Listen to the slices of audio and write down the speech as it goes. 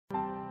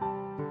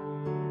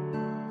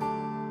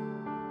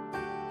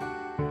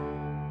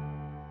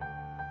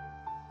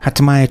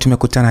Hatimaye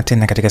tumekutana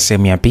tena katika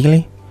sehemu ya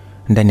pili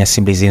ndani ya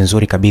simulizi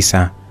nzuri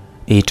kabisa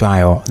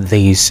iitwayo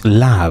This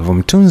Love.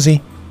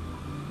 Mtunzi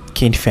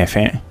Kid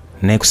Fefe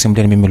na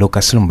kusimulia mimi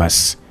Lucas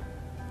Lumbas.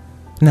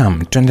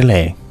 Naam,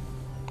 tuendelee.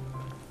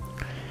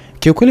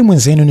 Kiukweli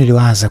mwenzenu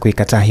niliwaza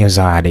kuikataa hiyo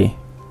zawadi.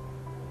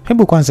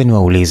 Hebu kwanza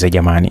niwaulize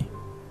jamani.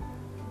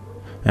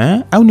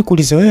 Au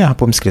nikuulize wewe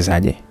hapo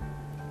msikilizaji.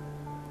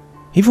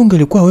 Hivi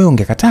ungelikuwa wewe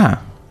ungekataa?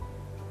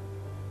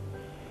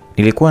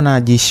 Nilikuwa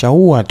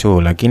najishaua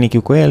tu, lakini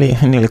kiukweli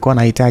nilikuwa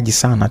nahitaji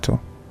sana tu.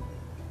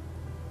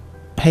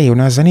 Hey,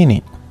 unawaza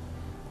nini?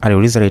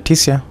 Aliuliza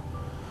Leticia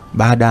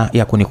baada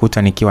ya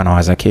kunikuta nikiwa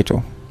nawaza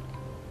kitu.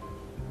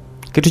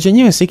 Kitu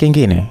chenyewe si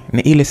kingine,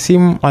 ni ile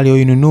simu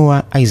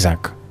aliyoinunua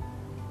Isaac.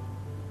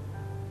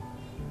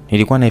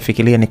 Nilikuwa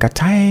naifikiria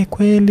nikatae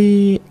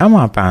kweli ama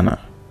hapana.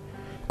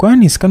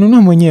 Kwani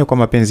sikanunua mwenyewe kwa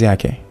mapenzi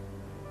yake?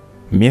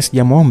 Mimi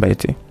sijamuomba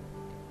eti.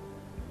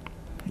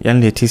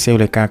 Yaani Leticia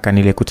yule kaka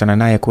nilikutana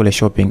naye kule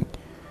shopping,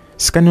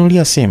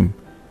 sikanunulia simu.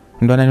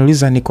 Ndo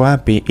ananiuliza niko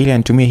wapi ili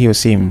anitumie hiyo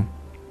simu.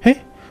 Hey,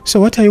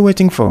 so what are you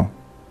waiting for?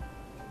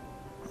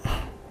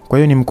 Kwa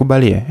hiyo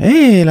nimkubalie?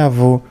 Hey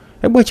love,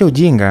 hebu acha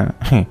ujinga.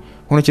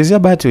 Unachezea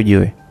bahati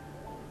ujue.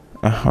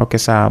 Okay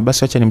sawa,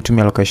 basi acha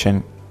nimtumie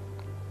location.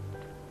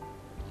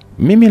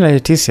 Mimi na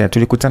Leticia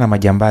tulikutana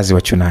majambazi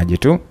wachunaji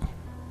tu.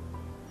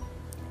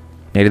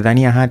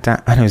 Nilidhania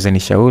hata anaweza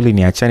nishauri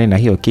niachane na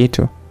hiyo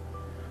kitu.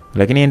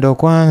 Lakini ndio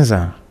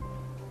kwanza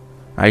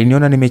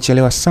aliniona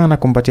nimechelewa sana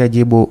kumpatia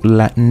jibu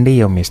la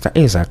ndio Mr.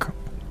 Isaac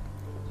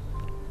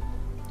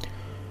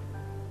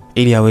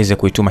ili aweze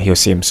kuituma hiyo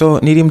simu. So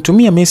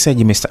nilimtumia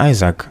message Mr.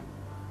 Isaac.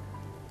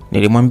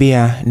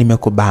 Nilimwambia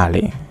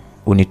nimekubali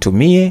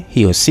unitumie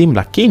hiyo simu,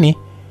 lakini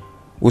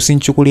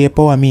usinichukulie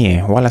poa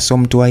mie, wala sio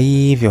mtu wa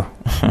hivyo.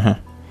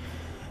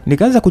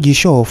 Nikaanza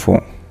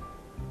kujishofu.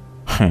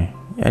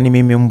 Yaani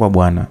mimi mbwa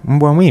bwana,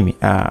 mbwa mimi.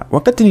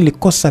 Wakati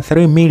nilikosa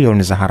 3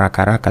 million za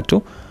haraka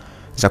tu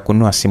za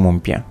kununua simu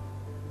mpya.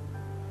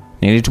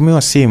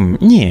 Nilitumiwa simu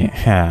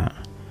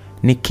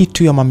ni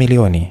kitu ya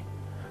mamilioni.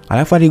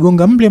 Alafu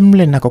aligonga mle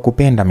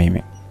ninakokupenda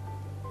mimi.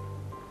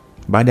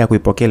 Baada ya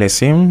kuipokea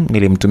simu,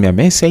 nilimtumia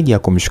message ya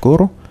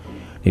kumshukuru.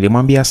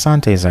 Nilimwambia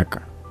asante Isaac,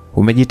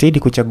 umejitahidi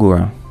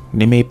kuchagua,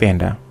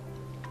 nimeipenda.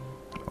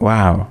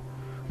 Wow,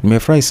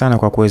 nimefurahi sana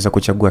kwa kuweza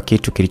kuchagua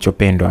kitu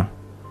kilichopendwa.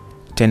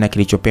 Tena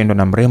kilichopendwa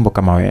na mrembo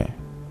kama wewe.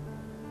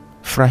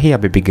 Furahia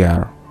baby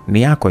girl,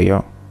 ni yako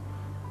hiyo.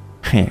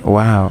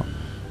 Wow,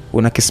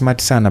 una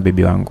kismart sana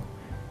baby wangu.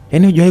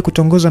 Yaani hujawahi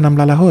kutongozwa na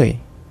mlala hoi?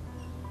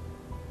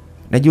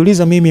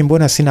 Najiuliza mimi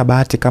mbona sina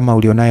bahati kama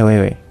ulionayo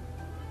wewe.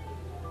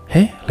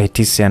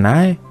 Leticia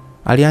naye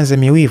alianza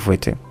miwivu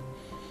eti.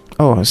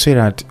 Oh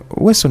sweetheart,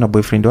 wewe una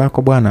boyfriend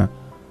wako bwana.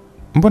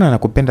 Mbona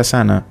anakupenda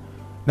sana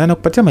na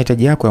anakupatia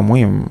mahitaji yako ya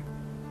muhimu.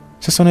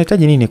 Sasa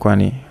unahitaji nini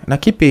kwani? Na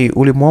kipi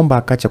ulimuomba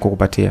akacha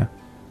kukupatia?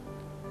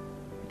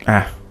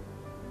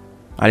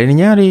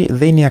 Alininyari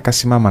then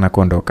akasimama na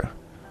kuondoka.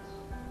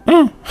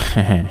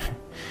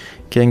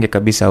 Kenge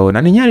kabisa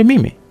unaninyari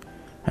mimi?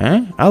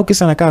 Au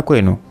kisa nakaa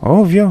kwenu?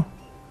 Ovyo.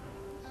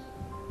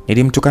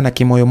 Nilimtukana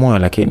kimoyo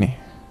lakini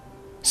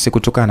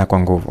sikutukana kwa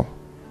nguvu.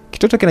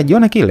 Kitoto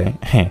kinajiona kile.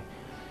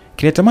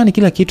 Kinatamani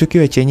kila kitu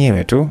kiwe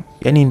chenyewe tu.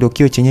 Yaani ndio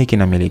kiwe chenyewe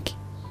kinamiliki.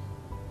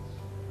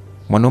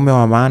 Mwanaume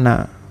wa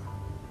maana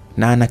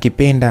na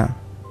anakipenda,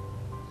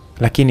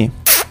 lakini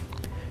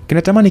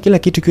kinatamani kila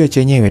kitu kiwe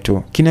chenyewe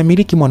tu.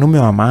 Kinamiliki mwanaume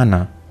wa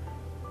maana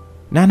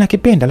na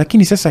anakipenda,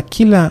 lakini sasa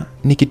kila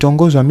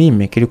nikitongozwa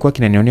mimi kilikuwa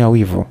kinanionea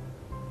wivu.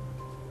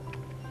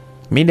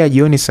 Mida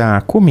jioni saa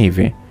 10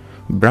 hivi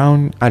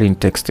Brown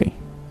alinitext.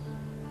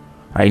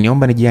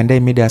 Aliniomba nijiandae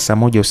mida saa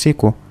 1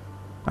 usiku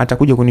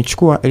atakuja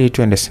kunichukua ili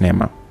tuende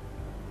sinema.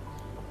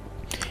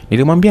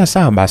 Nilimwambia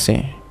sawa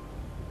basi.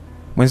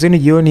 Mwenzeni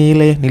jioni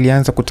ile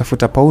nilianza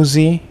kutafuta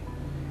pauzi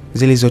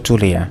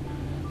zilizotulia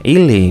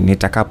ili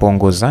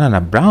nitakapoongozana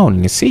na Brown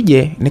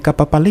nisije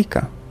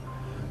nikapapalika.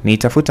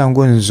 Nitafuta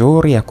nguo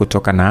nzuri ya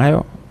kutoka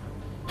nayo.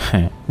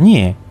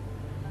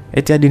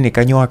 Eti hadi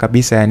nikanyoa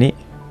kabisa, yani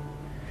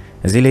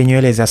zile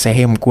nywele za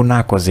sehemu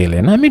kunako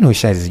zile. Na mimi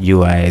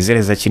ushazijua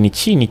zile za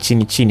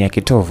chini ya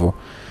kitovu.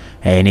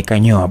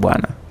 Nikanyoa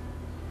bwana.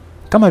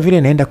 Kama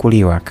vile naenda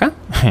kuliwa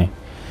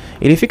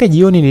Ilifika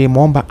jioni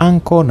nilimuomba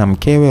uncle na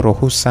mkewe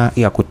ruhusa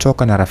ya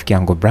kutoka na rafiki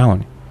yangu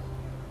Brown.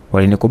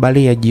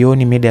 Walinikubalia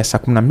jioni mida ya saa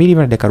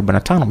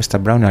 12:45 Mr.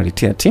 Brown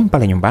alitia timu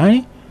pale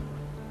nyumbani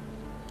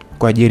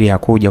kwa ajili ya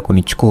kuja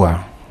kunichukua.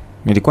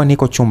 Nilikuwa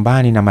niko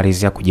chumbani na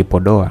malizia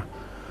kujipodoa.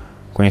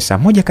 Kwenye saa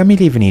 1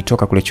 kamili hivi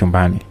nilitoka kule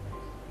chumbani.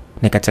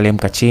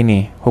 Nikatelemka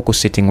chini huku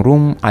sitting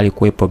room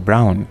alikuwepo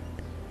Brown.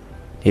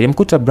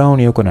 Nilimkuta Brown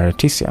yuko na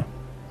Leticia.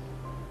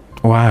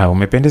 Wow,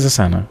 umependeza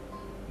sana.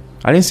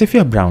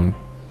 Alinisifia Brown.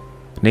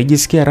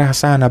 Nilijisikia raha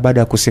sana baada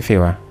ya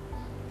kusifiwa.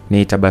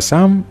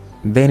 Nilitabasamu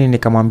then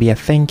nikamwambia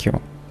thank you.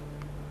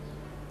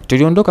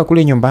 Tuliondoka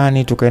kule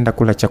nyumbani tukaenda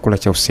kula chakula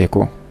cha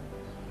usiku.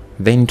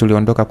 Then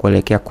tuliondoka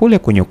kuelekea kule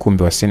kwenye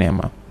ukumbi wa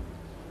sinema.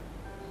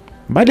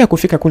 Baada ya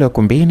kufika kule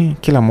ukumbini,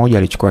 kila mmoja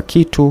alichukua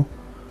kitu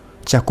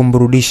cha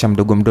kumburudisha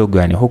mdogo mdogo,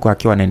 yani huko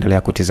akiwa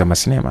anaendelea kutizama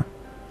sinema.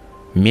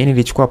 Mimi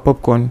nilichukua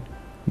popcorn,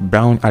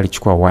 Brown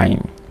alichukua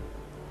wine.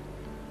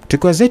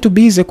 Tukiwa zetu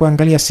busy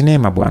kuangalia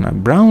sinema bwana,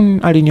 Brown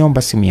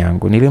aliniomba simu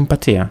yangu,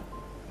 nilimpatia.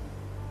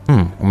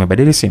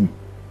 Umebadili simu?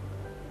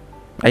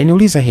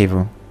 Ainiuliza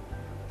hivyo.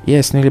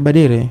 Yes,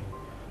 nilibadili.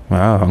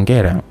 Wow,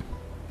 hongera.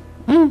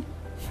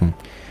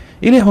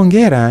 Ile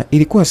hongera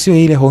ilikuwa sio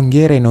ile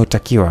hongera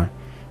inayotakiwa.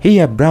 Hii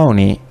ya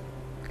Brown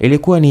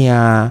ilikuwa ni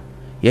ya,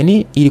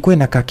 yani ilikuwa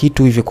inakaa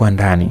kitu hivi kwa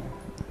ndani.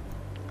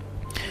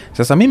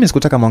 Sasa mimi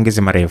sikutaka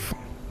maongezi marefu.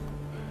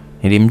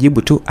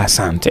 Nilimjibu tu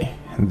asante.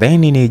 Then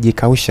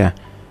nilijikausha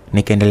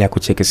nikaendelea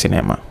kucheki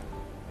sinema.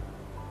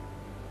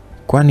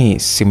 Kwani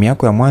simu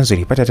yako ya mwanzo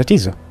ilipata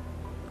tatizo?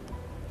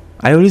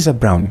 Aliuliza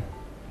Brown.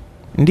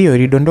 Ndiyo,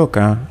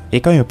 ilidondoka,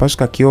 ikawa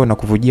imepasuka kioo na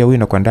kuvujia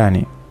wino kwa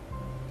ndani.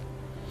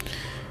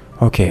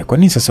 Okay, kwa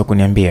nini sasa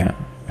kuniambia?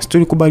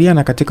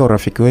 Tulikubaliana katika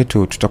urafiki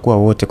wetu tutakuwa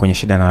wote kwenye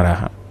shida na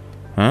raha.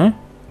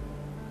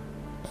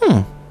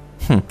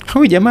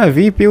 Huyu jamaa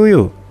vipi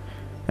huyu?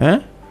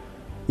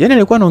 Yaani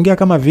alikuwa anaongea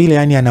kama vile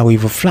yani ana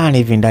wivu fulani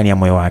hivi ndani ya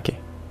moyo wake.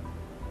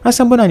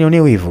 Sasa mbona anionee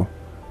wivu?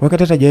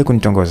 Wakati hata hajawahi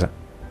kunitongoza.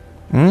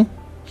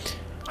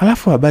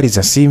 Alafu habari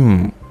za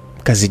simu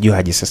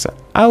kazijuaje sasa?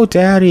 Au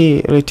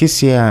tayari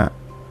Leticia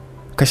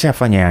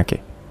kashafanya yake?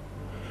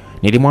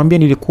 Nilimwambia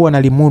nilikuwa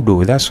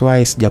nalimudu, that's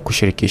why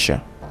sijakushirikisha.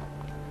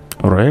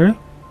 Really?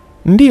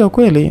 Ndiyo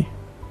kweli.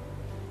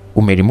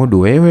 Umelimudu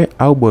wewe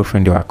au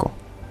boyfriend wako?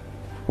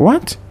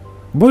 What?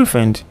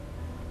 Boyfriend?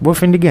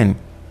 Boyfriend gani?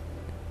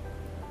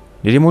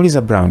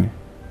 Nilimuuliza Brown.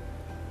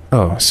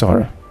 Oh,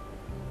 sorry.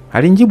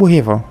 Alinijibu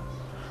hivyo.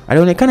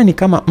 Alionekana ni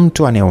kama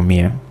mtu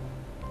anayeumia.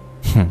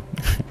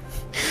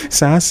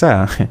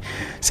 Sasa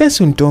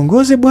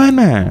unitongoze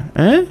bwana,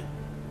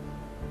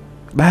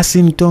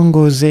 Basi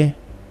mtongoze.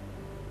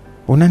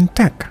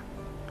 Unanitaka?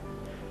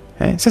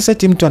 Sasa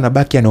eti mtu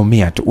anabaki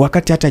anaumia tu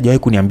wakati hata hajawahi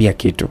kuniambia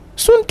kitu.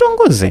 Si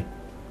unitongoze.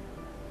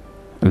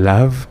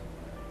 Love,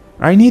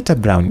 I need a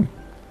Brown.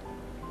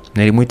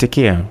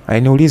 Nilimuitikia.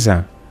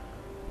 Aliniuliza,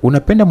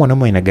 unapenda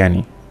mwanamume aina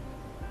gani?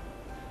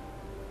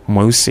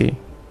 Mweusi,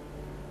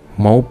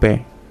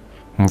 mweupe,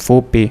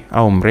 mfupi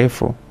au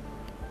mrefu?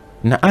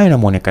 Na awe na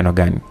muonekano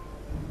gani?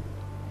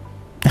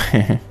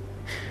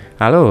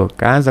 Halo,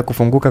 kaanza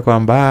kufunguka kwa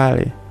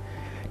mbali.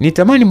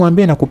 Nitamani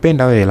mwambie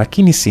nakupenda wewe,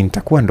 lakini si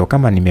nitakuwa ndo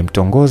kama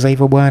nimemtongoza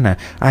hivyo bwana.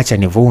 Acha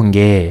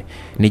nivunge.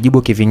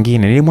 Nijibu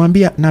kivingine.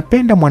 Nilimwambia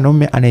napenda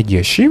mwanamume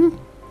anayejiheshimu,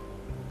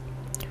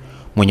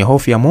 mwenye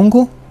hofu ya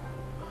Mungu,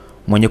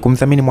 mwenye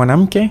kumthamini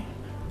mwanamke,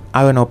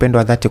 awe na upendo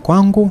wa dhati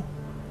kwangu.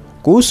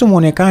 Kuhusu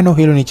muonekano,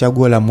 hilo ni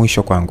chaguo la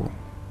mwisho kwangu.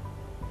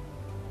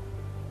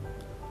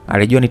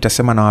 Alijua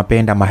nitasema na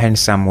wapenda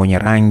handsome wenye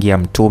rangi ya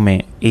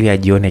mtume ili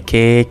ajione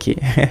keki.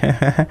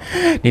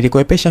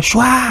 Nilikuepesha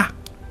shwa.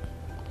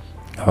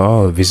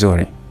 Oh,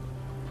 vizuri.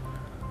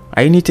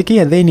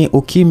 Ainitikia then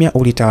ukimya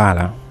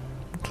ulitawala.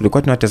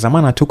 Tulikuwa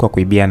tunatazamana tu kwa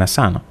kuibiana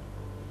sana.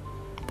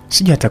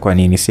 Sijui hata kwa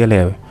nini,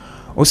 sielewe.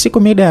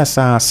 Usiku mida ya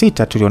saa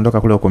 6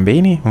 tuliondoka kule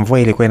ukumbini, mvua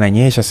ilikuwa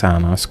inanyesha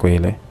sana siku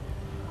ile.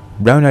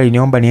 Brown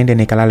aliniomba niende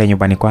nikalale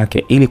nyumbani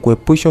kwake ili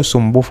kuepusha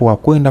usumbufu wa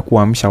kwenda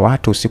kuamsha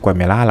watu usiku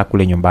amelala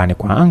kule nyumbani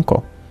kwa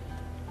anko.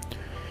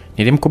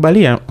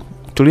 Nilimkubalia,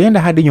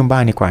 tulienda hadi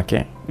nyumbani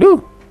kwake.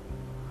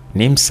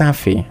 Ni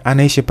msafi,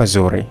 anaishi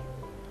pazuri.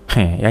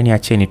 Yaani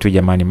acheni tu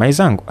jamani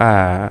maizangu.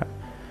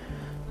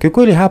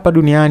 Kikweli hapa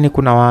duniani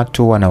kuna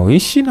watu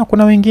wanaoishi na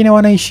kuna wengine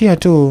wanaishia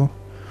tu.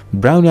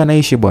 Brown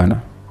anaishi bwana.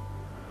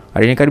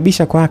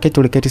 Alinikaribisha kwake,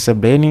 tuliketi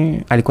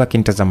sebuleni, alikuwa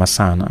akinitazama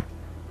sana.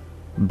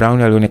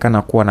 Brown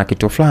alionekana kuwa na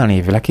kitu fulani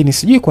hivi, lakini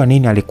sijui kwa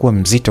nini alikuwa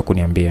mzito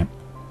kuniambia.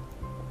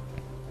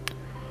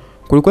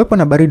 Kulikuwepo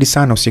na baridi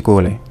sana usiku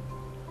ule.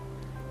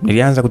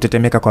 Nilianza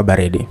kutetemeka kwa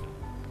baridi.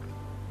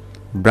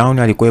 Brown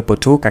alikuwepo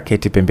tu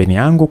kaketi pembeni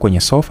yangu kwenye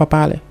sofa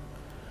pale.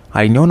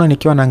 Aliniona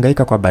nikiwa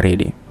nahangaika kwa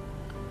baridi.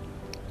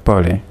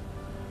 Pole.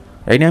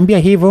 Aliniambia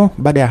hivyo,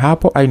 baada ya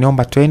hapo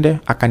aliniomba twende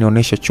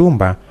akanionyesha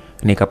chumba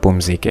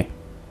nikapumzike.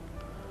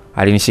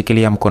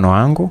 Alinishikilia mkono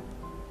wangu.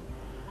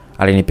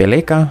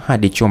 Alinipeleka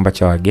hadi chumba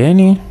cha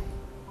wageni.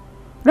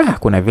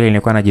 Kuna vile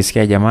nilikuwa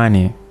najisikia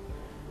jamani.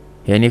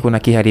 Yaani kuna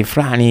kihari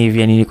fulani hivi,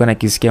 yani nilikuwa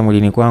nakisikia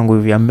mwilini kwangu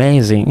hivi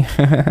amazing.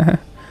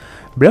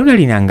 Brown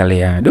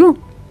aliniangalia.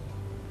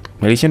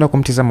 Nilishindwa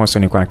kumtizama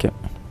usoni kwake.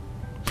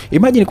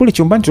 Imagine kule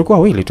chumbani tulikuwa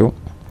wawili tu.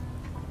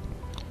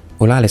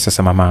 Ulale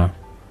sasa mama.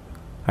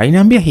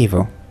 Aliniambia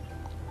hivyo.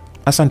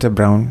 Asante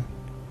Brown.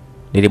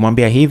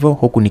 Nilimwambia hivyo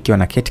huku nikiwa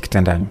na keti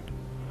kitandani.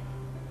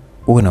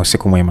 Uwe na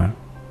usiku mwema.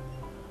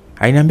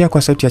 Aliniambia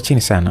kwa sauti ya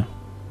chini sana.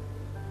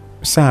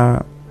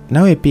 Sawa,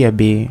 nawe pia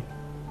bi.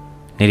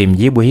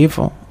 Nilimjibu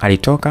hivyo,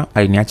 alitoka,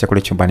 aliniacha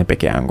kule chumbani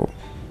peke yangu.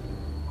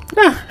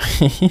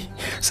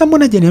 Sasa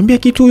mbona hajaniambia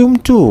kitu huyu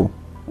mtu?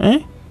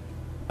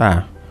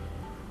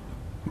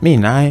 Mimi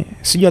naye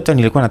sijui hata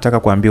nilikuwa nataka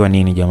kuambiwa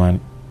nini jamani.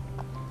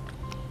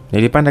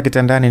 Nilipanda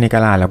kitandani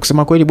nikalala.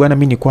 Kusema kweli bwana,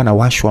 mimi nilikuwa na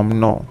washwa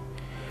mno.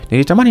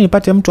 Nilitamani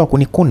nipate mtu wa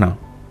kunikuna.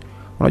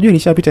 Unajua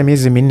ilishapita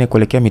miezi 4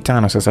 kuelekea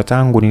 5 sasa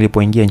tangu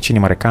nilipoingia nchini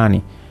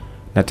Marekani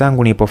Na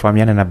tangu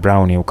nilipofahamiana na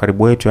Brown,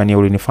 ukaribu wetu yani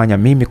ulinifanya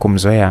mimi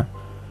kumzoea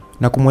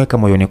na kumweka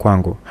moyoni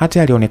kwangu.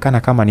 Hata alionekana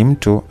kama ni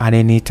mtu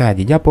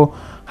anayenihitaji, japo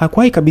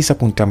hakuwahi kabisa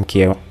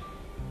kunitamkia.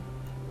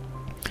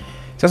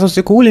 Sasa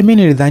usiku ule mimi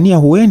nilidhania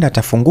huenda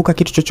atafunguka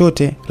kitu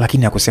chochote,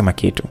 lakini hakusema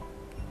kitu.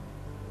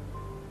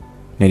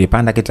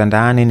 Nilipanda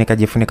kitandani,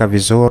 nikajifunika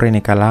vizuri,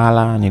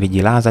 nikalala,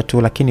 nilijilaza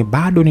tu, lakini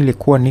bado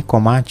nilikuwa niko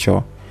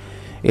macho.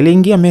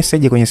 Iliingia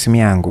message kwenye simu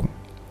yangu.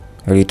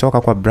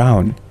 Ilitoka kwa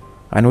Brown.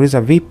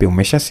 Anauliza, vipi,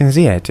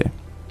 umeshasinzia eti?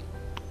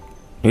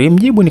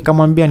 Nilimjibu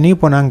nikamwambia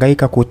nipo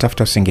nahangaika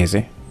kutafuta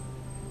usingizi.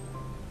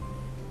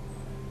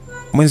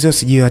 Mwenzio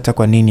sijui hata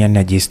kwa nini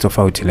anajihisi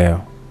tofauti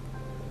leo.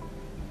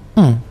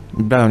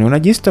 Brown,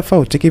 unajihisi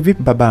tofauti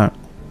kivipi baba?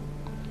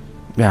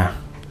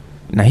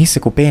 Nahisi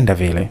kupenda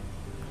vile.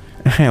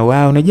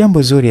 Wow, ni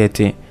jambo zuri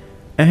eti.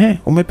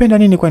 Umependa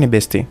nini kwani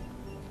bestie?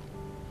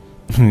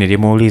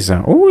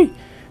 Nilimuuliza.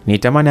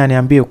 Nitamani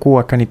aniambie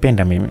kuwa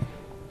kanipenda mimi.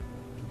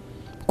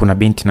 Kuna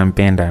binti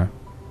nampenda.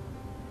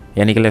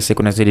 Yaani kila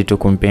siku nazidi tu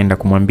kumpenda,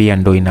 kumwambia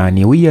ndo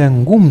inaniwia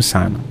ngumu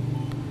sana.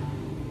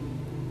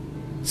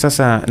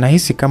 Sasa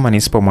nahisi kama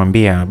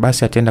nisipomwambia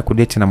basi ataenda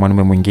kudate na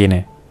mwanamume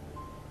mwingine.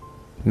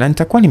 Na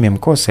nitakuwa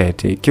nimemkosa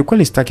eti.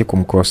 Kiukweli sitaki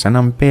kumkosa,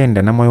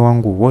 nampenda na moyo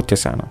wangu wote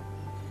sana.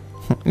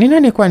 Ni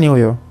nani kwani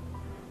huyo?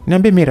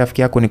 Niambie mimi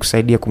rafiki yako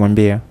nikusaidie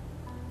kumwambia.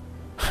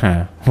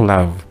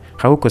 Love,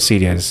 hauko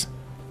serious.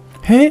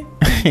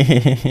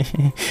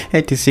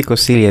 Eti siko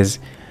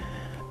serious.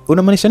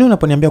 Unamaanisha nini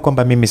unaponiambia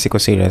kwamba mimi siko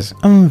serious?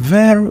 I'm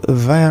very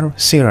very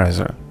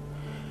serious.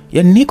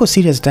 Yaani niko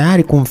serious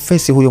tayari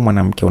kumfesi huyo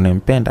mwanamke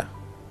unayempenda.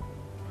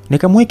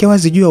 Nikamweke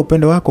wazi juu ya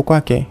upendo wako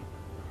kwake.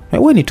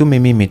 Wewe nitume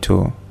mimi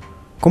tu.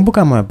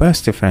 Kumbuka my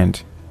best friend.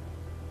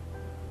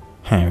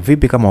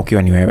 Vipi kama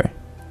ukiwa ni wewe?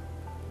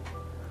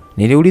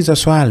 Niliuliza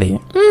swali.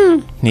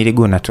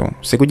 Niliguna tu.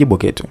 Sikujibu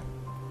kitu.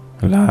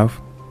 Love.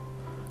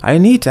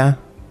 Aliniita.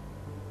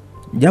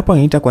 Japo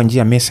aliniita kwa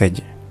njia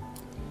message.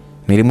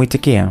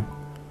 Nilimuitikia.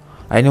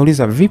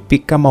 Aliniuliza, vipi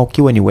kama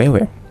ukiwa ni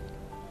wewe?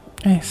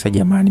 Sasa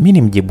jamani, mimi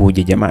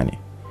nimjibuje jamani?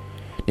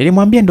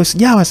 Nilimwambia ndo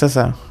sijawa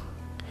sasa.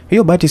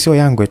 Hiyo bahati sio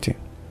yangu eti.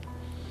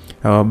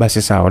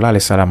 Basi sawa, lale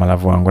salama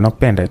love wangu,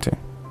 nakupenda eti.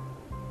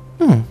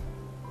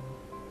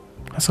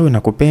 Sasa wewe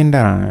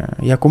nakupenda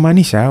ya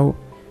kumaanisha au?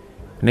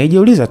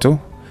 Nijiuliza tu.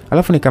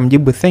 Alafu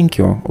nikamjibu thank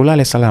you,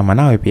 ulale salama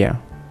nawe pia.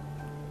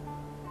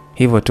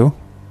 Hivyo tu.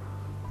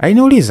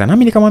 Aliniuliza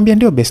nami nikamwambia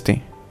ndio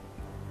bestie.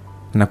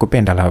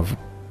 Nakupenda love.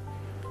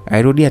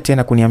 Alirudia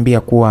tena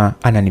kuniambia kuwa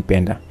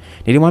ananipenda.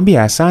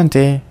 Nilimwambia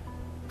asante.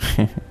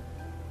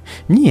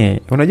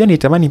 Nyie, unajua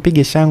nitamani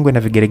nipige shangwe na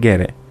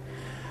vigeregere.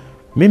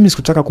 Mimi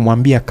sikutaka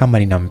kumwambia kama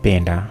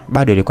ninampenda.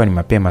 Bado ilikuwa ni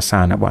mapema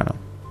sana bwana.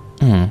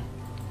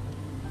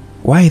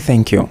 Why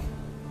thank you?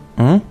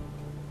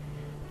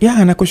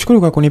 Nakushukuru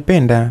kwa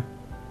kunipenda.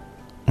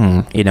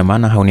 Ina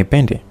maana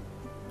haunipendi?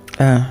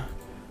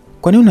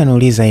 Kwa nini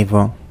unaniuliza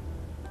hivyo?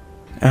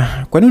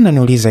 Kwa nini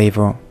unaniuliza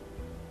hivyo?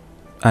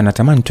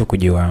 Anatamani tu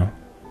kujua.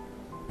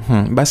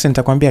 Basi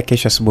nitakwambia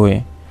kesho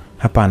asubuhi.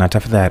 Hapana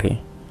tafadhali.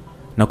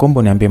 Nakuomba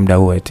uniambie muda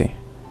huo eti.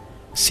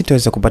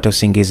 Sitaweza kupata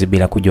usingizi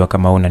bila kujua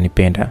kama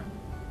unanipenda.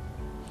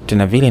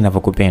 Tena vile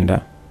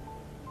ninavyokupenda.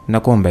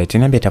 Nakuomba eti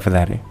niambie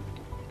tafadhali.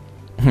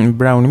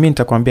 Brown, mimi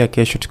nitakwambia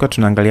kesho tukiwa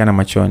tunaangaliana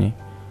machoni.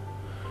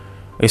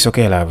 It's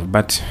okay love,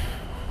 but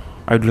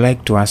I would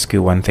like to ask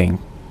you one thing.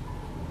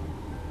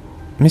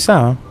 Ni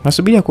sawa,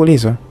 nasubiria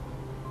kuulizwa.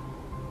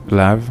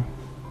 Love,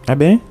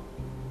 abe?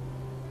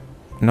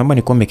 Naomba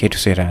nikuombe kitu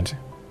serious.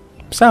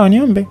 Sawa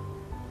niombe.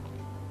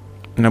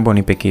 Naomba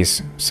unipe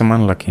kiss.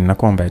 Samahani lakini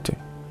nakuomba eti.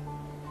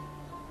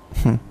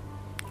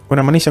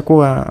 Unamaanisha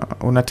kuwa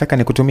unataka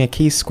nikutumie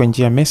kiss kwa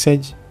njia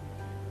message?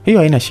 Hiyo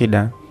haina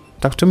shida.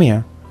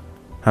 Nitakutumia.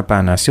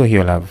 Hapana, sio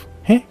hiyo love.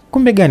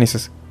 Kumbe gani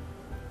sasa?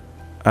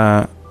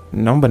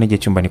 Naomba nije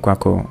chumbani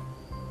kwako.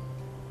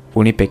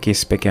 Unipe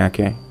kiss peke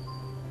yake.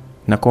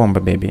 Nakuomba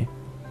baby.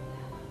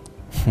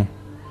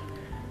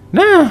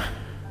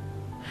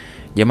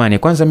 Jamani,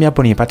 kwanza mimi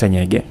hapo nipata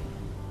nyege.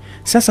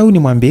 Sasa huyu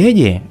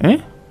nimwambieje?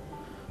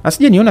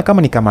 Asije niona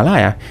kama ni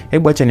kamalaya.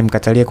 Hebu acha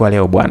nimkatalie kwa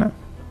leo bwana.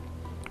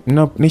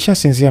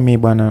 Nishasinzia mimi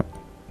bwana.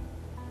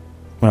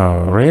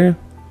 Really?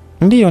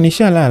 Ndio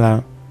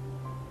nishalala.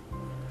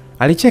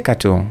 Alicheka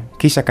tu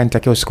kisha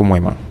kanitakia usiku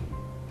mwema.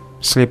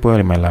 Sleep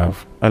well my love.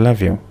 I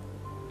love you.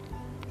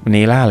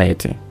 Nilala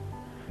eti.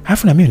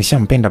 Alafu na mimi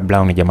nishampenda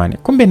Brown jamani.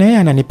 Kumbe na yeye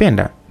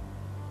ananipenda.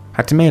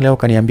 Hatimaye leo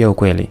kaniambia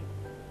ukweli.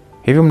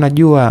 Hivyo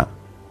mnajua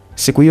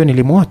siku hiyo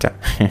nilimuota.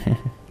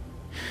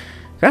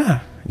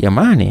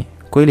 Jamani,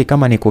 kweli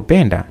kama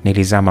nikupenda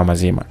nilizama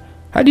mazima.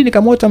 Hadi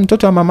nikamuota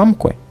mtoto wa mama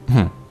mkwe.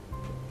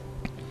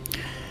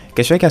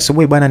 Kesho yake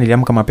asubuhi bwana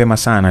niliamka mapema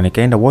sana,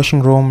 nikaenda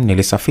washing room,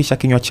 nilisafisha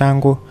kinywa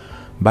changu.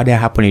 Baada ya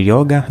hapo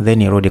nilioga, then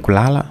nirudi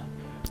kulala.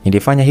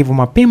 Nilifanya hivyo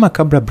mapema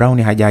kabla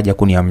Brown hajaja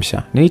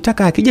kuniamsha.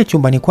 Nilitaka akija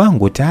chumbani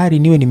kwangu tayari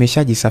niwe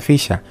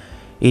nimeshajisafisha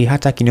ili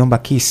hata akiniomba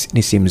kiss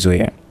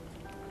nisimzuie.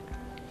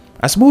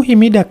 Asubuhi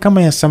mida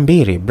kama ya saa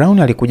 2, Brown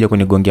alikuja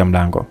kunigongea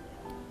mlango.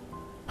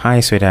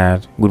 Hi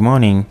sweetheart, good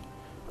morning.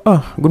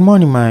 Good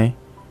morning my.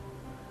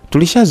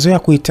 Tulishazoea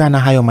kuitana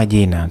hayo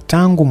majina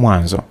tangu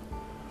mwanzo.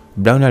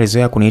 Brown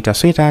alizoea kuniita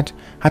sweetheart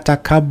hata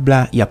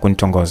kabla ya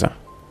kunitongoza.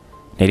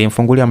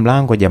 Nilimfungulia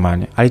mlango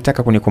jamani,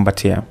 alitaka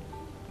kunikumbatia.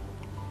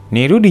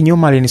 Nirudi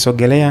nyuma,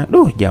 alinisogelea.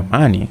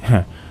 Jamani.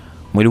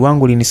 Mwili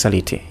wangu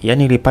ulinisaliti.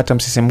 Yaani nilipata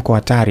msisimko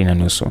hatari na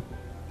nusu.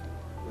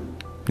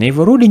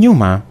 Nilivyorudi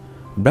nyuma,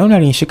 Brown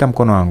alinishika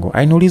mkono wangu.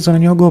 Ainiuliza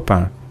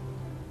unaniogopa?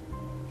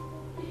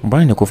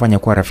 Mbona nikufanya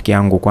kuwa rafiki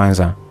yangu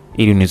kwanza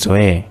ili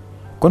unizoee?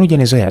 Kwani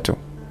hujanizoea tu?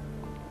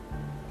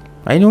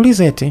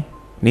 Ainiuliza eti.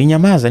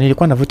 Ninyamaza,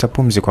 nilikuwa navuta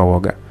pumzi kwa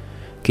woga.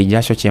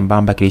 Kijasho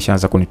chembamba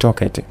kilishaanza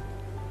kunitoka eti.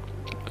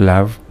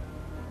 Love?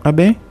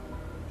 Abe?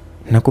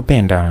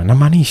 Nakupenda,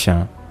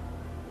 namaanisha.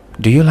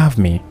 Do you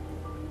love me?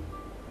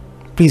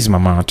 Please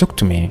mama, talk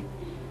to me.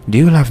 Do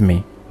you love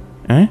me?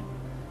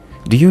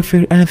 Do you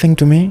feel anything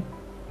to me?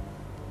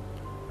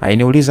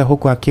 Ainiuliza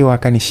huku akiwa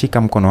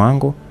akanishika mkono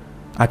wangu,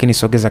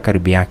 akinisogeza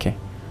karibu yake.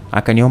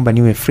 Akaniomba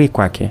niwe free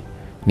kwake,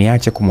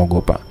 niache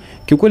kumwogopa.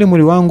 Kiukweli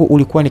mwili wangu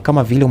ulikuwa ni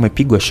kama vile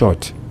umepigwa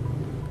shot.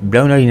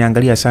 Brown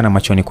aliniangalia sana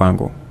machoni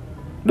kwangu.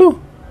 Yaani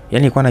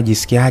nilikuwa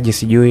najisikiaje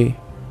sijui.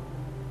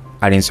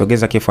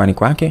 Alinisogeza kifuani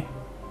kwake.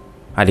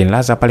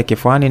 Alinilaza pale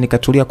kifuani,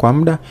 nikatulia kwa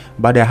muda.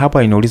 Baada ya hapo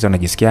aliniuliza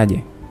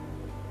unajisikiaje?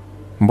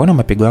 Mbona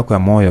mapigo yako ya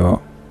moyo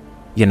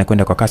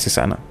yanakwenda kwa kasi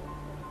sana?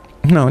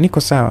 No, niko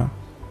sawa.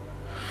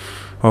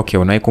 Okay,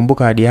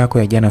 unaikumbuka ahadi yako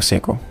ya jana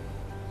usiku?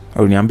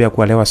 Uliniambia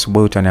kuwa leo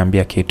asubuhi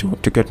utaniambia kitu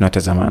tukiwa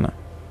tunatazamana.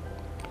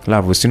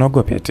 Love,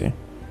 usiniogope eti.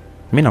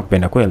 Mimi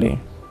nakupenda kweli.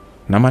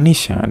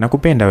 Namaanisha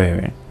nakupenda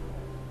wewe.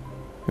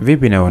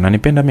 Vipi na wewe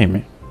unanipenda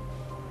mimi?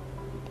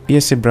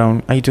 Yes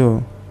Brown, I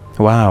do.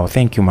 Wow,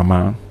 thank you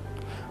mama.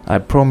 I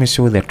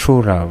promise you the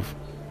true love.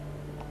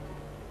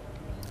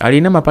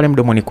 Alinama pale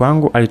mdomoni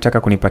kwangu,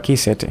 alitaka kunipa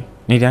kiss eti.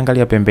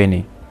 Niliangalia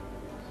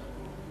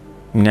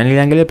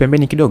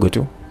pembeni kidogo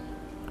tu.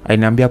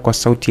 Aliniambia kwa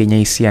sauti yenye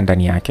hisia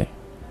ndani yake.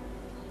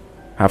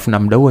 Alafu na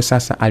muda huo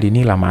sasa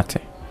alinila mate.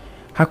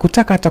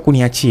 Hakutaka hata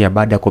kuniachia.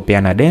 Baada ya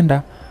kupeana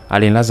denda,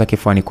 alinilaza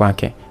kifuani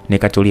kwake,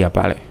 nikatulia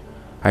pale.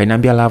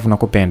 Aliniambia love,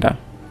 nakupenda.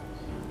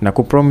 Na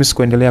kupromise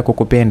kuendelea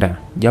kukupenda.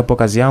 Japo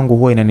kazi yangu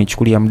huwa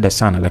inanichukulia muda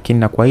sana, lakini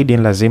nakuahidi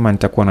lazima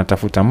nitakuwa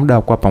natafuta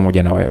muda kwa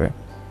pamoja na wewe.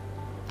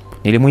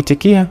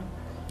 Nilimuitikia.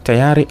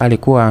 Tayari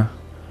alikuwa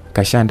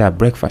kashaandaa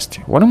breakfast.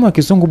 Wanaume wa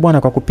kizungu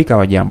bwana kwa kupika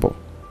wa jambo.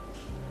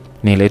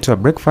 Niletewa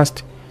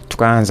breakfast,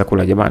 tukaanza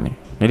kula jamani.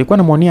 Nilikuwa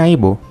namuonea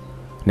aibu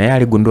na yeye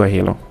aligundua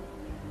hilo.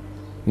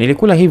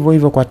 Nilikula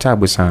hivyo kwa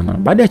tabu sana.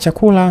 Baada ya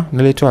chakula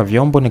nilitoa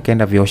vyombo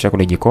nikaenda viosha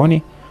kule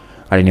jikoni.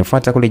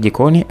 Alinifuata kule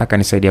jikoni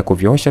akanisaidia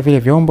kuviosha vile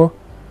vyombo.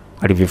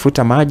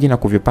 Alivifuta maji na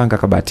kuvipanga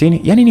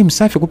kabatini. Yaani ni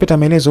msafi kupita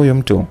maelezo huyo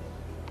mtu.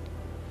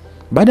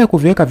 Baada ya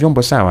kuviweka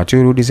vyombo sawa,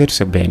 tulirudi zetu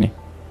sebuleni.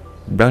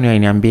 Brown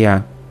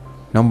aliniambia,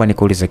 naomba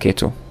nikuulize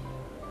kitu.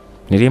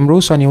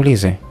 Nilimruhusu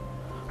aniulize.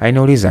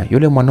 Aliniuliza,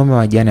 yule mwanaume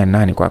wa jana ni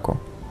nani kwako?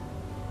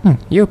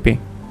 Yupi?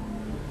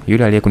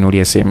 Yule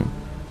aliyekuniulia simu.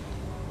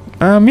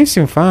 Mimi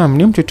simfahamu,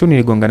 ni mtu tu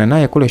niligongana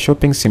naye kule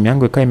shopping, simu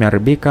yangu ikawa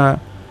imeharibika.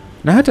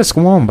 Na hata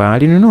sikumuomba,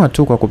 alinunua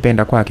tu kwa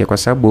kupenda kwake kwa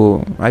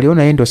sababu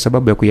aliona yeye ndio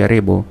sababu ya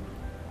kuiharibu.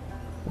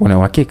 Una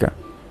uhakika?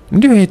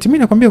 Ndio eti, mimi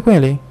nakwambia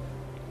kweli.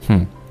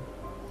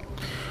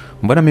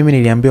 Mbona mimi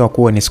niliambiwa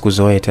kuwa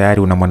nisikuzoee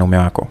tayari una mwanaume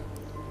wako?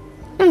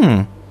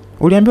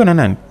 Uliambiwa na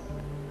nani?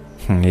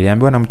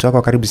 Niliambiwa na mtu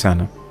wako karibu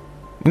sana.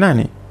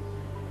 Nani?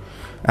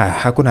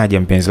 Hakuna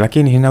haja mpenzi,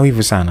 lakini nina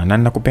wivu sana na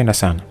ninakupenda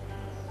sana.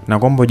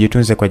 Naomba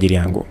ujitunze kwa ajili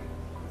yangu.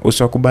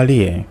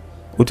 Usiwakubalie.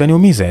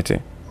 Utaniumiza eti.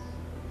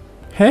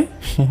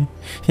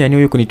 Yaani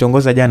huyu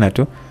kunitongoza jana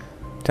tu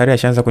tayari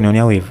ashaanza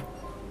kunionea wivu.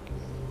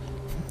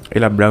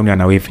 Ila Brown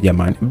ana wivu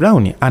jamani.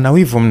 Brown ana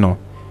wivu mno.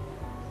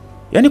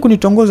 Yaani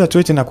kunitongoza tu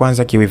eti na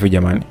kuanza kiwivu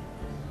jamani.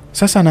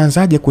 Sasa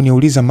anaanzaje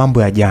kuniuliza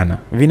mambo ya jana?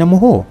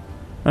 Vinamuhu?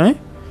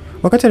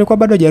 Wakati alikuwa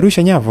bado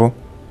hajarusha nyavu.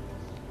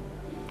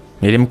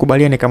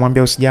 Nilimkubalia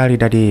nikamwambia usijali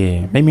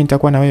daddy, mimi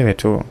nitakuwa na wewe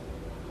tu.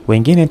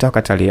 Wengine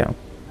nitakatalia.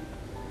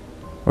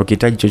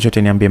 Ukihitaji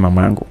chochote niambie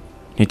mamangu.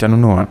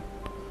 Nitanunua.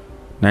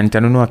 Na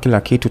nitanunua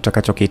kila kitu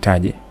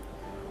utakachokihitaji.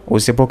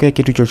 Usipokee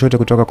kitu chochote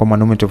kutoka kwa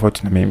mwanaume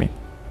tofauti na mimi.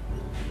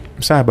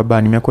 Sawa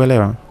baba,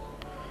 nimekuelewa.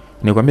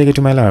 Nikwambie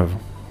kitu my love.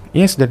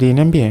 Yes daddy,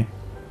 niambie.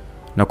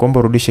 Na kuomba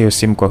urudishe hiyo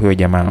simu kwa huyo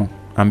jamaa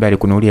ambaye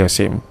alikununulia hiyo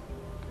simu.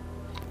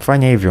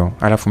 Fanya hivyo,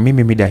 alafu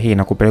mimi mida hii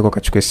nakupeleka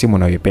ukachukue simu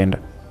unayoipenda.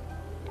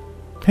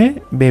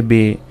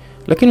 Baby,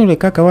 lakini yule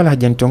kaka wala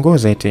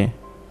hajanitongoza eti.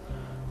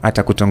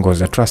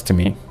 Atakutongoza, trust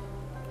me.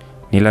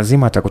 Ni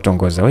lazima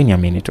atakutongoza, wewe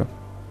niamini tu.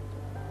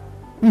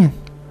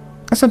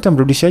 Sasa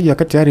nitamrudishaje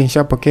wakati tayari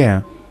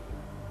nishapokea?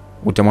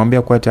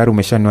 Utamwambia kwa tayari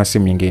umeshanunua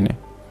simu nyingine.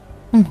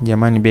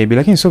 Jamani baby,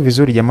 lakini sio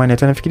vizuri jamani,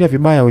 atanifikiria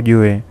vibaya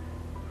ujue.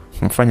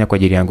 Mfanya kwa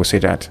ajili yangu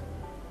sweetheart.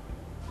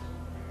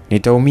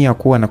 Nitaumia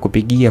kuwa na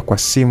kupigia kwa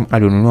simu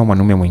alionunua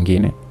mwanaume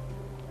mwingine.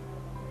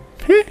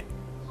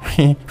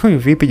 Huyu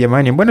vipi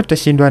jamani, mbona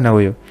tutashindwana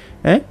huyo?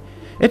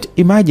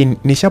 Imagine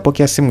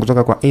nishapokea simu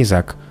kutoka kwa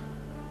Isaac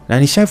na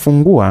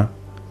nishafungua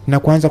na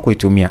kuanza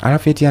kuitumia,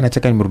 alafu eti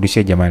anataka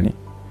nimrudishie jamani.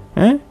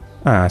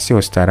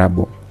 Sio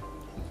staarabu.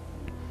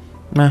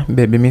 Na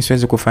baby, mimi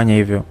siwezi kufanya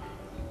hivyo.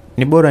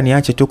 Ni bora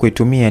niache tu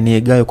kuitumia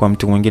niigawe kwa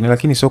mtu mwingine,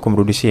 lakini sio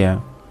kumrudishia.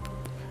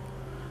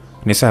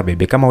 Ni sawa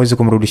baby, kama huwezi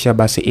kumrudishia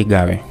basi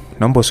igawe.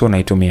 Naomba usio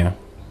unaitumia.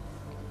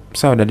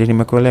 Sawa dadi,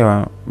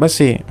 nimekuelewa.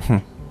 Basi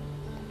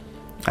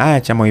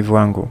haya chama hivi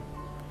wangu.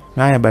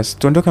 Haya basi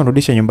tuondoke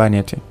nirudishe nyumbani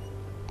eti.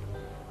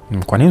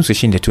 Kwa nini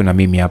usishinde tu na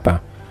mimi hapa?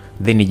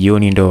 Then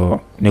jioni ndo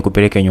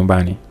nikupeleke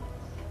nyumbani.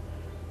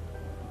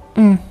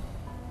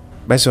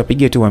 Basi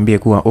wapigie tu waambie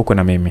kuwa uko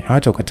na mimi.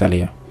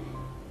 Hawatakatalia.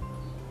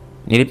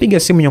 Nilipiga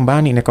simu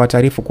nyumbani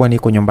nikawataarifu kuwa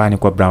niko nyumbani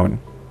kwa Brown,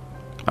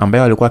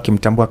 ambaye alikuwa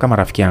akimtambua kama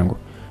rafiki yangu.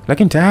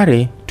 Lakini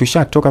tayari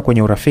tushatoka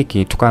kwenye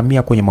urafiki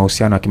tukahamia kwenye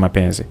mahusiano ya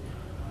kimapenzi.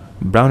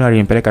 Brown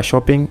alinipeleka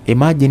shopping.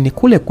 Imagine ni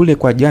kule kule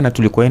kwa jana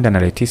tulikoenda na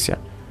Leticia.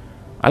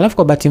 Alafu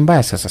kwa bahati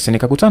mbaya sasa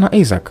nikakutana na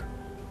Isaac.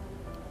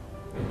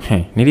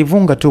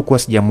 Nilivunga tu kuwa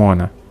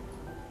sijamuona.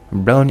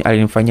 Brown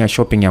alinifanyia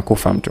shopping ya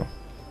kufa mtu.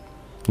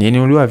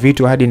 Nilinunuliwa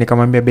vitu hadi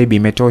nikamwambia baby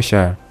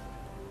imetosha.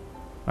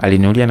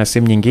 Alinunulia na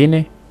simu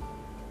nyingine.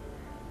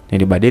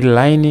 Nilibadili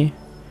line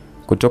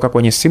kutoka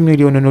kwenye simu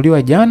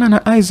niliyonunuliwa jana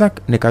na Isaac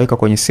nikaweka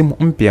kwenye simu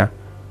mpya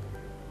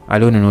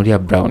alionunulia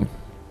Brown.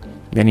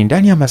 Yaani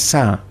ndani ya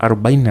masaa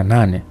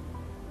 48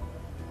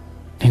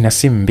 nina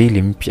simu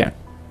 2 mpya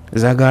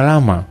za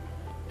gharama.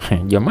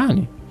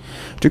 Jamani.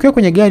 Tukiwa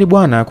kwenye gari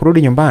bwana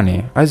kurudi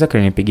nyumbani, Isaac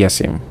alinipigia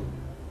simu.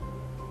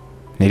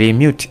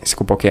 Nilimute,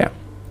 sikupokea.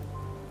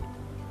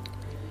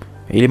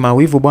 Ili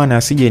mawivu bwana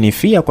asije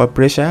nifia kwa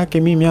pressure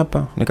yake mimi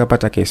hapa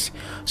nikapata kesi.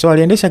 So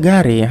aliendesha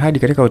gari hadi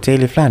katika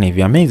hoteli fulani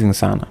hivi amazing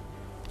sana.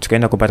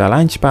 Tukaenda kupata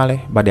lunch pale,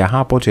 baada ya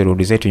hapo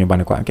tulirudi zetu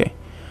nyumbani kwake.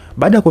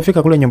 Baada ya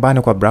kufika kule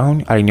nyumbani kwa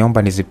Brown,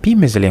 aliniomba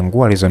nizipime zile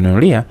nguo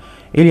alizonunulia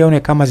ili aone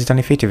kama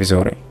zitanifiti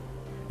vizuri.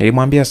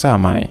 Nilimwambia sawa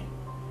mai.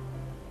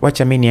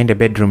 Wacha mimi niende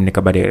bedroom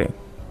nikabadili.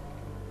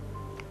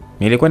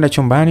 Nilikwenda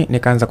chumbani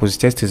nikaanza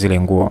kuzitest zile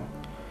nguo.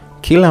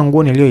 Kila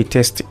nguo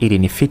niliyoitest ili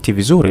nifiti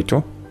vizuri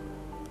tu.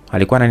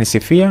 Alikuwa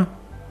ananisifia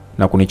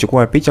na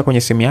kunichukua picha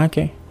kwenye simu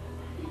yake.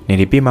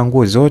 Nilipima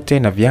nguo zote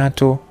na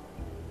viatu.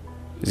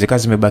 Zikawa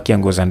zimebakia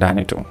nguo za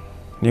ndani tu.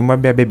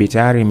 Nilimwambia baby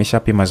tayari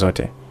nimeshapima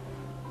zote.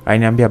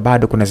 Aliniambia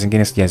bado kuna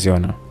zingine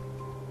sijaziona.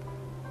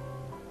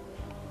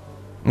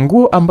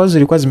 Nguo ambazo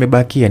zilikuwa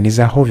zimebakia ni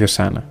za hovyo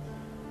sana.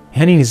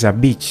 Yaani ni za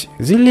beach,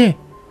 zile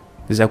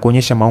za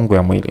kuonyesha maungo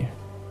ya mwili.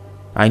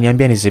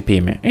 Aliniambia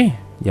nizipime.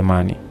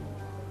 Jamani.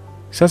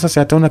 Sasa si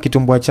ataona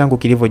kitumbua changu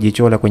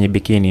kilivyojichola kwenye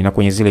bikini na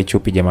kwenye zile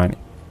chupi jamani.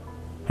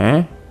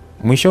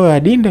 Mwisho ya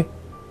dinde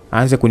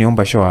aanze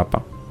kuniomba show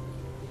hapa.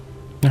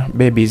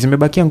 Baby,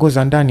 zimebakia nguo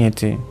za ndani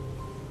eti.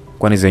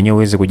 Kwani zenyewe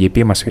uweze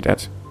kujipima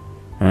sweetheart?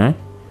 Yaani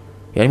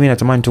mimi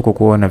natamani tu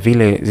kukuona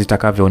vile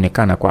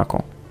zitakavyoonekana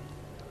kwako.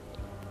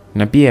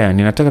 Na pia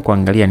ninataka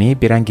kuangalia ni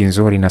ipi rangi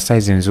nzuri na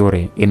size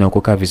nzuri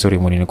inayokukaa vizuri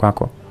mwilini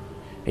kwako.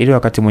 Ili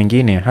wakati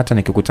mwingine hata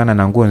nikikutana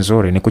na nguo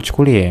nzuri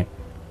nikuchukulie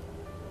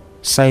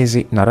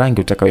size na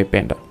rangi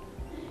utakayoipenda.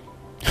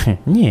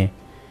 Nyie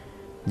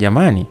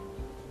jamani,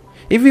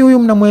 hivi huyu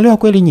mnamuelewa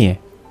kweli nyie?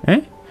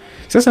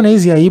 Sasa na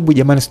hizi aibu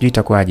jamani sijui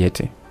itakuwaje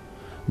eti.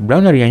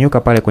 Brown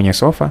alinyanyuka pale kwenye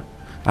sofa,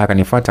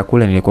 akanifuata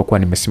kule nilikokuwa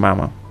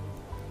nimesimama.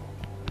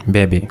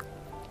 Baby.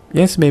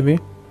 Yes baby.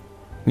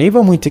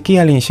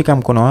 Nilivyomuitikia alinishika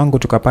mkono wangu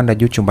tukapanda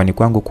juu chumbani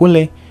kwangu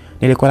kule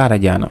nilikolala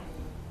jana.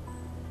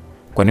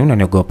 Kwa nini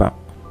unaniogopa?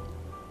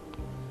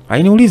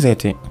 Aliniuliza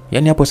eti.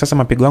 Yaani hapo sasa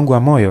mapigo yangu ya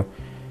moyo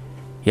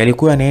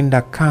yalikuwa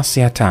yanaenda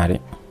kasi hatari.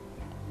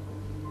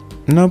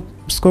 No,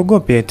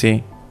 sikogopi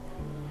eti.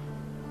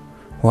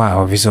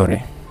 Wow,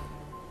 vizuri.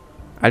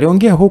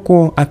 Aliongea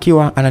huku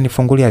akiwa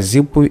ananifungulia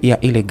zipu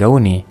ya ile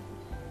gauni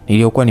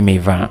niliyokuwa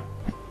nimeivaa.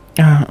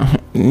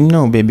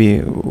 No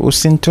baby,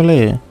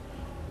 usinitolee.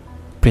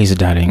 Please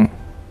darling.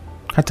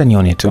 Hata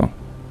nione tu.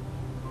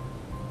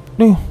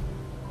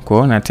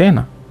 Kuona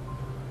tena?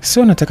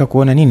 Sio nataka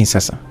kuona nini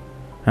sasa?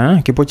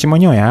 Kipochi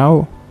manyoya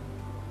au?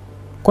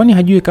 Kwani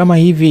hajui kama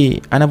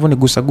hivi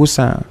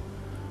anavyonigusa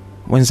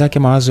mwenzake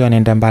mawazo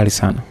yanaenda mbali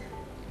sana.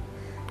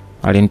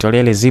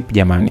 Alinitolea ile zip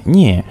jamani.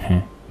 Nyie.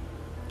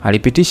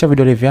 Alipitisha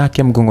vidole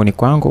vyake mgongoni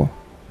kwangu.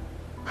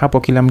 Hapo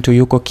kila mtu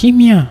yuko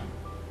kimya.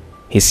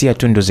 Hisia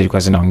tu ndo zilikuwa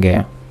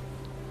zinaongea.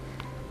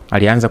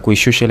 Alianza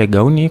kuishusha ile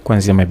gauni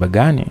kuanzia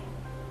mabegani.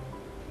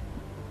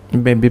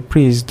 Baby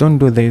please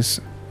don't do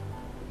this.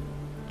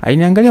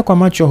 Aliniangalia kwa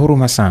macho ya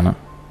huruma sana.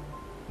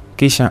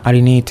 Kisha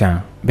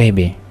aliniita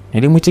baby.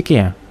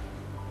 Nilimwitikia.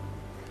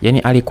 Yaani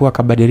alikuwa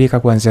kabadilika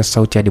kuanzia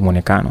sauti hadi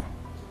muonekano.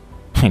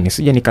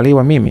 Nisije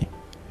nikaliwa mimi.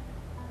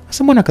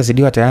 Sasa mbona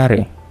kazidiwa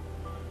tayari?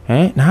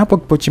 Na hapo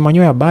kipochi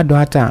manyoya bado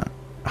hata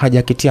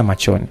hajakitia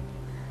machoni.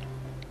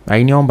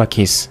 Aliniomba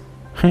kiss.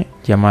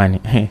 Jamani,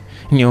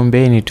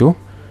 niombeeni tu.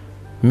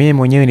 Mimi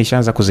mwenyewe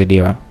nishaanza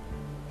kuzidiwa.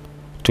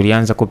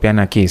 Tulianza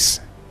kupeana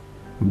kiss.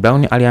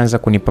 Brown alianza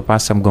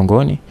kunipapasa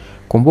mgongoni.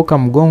 Kumbuka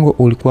mgongo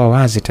ulikuwa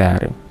wazi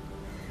tayari.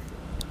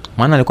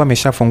 Maana alikuwa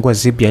ameshafungua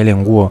zip ya ile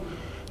nguo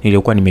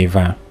niliyokuwa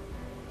nimeivaa.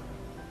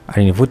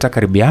 Alinivuta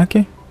karibu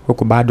yake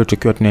huku bado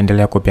tukiwa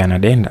tunaendelea kupeana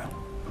denda.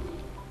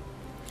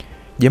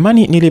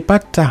 Jamani,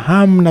 nilipata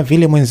hamu na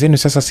vile mwenzenu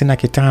sasa sina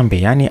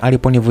kitambi. Yaani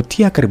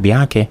aliponivutia karibu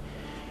yake,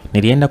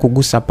 nilienda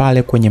kugusa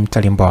pale kwenye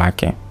mtalimbo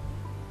wake.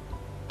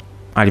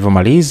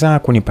 Alivyomaliza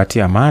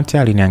kunipatia mate,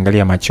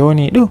 aliniangalia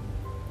machoni.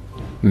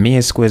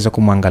 Mie sikuweza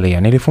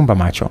kumwangalia, nilifumba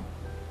macho.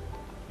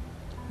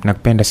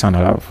 Nakupenda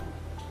sana love.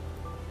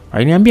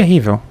 Aliniambia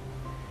hivyo.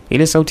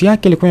 Ile sauti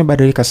yake ilikuwa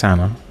imebadilika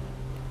sana.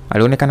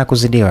 Alionekana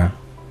kuzidiwa.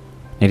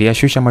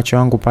 Niliyashusha macho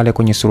yangu pale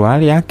kwenye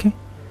suruali yake.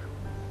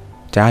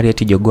 Tayari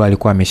eti jogoo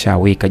alikuwa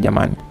ameshawika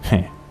jamani.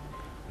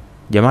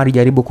 Jamaa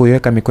alijaribu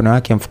kuiweka mikono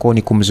yake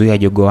mfukoni kumzuia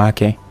jogoo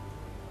wake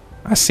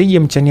asije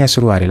mchania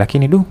suruali,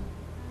 lakini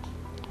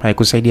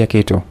haikusaidia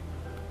kitu.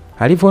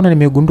 Alipoona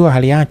nimegundua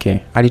hali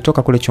yake,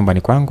 alitoka kule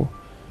chumbani kwangu,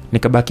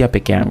 nikabakia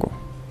peke yangu.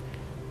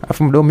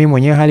 Afu mdomo mimi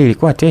mwenyewe hali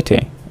ilikuwa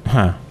tete.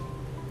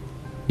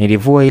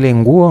 Nilivua ile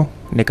nguo,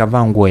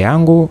 nikavaa nguo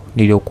yangu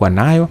niliyokuwa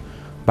nayo.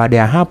 Baada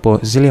ya hapo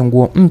zile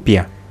nguo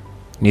mpya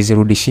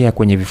nizirudishia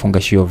kwenye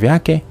vifungashio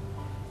vyake.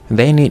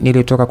 Then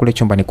nilitoka kule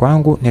chumbani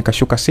kwangu,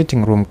 nikashuka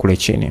sitting room kule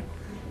chini.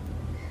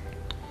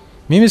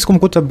 Mimi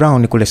sikumkuta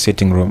Brown kule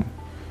sitting room.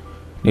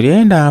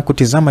 Nilienda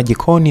kutizama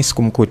jikoni,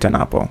 sikumkuta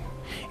napo.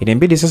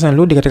 Ilibidi sasa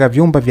nirudi katika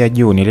vyumba vya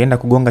juu. Nilienda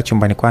kugonga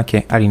chumbani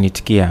kwake,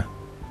 alinitikia.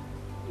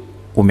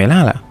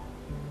 Umelala?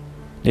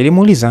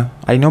 Nilimuuliza,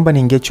 aliniomba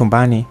niingie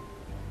chumbani.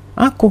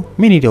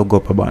 Mimi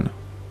niliogopa bwana.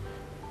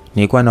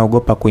 Nilikuwa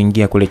naogopa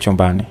kuingia kule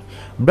chumbani.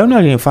 Brown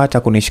alinifuata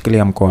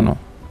kunishikilia mkono.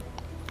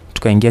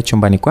 Tukaingia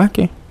chumbani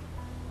kwake.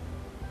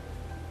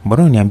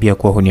 Mbona uniambia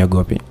kuwa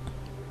huniogopi?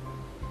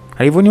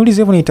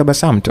 Alivyoniuliza hivyo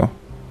nitabasamu tu.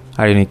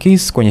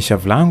 Alinikiss kwenye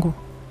shavu langu.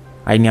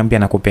 Aliniambia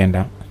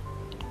nakupenda.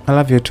 I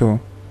love you too.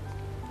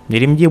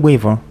 Nilimjibu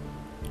hivyo.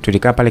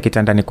 Tulikaa pale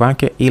kitandani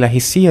kwake, ila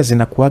hisia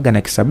zinakuaga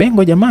na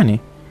kisabengo jamani.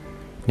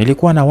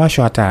 Nilikuwa na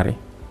washo hatari.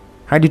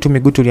 Hadi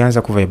miguu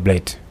tulianza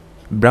kuvibrate.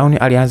 Brown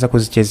alianza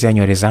kuzichezea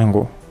nywele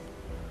zangu.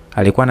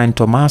 Alikuwa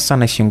ananitomasa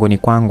na shingoni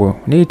kwangu.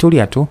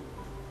 Nilitulia tu.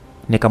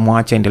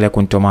 Nikamwacha endelee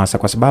kunitomasa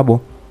kwa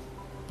sababu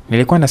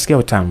nilikuwa nasikia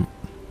utamu.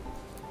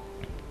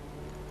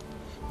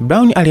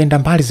 Brown alienda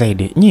mbali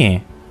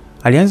zaidi.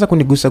 Alianza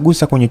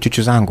kunigusa kwenye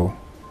chuchu zangu.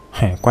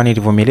 Kwani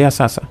nilivumilia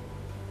sasa?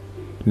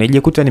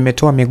 Nijikuta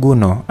nimetoa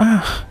miguno.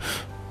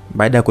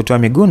 Baada ya kutoa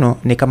miguno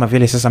ni kama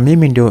vile sasa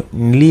mimi ndio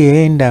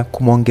niliyeenda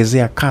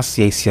kumuongezea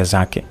kasi ya hisia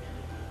zake.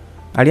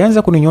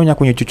 Alianza kuninyonya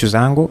kwenye chuchu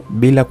zangu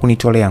bila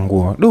kunitolea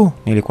nguo.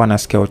 Nilikuwa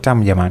nasikia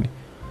utamu jamani.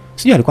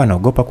 Sijui alikuwa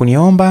anaogopa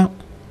kuniomba.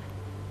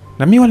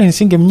 Na mimi wala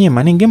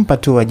nisingemnyima, ningempa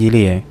tu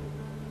ajilie.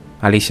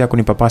 Alisha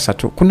kunipapasa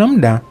tu. Kuna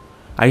muda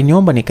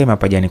aliniomba nikae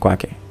mapajani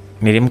kwake.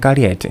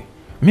 Nilimkalia eti.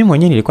 Mimi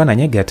mwenyewe nilikuwa na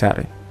nyege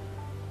hatari.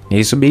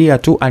 Nilisubiria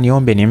tu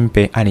aniombe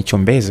nimpe,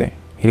 anichombeze.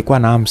 Ilikuwa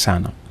na hamu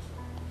sana.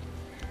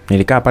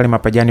 Nilikaa pale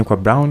mapajani kwa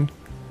Brown.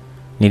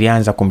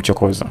 Nilianza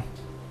kumchokoza.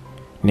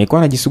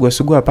 Nilikuwa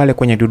najisugua pale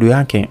kwenye dudu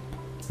yake.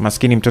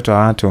 Maskini mtoto wa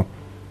watu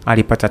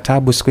alipata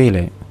tabu siku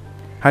ile.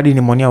 Hadi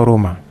nimonea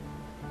huruma.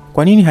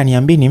 Kwa nini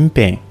haniambii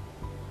nimpe?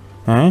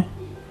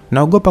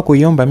 Naogopa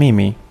kuiomba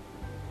mimi.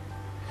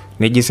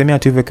 Nijisemea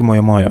tu hivyo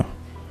kimoyomoyo.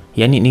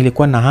 Yaani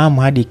nilikuwa na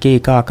hamu hadi kei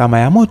ikawa kama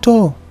ya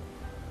moto.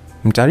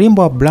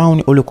 Mtarimbo wa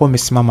Brown ulikuwa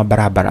umesimama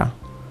barabara.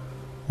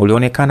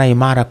 Ulionekana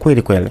imara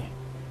kweli kweli.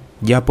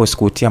 Japo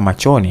sikutia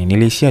machoni,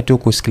 niliishia tu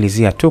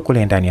kusikilizia tu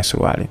kule ndani ya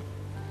suruali.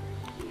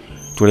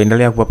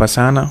 Tuliendelea kupapa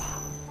sana.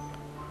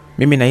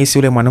 Mimi nahisi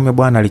yule mwanaume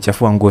bwana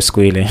alichafua nguo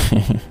siku ile.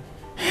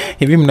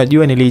 Hivi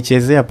mnajua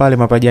niliichezea pale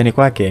mapajani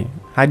kwake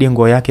hadi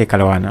nguo yake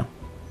ikalowana.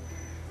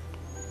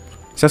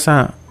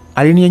 Sasa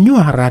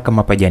alininyanyua haraka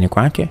mapajani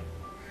kwake.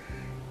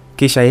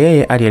 Kisha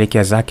yeye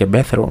alielekea zake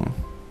bathroom.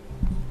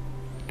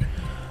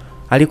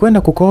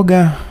 Alikwenda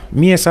kukoga.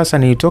 Mie sasa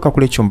nilitoka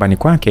kule chumbani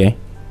kwake,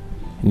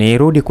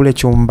 nirudi kule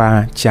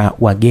chumba cha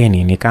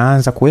wageni,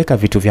 nikaanza kuweka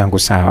vitu vyangu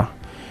sawa.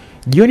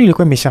 Jioni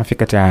ilikuwa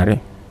imeshafika tayari.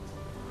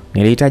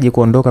 Nilihitaji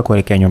kuondoka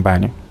kuelekea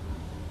nyumbani.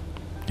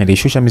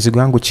 Nilishusha mizigo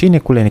yangu chini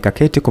kule,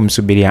 nikaketi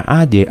kumsubiria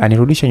aje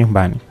anirudishe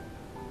nyumbani.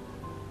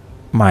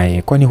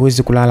 Kwani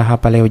huwezi kulala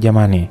hapa leo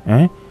jamani?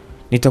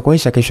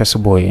 Nitakuaisha kesho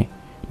asubuhi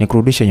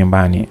nikurudishe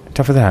nyumbani.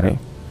 Tafadhali.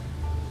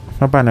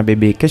 Hapana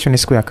baby, kesho ni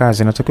siku ya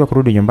kazi, natakiwa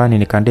kurudi nyumbani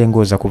nikaandae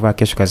nguo za kuvaa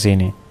kesho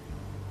kazini.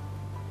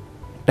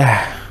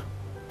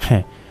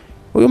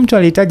 Huyu mtu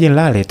alihitaji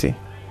nilale eti.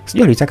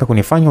 Sijui alitaka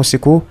kunifanya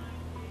usiku.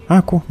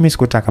 Mimi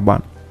sikutaka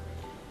bwana.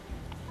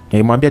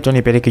 Nilimwambia tu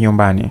nipeleke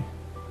nyumbani.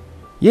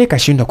 Yeye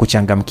kashindwa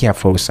kuchangamkia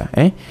fursa,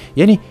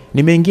 Yaani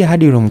nimeingia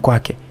hadi room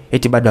kwake,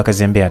 eti bado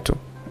akazembea tu.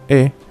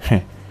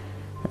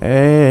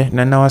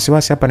 Na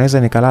wasiwasi hapa naweza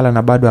nikalala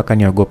na bado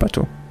akaniogopa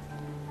tu.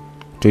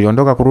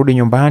 Tuliondoka kurudi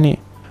nyumbani.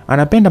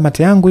 Anapenda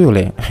mate yangu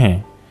yule.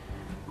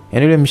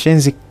 Yaani yule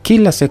mshenzi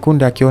kila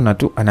sekunde akiona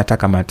tu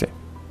anataka mate.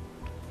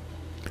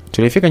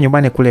 Tulifika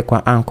nyumbani kule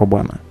kwa anko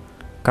bwana.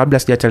 Kabla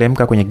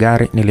sijatelemka kwenye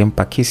gari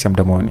nilimpa kisi ya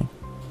mdomoni.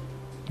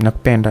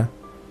 Nakupenda.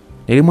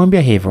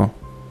 Nilimwambia hivyo.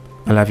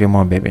 I love you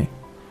more baby.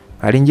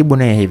 Alinijibu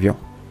naye hivyo.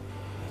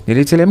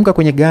 Nilitelemka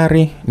kwenye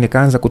gari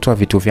nikaanza kutoa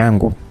vitu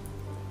vyangu.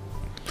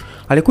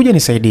 Alikuja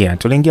nisaidia.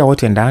 Tuliingia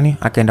wote ndani,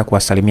 akaenda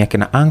kuwasalimia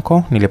kina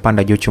anko.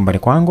 Nilipanda juu chumbani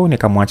kwangu,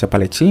 nikamwacha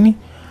pale chini.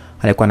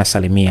 alikuwa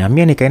anasalimia.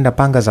 Mimi nikaenda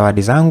panga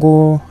zawadi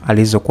zangu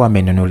alizokuwa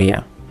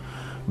amenunulia.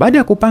 Baada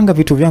ya kupanga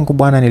vitu vyangu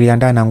bwana,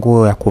 niliandaa na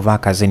nguo ya kuvaa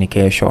kazini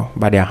kesho.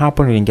 Baada ya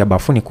hapo niliingia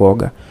bafuni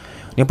kuoga.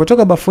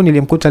 Nilipotoka bafuni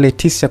nilimkuta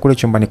Leticia kule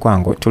chumbani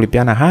kwangu.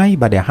 Tulipiana hai.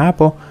 Baada ya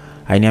hapo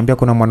aliniambia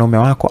kuna mwanaume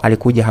wako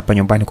alikuja hapa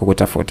nyumbani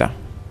kukutafuta.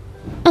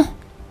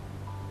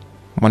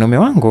 Mwanaume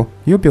wangu?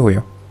 Yupi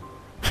huyo?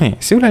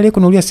 Si yule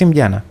aliyekununulia simu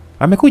jana.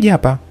 Amekuja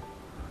hapa.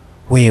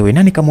 Wewe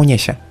nani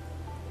kamuonyesha?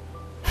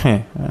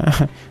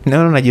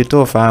 Naona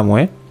unajitoa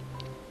fahamu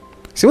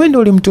Si wewe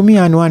ndio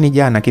ulimtumia anwani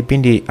jana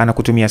kipindi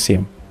anakutumia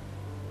simu?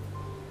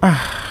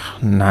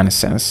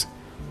 Nonsense.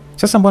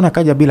 Sasa mbona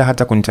kaja bila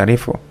hata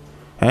kunitaarifu?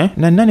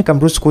 Na nani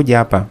kamruhusu kuja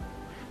hapa?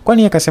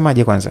 Kwani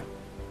akasemaje kwanza?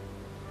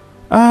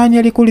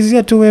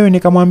 Nilikuulizia tu wewe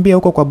nikamwambia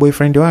huko kwa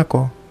boyfriend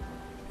wako.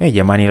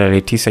 Jamani la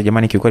Leticia,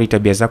 jamani kiukweli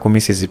tabia zako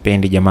mimi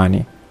sizipendi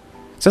jamani.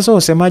 Sasa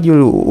usemaji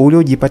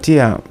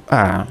uliojipatia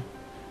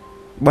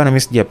bwana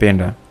mimi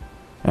sijapenda.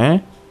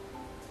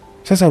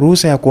 Sasa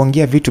ruhusa ya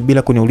kuongea vitu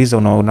bila kuniuliza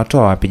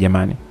unatoa wapi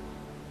jamani?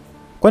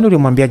 Kwani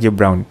ulimwambiaje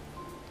Brown?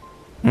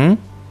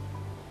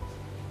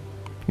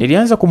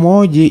 Nilianza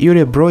kumhoji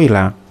yule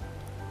broiler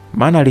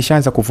maana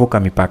alishaanza kuvuka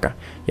mipaka.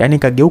 Yaani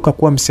kageuka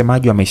kuwa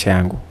msemaji wa maisha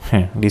yangu.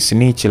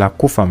 Lisinichi la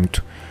kufa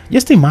mtu.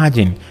 Just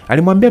imagine,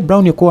 alimwambia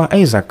Brown kuwa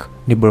Isaac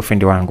ni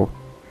boyfriend wangu.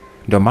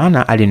 Ndio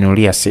maana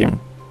alinunulia simu.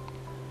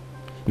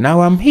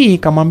 Na hii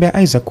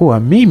kamwambia Isaac kuwa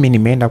mimi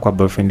nimeenda kwa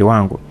boyfriend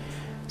wangu.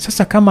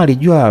 Sasa kama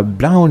alijua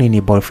Brown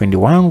ni boyfriend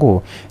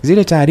wangu,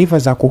 zile taarifa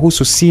za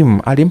kuhusu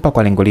simu alimpa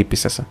kwa lengo lipi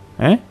sasa?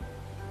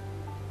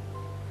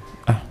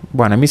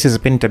 Bwana mimi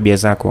sizipendi tabia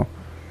zako.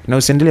 Na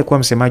usiendelee kuwa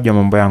msemaji wa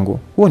mambo yangu.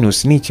 Huo ni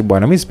usinichi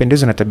bwana, mimi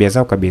sipendezwi na tabia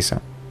zako kabisa.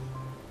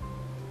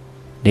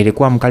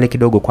 Nilikuwa mkali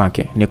kidogo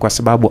kwake, ni kwa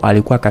sababu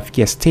alikuwa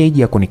kafikia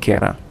stage ya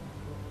kunikera.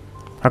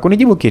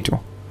 Hakunijibu kitu.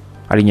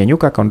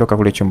 Alinyanyuka akaondoka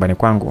kule chumbani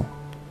kwangu.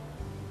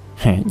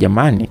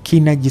 Jamani,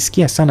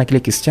 kinajisikia sana kile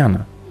kisichana.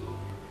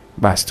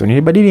 Basi tu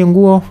nilibadili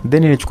nguo,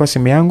 then nilichukua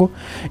simu yangu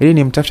ili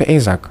nimtafute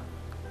Isaac.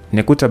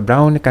 Nikuta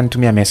Brown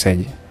kanitumia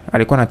message.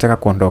 Alikuwa anataka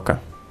kuondoka.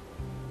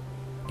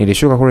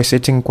 Nilishuka kule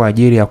setting kwa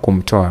ajili ya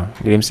kumtoa.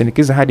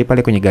 Nilimsindikiza hadi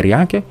pale kwenye gari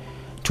yake.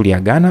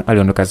 Tuliagana,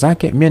 aliondoka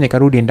zake, mimi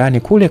nikarudi ndani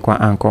kule kwa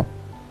uncle.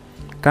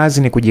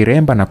 Kazi ni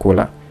kujiremba na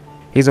kula.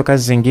 Hizo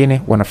kazi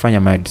zingine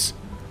wanafanya maids.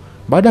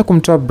 Baada ya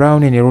kumtoa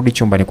Brown nirudi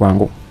chumbani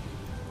kwangu.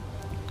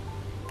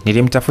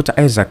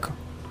 Nilimtafuta Isaac.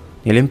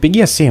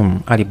 Nilimpigia simu,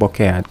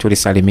 alipokea,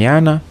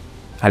 tulisalimiana,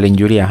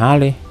 alinijulia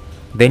hali,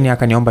 then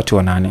akaniomba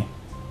tuonane.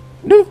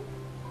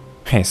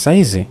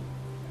 Saizi.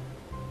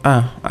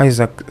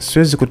 Isaac,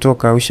 siwezi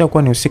kutoka,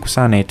 ushakuwa ni usiku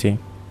sana eti.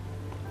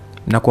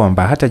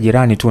 Nakuomba hata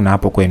jirani tu na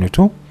hapo kwenu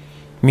tu,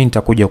 mimi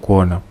nitakuja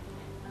kuona.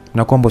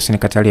 Nakuomba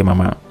usinikatalie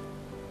mama.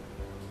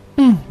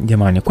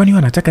 Jamani, kwani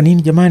wanataka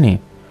nini jamani?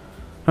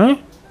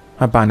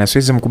 Hapana,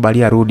 siwezi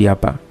mkubalia rudi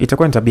hapa.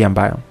 Itakuwa ni tabia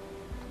mbaya.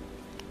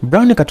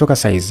 Brown katoka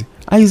saizi.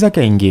 Isaac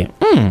aingie.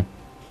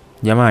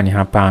 Jamani,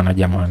 hapana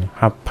jamani.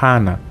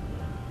 Hapana.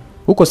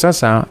 Huko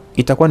sasa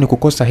itakuwa ni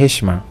kukosa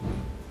heshima.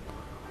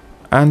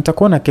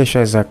 Nitakuona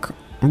kesho Isaac.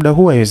 Muda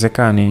huu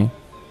haiwezekani.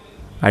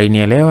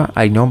 Alinielewa,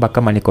 aliniomba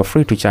kama niko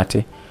free to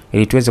chat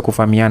ili tuweze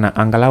kufahamiana.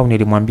 Angalau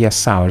nilimwambia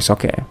sawa, it's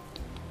okay.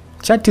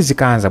 Chati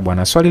zikaanza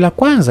bwana. Swali la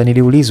kwanza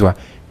niliulizwa,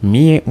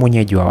 mie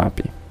mwenyeji wa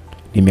wapi?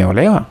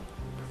 Nimeolewa?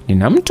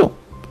 Nina mtu?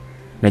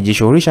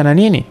 Najishughulisha na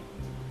nini?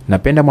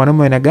 Napenda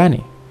mwanaume aina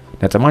gani?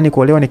 Natamani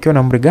kuolewa nikiwa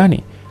na umri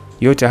gani?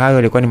 Yote hayo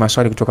yalikuwa ni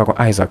maswali kutoka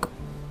kwa Isaac.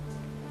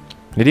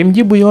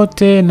 Nilimjibu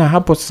yote na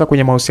hapo sasa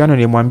kwenye mahusiano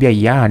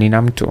nilimwambia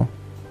nina mtu.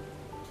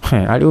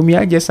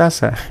 Aliumiaje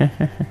sasa?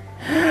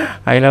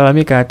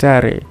 Ailalamika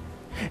hatari.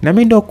 Na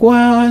mimi ndo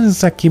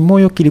kwanza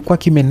kimoyo kilikuwa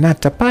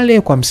kimenata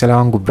pale kwa msela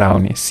wangu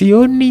Brown.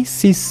 Sioni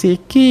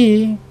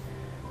sisiki.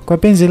 Kwa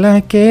penzi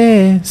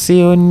lake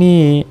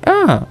sioni.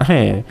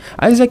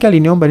 Isaac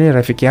aliniomba ni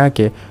rafiki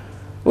yake.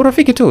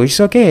 Urafiki tu, it's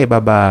okay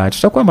baba,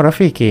 tutakuwa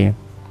marafiki.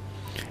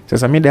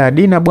 Sasa mida ya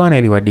dina bwana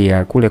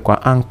iliwadia kule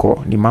kwa uncle,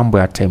 ni mambo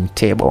ya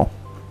timetable.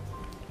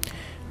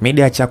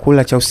 Mida ya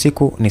chakula cha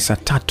usiku ni saa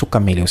 3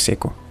 kamili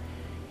usiku.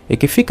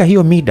 Ikifika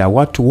hiyo mida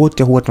watu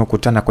wote huwa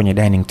tunakutana kwenye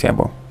dining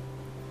table.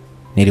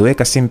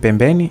 Niliweka simu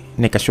pembeni,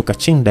 nikashuka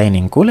chini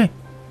dining kule.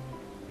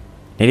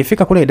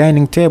 Nilifika kule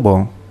dining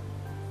table,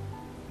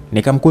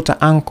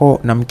 nikamkuta uncle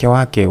na mke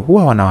wake,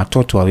 huwa wana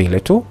watoto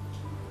wawili tu.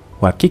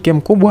 Wa kike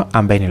mkubwa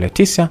ambaye ni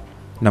Leticia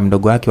na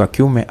mdogo wake wa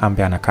kiume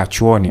ambaye anakaa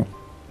chuoni.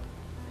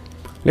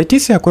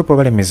 Leticia hakuwepo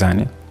pale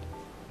mezani.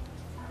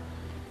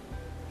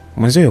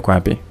 Mwenzie yuko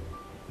wapi?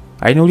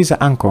 Aliniuliza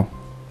uncle.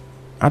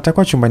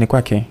 Atakuwa chumbani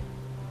kwake.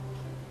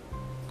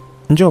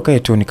 Njoo kae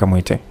tu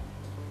nikamuite.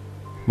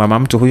 Mama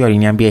mtu huyo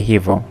aliniambia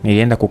hivyo.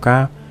 Nilienda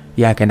kukaa,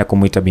 yeye akaenda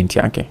kumuita binti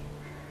yake.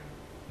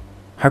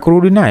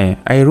 Hakurudi naye,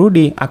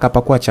 airudi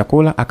akapakua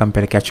chakula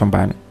akampelekea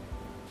chumbani.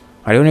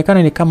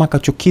 Alionekana ni kama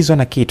akachukizwa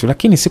na kitu,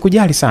 lakini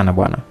sikujali sana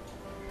bwana.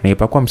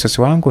 Nilipakua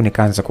msosi wangu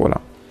nikaanza kula.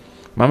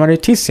 Mama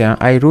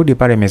Leticia airudi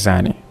pale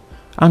mezani.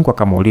 Angu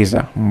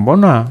akamuuliza,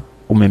 "Mbona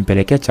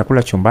umempelekea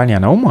chakula chumbani,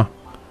 anaumwa?"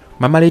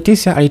 Mama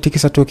Leticia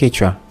alitikisa tu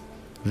kichwa.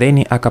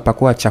 Then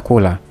akapakua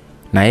chakula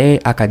na yeye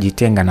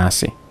akajitenga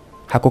nasi.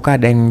 Hakukaa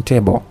dining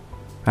table,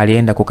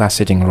 alienda kukaa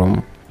sitting room.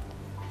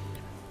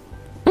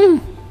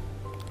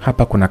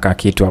 Hapa kuna kaa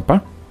kitu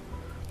hapa,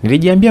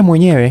 nilijiambia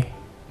mwenyewe.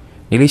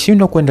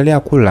 Nilishindwa kuendelea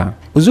kula.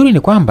 Uzuri ni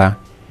kwamba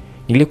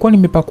nilikuwa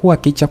nimepakua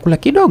kichakula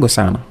kidogo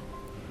sana.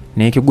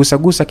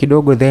 Nikigusa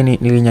kidogo then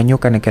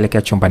nilinyanyuka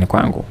nikaelekea chumbani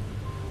kwangu.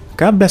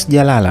 Kabla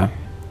sijalala,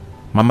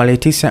 Mama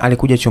Leticia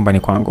alikuja chumbani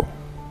kwangu.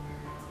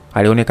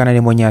 Alionekana ni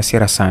mwenye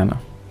hasira sana.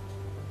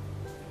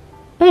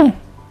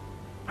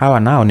 Hawa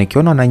nao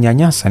nikiona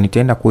wananyanyasa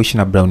nitaenda kuishi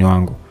na Brown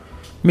wangu.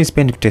 Mimi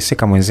sipendi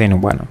kuteseka mwenzenu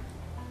bwana.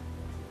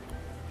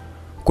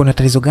 Kuna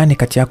tatizo gani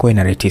kati yako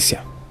na Leticia?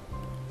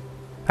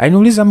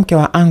 Aliniuliza mke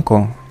wa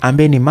uncle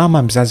ambaye ni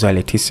mama mzazi wa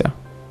Leticia.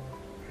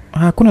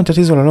 Hakuna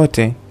tatizo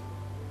lolote.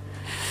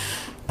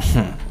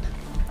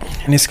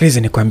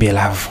 Nisikilize nikwambie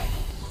love.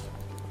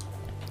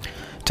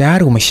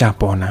 Tayari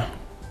umeshapona.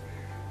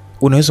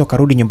 Unaweza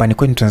kurudi nyumbani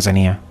kwenu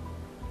Tanzania.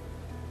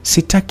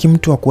 Sitaki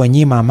mtu wa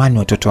kuwanyima amani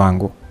watoto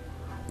wangu.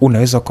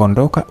 Unaweza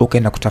kuondoka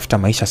ukaenda kutafuta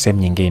maisha sehemu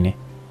nyingine.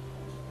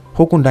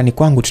 Huku ndani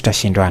kwangu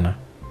tutashindwana.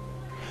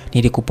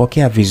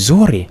 Nilikupokea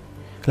vizuri,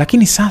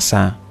 lakini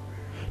sasa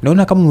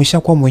naona kama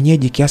umeshakuwa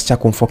mwenyeji kiasi cha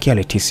kumfokea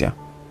Leticia.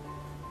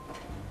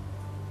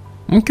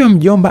 Mke wa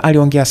mjomba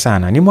aliongea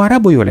sana. Ni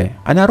Mwarabu yule,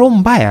 ana roho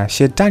mbaya,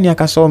 shetani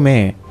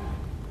akasome.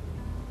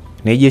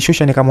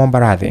 Nijishusha nikamwomba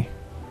radhi,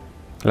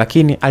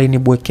 lakini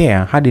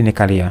alinibwekea hadi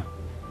nikalia.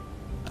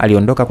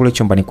 Aliondoka kule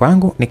chumbani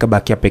kwangu,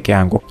 nikabakia peke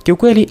yangu.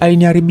 Kiukweli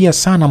aliniharibia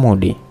sana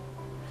mudi.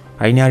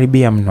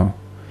 Aliniharibia mno.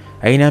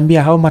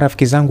 Aliniambia hao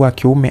marafiki zangu wa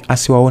kiume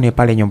asiwaone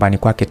pale nyumbani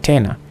kwake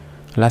tena,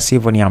 la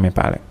sivyo niame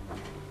pale.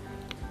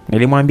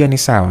 Nilimwambia ni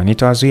sawa,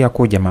 nitawazuia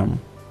kuja mama.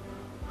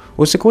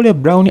 Usiku ule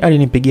Brown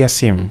alinipigia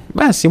simu.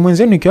 Basi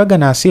mwenzenu nikiwaga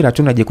na hasira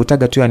tu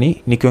najikutaga tu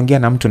yani nikiongea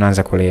na mtu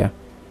naanza kulea.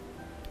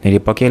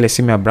 Nilipokea ile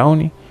simu ya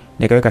Brown,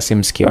 nikaweka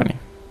simu sikioni.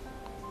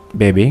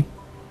 Baby,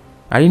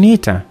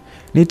 aliniita.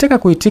 Nilitaka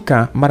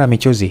kuitika mara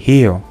michozi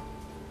hiyo.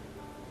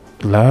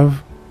 Love.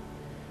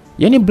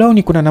 Yani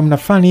Brown kuna namna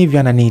fulani hivi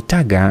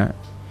ananiitaga.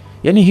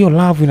 Yani hiyo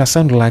love ina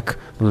sound like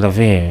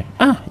love.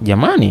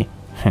 Jamani.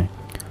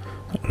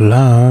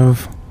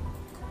 Love.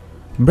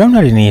 Brown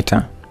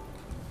aliniita.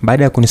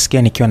 Baada ya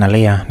kunisikia nikiwa na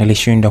Lea,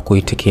 nilishindwa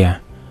kuitikia.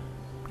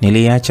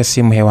 Niliacha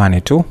simu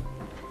hewani tu,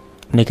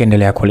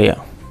 nikaendelea kulia.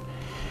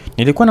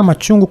 Nilikuwa na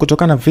machungu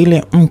kutokana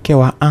vile mke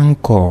wa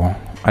uncle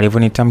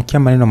alivyonitamkia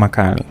maneno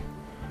makali.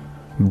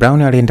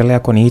 Brown aliendelea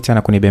kuniita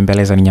na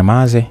kunibembeleza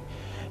ninyamaze,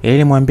 ili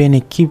nimwambie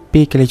ni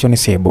kipi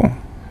kilichonisibu.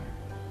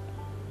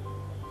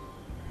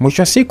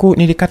 Mwisho wa siku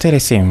nilikata ile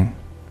simu,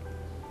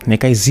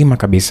 nikaizima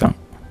kabisa.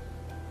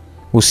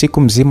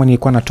 Usiku mzima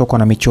nilikuwa natokwa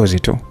na michozi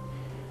tu.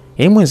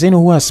 Mwenzenu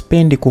huwa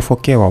sipendi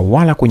kufokewa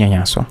wala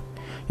kunyanyaswa.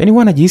 Yani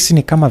huwa najihisi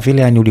ni kama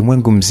vile yani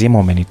ulimwengu mzima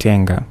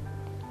umenitenga.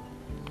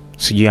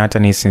 Sijui hata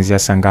nisinzia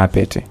saa ngapi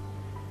eti.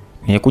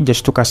 Nilikuja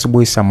shtuka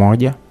asubuhi saa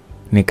 1,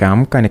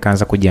 nikaamka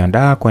nikaanza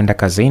kujiandaa kwenda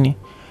kazini.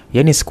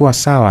 Yani sikuwa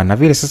sawa na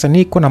vile sasa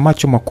niko na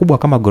macho makubwa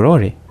kama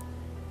gorori.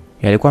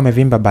 Yalikuwa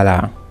yamevimba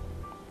balaa.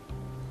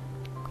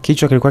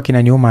 Kichwa kilikuwa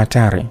kinaniuma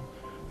hatari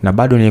na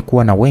bado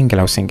nilikuwa na wenge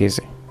la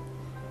usingizi.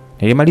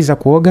 Nilimaliza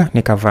kuoga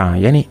nikavaa,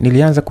 yani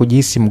nilianza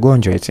kujihisi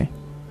mgonjwa eti.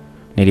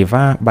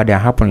 Nilivaa, baada ya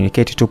hapo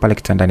niliketi tu pale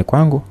kitandani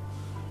kwangu.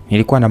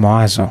 Nilikuwa na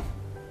mawazo.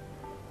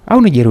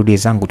 Au nijirudie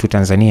zangu tu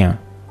Tanzania?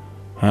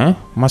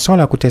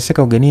 Masuala ya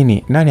kuteseka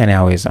ugenini nani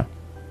anayaweza?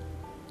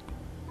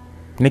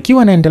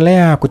 Nikiwa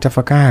naendelea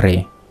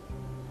kutafakari,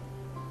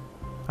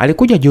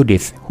 alikuja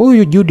Judith.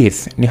 Huyu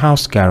Judith ni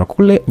house girl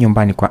kule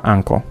nyumbani kwa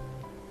uncle.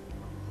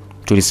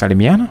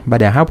 Tulisalimiana,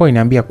 baada ya hapo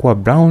aliniambia kuwa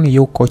Brown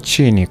yuko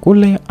chini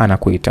kule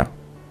anakuita.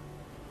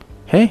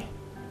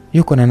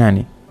 Yuko na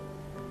nani?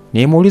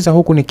 Nimuuliza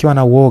huku nikiwa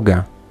na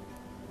uoga.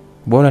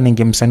 Bora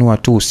ningemsanua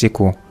tu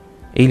usiku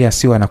ili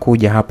asiwe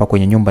anakuja hapa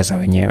kwenye nyumba za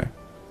wenyewe.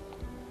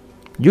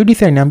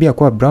 Judith aliniambia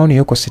kuwa Brown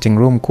yuko sitting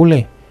room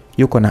kule,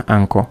 yuko na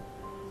uncle.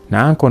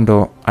 Na uncle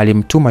ndo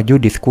alimtuma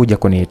Judith kuja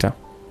kuniita.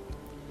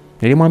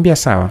 Nilimwambia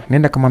sawa,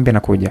 nenda kamwambia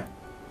nakuja.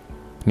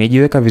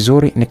 Nijiweka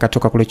vizuri,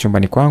 nikatoka kule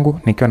chumbani kwangu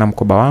nikiwa na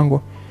mkoba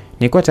wangu.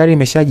 Nilikuwa tayari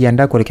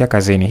nimeshajiandaa kuelekea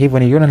kazini. Hivyo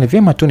niliona ni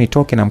vyema tu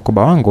nitoke na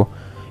mkoba wangu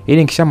ili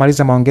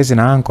nikishamaliza maongezi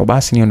na uncle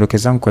basi niondoke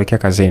zangu kuelekea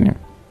kazini.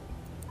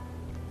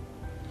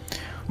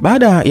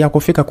 Baada ya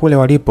kufika kule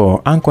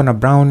walipo uncle na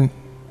Brown,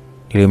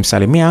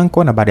 nilimsalimia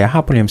uncle na baada ya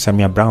hapo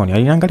nilimsalimia Brown.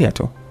 Aliniangalia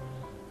tu.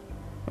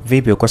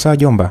 Vipi, uko sawa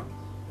jomba?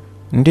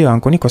 Ndio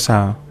uncle, niko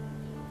sawa.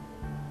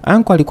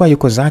 Uncle alikuwa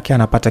yuko zake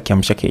anapata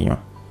kiamsha kinywa.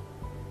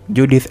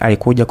 Judith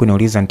alikuja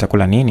kuniuliza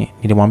nitakula nini.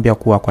 Nilimwambia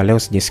kuwa kwa leo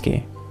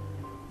sijisikii.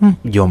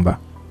 Jomba,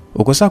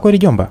 uko sawa kweli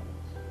jomba?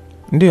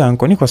 Ndio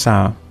uncle, niko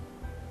sawa.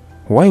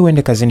 Why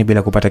uende kazini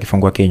bila kupata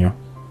kifungua kinywa?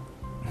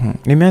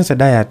 Nimeanza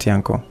diet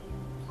uncle.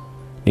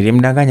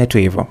 Nilimdanganya tu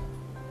hivyo.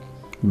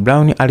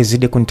 Brown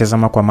alizidi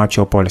kunitazama kwa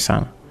macho pole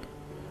sana.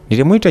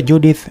 Nilimuita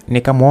Judith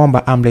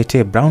nikamuomba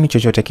amletee Brown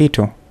chochote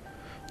kitu.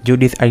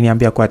 Judith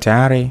aliniambia kuwa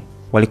tayari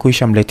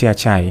walikuisha mletea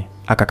chai,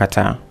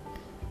 akakataa.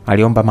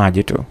 Aliomba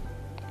maji tu.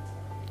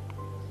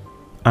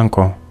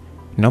 Uncle,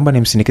 naomba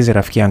nimsindikize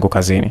rafiki yangu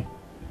kazini.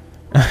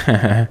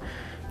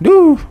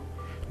 Du,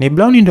 ni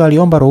Brown ndo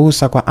aliomba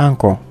ruhusa kwa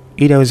anko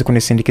ili aweze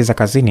kunisindikiza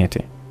kazini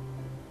eti.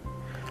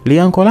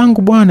 Lianko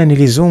langu bwana ni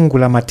lizungu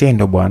la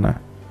matendo bwana.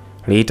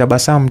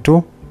 Liitabasamu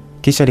tu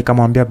kisha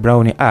likamwambia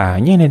Brown,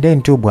 nyie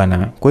nendeni tu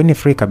bwana, kweni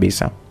free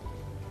kabisa.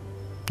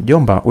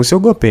 Jomba,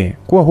 usiogope,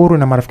 kuwa huru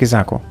na marafiki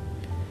zako.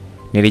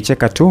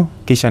 Nilicheka tu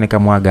kisha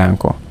nikamwaga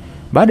anko.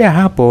 Baada ya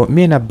hapo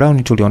mimi na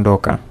Brown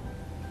tuliondoka.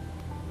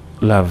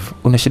 Love,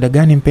 una shida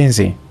gani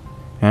mpenzi?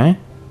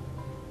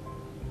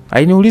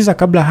 Aliniuliza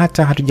kabla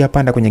hata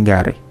hatujapanda kwenye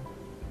gari.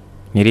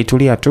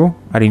 Nilitulia tu,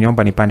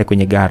 aliniomba nipande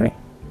kwenye gari.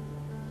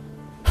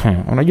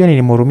 Unajua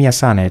nilimhurumia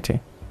sana eti.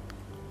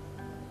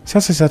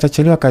 Sasa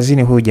sitachelewa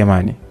kazini huyu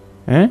jamani.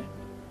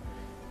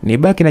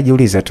 Nibaki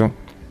najiuliza tu.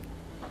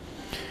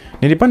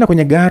 Nilipanda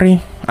kwenye gari,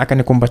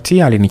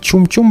 akanikumbatia,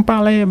 alinichumchum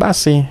pale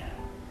basi.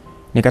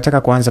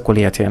 Nikataka kuanza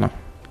kulia tena.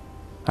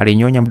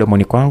 Alinyonya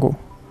mdomoni kwangu.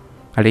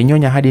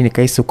 Alinyonya hadi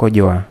nikahisi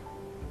kukojoa.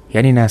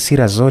 Yaani na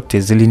hasira zote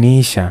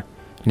ziliniisha.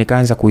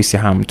 Nikaanza kuhisi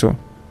hamu tu.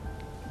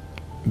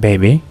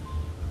 Baby,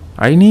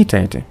 aliniita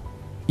eti.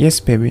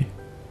 Yes baby.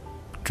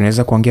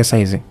 Tunaweza kuongea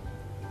saizi?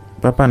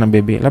 Hapana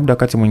baby, labda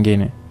wakati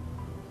mwingine.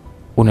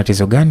 Una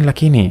tatizo gani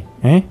lakini?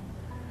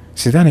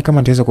 Sidhani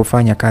kama nitaweza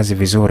kufanya kazi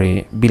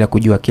vizuri bila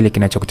kujua kile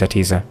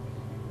kinachokutatiza.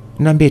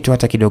 Niambie tu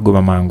hata kidogo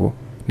mamangu,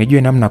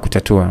 nijue namna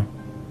kutatua.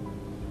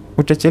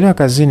 Utachelewa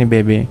kazini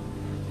baby.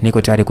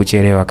 Niko tayari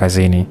kuchelewa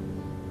kazini.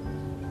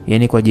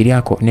 Yaani kwa ajili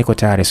yako niko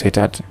tayari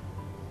sweetheart.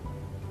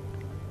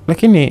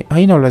 Lakini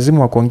haina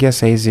lazima wa kuongea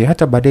saizi,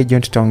 hata baadaye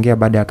jioni tutaongea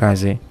baada ya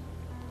kazi.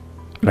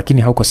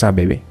 Lakini hauko sawa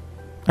baby.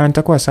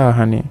 Nitakuwa sawa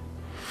honey.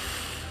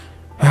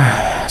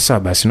 Sawa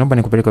basi, naomba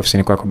nikupeleke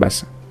ofisini kwako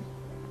basi.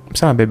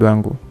 Sawa baby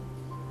wangu.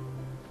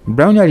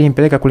 Brown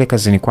alinipeleka kule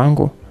kazini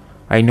kwangu.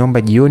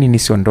 Aliniomba jioni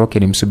nisiondoke,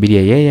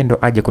 nimsubirie yeye ndo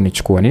aje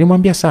kunichukua.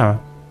 Nilimwambia sawa.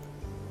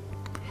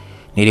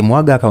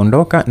 Nilimwaga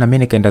akaondoka na mimi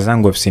nikaenda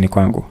zangu ofisini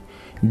kwangu.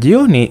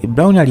 Jioni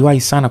Brown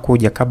aliwahi sana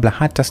kuja kabla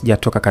hata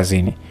sijatoka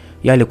kazini.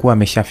 Yeye alikuwa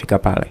ameshafika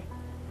pale.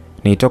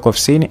 Nilitoka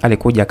ofisini,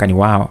 alikuja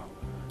akaniwao.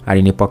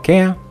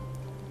 Alinipokea.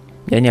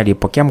 Yaani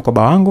alipokea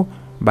mkoba wangu,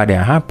 baada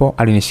ya hapo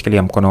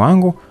alinishikilia mkono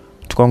wangu,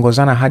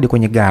 tukaongozana hadi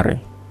kwenye gari.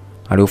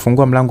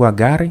 Aliufungua mlango wa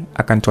gari,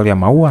 akanitolea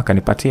maua,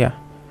 akanipatia.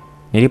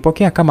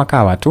 Nilipokea kama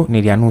kawa tu,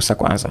 nilianusa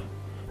kwanza.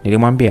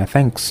 Nilimwambia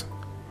thanks.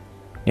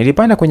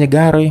 Nilipanda kwenye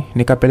gari,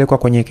 nikapelekwa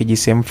kwenye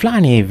kijisehemu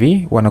fulani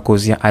hivi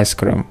wanakuuzia ice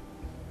cream.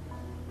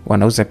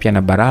 Wanauza pia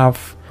na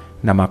barafu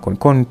na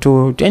makonkon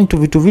tu,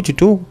 vitu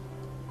tu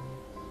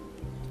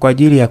kwa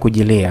ajili ya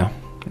kujilea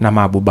na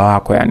mabuba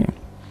wako yani.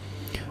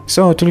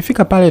 So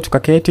tulifika pale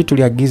tukaketi,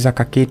 tuliagiza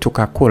kakitu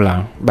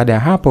kakula. Baada ya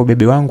hapo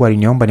bebe wangu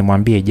aliniomba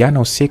nimwambie jana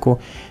usiku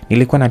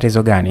nilikuwa na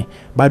tatizo gani.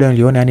 Bado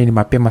niliona yani ni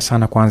mapema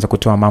sana kuanza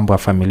kutoa mambo ya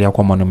familia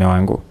kwa mwanaume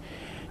wangu.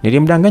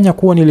 Nilimdanganya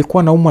kuwa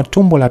nilikuwa naumwa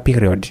tumbo la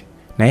period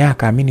na yeye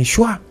akaamini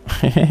shwa.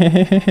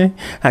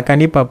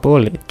 Akanipa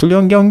pole.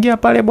 Tuliongea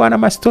pale bwana,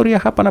 mastori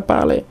hapa na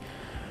pale.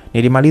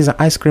 Nilimaliza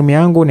ice cream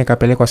yangu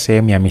nikapelekwa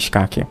sehemu ya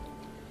mishkaki.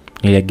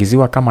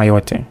 Niliagiziwa kama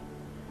yote.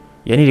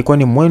 Yaani ilikuwa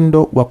ni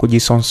mwendo wa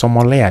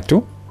kujisonsomolea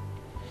tu.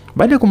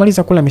 Baada ya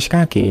kumaliza kula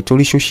mishkaki,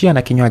 tulishushia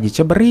na kinywaji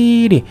cha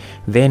baridi,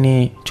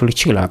 then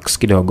tulichillax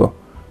kidogo.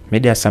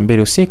 Mida ya saa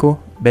 2 usiku,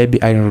 baby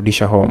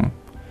alinirudisha home.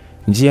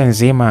 Njia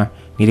nzima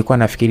nilikuwa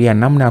nafikiria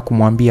namna ya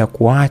kumwambia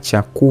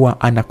kuacha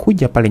kuwa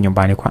anakuja pale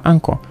nyumbani kwa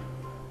uncle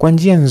kwa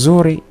njia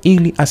nzuri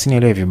ili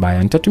asinielewe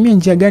vibaya. Nitatumia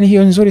njia gani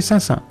hiyo nzuri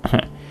sasa?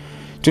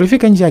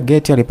 Tulifika nje ya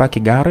gate, alipaki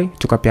gari,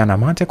 tukapeana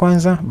mate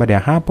kwanza. Baada ya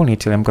hapo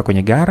niliteremka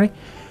kwenye gari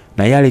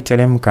na yeye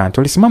aliteremka.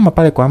 Tulisimama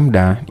pale kwa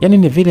muda, yani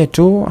ni vile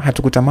tu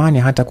hatukutamani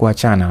hata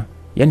kuachana.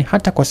 Yani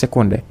hata kwa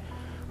sekunde.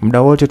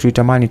 Muda wote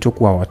tulitamani tu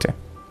kuwa wote.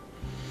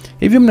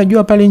 Hivi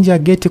mnajua pale nje ya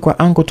gate kwa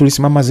uncle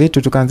tulisimama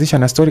zetu tukaanzisha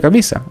na story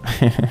kabisa.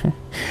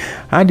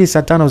 Hadi saa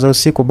 5 za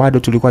usiku bado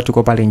tulikuwa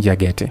tuko pale nje ya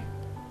gate.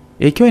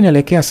 Ikiwa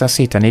inaelekea saa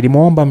 6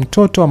 nilimuomba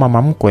mtoto wa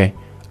mama mkwe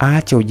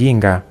aache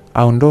ujinga,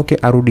 aondoke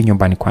arudi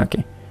nyumbani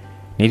kwake.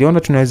 Niliona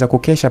tunaweza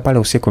kukesha pale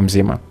usiku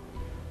mzima.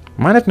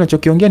 Maana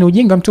tunachokiongea ni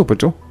ujinga mtupu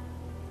tu.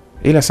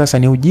 Ila sasa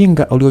ni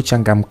ujinga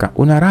uliochangamka,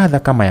 una ladha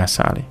kama ya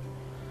asali.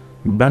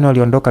 Bwana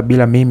aliondoka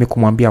bila mimi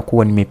kumwambia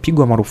kuwa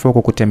nimepigwa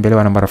marufuku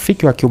kutembelewa na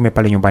marafiki wa kiume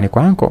pale nyumbani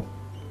kwa uncle.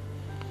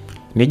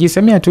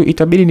 Nijisemea tu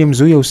itabidi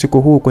nimzuie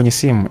usiku huu kwenye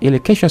simu ili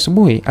kesho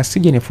asubuhi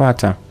asije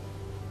nifuata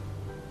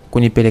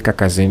kunipeleka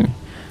kazini.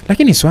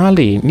 Lakini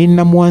swali,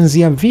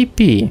 ninamwanzia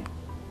vipi?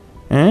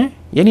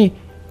 Yaani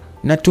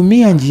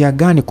natumia njia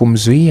gani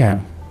kumzuia?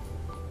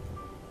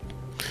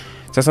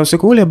 Sasa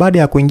usiku ule baada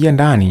ya kuingia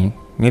ndani,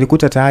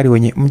 nilikuta tayari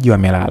wenye mji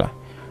wamelala.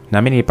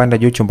 Na mimi nilipanda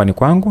juu chumbani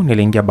kwangu,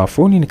 niliingia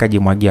bafuni,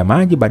 nikajimwagia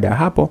maji. Baada ya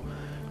hapo,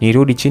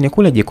 nirudi chini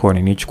kule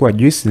jikoni, nichukua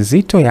juice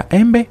nzito ya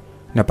embe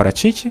na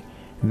parachichi,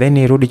 then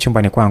nirudi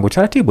chumbani kwangu.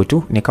 Taratibu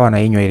tu nikawa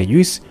nainywa ile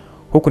juice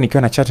huku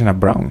nikiwa na chat na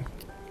Brown.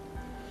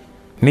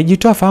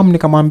 Nijitoa fahamu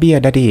nikamwambia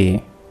daddy,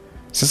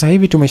 sasa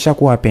hivi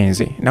tumeshakuwa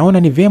wapenzi. Naona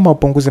ni vyema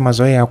upunguze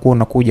mazoea ya kuwa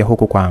unakuja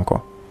huku kwangu.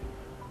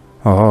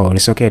 Oh,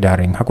 it's okay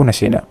darling, hakuna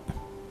shida.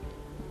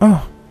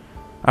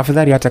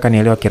 Afadhali hata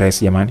kanielewa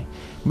kirahisi jamani.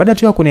 Baada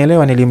tu ya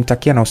kunielewa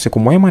nilimtakia na usiku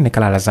mwema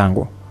nikalala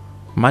zangu.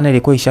 Maana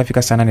ilikuwa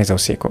ishafika saa 8 za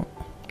usiku.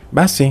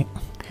 Basi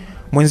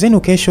mwenzenu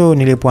kesho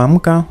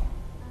nilipoamka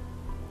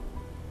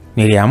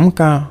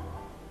niliamka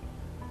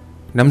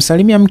na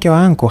msalimia mke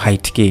wa anko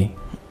haitikii.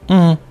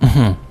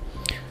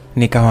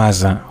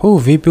 Nikawaza, huu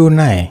vipi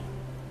unaye?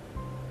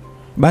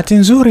 Bahati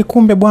nzuri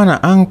kumbe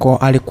bwana anko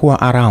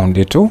alikuwa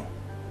around tu.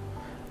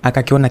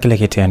 Akakiona kile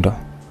kitendo.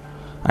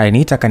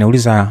 Aliniita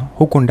akaniuliza,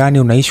 huku ndani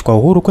unaishi kwa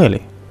uhuru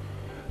kweli?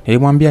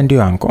 Nilimwambia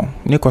ndio anko,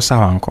 niko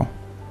sawa anko.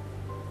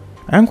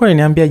 Anko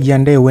aliniambia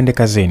jiandae uende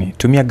kazini,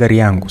 tumia gari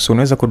yangu, si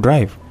unaweza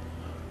kudrive?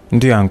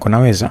 Ndio anko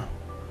naweza.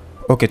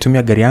 Okay,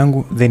 tumia gari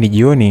yangu, then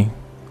jioni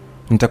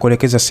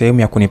nitakuelekeza sehemu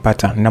ya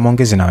kunipata na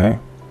maongezi na wewe.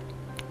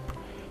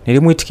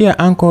 Nilimuitikia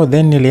anko,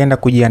 then nilienda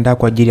kujiandaa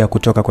kwa ajili ya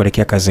kutoka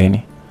kuelekea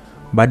kazini.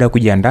 Baada ya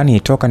kujiandaa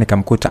nitoka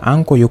nikamkuta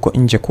anko yuko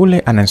nje kule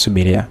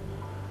ananisubiria.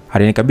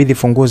 Alinikabidhi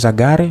funguo za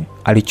gari,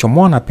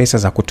 alichomoa na pesa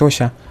za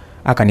kutosha,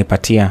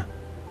 akanipatia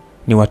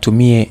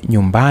niwatumie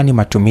nyumbani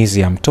matumizi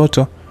ya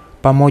mtoto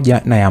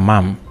pamoja na ya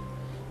mam.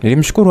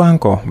 Nilimshukuru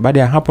anko. Baada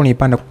ya hapo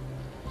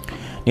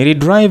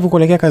nilidrive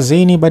kuelekea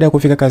kazini. Baada ya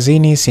kufika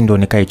kazini si ndo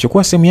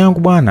nikaichukua simu yangu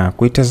bwana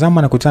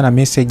kuitazama na kutana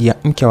message ya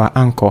mke wa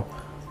anko.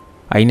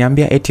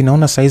 Ainiambia eti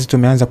naona saizi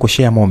tumeanza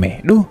kushare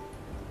mume.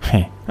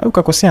 Au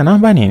kakosea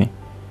namba nini?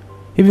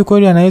 Hivi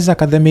kweli anaweza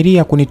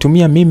kadhamiria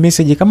kunitumia mimi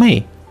message kama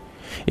hii?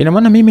 Ina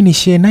maana mimi ni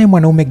share naye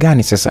mwanaume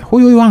gani sasa?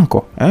 Huyu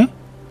anko,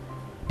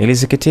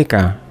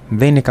 Nilisikitika,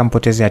 then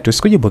nikampotezea tu,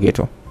 sikujibu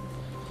kitu.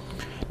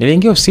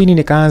 Niliingia ofisini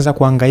nikaanza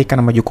kuhangaika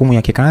na majukumu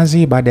ya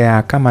kikazi. Baada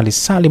ya kama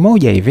lisali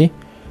moja hivi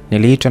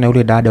niliitwa na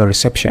yule dada wa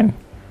reception.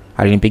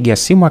 Alinipigia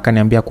simu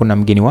akaniambia kuna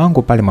mgeni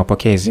wangu pale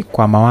mapokezi.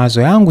 Kwa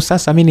mawazo yangu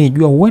sasa mimi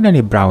nilijua huenda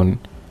ni Brown.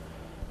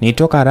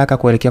 Nilitoka haraka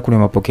kuelekea kule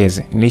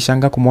mapokezi.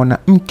 Nilishangaa kumuona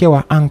mke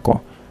wa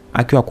anko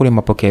akiwa kule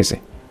mapokezi.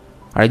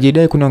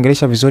 Alijidai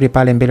kuniongelesha vizuri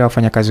pale mbele ya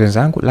wafanyakazi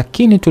wenzangu,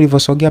 lakini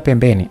tulivyosogea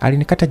pembeni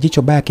alinikata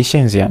jicho baya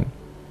kishenzi yani.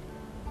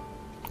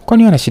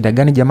 Kwani ana shida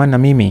gani jamani na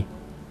mimi?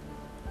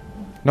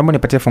 Naomba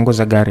nipatie funguo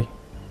za gari.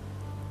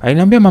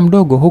 Aliniambia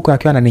mamdogo huko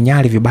akiwa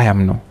ananinyali vibaya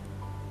mno.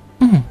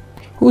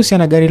 Huyu si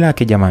ana gari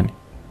lake jamani.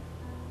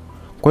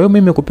 Kwa hiyo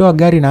mimi kupewa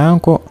gari na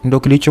anko ndo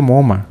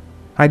kilichomuuma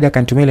hadi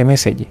akanitumia ile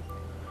message.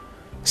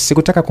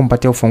 Sikutaka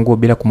kumpatia ufunguo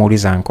bila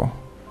kumuuliza anko.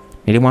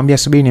 Nilimwambia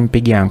subiri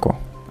nimpigie anko.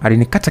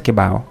 Alinikata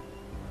kibao.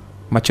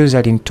 Machozi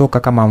yalinitoka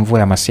kama mvua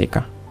ya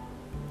masika.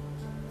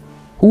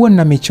 Huwa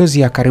nina michozi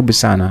ya karibu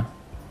sana.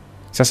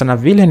 Sasa na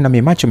vile nina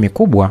mimacho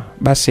mikubwa,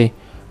 basi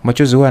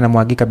machozi huwa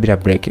yanamwagika bila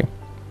break.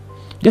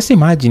 Just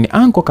imagine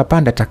anko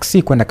kapanda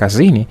taksi kwenda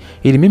kazini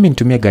ili mimi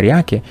nitumie gari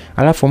yake,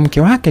 alafu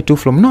mke wake tu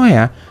from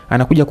nowhere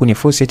anakuja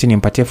kuniforce eti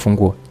nimpatie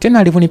funguo. Tena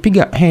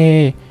alivyonipiga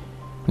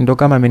ndo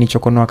kama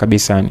amenichokonoa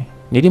kabisa.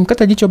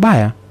 Nilimkata jicho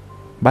baya.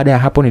 Baada ya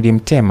hapo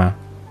nilimtema.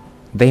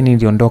 Then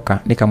niliondoka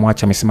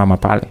nikamwacha amesimama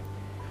pale.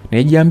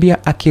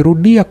 Nilijiambia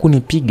akirudia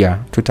kunipiga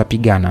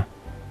tutapigana.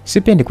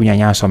 Sipendi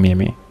kunyanyaswa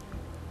mimi.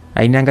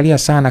 Ainiangalia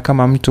sana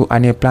kama mtu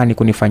anayeplani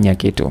kunifanyia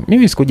kitu.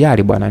 Mimi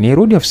sikujali bwana,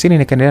 nirudi ofisini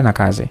nikaendelea na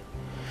kazi.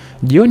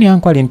 Jioni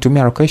anko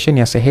alinitumia location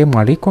ya sehemu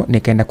aliko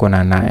nikaenda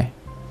kuonana naye.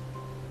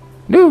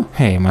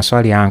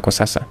 Maswali ya anko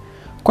sasa.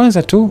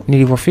 Kwanza tu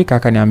nilivyofika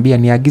akaniambia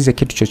niagize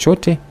kitu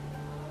chochote.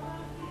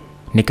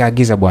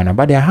 Nikaagiza bwana.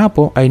 Baada ya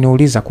hapo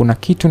ainiuliza kuna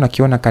kitu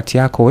nakiona kati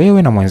yako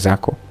wewe na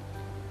mwenzako,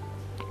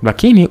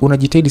 lakini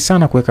unajitahidi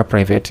sana kuweka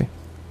private.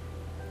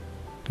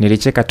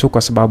 Nilicheka tu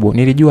kwa sababu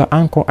nilijua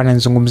anko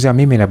ananizungumzia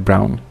mimi na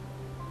Brown.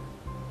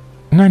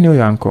 Nani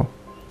huyo anko?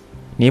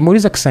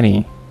 Nimuuliza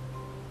kisani.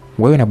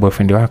 Wewe na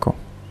boyfriend wako.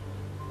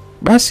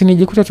 Basi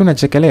nijikuta tu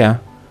nachekelea.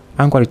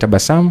 Anko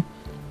alitabasamu.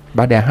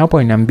 Baada ya hapo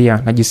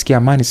aliniambia najisikia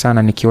amani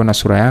sana nikiona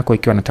sura yako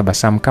ikiwa na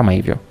tabasamu kama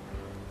hivyo.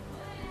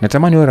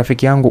 Natamani wewe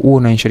rafiki yangu uwe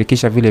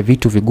unanishirikisha vile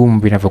vitu vigumu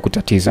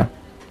vinavyokutatiza.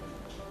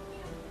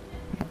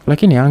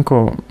 Lakini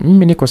anko,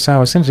 mimi niko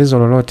sawa, sina tatizo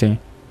lolote.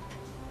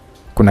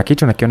 Kuna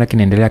kitu nakiona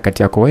kinaendelea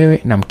kati yako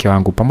wewe na mke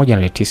wangu pamoja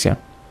na Leticia.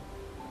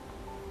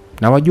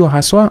 Na wajua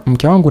haswa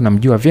mke wangu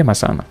namjua vyema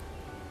sana.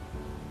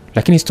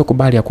 Lakini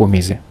sitokubali ya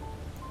kuumize.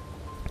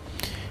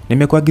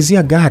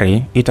 Nimekuagizia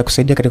gari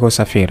itakusaidia katika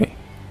usafiri.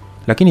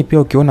 Lakini pia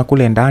ukiona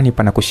kule ndani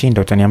pana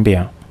kushinda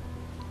utaniambia.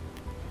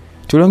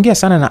 Tuliongea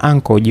sana na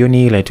anko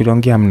jioni ile,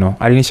 tuliongea mno.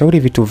 Alinishauri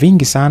vitu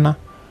vingi sana.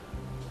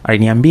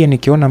 Aliniambia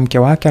nikiona mke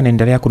wake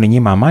anaendelea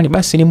kuninyima amani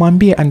basi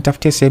nimwambie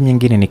anitafutie sehemu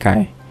nyingine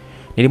nikae.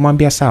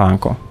 Nilimwambia sawa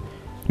anko.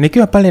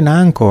 Nikiwa pale na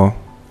anko,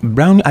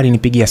 Brown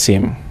alinipigia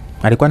simu.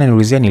 Alikuwa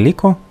ananiulizia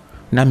niliko,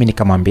 nami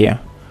nikamwambia.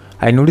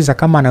 Aliniuliza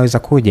kama anaweza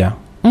kuja.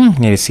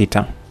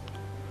 Nilisita.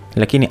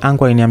 Lakini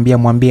anko aliniambia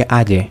mwambie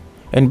aje.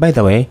 And by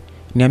the way,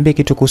 niambie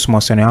kitu kuhusu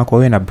mahusiano yako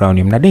wewe na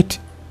Brown, mna date?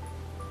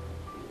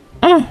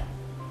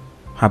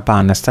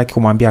 Hapana, sitaki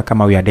kumwambia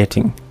kama we are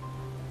dating.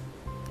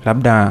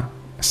 Labda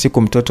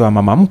siku mtoto wa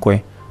mama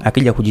mkwe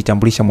akija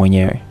kujitambulisha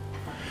mwenyewe.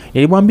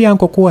 Nilimwambia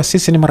anko kuwa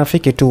sisi ni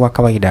marafiki tu wa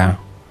kawaida,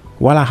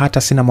 wala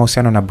hata sina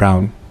mahusiano na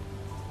Brown.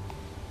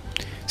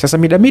 Sasa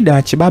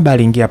midamida Chibaba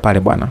aliingia pale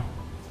bwana.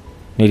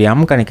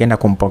 Niliamka nikaenda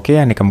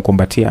kumpokea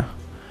nikamkumbatia.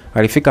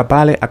 Alifika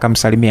pale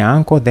akamsalimia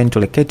anko, then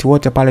tuliketi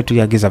wote pale,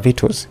 tuliagiza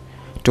vitus.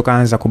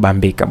 Tukaanza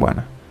kubambika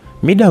bwana.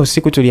 Mida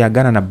usiku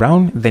tuliagana na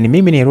Brown, then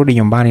mimi nirudi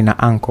nyumbani na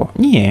anko.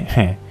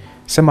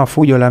 Sema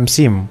fujo la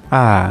msimu.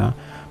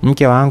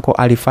 Mke wa anko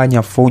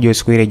alifanya fujo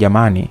siku ile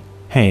jamani.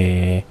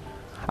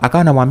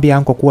 Akawa anamwambia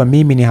anko kuwa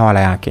mimi ni hawala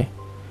yake.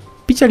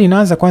 Picha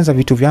linaanza kwanza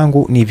vitu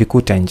vyangu ni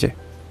vikuta nje.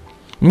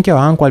 Mke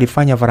wa anko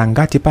alifanya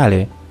varangati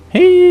pale.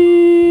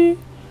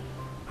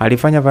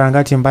 Alifanya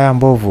varangati mbaya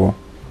mbovu.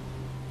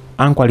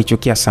 Anko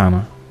alichukia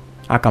sana.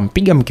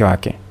 Akampiga mke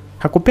wake.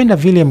 Hakupenda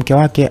vile mke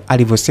wake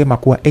alivyosema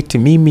kuwa eti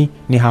mimi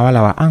ni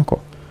hawala wa anko.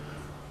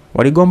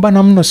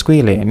 Waligombana mno siku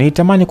ile.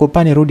 Nilitamani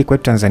kupani rudi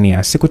kwetu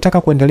Tanzania.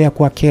 Sikutaka kuendelea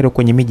kuwa kero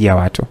kwenye miji ya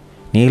watu.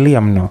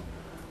 Nilia mno.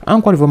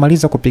 Anko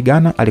alivyomaliza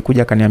kupigana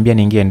alikuja akaniambia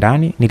niingie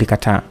ndani,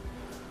 nilikataa.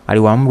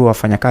 Aliwaamuru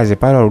wafanyakazi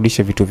pale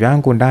warudishe vitu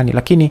vyangu ndani,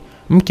 lakini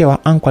mke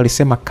wa anko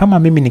alisema kama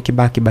mimi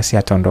nikibaki basi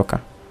ataondoka.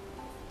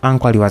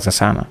 Anko aliwaza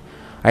sana.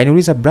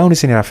 Aliniuliza, Brown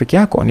si ni rafiki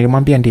yako?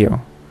 Nilimwambia ndio.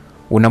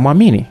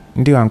 Unamwamini?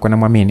 Ndio anko,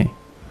 namwamini.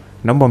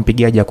 Naomba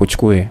mpigie aje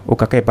akuchukue,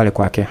 ukakae pale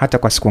kwake hata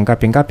kwa siku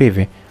ngapi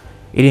hivi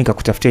ili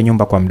nikakutafutie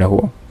nyumba kwa muda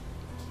huo.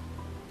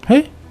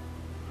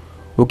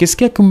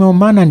 Ukisikia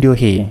kumeomana ndio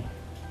hii.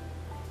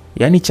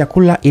 Yaani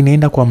chakula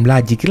inaenda kwa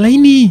mlaji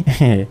kilaini.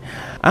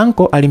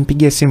 Anko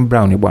alimpigia simu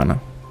Brown bwana.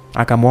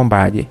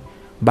 Akamwomba aje.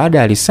 Baada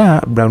ya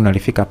saa Brown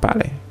alifika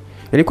pale.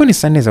 Ilikuwa ni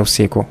saa 4 za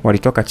usiku.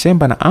 Walitoka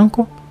chemba na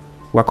anko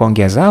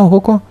wakaongea zao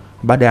huko.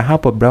 Baada ya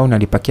hapo Brown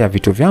alipakia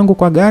vitu vyangu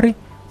kwa gari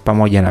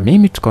pamoja na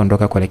mimi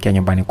tukaondoka kuelekea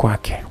nyumbani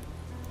kwake.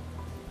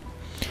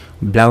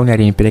 Brown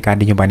alinipeleka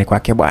hadi nyumbani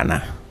kwake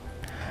bwana.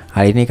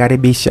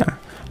 Alinikaribisha.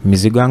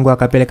 Mizigo yangu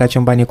akapeleka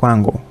chumbani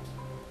kwangu.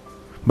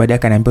 Baadaye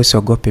akaniambia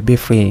usiogope, be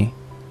free.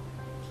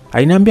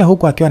 Aliniambia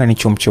huko akiwa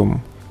ananichumchum.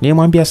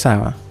 Nilimwambia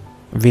sawa.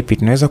 Vipi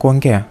tunaweza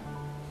kuongea?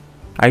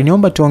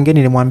 Aliniomba tuongee,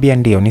 nilimwambia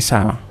ndio, ni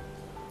sawa.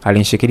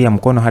 Alinishikilia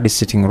mkono hadi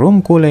sitting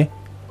room kule.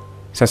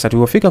 Sasa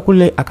tulipofika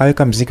kule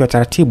akaweka muziki wa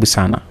taratibu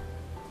sana.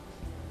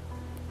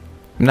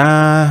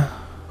 Na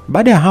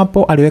baada ya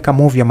hapo aliweka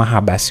movie ya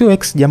mahaba. Sio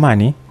X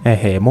jamani.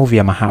 Movie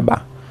ya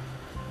mahaba.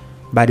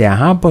 Baada ya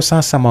hapo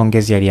sasa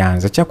maongezi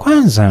yalianza. Cha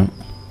kwanza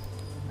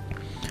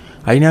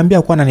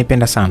aliniambia kuwa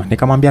ananipenda sana.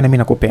 Nikamwambia na mimi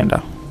nakupenda.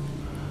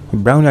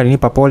 Brown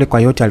alinipa pole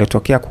kwa yote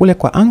aliyotokea kule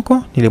kwa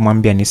anko.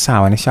 Nilimwambia ni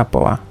sawa,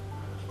 nishapoa.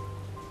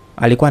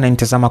 Alikuwa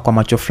ananitazama kwa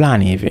macho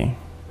fulani hivi.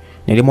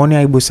 Nilimwonea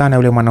aibu sana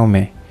yule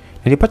mwanaume.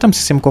 Nilipata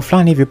msisimko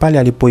fulani hivi pale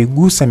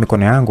alipoigusa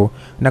mikono yangu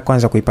na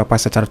kuanza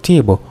kuipapasa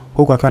taratibu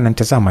huku akiwa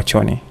ananitazama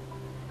machoni.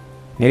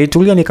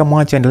 Nilitulia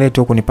nikamwacha endelee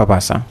tu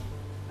kunipapasa.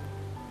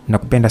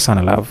 Nakupenda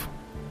sana love.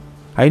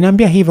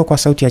 Aliniambia hivyo kwa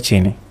sauti ya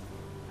chini.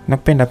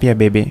 Nakupenda pia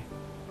baby.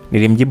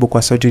 Nilimjibu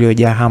kwa sauti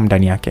iliyojaa hamu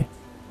ndani yake.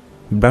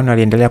 Brown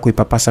aliendelea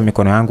kuipapasa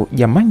mikono yangu.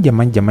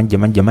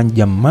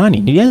 Jamani.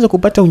 Nilianza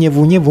kupata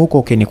unyevu huko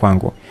ukeni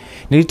kwangu.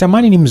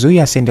 Nilitamani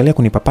nimzuie asiendelee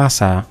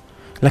kunipapasa,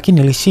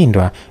 lakini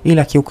nilishindwa,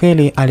 ila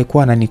kiukweli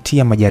alikuwa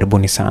ananitia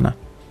majaribuni sana.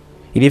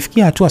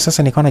 Ilifikia hatua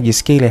sasa nikawa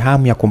najisikia ile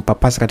hamu ya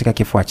kumpapasa katika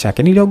kifua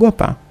chake.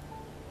 Niliogopa.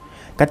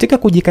 Katika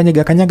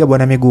kujikanyaga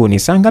bwana miguuni,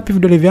 saa ngapi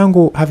vidole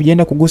vyangu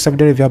havijaenda kugusa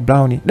vidole vya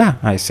Brown.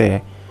 I say.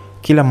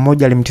 Kila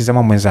mmoja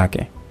alimtizama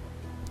mwenzake.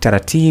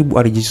 Taratibu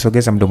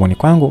alijisogeza mdomoni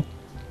kwangu.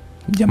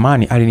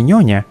 Jamani,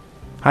 alininyonya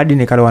hadi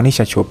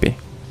nikalowanisha chupi.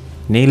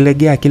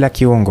 Nilegea kila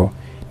kiungo.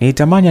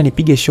 Nilitamani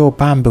anipige show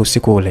pambe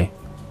usiku ule.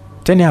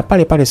 Tena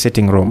pale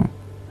sitting room.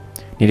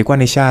 Nilikuwa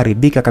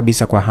nishaharibika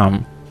kabisa kwa hamu.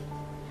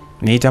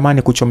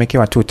 Nilitamani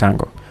kuchomekewa tu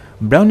tango.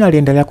 Brown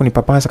aliendelea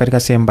kunipapasa katika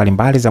sehemu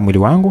mbalimbali za mwili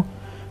wangu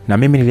na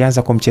mimi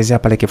nilianza kumchezea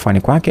pale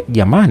kifuani kwake.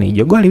 Jamani,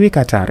 jogoo aliwika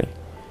hatari.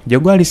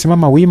 Jogoo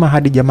alisimama wima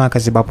hadi jamaa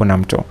kazibapo na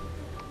mto.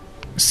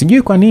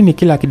 Sijui kwa nini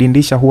kila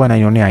akidindisha huwa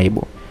ananionea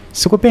aibu.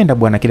 Sikupenda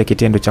bwana kile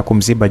kitendo cha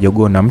kumziba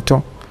jogoo na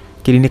mto.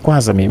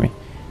 Kilinikwaza mimi.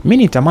 Mimi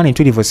nitamani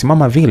tu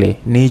ilivyosimama vile,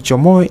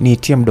 niichomoe,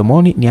 niitie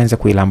mdomoni, nianze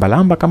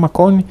kuilamba kama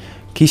koni,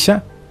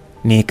 kisha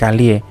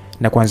niikalie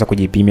na kuanza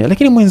kujipimia.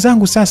 Lakini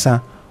mwenzangu sasa,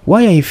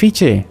 waya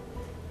ifiche.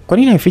 Kwa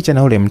nini aifiche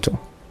na ule mto?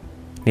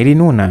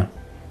 Nilinuna.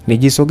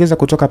 Nijisogeza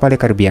kutoka pale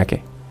karibu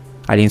yake.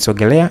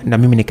 Alinisogelea na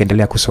mimi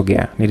nikaendelea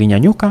kusogea.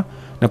 Nilinyanyuka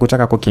na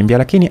kutaka kukimbia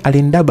lakini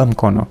alinidaba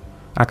mkono.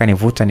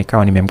 Akanivuta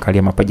nikawa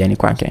nimemkalia mapajani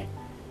kwake.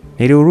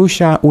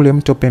 Niliurusha ule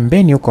mto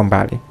pembeni huko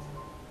mbali.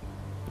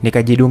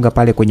 Nikajidunga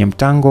pale kwenye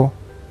mtango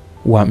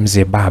wa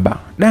mzee baba.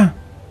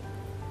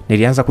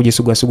 Nilianza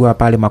kujisugua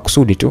pale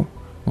makusudi tu.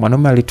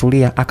 Mwanaume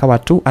alitulia akawa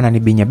tu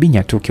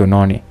ananibinya tu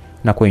kiunoni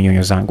na kwenye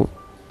nyonyo zangu.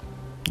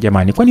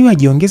 Jamani, kwani wewe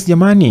ajiongeze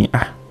jamani?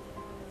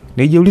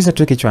 Nilijiuliza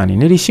tu kichwani.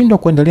 Nilishindwa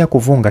kuendelea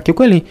kuvunga.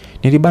 Kikweli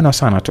nilibanwa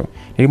sana tu.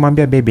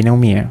 Nilimwambia baby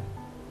naumia.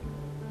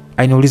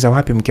 Ainiuliza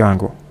wapi mke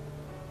wangu?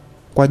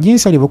 Kwa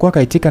jinsi alivyokuwa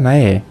kaitika na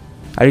yeye,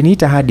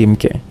 aliniita hadi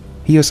mke.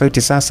 Hiyo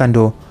sauti sasa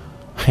ndo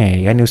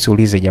yani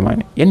usiulize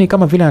jamani. Yani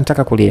kama vile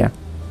anataka kulia.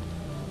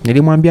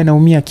 Nilimwambia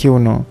naumia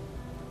kiuno.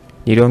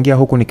 Niliongea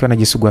huku nikiwa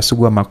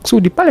najisugua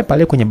makusudi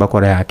pale kwenye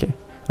bakora yake.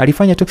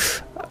 Alifanya tu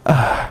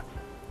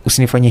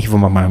usinifanyie hivyo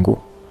mamangu.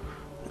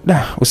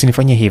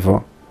 Usinifanyie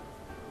hivyo.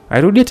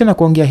 Alirudia tena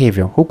kuongea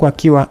hivyo huku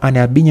akiwa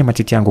anabinya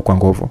matiti yangu kwa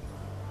nguvu.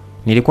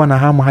 Nilikuwa na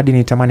hamu hadi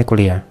nitamani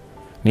kulia.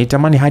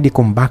 Nitamani hadi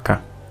kumbaka.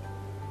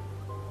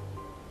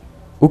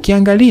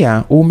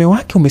 Ukiangalia uume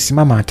wake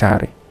umesimama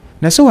hatari.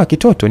 Na sio wa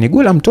kitoto, ni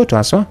gula mtoto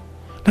haswa.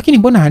 Lakini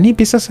mbona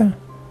hanipi sasa?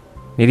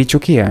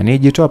 Nilichukia,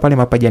 nilijitoa pale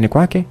mapajani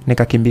kwake,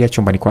 nikakimbia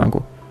chumbani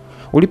kwangu.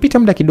 Ulipita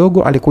muda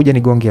kidogo alikuja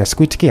nigongea,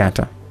 sikuitikia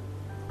hata.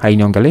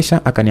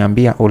 Hainiongelesha,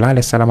 akaniambia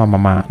ulale salama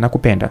mama,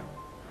 nakupenda.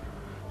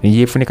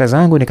 Nijifunika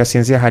zangu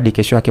nikasinzia hadi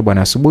kesho yake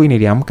bwana. Asubuhi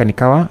niliamka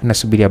nikawa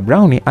nasubiria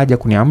Brownie aje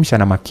kuniamsha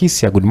na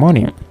makisi ya good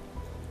morning.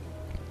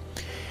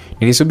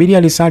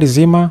 Nilisubiria lisali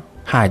zima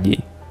haji.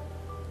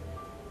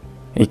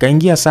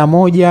 Ikaingia saa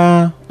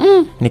 1,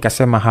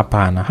 nikasema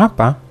hapana,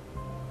 hapa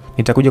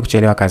nitakuja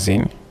kuchelewa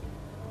kazini.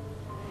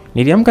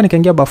 Niliamka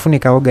nikaingia bafuni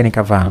kaoga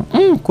nikavaa.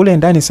 Kule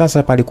ndani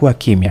sasa palikuwa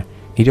kimya.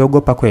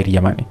 Niliogopa kweli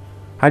jamani.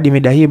 Hadi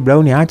mida hii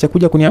Brownie aache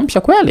kuja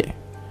kuniamsha kweli?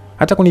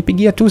 Hata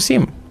kunipigia tu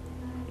simu.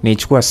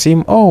 Nichukua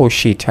simu, oh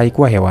shit,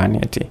 haikuwa hewani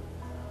eti.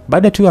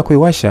 Baada tu ya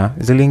kuiwasha,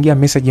 ziliingia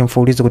message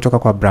mfululizo kutoka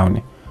kwa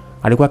Brownie.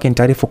 Alikuwa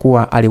akinitaarifu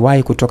kuwa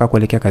aliwahi kutoka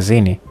kuelekea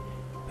kazini.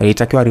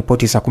 Alitakiwa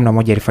ripoti saa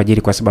 11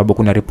 alfajiri kwa sababu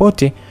kuna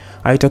ripoti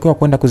alitakiwa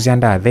kwenda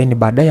kuziandaa, then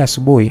baadaye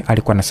asubuhi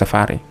alikuwa na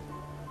safari.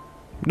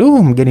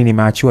 Mgeni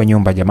nimeachiwa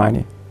nyumba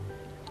jamani.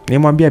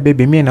 Nilimwambia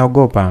baby mimi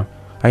naogopa.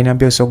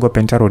 Aliniambia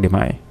usiogope nitarudi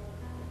mai.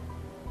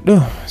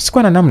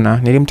 Sikuwa na namna,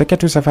 nilimtakia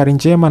tu safari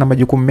njema na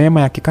majukumu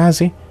mema ya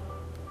kikazi.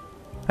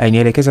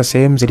 Alinielekeza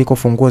sehemu ziliko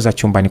funguo za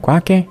chumbani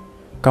kwake.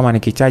 Kama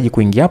nikihitaji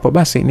kuingia hapo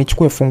basi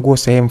nichukue funguo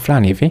sehemu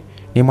fulani hivi.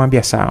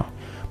 Nilimwambia sawa.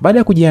 Baada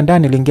ya kujiandaa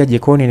niliingia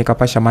jikoni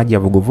nikapasha maji ya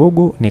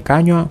vuguvugu,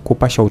 nikanywa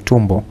kupasha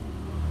utumbo.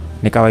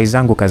 Nikawahi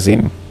zangu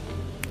kazini.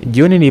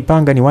 Jioni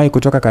nilipanga niwahi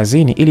kutoka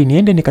kazini ili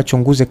niende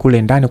nikachunguze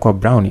kule ndani kwa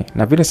Brownie,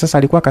 na vile sasa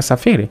alikuwa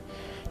kasafiri,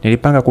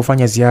 nilipanga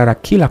kufanya ziara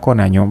kila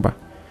kona ya nyumba.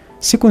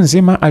 Siku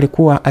nzima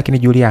alikuwa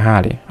akinijulia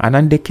hali,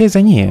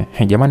 anandekeza nyie,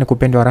 jamani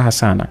kupendwa raha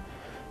sana.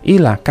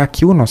 Ila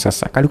kakiuno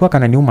sasa kalikuwa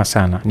kananiuma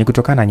sana, ni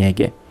kutokana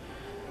nyege.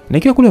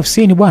 Nikiwa kule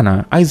ofisini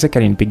bwana, Isaac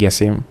alinipigia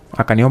simu,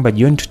 akaniomba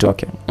jioni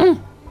tutoke.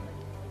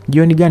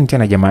 Jioni gani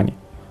tena jamani?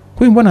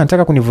 Huyu mbona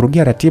anataka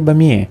kunivurugia ratiba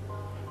mie?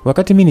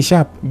 Wakati mimi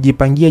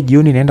nishajipangia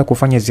jioni naenda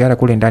kufanya ziara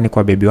kule ndani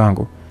kwa bebi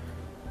wangu.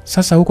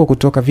 Sasa huko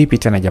kutoka vipi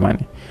tena jamani?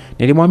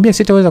 Nilimwambia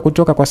sitaweza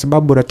kutoka kwa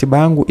sababu ratiba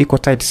yangu iko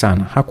tight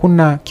sana.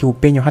 Hakuna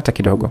kiupenyo hata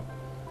kidogo.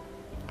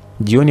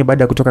 Jioni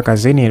baada ya kutoka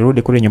kazini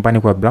nilirudi kule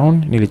nyumbani kwa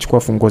Brown, nilichukua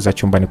funguo za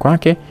chumbani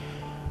kwake,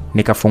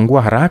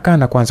 nikafungua haraka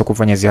na kuanza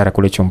kufanya ziara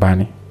kule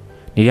chumbani.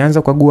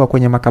 Nilianza kukagua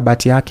kwenye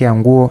makabati yake ya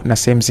nguo na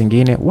sehemu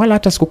zingine, wala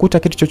hata sikukuta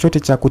kitu chochote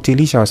cha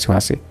kutilisha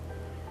wasiwasi.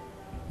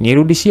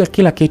 Nirudishia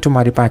kila kitu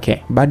mahali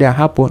pake. Baada ya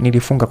hapo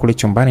nilifunga kule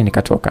chumbani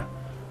nikatoka.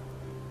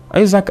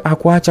 Isaac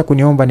hakuacha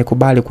kuniomba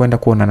nikubali kwenda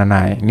kuonana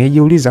naye.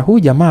 Nijiuliza huyu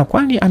jamaa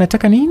kwani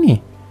anataka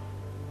nini?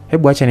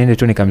 Hebu acha niende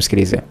tu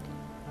nikamsikilize.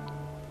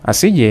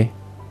 Asije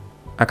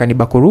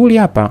akanibakuruli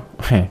hapa.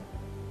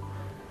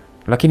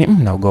 Lakini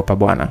naogopa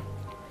bwana.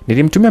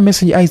 Nilimtumia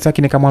message Isaac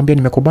nikamwambia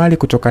nimekubali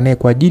kutoka naye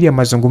kwa ajili ya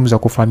mazungumzo ya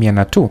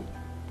kufahamiana tu.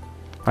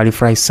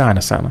 Alifurahi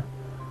sana sana.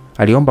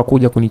 Aliomba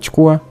kuja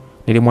kunichukua.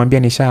 Nilimwambia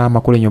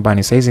nishahama kule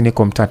nyumbani, saizi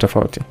niko mtaa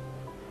tofauti.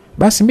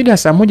 Basi mida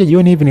saa 1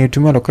 jioni hivi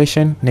nilitumia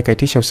location,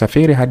 nikaitisha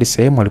usafiri hadi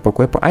sehemu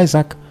alipokuepo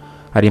Isaac.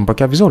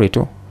 Alimpokea vizuri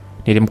tu.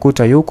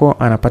 Nilimkuta yuko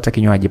anapata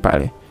kinywaji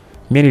pale.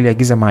 Mimi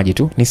niliagiza maji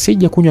tu,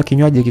 nisije kunywa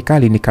kinywaji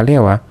kikali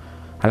nikalewa,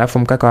 alafu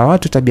mkaka wa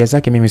watu tabia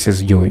zake mimi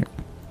sizijui.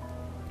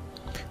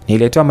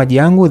 Nililetea maji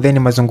yangu, then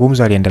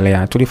mazungumzo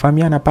yaliendelea.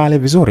 Tulifahamiana pale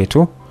vizuri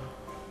tu.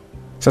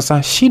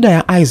 Sasa shida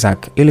ya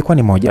Isaac ilikuwa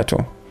ni moja tu.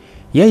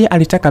 Yeye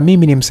alitaka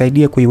mimi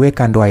nimsaidie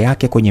kuiweka ndoa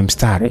yake kwenye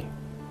mstari.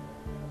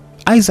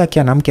 Isaac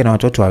ana mke na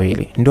watoto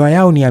wawili. Ndoa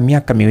yao ni ya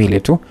miaka 2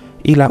 tu,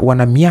 ila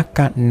wana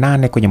miaka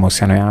 8 kwenye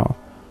mahusiano yao.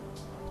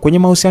 Kwenye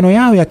mahusiano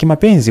yao ya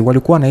kimapenzi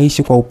walikuwa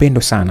wanaishi kwa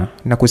upendo sana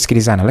na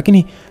kusikilizana,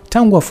 lakini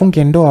tangu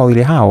wafunge ndoa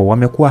wawili hao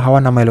wamekuwa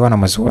hawana maelewano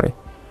mazuri.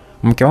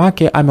 Mke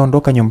wake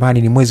ameondoka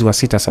nyumbani, ni mwezi wa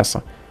 6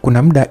 sasa.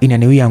 Kuna muda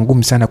inaniwia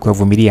ngumu sana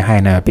kuyavumilia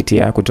haya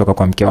ninayopitia kutoka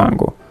kwa mke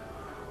wangu.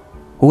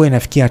 Huwa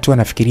inafikia hatua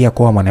nafikiria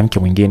kwa mwanamke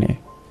mwingine.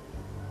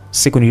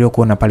 Siku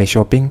niliyokuona pale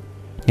shopping,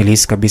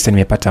 nilihisi kabisa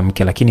nimepata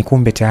mke, lakini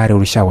kumbe tayari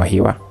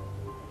ulishawahiwa.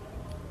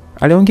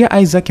 Aliongea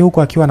Isaac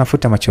huko akiwa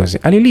anafuta machozi.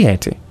 Alilia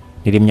eti.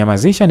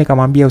 Nilimnyamazisha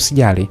nikamwambia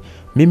usijali,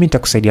 mimi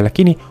nitakusaidia,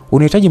 lakini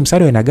unahitaji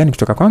msaada wa aina gani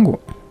kutoka kwangu?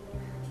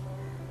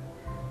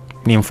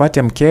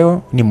 Nimfuate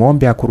mkeo,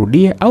 nimuombe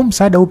akurudie au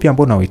msaada upi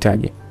ambao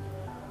unahitaji?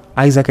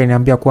 Isaac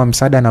aliniambia kuwa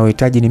msaada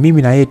anaohitaji ni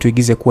mimi na yeye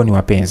tuigize kuwa ni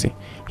wapenzi.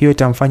 Hiyo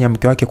itamfanya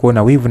mke wake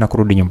kuona wivu na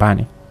kurudi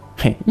nyumbani.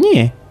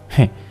 Nyie.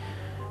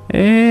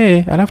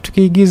 Alafu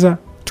tukiigiza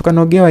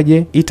tukanogewa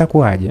je,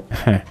 itakuwaje?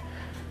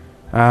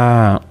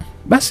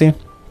 Basi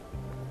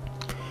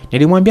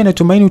nilimwambia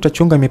natumaini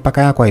utachunga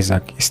mipaka yako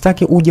Isaac.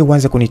 Sitaki uje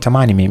uanze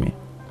kunitamani mimi.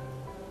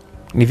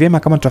 Ni vyema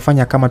kama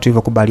tutafanya kama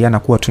tulivyokubaliana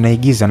kuwa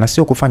tunaigiza na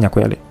sio kufanya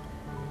kweli.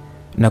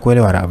 Na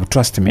kuelewa Rav,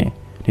 trust me.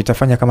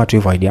 Nitafanya kama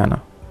tulivyoahidiana.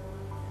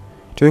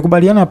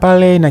 Tulikubaliana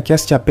pale na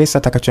kiasi cha pesa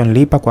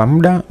atakachonilipa kwa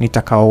muda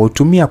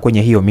nitakaotumia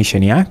kwenye hiyo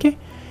mission yake.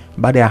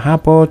 Baada ya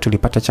hapo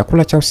tulipata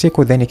chakula cha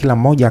usiku, then kila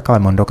mmoja akawa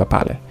ameondoka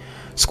pale.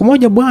 Siku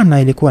moja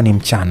bwana, ilikuwa ni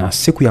mchana,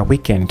 siku ya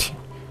weekend.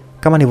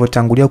 Kama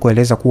nilivyotangulia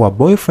kueleza kuwa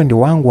boyfriend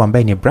wangu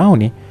ambaye ni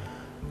Brownie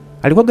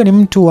alikuwa ni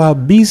mtu wa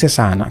busy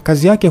sana.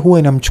 Kazi yake huwa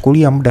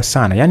inamchukulia muda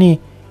sana. Yaani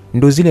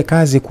ndo zile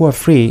kazi kuwa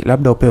free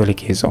labda upewe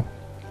likizo.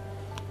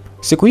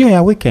 Siku hiyo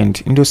ya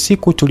weekend ndio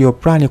siku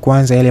tulioplani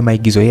kuanza yale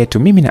maigizo yetu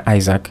mimi na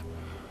Isaac.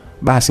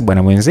 Basi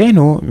bwana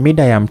mwenzenu,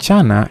 mida ya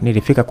mchana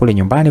nilifika kule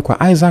nyumbani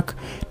kwa Isaac.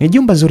 Ni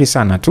jumba zuri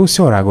sana tu,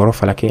 sio la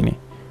ghorofa, lakini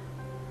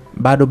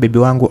bado bibi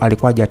wangu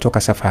alikuwa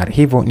hajatoka safari.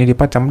 Hivyo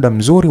nilipata muda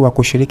mzuri wa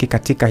kushiriki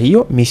katika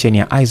hiyo mission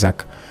ya Isaac.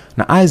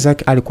 Na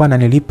Isaac alikuwa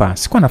ananilipa,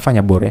 sikuwa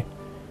nafanya bure.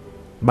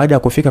 Baada ya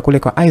kufika kule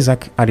kwa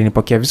Isaac,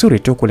 alinipokea vizuri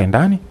tu kule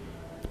ndani.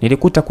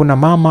 Nilikuta kuna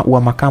mama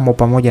wa makamo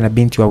pamoja na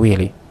binti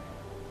wawili.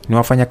 Ni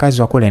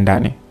wafanyakazi wa kule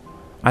ndani.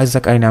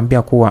 Isaac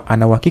aliniambia kuwa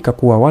ana uhakika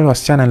kuwa wale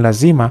wasichana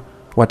lazima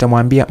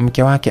watamwambia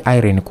mke wake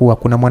Irene kuwa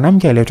kuna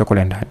mwanamke aliyeletwa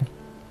kule ndani.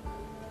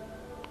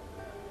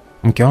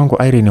 Mke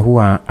wangu Irene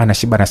huwa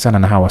anashibana sana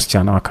na hawa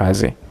wasichana wa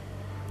kazi.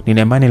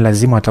 Nina imani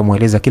lazima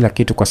atamueleza kila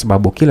kitu kwa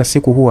sababu kila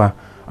siku huwa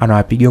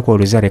anawapigia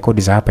kuulizia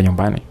rekodi za hapa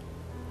nyumbani.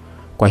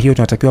 Kwa hiyo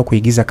tunatakiwa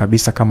kuigiza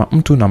kabisa kama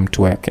mtu na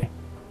mtu wake,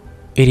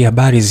 ili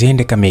habari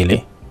ziende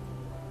kamili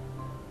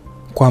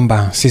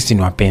kwamba sisi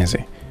ni wapenzi.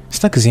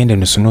 Sitaki ziende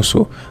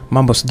nusu-nusu,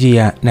 mambo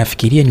sijia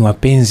nafikiria ni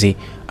wapenzi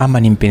ama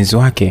ni mpenzi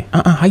wake.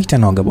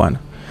 Haitanoga bwana.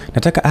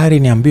 Nataka Irene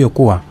niambiwe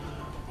kuwa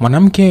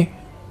mwanamke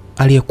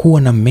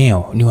aliyekuwa na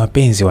mmeo ni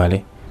wapenzi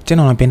wale,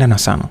 tena wanapendana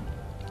sana.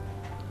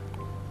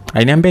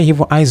 Aliniambia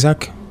hivyo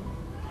Isaac.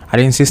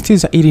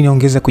 Alinisisitiza ili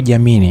niongeze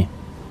kujiamini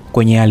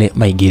kwenye yale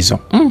maigizo.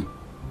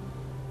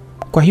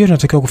 Kwa hiyo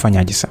tunatakiwa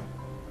kufanyaje sasa?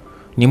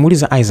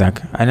 Nimuuliza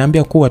Isaac.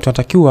 Ananiambia kuwa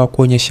tunatakiwa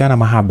kuonyeshana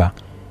mahaba,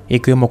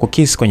 ikiwemo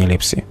kukiss kwenye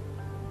lips.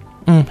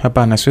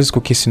 Hapana, siwezi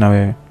kukiss na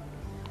wewe.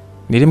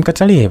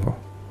 Nilimkatalia hivyo.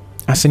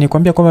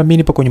 Asinikwambia kwamba mimi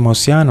nipo kwenye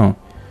mahusiano.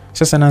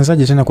 Sasa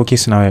naanzaje tena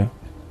kukiss na wewe?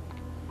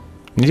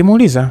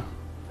 Nilimuuliza.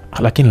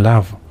 Lakini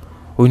love,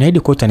 unaahidi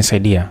kuwa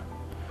utanisaidia.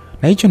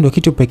 Na hicho ndio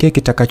kitu pekee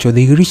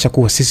kitakachodhihirisha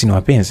kuwa sisi ni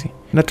wapenzi.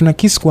 Na tuna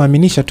kiss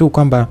kuaminisha tu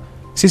kwamba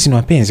sisi ni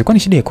wapenzi. Kwani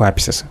shida iko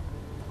wapi sasa?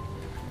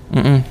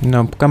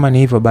 No, kama ni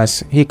hivyo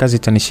basi hii kazi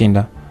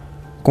itanishinda.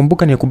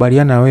 Kumbuka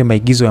nikubaliana na wewe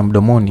maigizo ya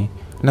mdomoni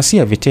na si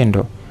ya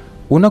vitendo.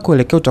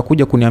 Unakoelekea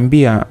utakuja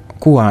kuniambia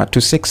kuwa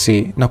tu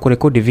sexy na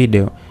kurekodi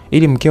video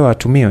ili mkeo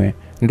atumiwe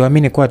ndio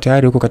amini kuwa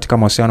tayari uko katika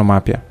mahusiano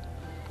mapya.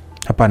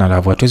 Hapana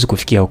love, hatuwezi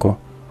kufikia huko.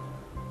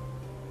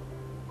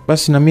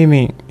 Basi na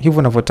mimi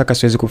hivyo ninavyotaka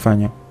siwezi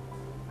kufanya.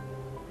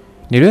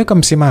 Niliweka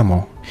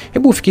msimamo.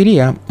 Hebu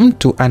fikiria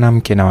mtu ana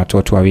mke na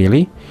watoto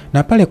wawili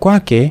na pale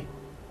kwake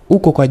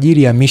uko kwa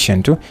ajili ya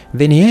mission tu,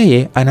 then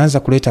yeye anaanza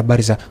kuleta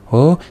habari za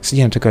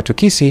sije nataka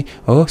tukisi,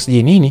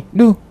 sije nini.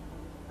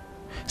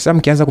 Sasa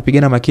mkianza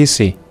kupigana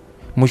makisi,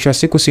 mwisho wa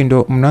siku si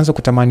ndo mnaanza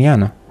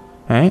kutamaniana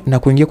na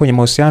kuingia kwenye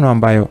mahusiano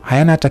ambayo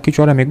hayana hata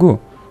kichwa wala miguu.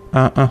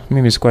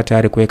 Mimi sikuwa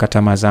tayari kuweka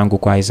tamaa zangu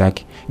kwa Isaac.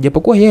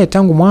 Japokuwa yeye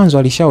tangu mwanzo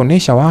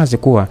alishaonesha wazi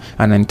kuwa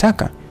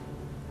ananitaka.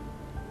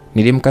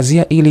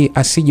 Nilimkazia ili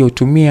asije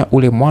utumia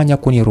ule mwanya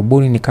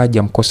kunirubuni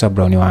nikaja mkosa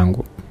Brownie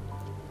wangu.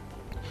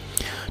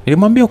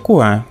 Nilimwambia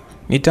kuwa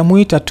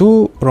nitamuita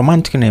tu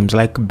romantic names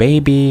like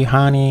baby,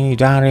 honey,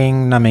 darling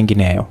na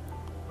mengineyo.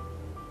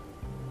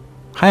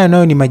 Haya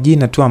nayo ni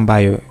majina tu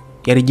ambayo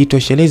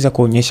yalijitosheleza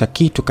kuonyesha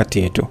kitu kati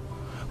yetu.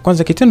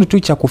 Kwanza kitendo tu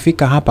cha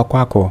kufika hapa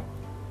kwako,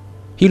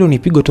 hilo ni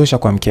pigo tosha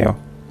kwa mkeo.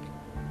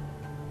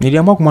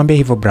 Niliamua kumwambia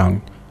hivyo Brown.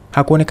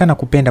 Hakuonekana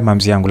kupenda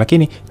mamzi yangu,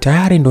 lakini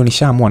tayari ndo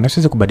nishaamua na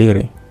siwezi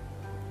kubadili.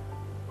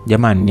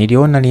 Jamani,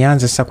 niliona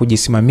nianze sasa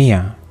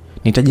kujisimamia.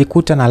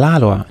 Nitajikuta na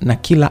lalwa na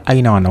kila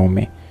aina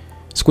wanaume.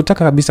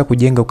 Sikutaka kabisa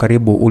kujenga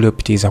ukaribu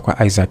uliopitiza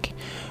kwa Isaac.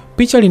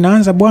 Picha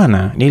linaanza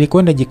bwana,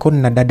 nilikwenda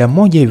jikoni na dada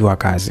mmoja hivi wa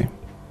kazi.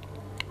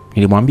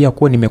 Nilimwambia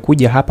kuwa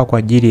nimekuja hapa kwa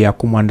ajili ya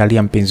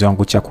kumwandalia mpenzi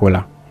wangu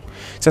chakula.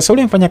 Sasa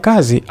ule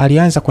mfanyakazi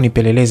alianza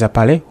kunipeleleza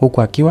pale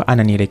huku akiwa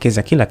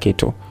ananielekeza kila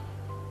kitu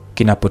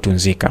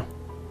kinapotunzika.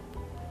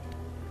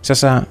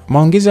 Sasa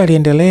maongezi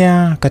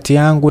yaliendelea kati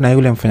yangu na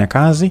yule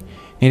mfanyakazi.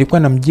 Nilikuwa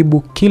namjibu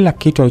kila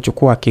kitu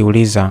alichokuwa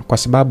akiuliza kwa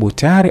sababu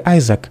tayari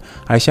Isaac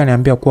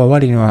alishaniambia kuwa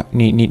wale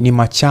ni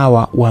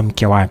machawa wa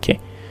mke wake.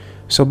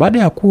 So baada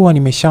ya kuwa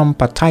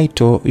nimeshampa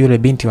title yule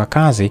binti wa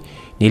kazi,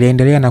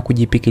 niliendelea na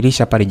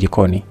kujipikilisha pale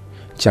jikoni.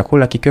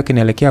 Chakula kikiwa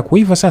kinaelekea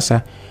kuiva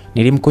sasa,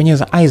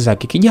 nilimkonyeza Isaac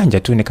kijanja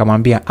tu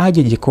nikamwambia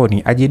aje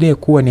jikoni ajidai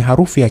kuwa ni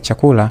harufu ya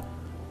chakula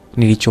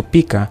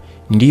nilichopika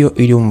ndiyo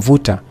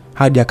iliyomvuta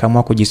hadi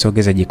akaamua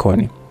kujisogeza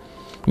jikoni.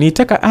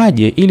 Nilitaka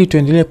aje ili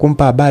tuendelee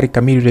kumpa habari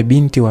kamili yule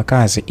binti wa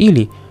kazi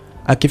ili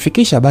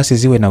akifikisha basi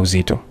ziwe na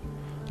uzito.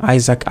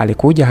 Isaac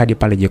alikuja hadi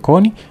pale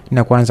jikoni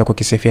na kuanza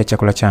kukisifia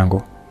chakula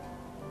changu.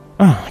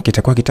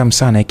 Kitakuwa kitamu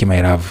sana hiki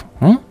my love.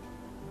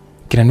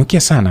 Kinanukia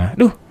sana.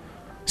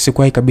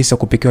 Sikuwahi kabisa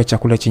kupikiwa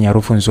chakula chenye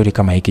harufu nzuri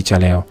kama hiki cha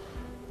leo.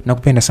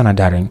 Nakupenda sana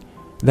darling.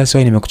 That's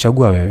why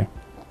nimekuchagua wewe.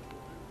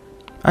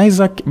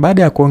 Isaac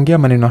baada ya kuongea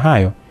maneno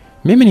hayo,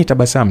 mimi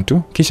nitabasamu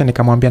tu kisha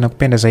nikamwambia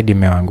nakupenda zaidi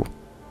mume wangu.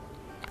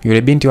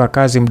 Yule binti wa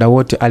kazi muda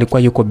wote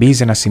alikuwa yuko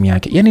busy na simu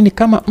yake. Yaani ni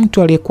kama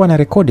mtu aliyekuwa na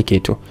rekodi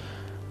kitu.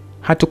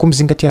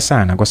 hatukumzingatia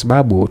sana kwa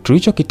sababu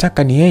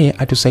tulichokitaka ni yeye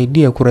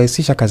atusaidie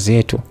kurahisisha kazi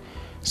yetu.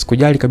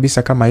 Sikujali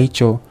kabisa kama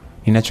hicho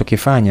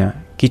ninachokifanya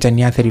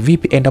kitaniathiri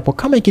vipi endapo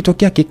kama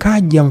ikitokea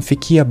kikaja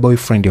mfikia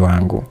boyfriend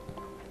wangu.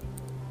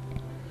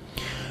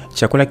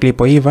 Chakula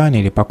kilipoiva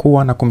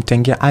nilipakua na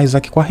kumtengea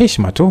Isaac kwa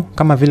heshima tu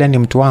kama vile ni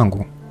mtu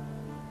wangu.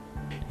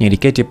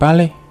 Niliketi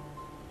pale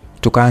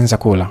tukaanza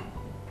kula.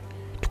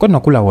 Tulikuwa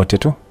tunakula wote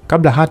tu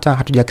kabla hata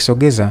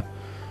hatujakisogeza.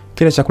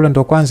 Kile chakula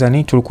ndo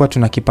kwanza tulikuwa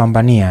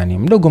tunakipambania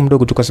mdogo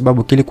mdogo tu kwa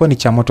sababu kilikuwa ni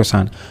cha moto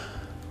sana.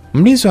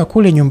 Mlinzi wa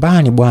kule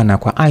nyumbani bwana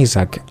kwa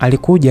Isaac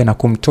alikuja na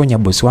kumtonya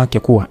bosi wake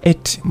kuwa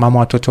mama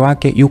watoto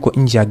wake yuko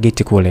nje ya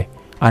geti kule.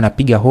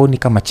 Anapiga honi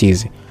kama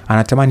chizi.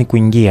 Anatamani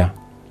kuingia.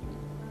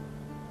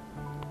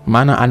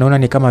 Maana anaona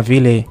ni kama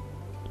vile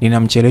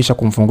ninamchelewesha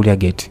kumfungulia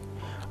geti.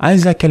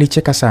 Isaac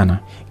alicheka sana.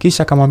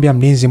 Kisha akamwambia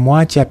mlinzi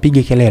muache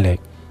apige kelele.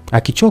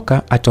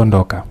 Akichoka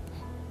ataondoka.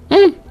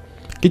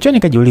 Kichwani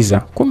kajiuliza,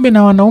 kumbe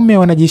na wanaume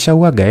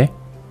wanajishauaga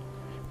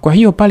Kwa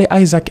hiyo pale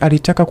Isaac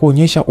alitaka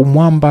kuonyesha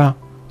umwamba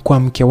kwa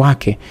mke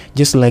wake,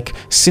 just like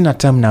sina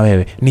time na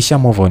wewe, nisha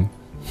move on.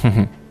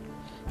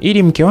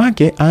 Ili mke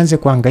wake aanze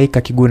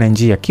kuhangaika kiguna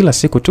njia kila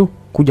siku tu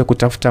kuja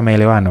kutafuta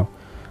maelewano.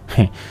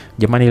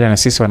 Jamani, ile na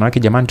sisi wanawake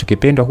jamani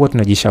tukipendwa huwa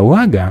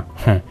tunajishauaga.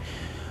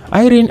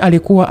 Irene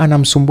alikuwa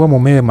anamsumbua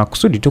mumewe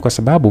makusudi tu kwa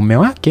sababu mume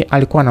wake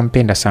alikuwa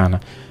anampenda sana.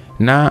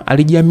 Na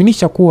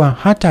alijiaminisha kuwa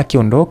hata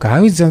akiondoka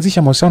hawezi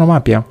anzisha mahusiano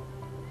mapya.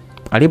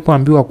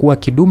 Alipoambiwa kuwa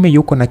kidume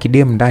yuko na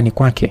kidemu ndani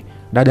kwake,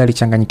 dada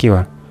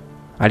alichanganyikiwa.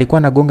 Alikuwa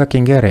anagonga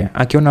kengele,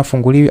 akiona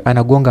funguliwi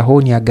anagonga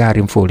honi ya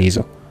gari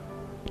mfululizo.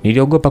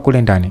 Niliogopa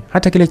kule ndani,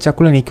 hata kile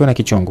chakula nikiwa na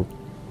kichungu.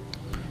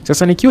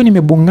 Sasa nikiwa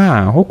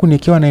nimebungaa huku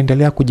nikiwa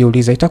naendelea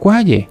kujiuliza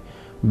itakuwaje.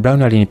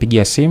 Brown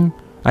alinipigia simu,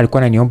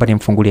 alikuwa ananiomba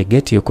nimfungulie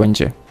geti yuko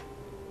nje.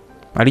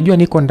 Alijua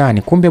niko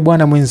ndani, kumbe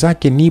bwana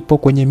mwenzake nipo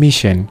kwenye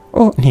mission.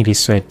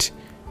 Nilisweat.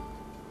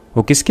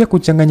 Ukisikia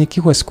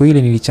kuchanganyikiwa siku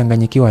ile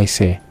nilichanganyikiwa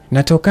aisee.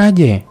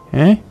 Natokaje?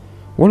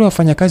 Wale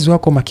wafanyakazi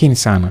wako makini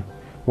sana.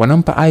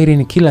 Wanampa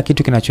Irene kila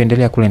kitu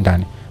kinachoendelea kule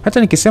ndani. Hata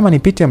nikisema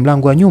nipite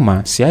mlango wa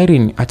nyuma, si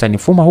Irene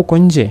atanifuma huko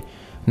nje.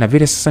 Na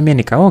vile sasa mimi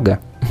nikaoga.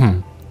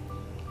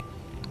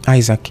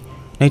 Isaac,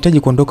 nahitaji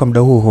kuondoka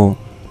muda huu.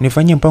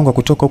 Nifanyie mpango wa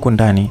kutoka huko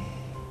ndani.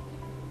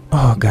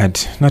 Oh God,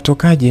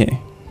 natokaje?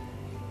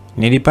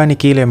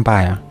 Nilipaniki ile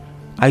mbaya.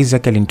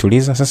 Isaac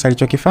alinituliza. Sasa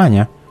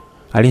alichokifanya,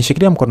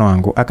 alinishikilia mkono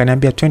wangu,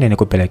 akaniambia twende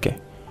nikupeleke.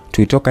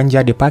 Tulitoka nje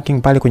hadi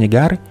parking pale kwenye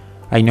gari.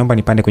 Aliniomba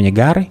nipande kwenye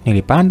gari,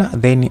 nilipanda,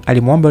 then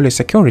alimuomba yule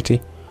security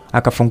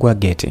akafungua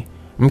geti.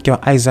 Mke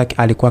wa Isaac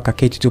alikuwa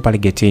kaketi tu pale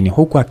getini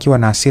huku akiwa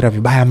na hasira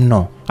vibaya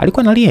mno.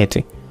 Alikuwa analia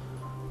eti.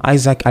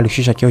 Isaac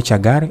alishusha kioo cha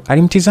gari,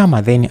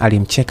 alimtizama then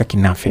alimcheka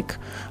kinafiki.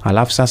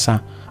 Alafu sasa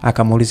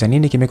akamuuliza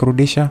nini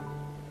kimekurudisha?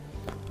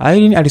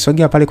 Irene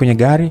alisogea pale kwenye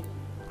gari,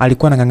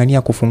 alikuwa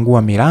anang'ang'ania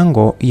kufungua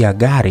milango ya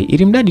gari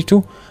ili mdadi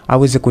tu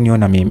aweze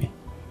kuniona mimi.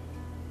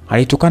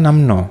 Alitukana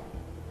mno.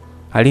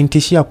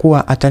 Alinitishia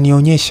kuwa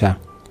atanionyesha.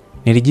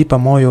 Nilijipa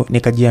moyo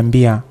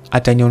nikajiambia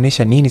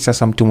atanionyesha nini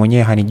sasa, mtu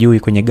mwenyewe hanijui,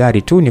 kwenye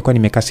gari tu nilikuwa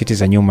nimekaa siti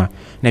za nyuma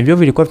na vioo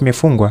vilikuwa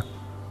vimefungwa.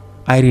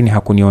 Irene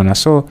hakuniona.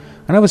 So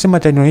anaposema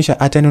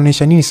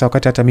atanionyesha nini sasa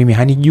wakati hata mimi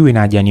hanijui na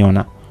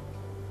hajaniona.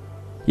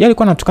 Yeye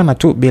alikuwa anatukana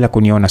tu bila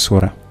kuniona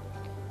sura.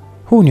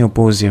 Huu ni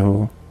upuuzi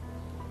huu.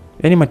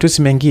 Yaani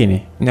matusi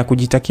mengine na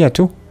kujitakia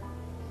tu.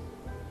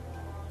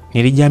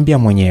 Nilijiambia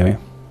mwenyewe.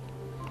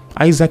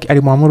 Isaac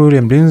alimwamuru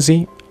yule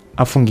mlinzi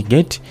afungi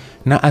gate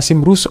na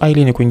asimruhusu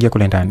Irene kuingia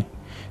kule ndani.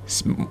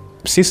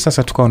 Sisi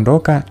sasa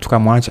tukaondoka,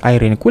 tukamwacha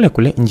Irene kule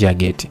kule nje ya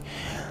gate.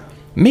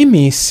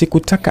 Mimi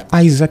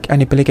sikutaka Isaac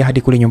anipeleke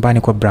hadi kule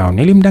nyumbani kwa Brown.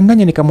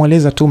 Nilimdanganya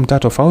nikamweleza tu mtaa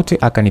tofauti,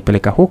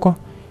 akanipeleka huko.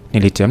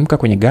 Nilitemka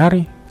kwenye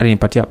gari,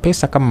 alinipatia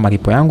pesa kama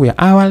malipo yangu ya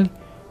awali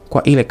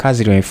kwa ile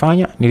kazi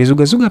niliyofanya.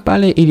 Nilizugazuga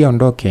pale ili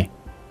aondoke.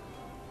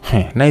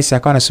 Nice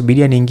akawa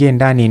anasubiria niingie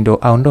ndani ndo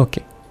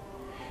aondoke.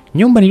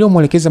 Nyumba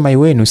niliyomwelekeza mai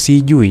wenu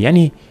sijui,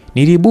 yani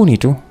nilibuni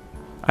tu.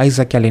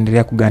 Isaac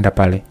aliendelea kuganda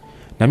pale.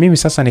 Na mimi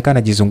sasa nikawa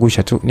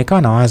najizungusha tu,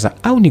 nikawa nawaza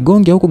au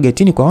nigonge huko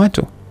getini kwa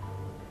watu.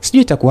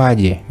 Sijui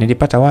itakuwaje.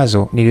 Nilipata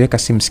wazo, niliweka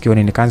simu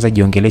sikioni nikaanza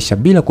jiongelesha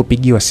bila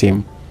kupigiwa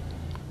simu.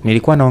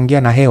 Nilikuwa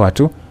naongea na hewa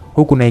tu,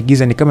 huku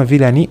naigiza ni kama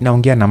vile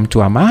naongea na mtu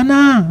wa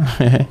maana.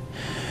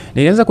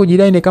 Nilianza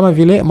kujidai ni kama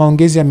vile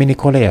maongezi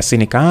yamenikolea.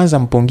 Nikaanza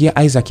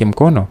mpungia Isaac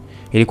mkono.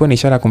 Ilikuwa ni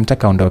ishara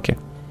kumtaka aondoke.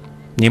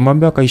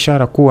 Nimwambia kwa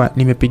ishara kuwa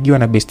nimepigiwa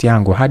na besti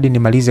yangu hadi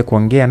nimalize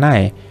kuongea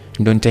naye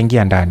ndo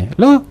nitaingia ndani.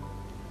 Lo.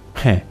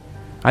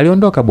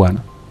 Aliondoka bwana.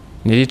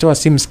 Nilitoa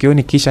simu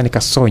sikioni kisha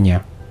nikasonya.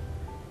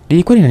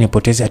 Nilikuwa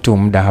ninanipotezea tu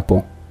muda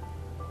hapo.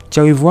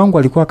 Chawivu wangu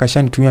alikuwa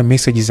akashanitumia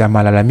message za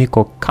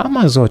malalamiko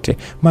kama zote.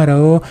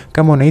 Mara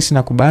kama unahisi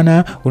na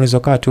kubana, unaweza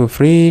kaa tu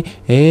free,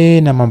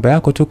 na mambo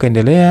yako tu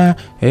kaendelea.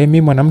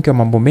 Mimi mwanamke wa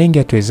mambo mengi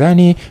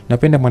hatuwezani,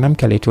 napenda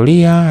mwanamke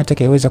aliyetulia,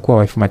 atakayeweza kuwa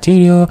wife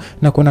material,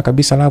 na kuona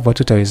kabisa love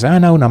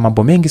hatutawezana, una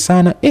mambo mengi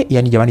sana.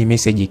 Yani jamani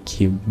message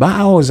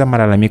kibao za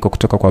malalamiko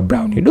kutoka kwa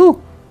Brown.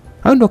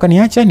 Au ndo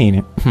kaniacha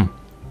nini?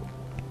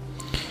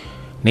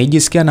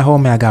 Nijisikia na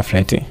homa ya ghafla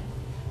eti.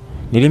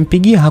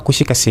 Nilimpigia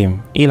hakushika simu,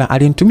 ila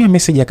alinitumia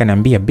message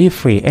akaniambia be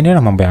free, endelea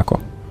na mambo yako.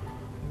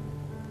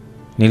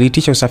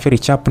 Niliitisha usafiri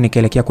chapu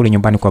nikaelekea kule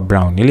nyumbani kwa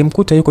Brown.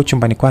 Nilimkuta yuko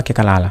chumbani kwake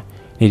kalala.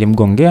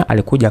 Nilimgongea,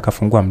 alikuja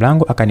akafungua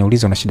mlango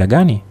akaniuliza una shida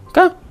gani?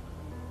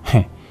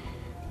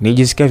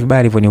 Nilijisikia vibaya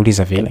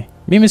alivyoniuliza vile.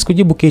 Mimi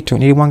sikujibu kitu,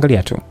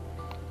 nilimwangalia tu.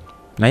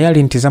 Na yeye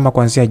alinitazama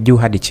kuanzia juu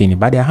hadi chini.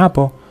 Baada ya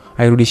hapo,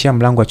 alirudishia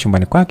mlango wa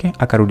chumbani kwake,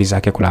 akarudi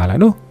zake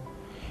kulala.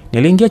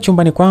 Niliingia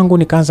chumbani kwangu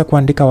nikaanza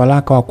kuandika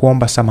waraka wa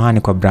kuomba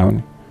samahani kwa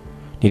Brown.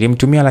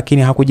 Nilimtumia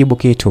lakini hakujibu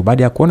kitu.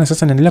 Baada ya kuona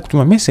sasa naendelea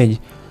kutuma message,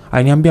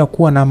 aliniambia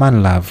kuwa na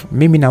man love.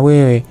 Mimi na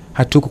wewe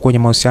hatuko kwenye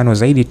mahusiano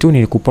zaidi tu,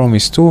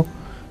 nilikupromise tu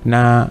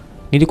na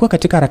nilikuwa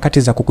katika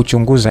harakati za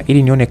kukuchunguza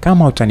ili nione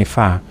kama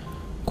utanifaa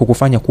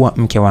kukufanya kuwa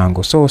mke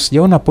wangu. So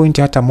sijaona point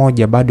hata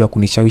moja bado ya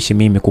kunishawishi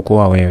mimi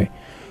kukuoa wewe.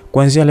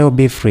 Kuanzia leo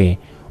be free.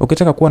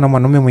 Ukitaka kuwa na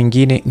mwanamume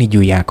mwingine ni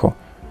juu yako.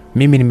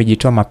 Mimi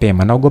nimejitoa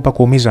mapema, naogopa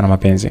kuumizwa na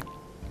mapenzi.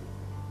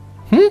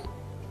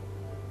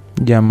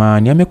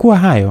 Jamani, amekuwa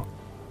hayo.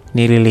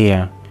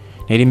 Nililia.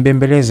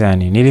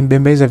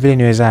 Nilimbembeleza vile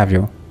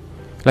niwezavyo.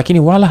 Lakini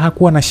wala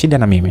hakuwa na shida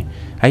na mimi.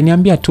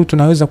 Aliniambia tu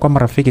tunaweza kuwa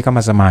marafiki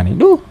kama zamani.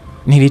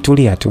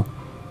 Nilitulia tu.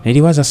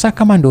 Niliwaza saa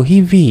kama ndo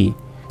hivi,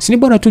 si ni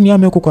bora tu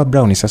niame huko kwa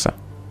Brown sasa.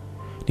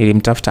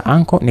 Nilimtafuta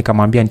anko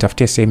nikamwambia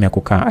nitafutie sehemu ya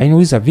kukaa.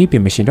 Aliniuliza vipi,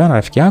 umeshindana na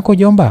rafiki yako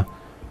jomba?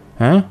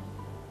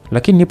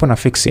 Lakini nipo na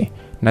fixi.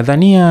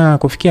 Nadhania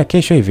kufikia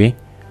kesho hivi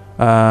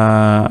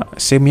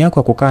sehemu yako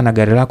ya kukaa na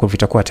gari lako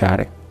vitakuwa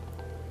tayari.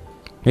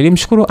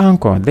 Nilimshukuru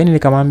anko, then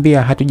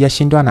nikamwambia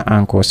hatujashindana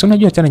anko. Si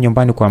unajua tena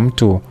nyumbani kwa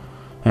mtu.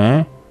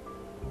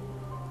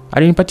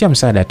 Alinipatia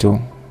msaada tu.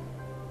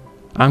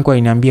 Anko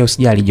aliniambia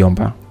usijali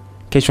jomba.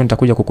 Kesho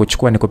nitakuja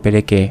kukuchukua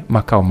nikupeleke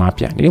makao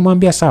mapya.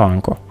 Nilimwambia sawa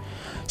anko.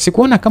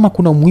 Sikuona kama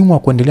kuna umuhimu wa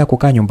kuendelea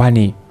kukaa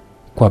nyumbani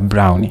kwa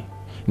Brown.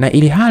 Na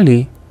ili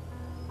hali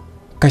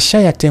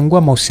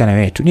kashayatengua mahusiano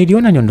yetu.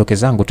 Niliona niondoke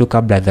zangu tu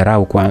kabla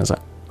dharau kwanza.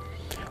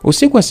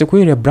 Usiku wa siku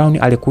ile Brown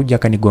alikuja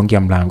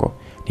akanigongea mlango.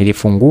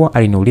 Nilifungua,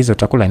 aliniuliza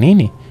utakula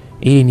nini?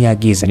 Ili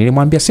niagiza.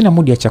 Nilimwambia sina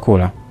mudi ya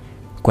chakula.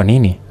 Kwa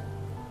nini?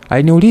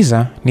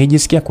 Aliniuliza,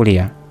 nijisikia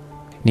kulia.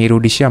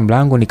 Nirudishia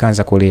mlango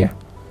nikaanza kulia.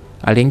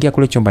 Aliingia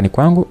kule chumbani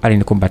kwangu,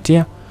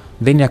 alinikumbatia,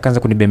 then akaanza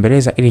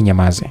kunibembeleza ili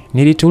nyamaze.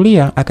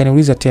 Nilitulia,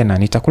 akaniuliza tena,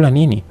 nitakula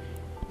nini?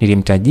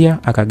 Nilimtajia,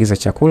 akaagiza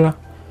chakula.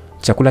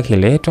 Chakula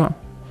kiletwa,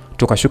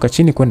 tukashuka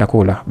chini kwenda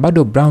kula.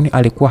 Bado Brown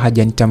alikuwa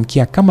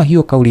hajanitamkia kama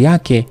hiyo kauli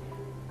yake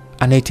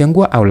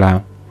anaitengua au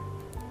la.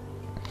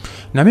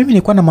 Na mimi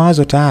nilikuwa na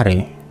mawazo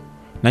tayari.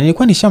 Na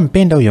nilikuwa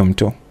nishampenda huyo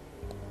mtu.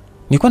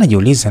 Nilikuwa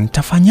najiuliza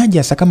nitafanyaje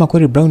hasa kama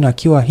kweli Brown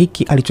akiwa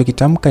hiki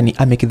alichokitamka ni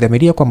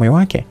amekidhamiria kwa moyo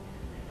wake.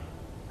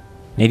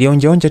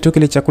 Nilionja tu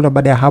kile chakula.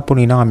 Baada ya hapo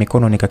ninawa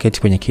mikono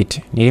nikaketi kwenye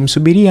kiti.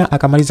 Nilimsubiria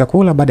akamaliza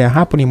kula. Baada ya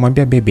hapo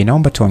nimwambia baby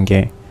naomba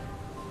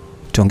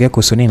tuongee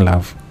kuhusu nini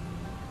love.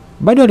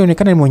 Bado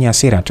alionekana ni mwenye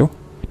hasira tu.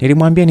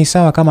 Nilimwambia ni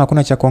sawa kama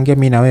hakuna cha kuongea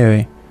mimi na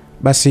wewe.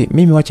 Basi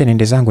mimi wacha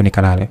niende zangu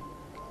nikalale.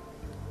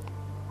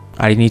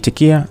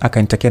 Aliniitikia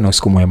akanitakia na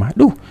usiku mwema.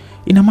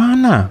 Ina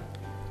maana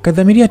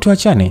kadhamiria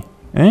tuachane?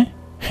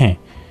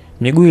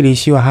 Miguu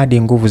iliishiwa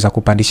hadi nguvu za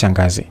kupandisha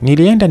ngazi.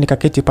 Nilienda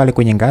nikaketi pale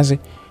kwenye ngazi,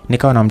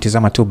 nikawa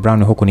namtazama tu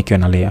Brown huku nikiwa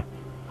nalia.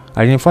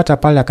 Alinifuata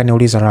pale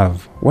akaniuliza love,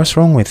 what's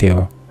wrong with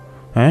you?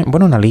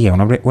 Mbona unalia?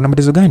 Una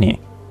matatizo gani?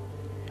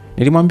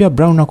 Nilimwambia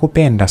Brown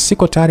nakupenda,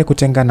 siko tayari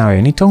kutengana na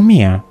wewe,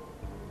 nitaumia.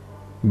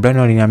 Brown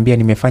aliniambia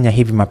nimefanya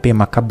hivi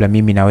mapema kabla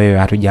mimi na wewe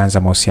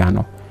hatujaanza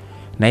mahusiano.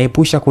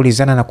 Naepusha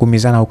kulizana na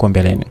kumizana huko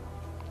mbeleni.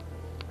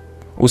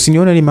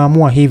 Usinione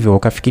nimeamua hivyo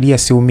ukafikiria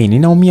siumii.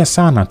 Ninaumia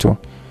sana tu.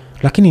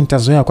 Lakini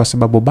nitazoea kwa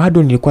sababu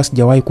bado nilikuwa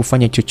sijawahi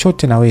kufanya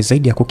chochote na wewe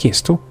zaidi ya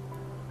kukiss tu.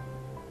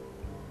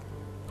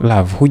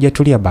 Love,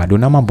 hujatulia bado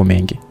na mambo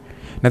mengi.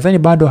 Nadhani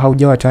bado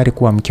haujawa tayari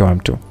kuwa mke wa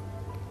mtu.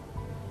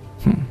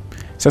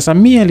 Sasa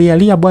mimi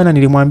alialia bwana.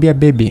 Nilimwambia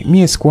baby,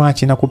 mimi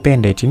sikuachi na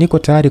kupenda eti. Niko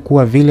tayari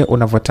kuwa vile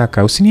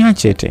unavyotaka.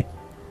 Usiniache eti.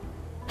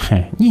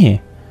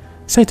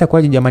 Sasa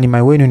itakuwaje jamani,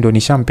 my wenu ndio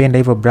nishampenda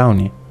hivyo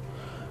Brown.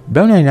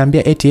 Brown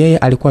aliniambia eti yeye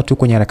alikuwa tu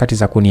kwenye harakati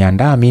za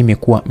kuniandaa mimi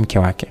kuwa mke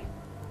wake.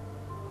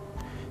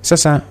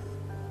 Sasa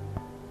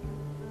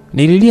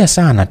nililia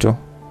sana tu.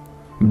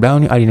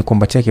 Brown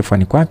alinikumbatia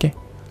kifuani kwake,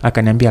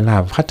 akaniambia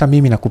love, hata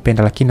mimi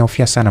nakupenda lakini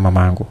nahofia sana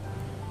mamangu.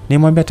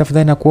 Nimwambia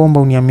tafadhali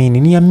nakuomba uniamini.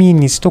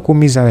 Niamini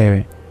sitokuumiza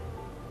wewe.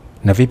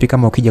 Na vipi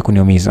kama ukija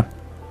kuniumiza?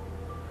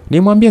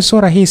 Nimwambia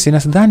sio rahisi na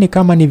sidhani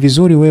kama ni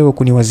vizuri wewe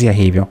kuniwazia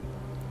hivyo.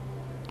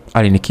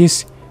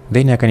 Alinikiss,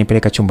 then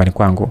akanipeleka chumbani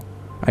kwangu.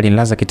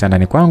 Alinilaza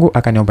kitandani kwangu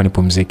akaniomba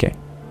nipumzike.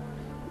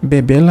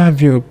 Baby, I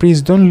love you,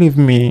 please don't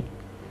leave me.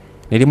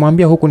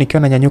 Nilimwambia huku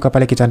nikiwa nanyanyuka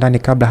pale kitandani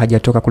kabla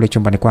hajatoka kule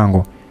chumbani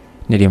kwangu.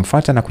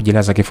 Nilimfuata na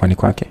kujilaza kifuani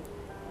kwake.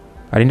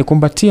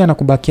 Alinikumbatia na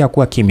kubakia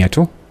kuwa kimya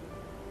tu.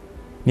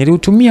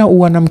 Niliutumia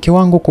uwanamke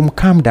wangu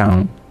kumcalm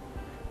down.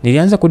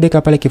 Nilianza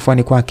kudeka pale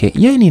kifuani kwake.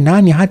 Yeye ni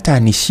nani hata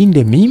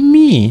anishinde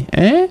mimi?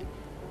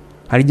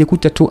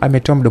 Alijikuta tu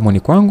ametoa mdomoni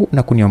kwangu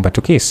na kuniomba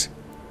tu kiss.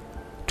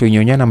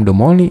 Tuinyonyana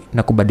mdomoni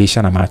na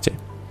kubadilishana mate.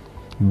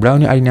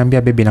 Brown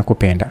aliniambia baby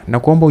nakupenda na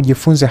kuomba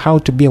ujifunze how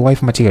to be a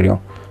wife material.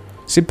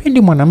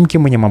 Sipendi mwanamke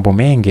mwenye mambo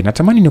mengi.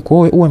 Natamani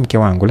nikuoe uwe mke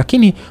wangu,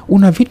 lakini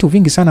una vitu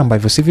vingi sana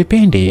ambavyo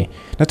sivipendi.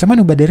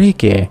 Natamani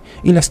ubadilike,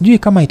 ila sijui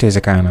kama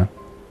itawezekana.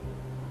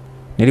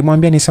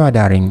 Nilimwambia ni sawa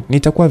darling,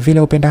 nitakuwa vile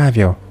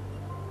upendavyo.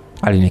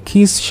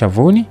 Alinikiss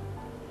shavuni,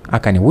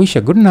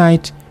 akaniwisha good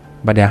night.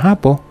 Baada ya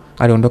hapo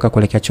aliondoka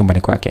kuelekea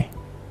chumbani kwake.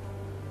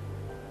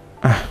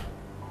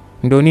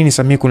 Ndio nini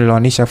Samia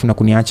kunilawanisha afu na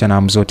kuniacha na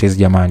amzote hizi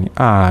jamani.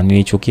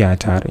 Nilichukia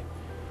hatari.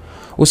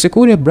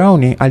 Usiku ule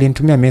Brown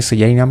alinitumia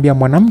message, aliniambia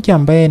mwanamke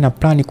ambaye na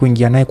plani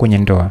kuingia naye kwenye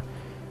ndoa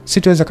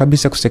sitaweza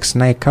kabisa kusex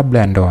naye kabla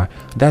ya ndoa.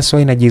 That's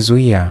why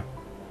najizuia.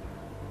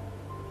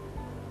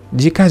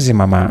 Jikaze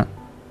mama.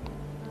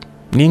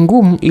 Ni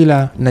ngumu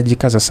ila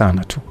najikaza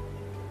sana tu.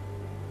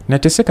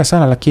 Nateseka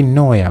sana lakini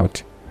no way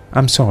out.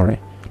 I'm sorry.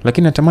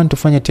 Lakini natamani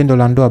tufanye tendo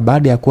la ndoa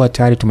baada ya kuwa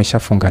tayari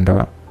tumeshafunga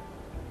ndoa.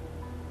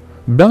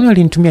 Brown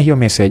alinitumia hiyo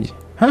message.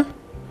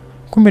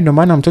 Kumbe ndo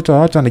maana mtoto wa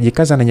watu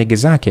anajikaza na nyege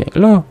zake.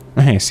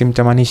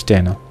 Simtamanishi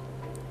tena.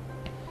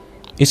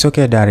 It's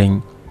okay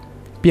darling.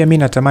 Pia mimi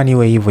natamani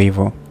iwe hivyo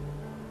hivyo.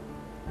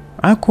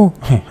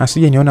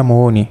 Asije niona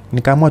muone.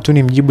 Nikaamua tu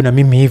nimjibu na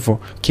mimi hivyo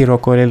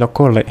kirokole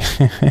lokole.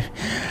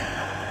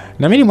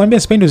 Na mimi nimwambia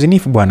sipendi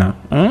uzinifu bwana.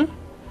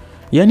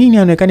 Ya nini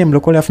aonekane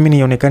mlokole afu mimi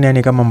nionekane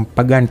yani kama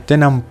mpagani,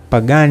 tena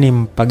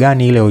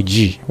mpagani ile OG.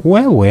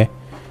 Wewe.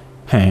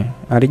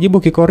 Alijibu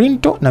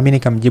Kikorinto na mimi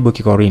nikamjibu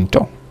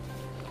Kikorinto.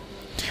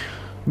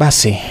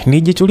 Basi,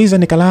 nijituliza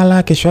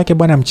nikalala. Kesho yake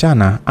bwana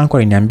mchana, uncle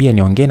aliniambia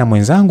niongee na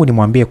mwenzangu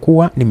nimwambie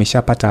kuwa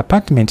nimeshapata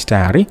apartment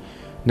tayari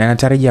na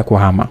natarajia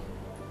kuhama.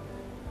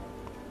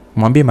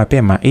 Mwambie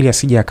mapema ili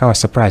asije akawa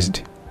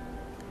surprised.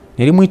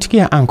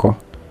 Nilimuitikia uncle.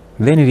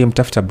 Then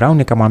nilimtafuta Brown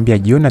nikamwambia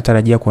jioni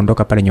natarajia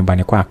kuondoka pale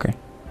nyumbani kwake.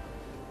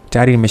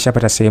 Tayari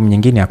nimeshapata sehemu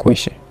nyingine ya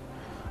kuishi.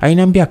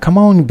 Aliniambia come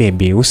on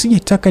baby,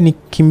 usijetaka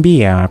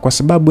nikimbia kwa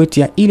sababu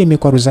eti ya ile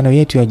mikwaruzano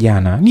yetu ya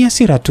jana. Ni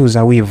hasira tu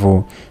za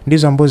wivu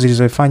ndizo ambazo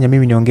zilizofanya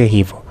mimi niongee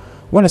hivyo.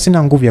 Wala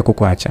sina nguvu ya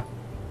kukuacha.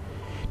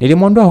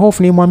 Nilimwondoa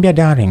hofu, nilimwambia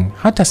darling,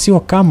 hata sio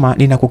kama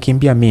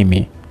ninakukimbia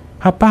mimi.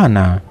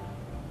 Hapana.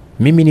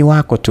 Mimi ni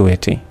wako tu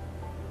eti.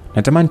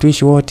 Natamani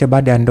tuishi wote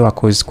baada ya ndoa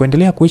cause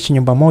kuendelea kuishi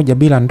nyumba moja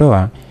bila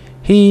ndoa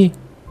hii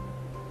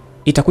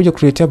itakuja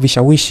kutuletea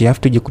vishawishi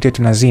afu tujikute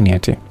tunazini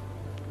eti.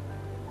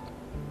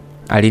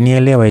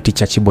 Alinielewa eti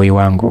chachiboi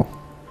wangu.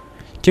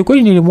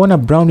 Kiukweli nilimuona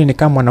Brown ni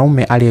kama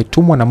mwanaume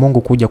aliyetumwa na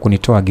Mungu kuja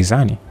kunitoa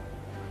gizani.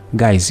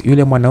 Guys,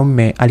 yule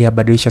mwanaume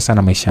aliyabadilisha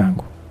sana maisha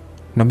yangu.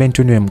 Naomba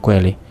tu niwe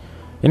mkweli.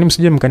 Yaani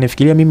msije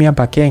mkanifikiria mimi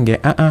hapa kenge.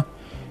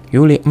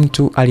 Yule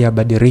mtu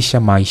aliyabadilisha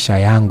maisha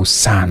yangu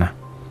sana.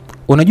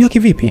 Unajua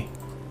kivipi?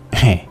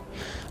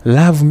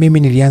 Love, mimi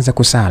nilianza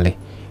kusali.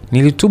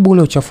 Nilitubu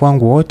ule uchafu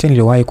wangu wote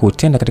niliwahi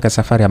kuutenda katika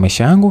safari ya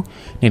maisha yangu.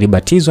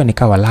 Nilibatizwa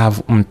nikawa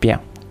love mpya.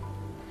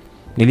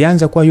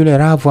 Nilianza kuwa yule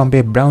Ravu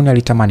ambaye Brown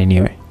alitamani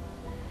niwe.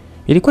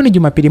 Ilikuwa ni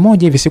Jumapili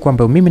moja hivi siku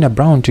ambayo mimi na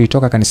Brown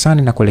tulitoka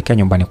kanisani na kuelekea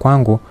nyumbani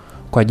kwangu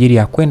kwa ajili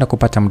ya kwenda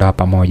kupata muda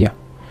pamoja.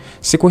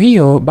 Siku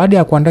hiyo baada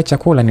ya kuandaa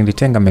chakula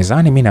nilitenga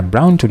mezani, mimi na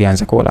Brown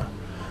tulianza kula.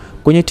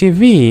 Kwenye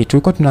TV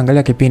tulikuwa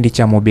tunaangalia kipindi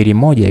cha mhubiri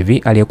mmoja hivi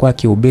aliyekuwa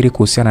akihubiri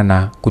kuhusiana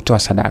na kutoa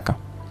sadaka.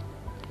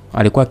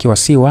 Alikuwa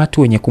akiwasihi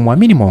watu wenye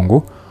kumwamini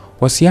Mungu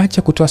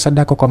wasiache kutoa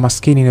sadaka kwa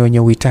maskini na wenye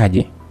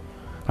uhitaji.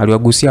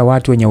 Aliwagusia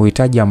watu wenye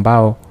uhitaji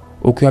ambao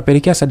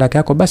ukiwapelekea sadaka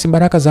yako basi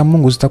baraka za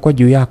Mungu zitakuwa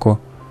juu yako.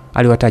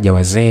 Aliwataja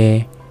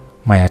wazee,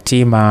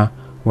 mayatima,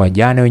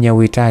 wajane wenye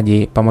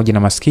uhitaji pamoja na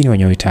maskini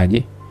wenye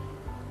uhitaji.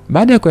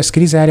 Baada ya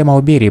kusikiliza yale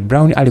mahubiri,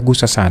 Brown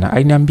aliguswa sana.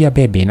 Aliniambia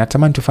baby,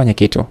 natamani tufanye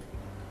kitu.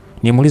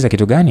 Nimuuliza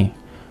kitu gani?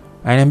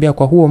 Aliniambia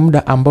kwa huo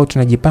muda ambao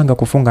tunajipanga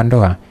kufunga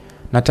ndoa,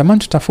 natamani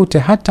tutafute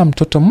hata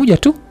mtoto mmoja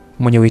tu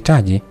mwenye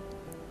uhitaji.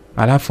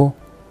 Alafu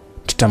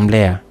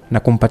tutamlea na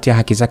kumpatia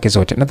haki zake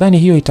zote. Nadhani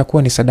hiyo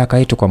itakuwa ni sadaka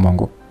yetu kwa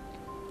Mungu.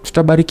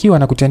 Tutabarikiwa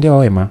na kutendewa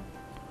wema.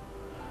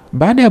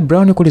 Baada ya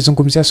Brown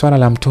kulizungumzia swala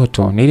la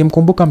mtoto,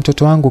 nilimkumbuka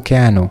mtoto wangu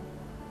Keanu.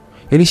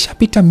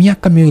 Ilishapita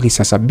miaka 2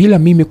 sasa bila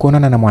mimi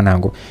kuonana na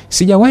mwanangu.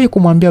 Sijawahi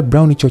kumwambia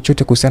Brown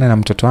chochote kuhusiana na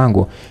mtoto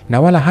wangu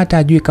na wala hata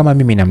ajui kama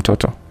mimi na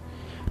mtoto.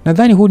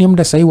 Nadhani huu ni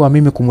muda sahihi wa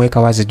mimi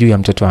kumweka wazi juu ya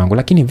mtoto wangu,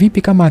 lakini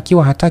vipi kama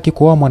akiwa hataki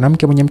kuoa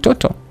mwanamke mwenye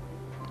mtoto?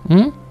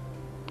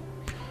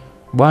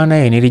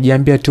 Bwana,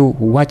 nilijiambia tu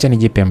uacha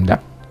nijipe muda.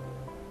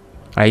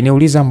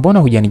 Aliniuliza mbona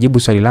hujanijibu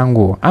swali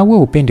langu au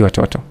wewe upendi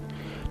watoto?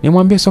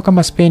 Nimwambia sio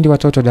kama sipendi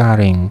watoto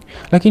darling,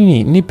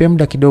 lakini nipe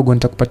muda kidogo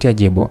nitakupatia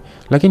jibu.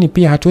 Lakini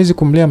pia hatuwezi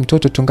kumlea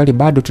mtoto tungali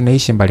bado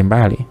tunaishi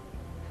mbalimbali.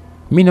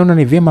 Mimi naona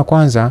ni vyema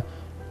kwanza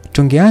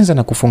tungeanza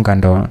na kufunga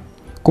ndoa.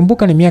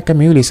 Kumbuka ni miaka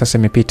 2 sasa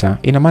imepita,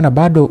 ina maana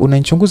bado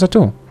unanichunguza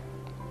tu.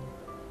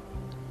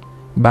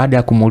 Baada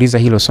ya kumuuliza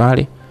hilo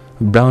swali,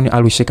 Brown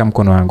alishika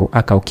mkono wangu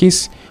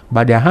akaukisi.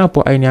 Baada ya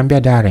hapo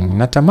aliniambia darling,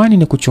 natamani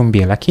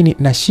nikuchumbie lakini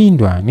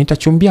nashindwa,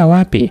 nitachumbia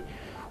wapi?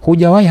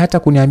 Hujawahi hata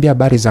kuniambia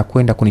habari za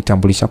kwenda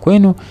kunitambulisha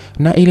kwenu,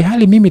 na ili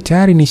hali mimi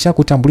tayari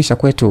nishakutambulisha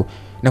kwetu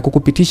na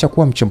kukupitisha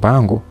kuwa mchumba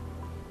wangu.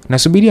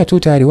 Nasubiria tu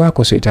tayari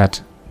wako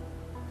sweetheart.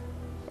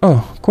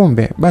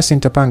 Kumbe basi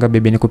nitapanga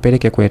bibi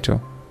nikupeleke kwetu.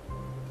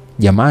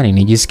 Jamani,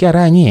 nijisikia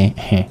raha nyie.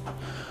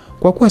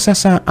 Kwa kuwa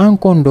sasa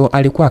uncle ndo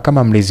alikuwa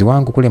kama mlezi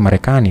wangu kule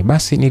Marekani,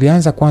 basi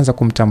nilianza kwanza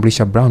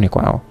kumtambulisha Brown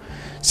kwao.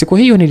 Siku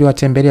hiyo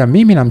niliwatembelea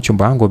mimi na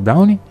mchumba wangu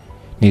Brown.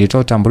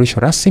 Nilitoa utambulisho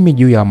rasmi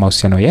juu ya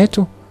mahusiano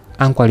yetu.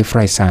 Uncle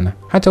alifurahi sana.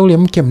 Hata ule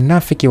mke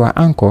mnafiki wa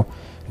uncle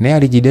naye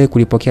alijidai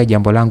kulipokea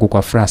jambo langu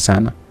kwa furaha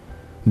sana.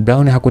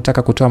 Brown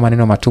hakutaka kutoa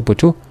maneno matupu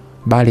tu,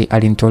 bali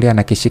alinitolea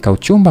na kishika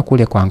uchumba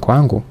kule kwa uncle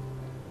wangu.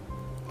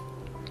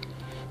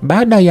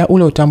 Baada ya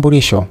ule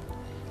utambulisho,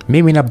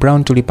 mimi na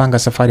Brown tulipanga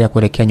safari ya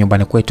kuelekea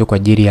nyumbani kwetu kwa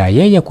ajili ya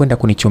yeye kwenda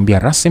kunichumbia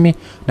rasmi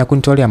na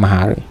kunitolea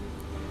mahari.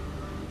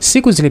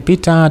 Siku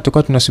zilipita,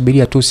 tukawa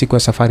tunasubiria tu siku ya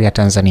safari ya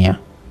Tanzania.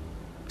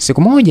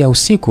 Siku moja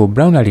usiku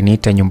Brown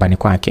aliniita nyumbani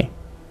kwake.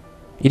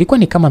 Ilikuwa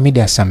ni kama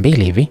mida ya saa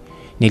 2 hivi.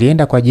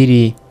 Nilienda kwa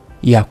ajili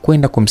ya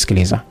kwenda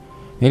kumsikiliza.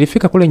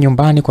 Nilifika kule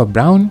nyumbani kwa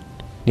Brown,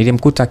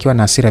 nilimkuta akiwa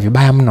na hasira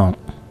vibaya mno.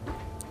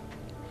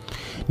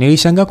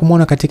 Nilishangaa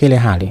kumuona katika ile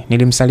hali.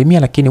 Nilimsalimia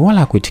lakini wala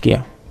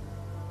hakuitikia.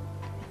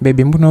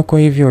 Baby, mbona uko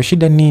hivyo?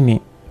 Shida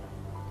nini?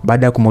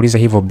 Baada ya kumuuliza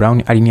hivyo,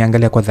 Brown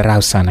aliniangalia kwa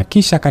dharau sana,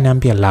 kisha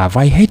akaniambia, "Love,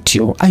 I hate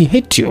you. I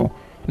hate you.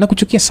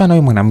 Nakuchukia sana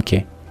wewe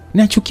mwanamke.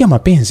 Nachukia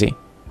mapenzi.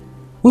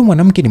 Wewe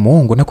mwanamke ni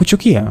muongo na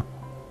kuchukia."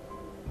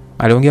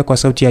 Aliongea kwa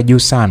sauti ya juu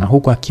sana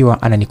huku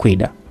akiwa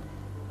ananikwida.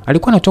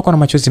 Alikuwa anatoka na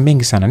machozi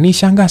mengi sana.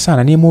 Nishangaa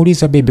sana,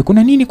 nimuuliza, "Baby,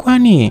 kuna nini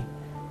kwani?"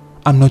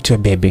 "I'm not your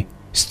baby.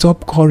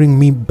 Stop calling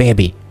me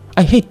baby.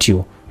 I hate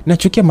you.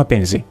 Nachukia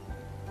mapenzi."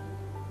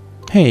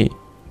 "Hey,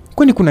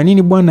 kwani kuna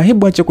nini bwana?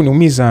 Hebu acha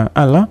kuniumiza."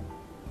 "Ala."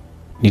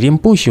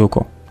 Nilimpushi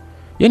huko.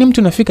 Yaani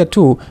mtu nafika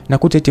tu na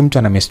kuteti mtu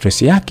ana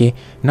mistress yake,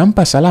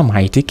 nampa salamu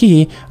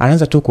haitikii,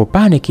 anaanza tu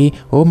kupaniki,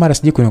 mara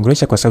siji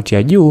kuniongelesha kwa sauti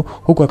ya juu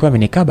huku akiwa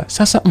amenikaba.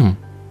 Sasa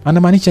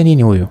anamaanisha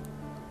nini huyo?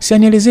 Si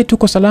anielezee tu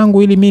kosa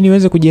langu ili mimi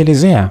niweze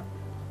kujielezea.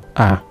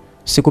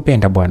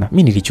 Sikupenda bwana.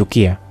 Mimi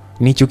nilichukia.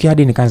 Nilichukia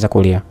hadi nikaanza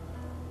kulia.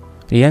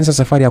 Nilianza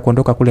safari ya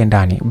kuondoka kule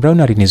ndani. Brown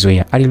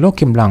alinizuia.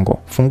 Alilock mlango,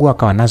 fungua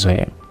akawa nazo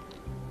yeye.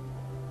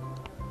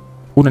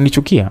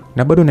 "Unanichukia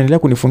na bado unaendelea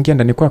kunifungia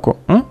ndani kwako?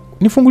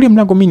 Nifungulie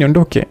mlango mimi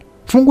niondoke.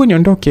 Fungue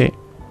niondoke."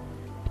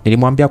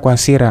 Nilimwambia kwa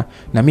hasira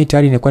na mimi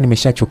tayari nilikuwa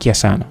nimeshachukia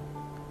sana.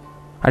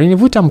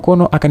 Alinivuta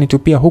mkono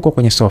akanitupia huko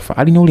kwenye sofa.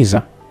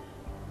 Aliniuliza,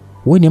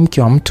 "Wewe ni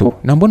mke wa mtu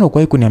na mbona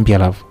uko kuniambia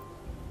love?"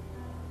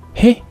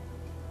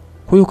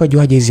 Huyu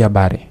kajuaje hizi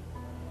habari?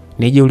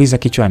 Nijiuliza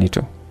kichwani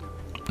tu.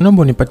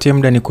 "Naomba nipatie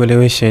muda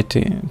nikueleweshe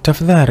eti.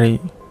 Tafadhali.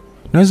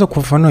 Naweza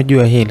kufafanua juu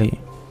ya hili.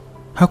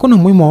 Hakuna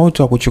muhimu wa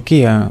wote wa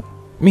kuchukia.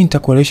 Mimi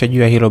nitakuelewesha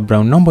juu ya hilo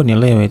Brown. Naomba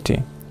nielewe eti."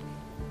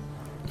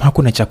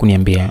 "Hakuna cha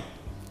kuniambia.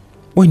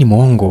 Wewe ni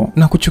muongo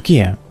na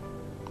kuchukia."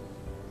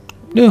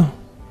 Ndio.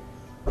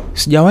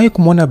 Sijawahi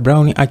kumuona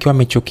Brown akiwa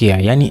amechukia.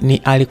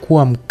 Yaani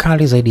alikuwa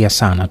mkali zaidi ya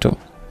sana tu.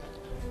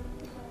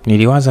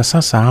 Niliwaza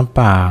sasa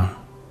hapa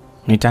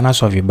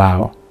nitanaswa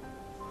vibao.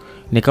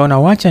 Nikaona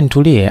wacha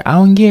nitulie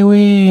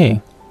aongewe.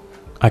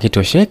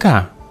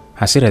 Akitosheka,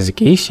 hasira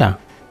zikiisha,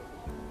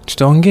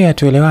 tutaongea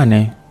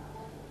tuelewane.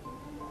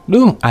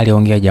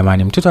 Aliongea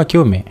jamani, mtoto wa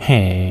kiume.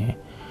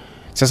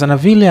 Sasa na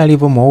vile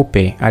alivyo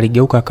mweupe,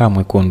 aligeuka kama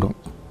mwekundu.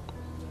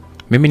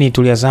 Mimi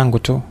nitulia zangu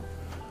tu.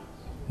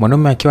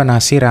 Mwanaume akiwa na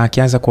hasira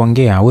akianza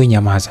kuongea, wewe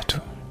nyamaza tu.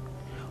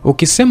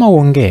 Ukisema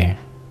uongee,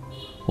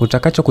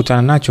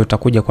 utakachokutana nacho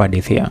utakuja kwa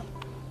hadithia.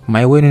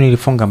 Mai wenu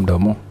nilifunga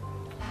mdomo.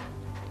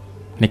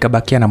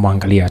 Nikabakia na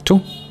muangalia tu.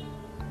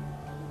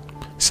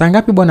 Saa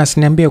ngapi bwana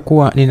asiniambie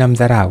kuwa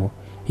ninamdharau?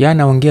 Yeye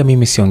anaongea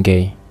mimi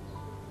siongei.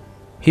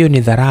 Hiyo ni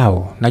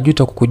dharau,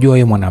 najuta kukujua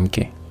wewe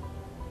mwanamke.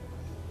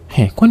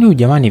 Kwani huyu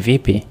jamani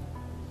vipi?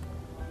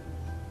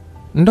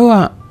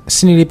 Ndoa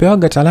si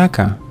nilipewaga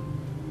talaka.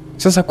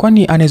 Sasa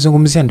kwani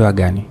anazungumzia ndoa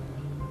gani?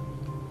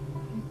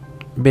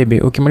 "Baby,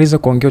 ukimaliza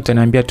kuongea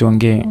utaniambia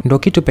tuongee." Ndio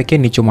kitu pekee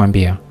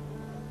nilichomwambia.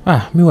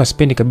 Mimi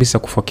wasipendi kabisa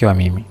kufokewa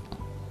mimi.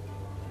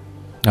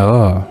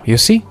 You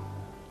see?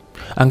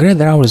 Angalia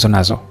dharau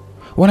ulizonazo.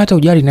 Wala hata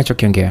ujali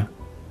ninachokiongea.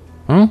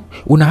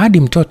 Una hadi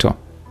mtoto.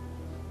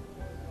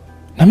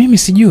 Na mimi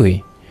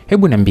sijui.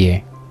 Hebu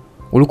niambie.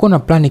 Ulikuwa na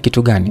plani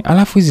kitu gani?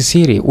 Alafu hizi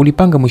siri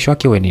ulipanga mwisho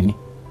wake wewe nini?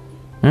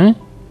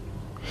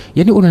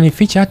 Yaani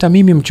unanificha hata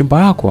mimi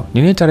mchumba wako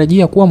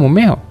ninayetarajia kuwa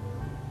mumeo?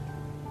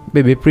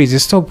 Baby, please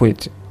stop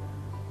it.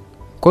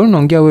 Kwa nini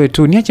unaongea wewe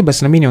tu? Niache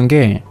basi na mimi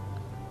niongee.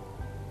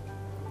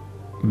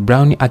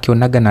 Brown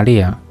akionaga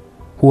nalia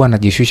huwa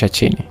anajishusha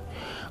chini.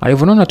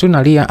 Alivyoona tu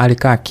nalia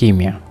alikaa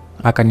kimya.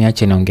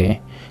 Akaniacha niongee.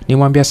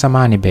 Nimwambia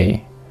samahani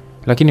bei.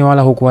 Lakini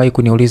wala hukuwahi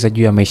kuniuliza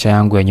juu ya maisha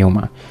yangu ya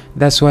nyuma.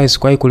 That's why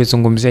sikuwahi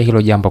kulizungumzia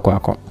hilo jambo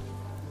kwako.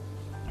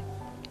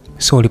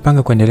 So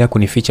ulipanga kuendelea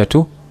kunificha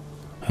tu?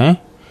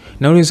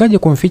 Na ulizaje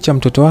kumficha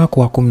mtoto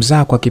wako wa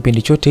kumzaa kwa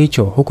kipindi chote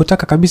hicho?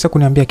 Hukutaka kabisa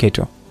kuniambia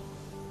kitu.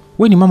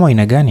 Wewe ni mama wa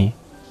aina gani?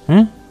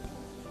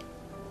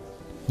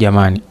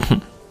 Jamani.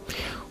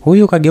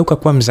 Huyu kageuka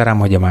kuwa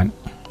mzaramo jamani.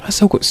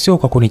 Sasa huko sio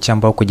kwa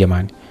kunichamba huko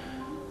jamani.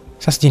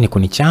 Sasa sijui ni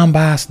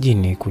kunichamba, sijui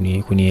ni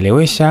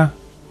kunielewesha.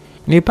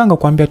 Nilipanga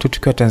kuambia tu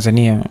tukiwa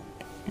Tanzania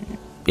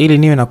ili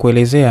niwe na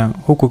kuelezea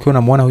huku ukiwa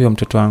unamuona huyo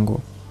mtoto wangu.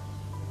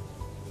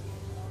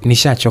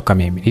 Nishachoka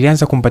mimi.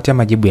 Nilianza kumpatia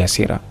majibu ya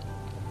hasira.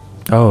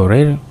 "Oh,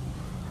 really?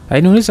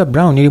 Aliniuliza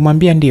Brown,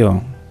 nilimwambia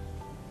ndio.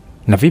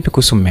 Na vipi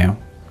kuhusu mmeo?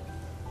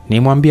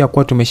 Nilimwambia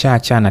kuwa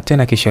tumeshaachana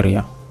tena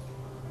kisheria.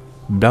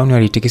 Brown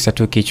alitikisa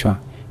tu kichwa,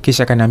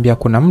 kisha akaniambia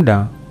kuna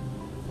muda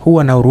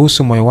huwa na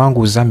uruhusu moyo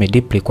wangu uzame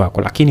deeply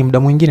kwako, lakini muda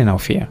mwingine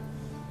naofia.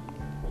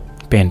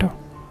 Pendo,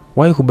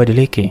 wahi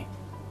kubadiliki.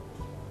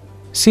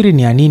 Siri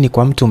ni ya nini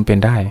kwa mtu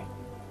mpendaye?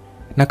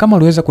 Na kama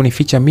uliweza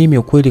kunificha mimi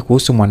ukweli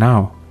kuhusu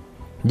mwanao,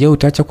 je,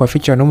 utaacha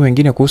kuwaficha wanaume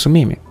wengine kuhusu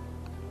mimi?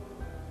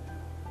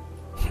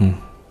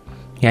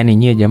 Yaani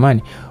nyie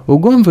jamani,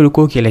 ugomvi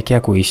ulikuwa ukielekea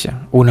kuisha,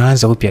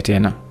 unaanza upya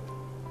tena.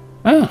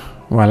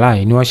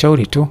 Walai, ni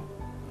washauri tu.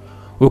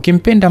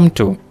 Ukimpenda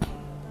mtu,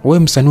 wewe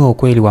msanua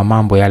ukweli wa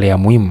mambo yale ya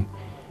muhimu,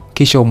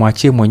 kisha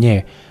umwachie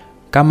mwenyewe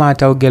kama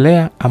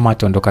ataogelea ama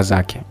ataondoka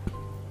zake.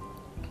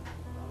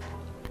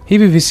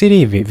 Hivi visiri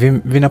hivi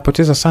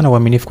vinapoteza sana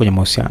uaminifu kwenye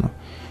mahusiano.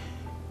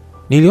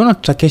 Niliona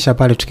tutakesha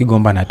pale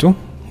tukigombana tu,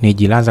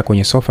 nijilaza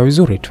kwenye sofa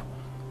vizuri tu.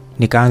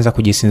 Nikaanza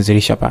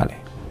kujisinzirisha pale.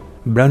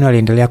 Brown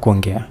aliendelea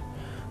kuongea.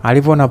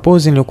 Alivyoona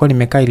pose nilikuwa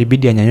nimekaa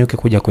ilibidi anyanyuke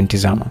kuja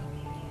kunitazama.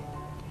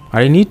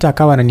 Aliniita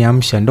akawa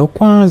ananiamsha, ndo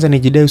kwanza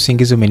nijidai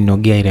usingizi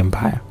umeninogea ile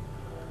mbaya.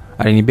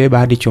 Alinibeba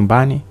hadi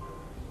chumbani.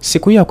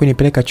 Siku hiyo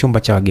hakunipeleka chumba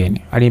cha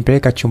wageni,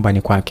 alinipeleka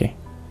chumbani kwake.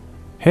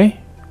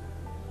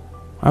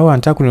 Au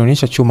anataka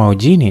kunionyesha chuma au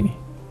nini?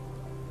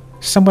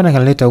 Sasa mbona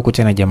kanileta huku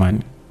tena jamani?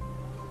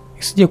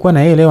 Isije kuwa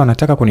na yeye leo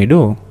anataka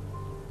kunido.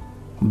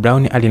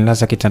 Brown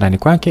alinilaza kitandani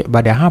kwake.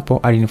 Baada ya hapo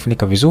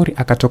alinifunika vizuri,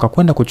 akatoka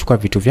kwenda kuchukua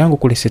vitu vyangu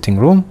kule sitting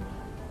room.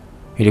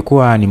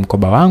 Ilikuwa ni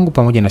mkoba wangu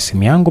pamoja na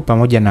simu yangu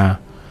pamoja na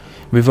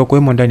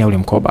vilivyokuwemo ndani ya ule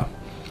mkoba.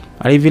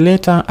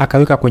 Alivileta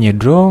akaweka kwenye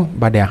drawer.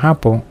 Baada ya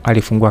hapo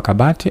alifungua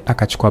kabati,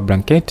 akachukua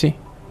blanketi,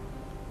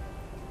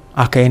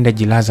 akaenda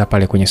jilaza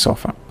pale kwenye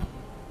sofa.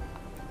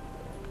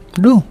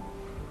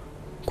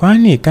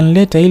 Kwani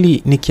kanileta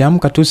ili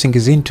nikiamka tu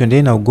singizini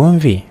tuendelee na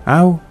ugomvi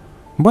au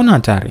mbona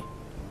hatari?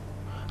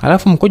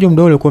 Alafu mkojo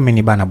mdogo ulikuwa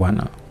umenibana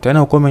bwana.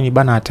 Tena uko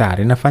umenibana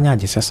hatari.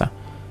 Nafanyaje sasa?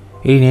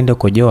 Ili niende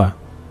kujoa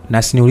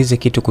na siniulize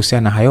kitu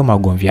kuhusiana na hayo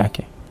maugomvi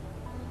yake.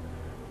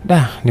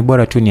 Ni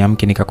bora tu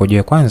niamke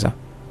nikakojoe kwanza.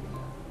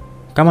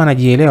 Kama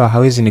anajielewa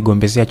hawezi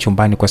nigombezea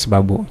chumbani, kwa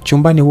sababu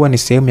chumbani huwa ni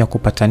sehemu ya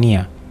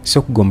kupatania,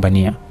 sio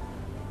kugombania.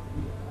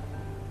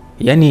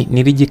 Yaani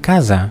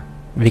nilijikaza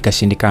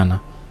vikashindikana.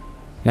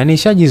 Na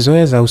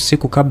nishajizoeza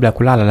usiku kabla ya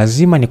kulala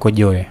lazima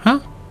nikojoe.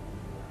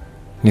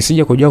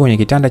 Nisije kujoa kwenye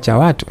kitanda cha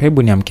watu,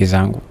 hebu niamke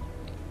zangu.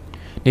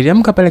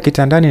 Niliamka pale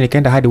kitandani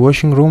nikaenda hadi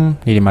washing room,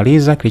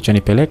 nilimaliza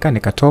kilichonipeleka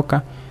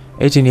nikatoka.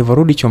 Eti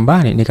nilivorudi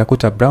chumbani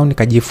nikakuta Brown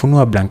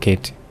kajifunua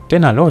blanketi.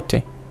 Tena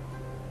lote.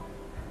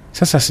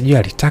 Sasa sijui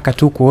alitaka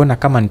tu kuona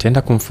kama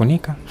nitaenda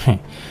kumfunika.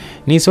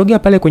 Nilisogea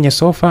pale kwenye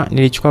sofa,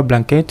 nilichukua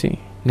blanketi,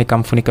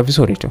 nikamfunika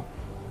vizuri tu.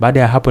 Baada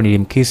ya hapo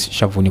nilimkiss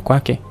shavuni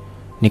kwake,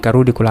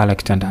 nikarudi kulala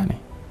kitandani.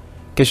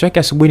 Kesho yake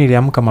asubuhi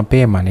niliamka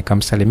mapema,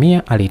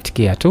 nikamsalimia,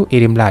 aliitikia tu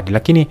ili mradi,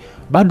 lakini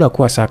bado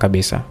hakuwa sawa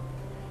kabisa.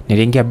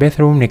 Niliingia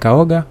bathroom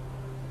nikaoga.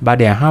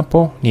 Baada ya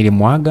hapo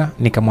nilimwaga,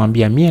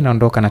 nikamwambia mie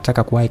naondoka,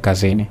 nataka kuwahi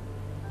kazini.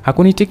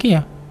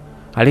 Hakunitikia.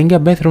 Aliingia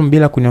bathroom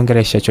bila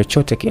kuniongelesha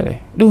chochote kile.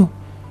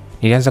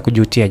 Nilianza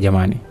kujutia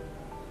jamani.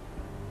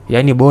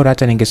 Yaani bora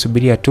hata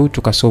ningesubiria tu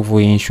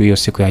tukasolve issue hiyo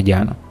siku ya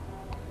jana.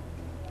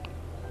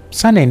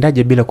 Sana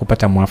endaje bila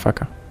kupata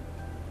mwafaka.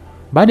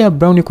 Baada ya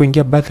Brown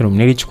kuingia bathroom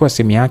nilichukua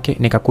simu yake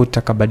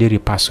nikakuta kabadili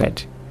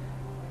password.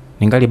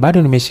 Ningali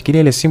bado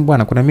nimeshikilia ile simu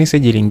bwana, kuna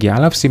message iliingia.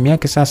 Alafu simu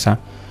yake sasa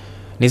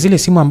ni zile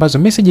simu ambazo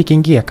message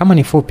ikiingia kama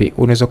ni fupi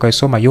unaweza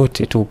kaisoma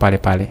yote tu pale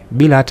pale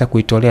bila hata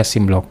kuitolea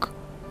sim lock.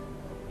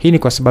 Hii ni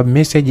kwa sababu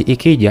message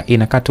ikija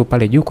inakaa tu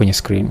pale juu kwenye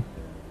screen.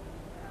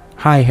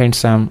 Hi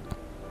handsome.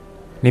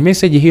 Ni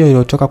message hiyo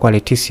iliyotoka kwa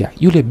Leticia,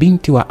 yule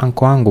binti wa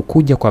anko wangu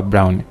kuja kwa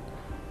Brown.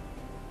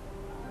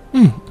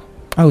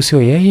 Au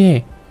sio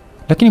yeye?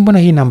 Lakini mbona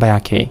hii namba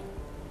yake?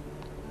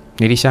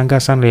 Nilishangaa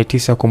sana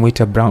Leticia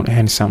kumuita Brown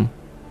handsome.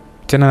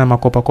 Tena na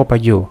makopa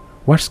juu.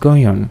 What's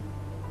going on?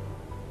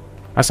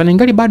 Asa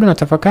ningali bado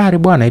natafakari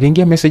bwana,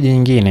 iliingia message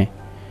nyingine.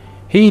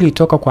 Hii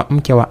ilitoka kwa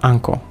mke wa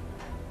uncle.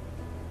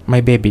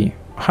 My baby,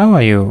 how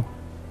are you?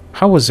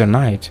 How was your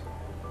night?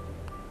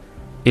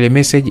 Ile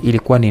message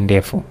ilikuwa ni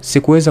ndefu.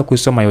 Sikuweza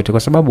kuisoma yote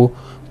kwa sababu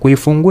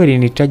kuifungua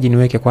ilinihitaji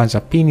niweke kwanza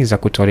pini za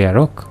kutolea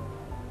rock.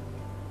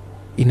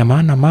 Ina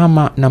maana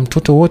mama na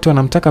mtoto wote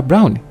wanamtaka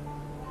Brown?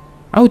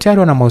 Au tayari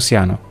wana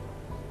mahusiano?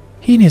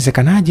 Hii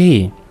inawezekanaje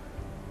hii?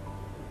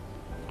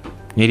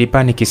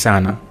 Nilipaniki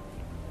sana.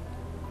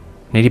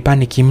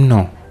 Nilipaniki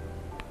mno.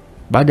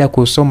 Baada ya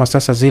kusoma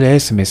sasa zile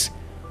SMS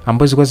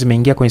ambazo zilikuwa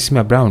zimeingia kwenye simu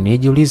ya Brown,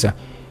 nijiuliza,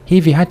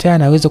 hivi hata yeye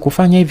anaweza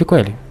kufanya hivi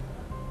kweli?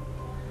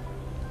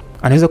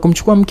 Anaweza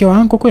kumchukua mke wa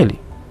anko kweli?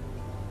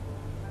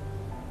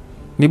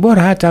 Ni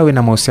bora hata awe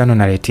na mahusiano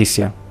na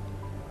Leticia.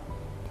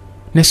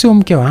 Na sio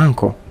mke wa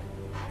anko.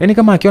 Yaani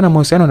kama akiona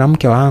mahusiano na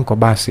mke wa anko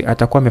basi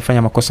atakuwa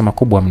amefanya makosa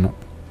makubwa mno.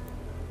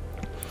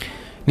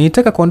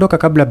 Nilitaka kuondoka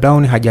kabla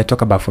Brown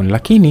hajatoka bafuni,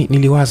 lakini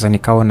niliwaza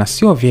nikaona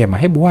sio vyema,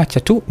 hebu acha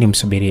tu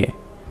nimsubirie.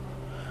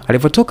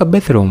 Alipotoka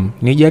bathroom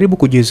nilijaribu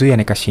kujizuia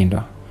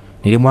nikashindwa.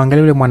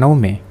 Nilimwangalia yule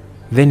mwanaume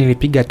then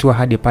nilipiga hatua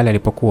hadi pale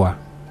alipokuwa.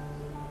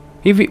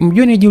 Hivi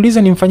mjue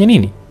nijiuliza nimfanye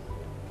nini?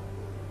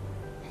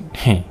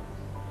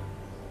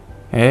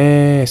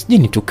 Sijui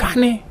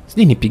nitukane,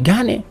 sijui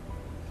nipigane,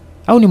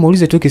 au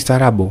nimuulize tu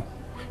kistaarabu.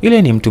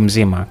 Ile ni mtu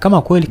mzima,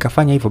 kama kweli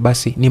kafanya hivyo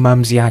basi ni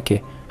maamuzi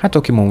yake, hata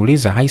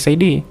ukimuuliza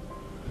haisaidii.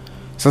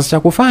 Sasa cha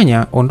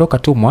kufanya, ondoka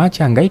tu,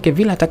 mwache hangaike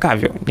vile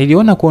atakavyo.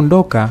 Niliona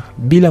kuondoka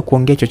bila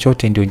kuongea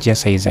chochote ndio njia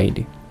sahihi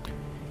zaidi.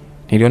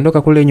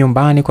 Niliondoka kule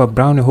nyumbani kwa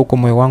Brown huko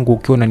moyo wangu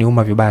ukiwa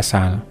unaniuma vibaya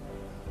sana.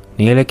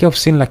 Nielekea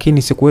ofisini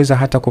lakini sikuweza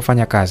hata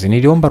kufanya kazi.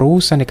 Niliomba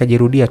ruhusa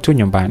nikajirudia tu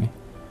nyumbani.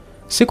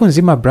 Siku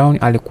nzima Brown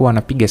alikuwa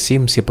anapiga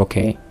simu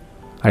sipokei.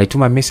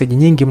 Alituma message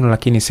nyingi mno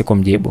lakini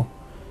sikumjibu.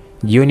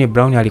 Jioni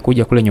Brown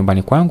alikuja kule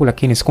nyumbani kwangu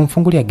lakini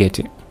sikumfungulia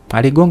geti.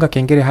 Aligonga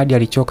kengele hadi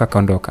alichoka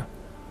kaondoka.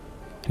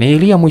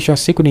 Nililia mwisho wa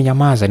siku ni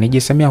nyamaza,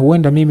 nijisemea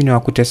huenda mimi ni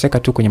wakuteseka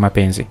tu kwenye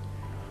mapenzi.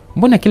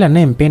 Mbona kila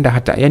ninayempenda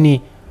hata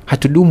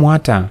hatudumu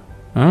hata?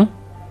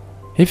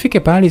 Ifike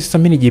pahali sasa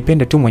mimi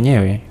nijipende tu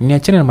mwenyewe,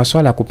 niachane na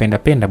masuala ya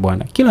kupenda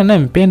bwana. Kila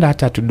ninayempenda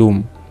hata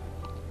hatudumu.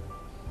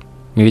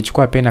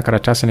 Nilichukua peni na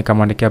karatasi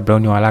nikamwandikia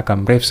Brown waraka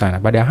mrefu sana.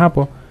 Baada ya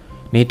hapo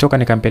nilitoka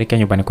nikampelekea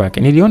nyumbani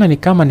kwake. Niliona ni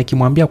kama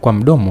nikimwambia kwa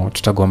mdomo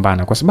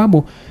tutagombana kwa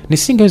sababu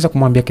nisingeweza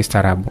kumwambia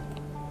kistaarabu.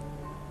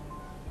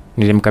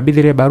 Nilimkabidhi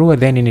ile barua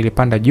then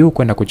nilipanda juu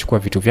kwenda kuchukua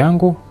vitu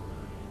vyangu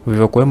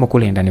vilivyokuwemo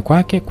kule ndani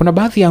kwake. Kuna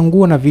baadhi ya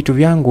nguo na vitu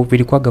vyangu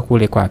vilikuwaga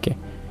kule kwake.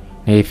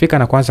 Nilifika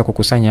na kuanza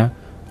kukusanya.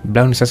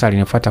 Brown sasa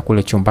alinifuata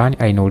kule chumbani,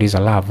 aliniuliza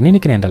love, nini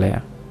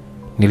kinaendelea?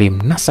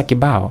 Nilimnasa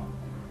kibao.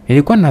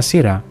 Nilikuwa na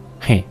hasira,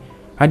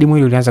 hadi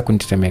mwili ulianza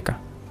kunitetemeka.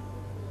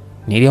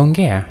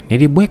 Niliongea,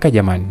 nilibweka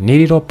jamani,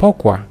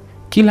 niliropokwa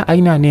kila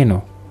aina ya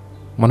neno.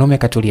 Mwanaume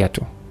katulia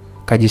tu,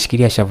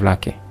 kajishikilia shavu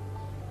lake.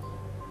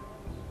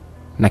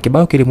 Na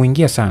kibao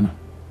kilimuingia sana.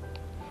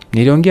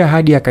 Niliongea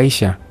hadi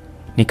akaisha,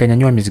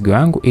 nikanyanyua mizigo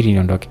yangu ili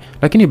niondoke.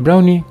 Lakini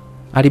Brown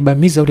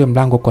alibamiza ule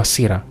mlango kwa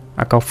hasira,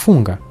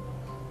 akaufunga.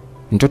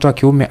 Mtoto wa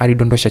kiume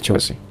alidondosha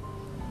chozi.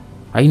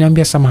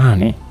 Aliniambia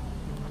samahani,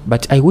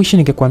 but I wish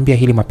ningekuambia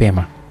hili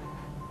mapema.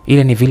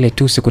 Ile ni vile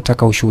tu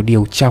sikutaka ushuhudie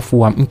uchafu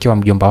wa mke wa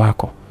mjomba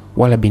wako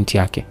wala binti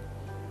yake.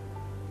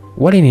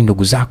 Wale ni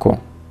ndugu zako.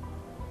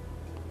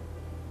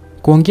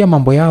 Kuongea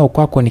mambo yao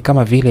kwako ni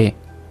kama vile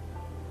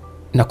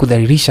na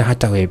kudhalilisha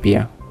hata wewe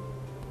pia.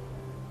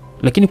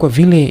 Lakini kwa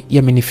vile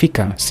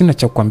yamenifika, sina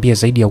cha kukwambia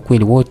zaidi ya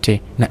ukweli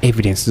wote na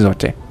evidence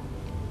zote.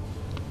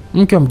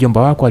 Mke wa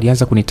mjomba wako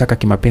alianza kunitaka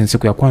kimapenzi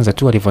siku ya kwanza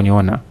tu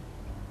alivyoniona.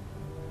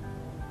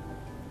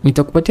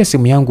 Nitakupatia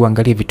simu yangu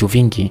angalie vitu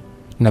vingi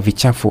na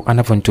vichafu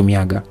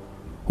anavyonitumiaga.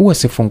 Huwa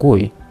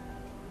sifungui.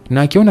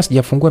 Na akiona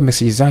sijafungua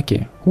message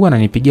zake, huwa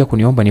ananipigia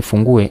kuniomba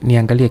nifungue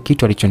niangalie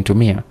kitu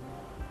alichonitumia.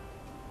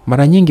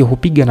 Mara nyingi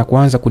hupiga na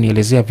kuanza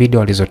kunielezea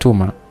video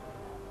alizotuma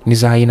ni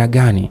za aina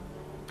gani,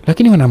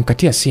 lakini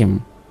wanamkatia simu.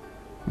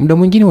 Muda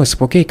mwingine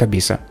wasipokei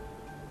kabisa.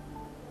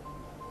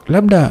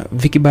 Labda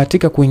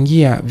vikibahatika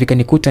kuingia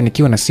vikanikuta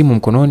nikiwa na simu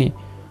mkononi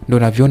ndio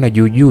naviona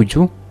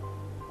juu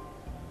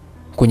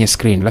kwenye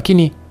screen,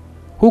 lakini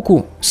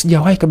huku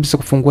sijawahi kabisa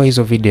kufungua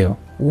hizo video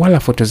wala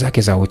foto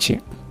zake za uchi.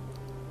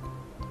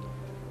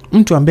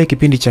 Mtu ambaye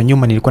kipindi cha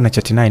nyuma nilikuwa na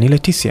chat naye ni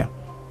Leticia.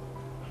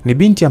 Ni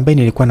binti ambaye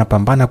nilikuwa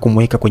napambana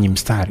kumweka kwenye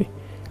mstari,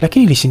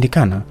 lakini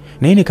ilishindikana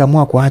na yeye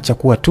nikaamua kuacha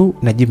kuwa tu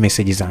na jibu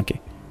message zake.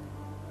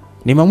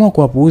 Nimeamua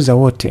kuwapuuza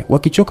wote,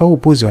 wakichoka huu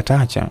upuuzi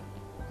wataacha.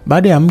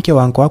 Baada ya mke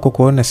wa anko wako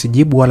kuona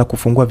sijibu wala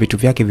kufungua vitu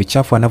vyake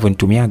vichafu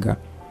anavyonitumiaga,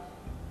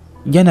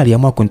 jana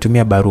aliamua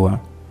kunitumia barua.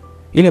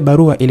 Ile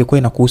barua ilikuwa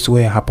inakuhusu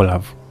wewe hapo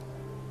love.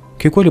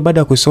 Kikweli baada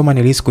ya kusoma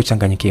nilihisi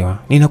kuchanganyikiwa.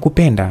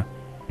 Ninakupenda.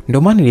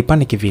 Ndio maana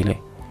nilipanic vile.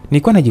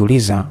 Nilikuwa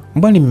najiuliza,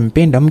 mbona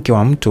nimempenda mke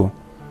wa mtu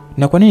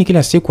na kwa nini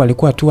kila siku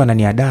alikuwa tu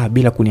ananiadaa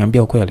bila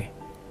kuniambia ukweli?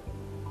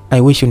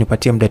 I wish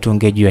unipatie muda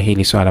tuongee juu ya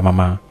hili swala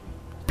mama.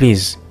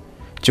 Please,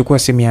 chukua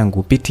simu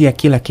yangu, pitia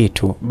kila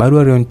kitu.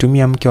 Barua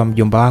aliyonitumia mke wa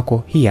mjomba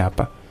wako hii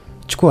hapa.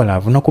 Chukua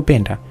love,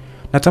 nakupenda.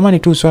 Natamani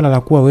tu swala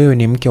la kuwa wewe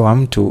ni mke wa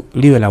mtu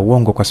liwe la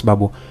uongo kwa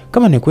sababu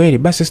kama ni kweli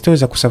basi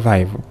sitaweza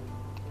kusurvive.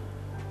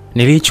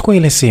 Nilichukua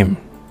ile simu.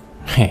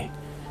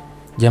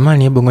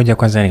 Jamani hebu ngoja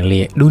kwanza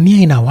nilie. Dunia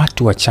ina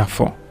watu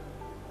wachafu.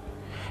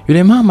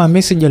 Yule mama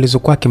message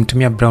alizokuwa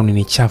akimtumia Brown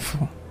ni chafu.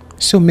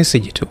 Sio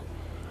message tu,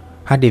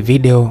 hadi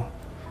video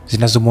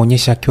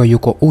zinazomuonyesha akiwa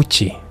yuko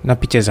uchi na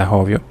picha za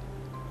hovyo.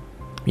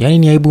 Yaani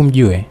ni aibu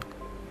mjue.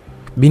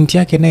 Binti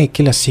yake naye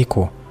kila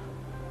siku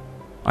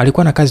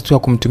alikuwa na kazi tu ya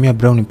kumtumia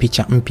Brown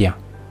picha mpya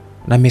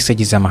na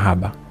message za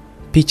mahaba,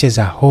 picha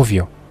za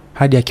hovyo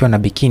hadi akiwa na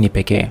bikini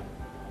pekee.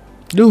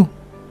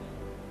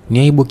 Ni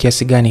aibu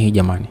kiasi gani hii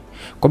jamani?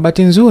 Kwa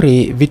bahati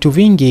nzuri vitu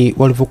vingi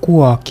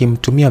walivyokuwa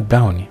wakimtumia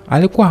Brown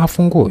alikuwa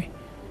hafungui.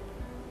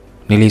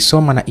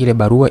 Nilisoma na ile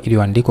barua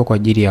iliyoandikwa kwa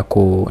ajili ya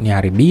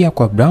kuniharibia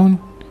kwa Brown.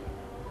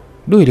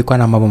 Ilikuwa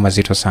na mambo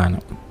mazito sana.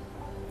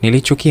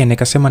 Nilichukia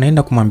nikasema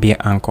naenda kumwambia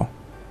anko.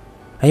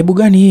 Aibu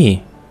gani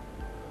hii?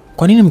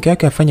 Kwa nini mke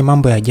wake afanye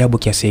mambo ya ajabu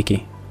kiasi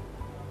hiki?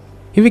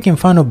 Hivi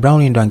kimfano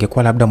Brown ndo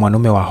angekuwa labda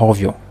mwanaume wa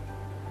hovyo,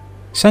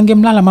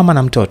 sangemlala mama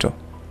na mtoto.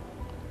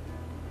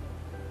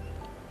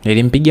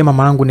 Nilimpigia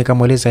mama yangu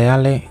nikamweleza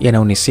yale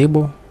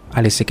yanaonisibu.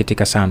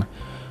 Alisikitika sana,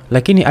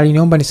 lakini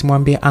aliniomba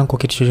nisimwambie uncle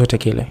kitu chochote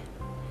kile.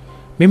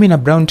 Mimi na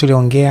Brown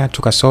tuliongea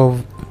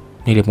tukasolve.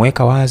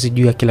 Nilimweka wazi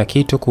juu ya kila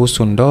kitu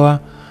kuhusu ndoa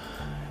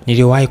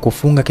niliwahi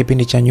kufunga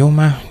kipindi cha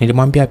nyuma.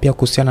 Nilimwambia pia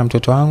kuhusiana na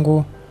mtoto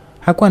wangu.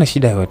 Hakuwa na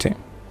shida yote.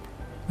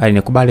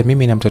 Alinikubali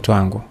mimi na mtoto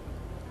wangu.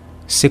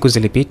 Siku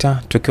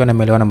zilipita tukiwa na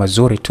maelewano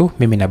mazuri tu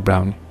mimi na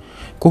Brown.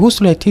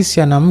 Kuhusu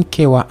Leticia na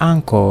mke wa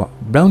uncle,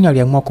 Brown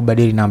aliamua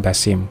kubadili namba ya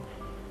simu.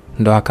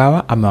 Ndo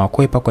akawa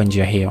amewakwepa kwa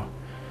njia hiyo.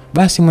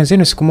 Basi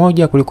mwenzenu siku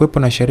moja kulikuwepo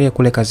na sherehe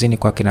kule kazini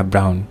kwa kina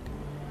Brown.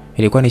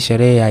 Ilikuwa ni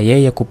sherehe ya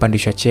yeye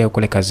kupandishwa cheo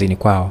kule kazini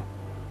kwao.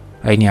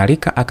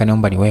 Alinialika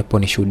akaniomba niwepo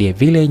nishuhudie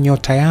vile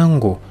nyota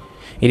yangu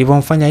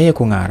ilivyomfanya yeye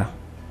kung'ara.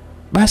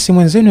 Basi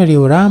mwenzenu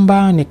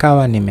aliuramba,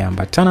 nikawa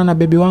nimeambatana na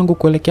bebi wangu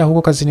kuelekea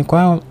huko kazini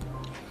kwao.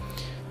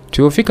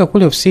 Tulipofika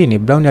kule ofisini,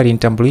 Brown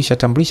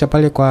alinitambulisha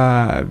pale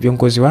kwa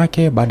viongozi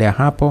wake. Baada ya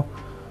hapo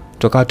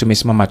tukawa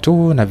tumesimama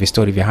tu na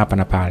vistori vya hapa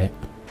na pale.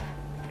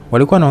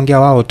 Walikuwa wanaongea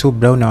wao tu,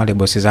 Brown na wale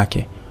bosi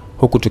zake,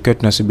 huku tukiwa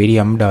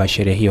tunasubiria muda wa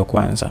sherehe hiyo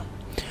kwanza.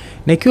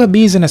 Na ikiwa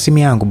busy na simu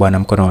yangu bwana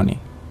mkononi,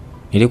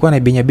 nilikuwa na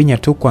binya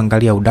tu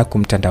kuangalia udaku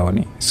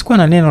mtandaoni. Sikuwa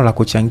na neno la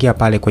kuchangia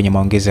pale kwenye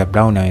maongezi ya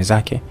Brown na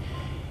wenzake.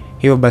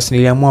 Hivyo basi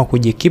niliamua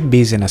kujikeep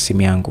busy na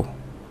simu yangu.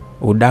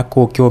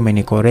 Udaku ukiwa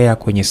umenikorea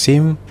kwenye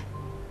simu,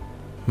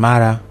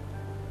 mara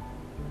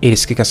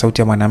ilisikika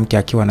sauti ya mwanamke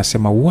akiwa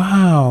anasema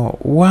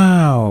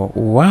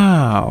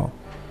wow,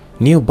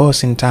 new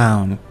boss in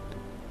town.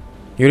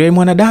 Yule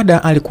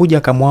mwanadada alikuja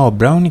akamwao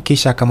Brown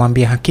kisha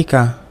akamwambia,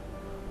 hakika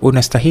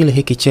unastahili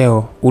hiki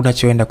cheo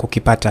unachoenda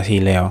kukipata hii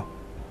leo.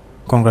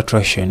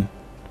 Congratulations.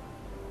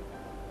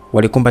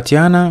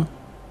 Walikumbatiana.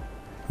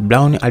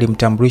 Brown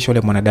alimtambulisha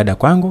yule mwanadada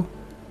kwangu.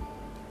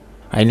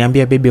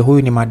 Aliniambia, bibi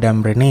huyu ni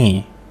Madam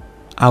Renee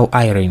au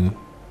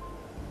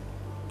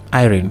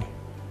Irene.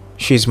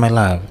 She's my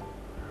love.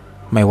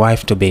 My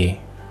wife to be.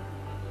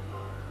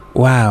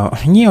 Wow,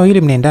 nyeo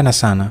hili mnaendana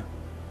sana.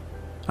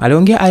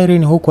 Aliongea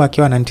Irene huku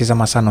akiwa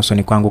ananitazama sana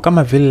usoni kwangu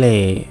kama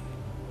vile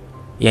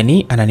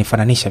yani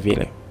ananifananisha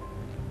vile.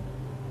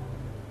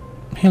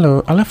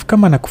 Hello, alafu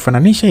kama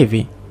nakufananisha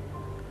hivi?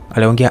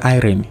 Aliongea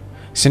Irene.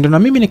 Si ndo na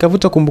mimi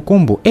nikavuta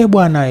kumbukumbu.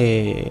 Bwana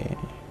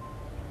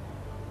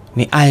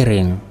ni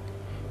Irene,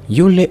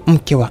 yule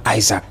mke wa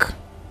Isaac.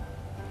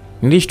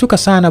 Nilishtuka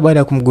sana baada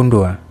ya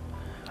kumgundua.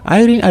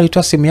 Irene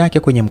alitoa simu yake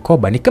kwenye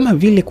mkoba, ni kama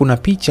vile kuna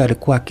picha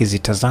alikuwa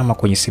akizitazama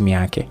kwenye simu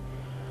yake.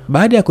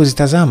 Baada ya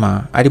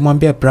kuzitazama,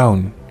 alimwambia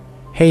Brown,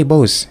 hey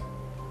boss,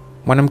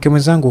 mwanamke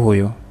mwenzangu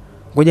huyo,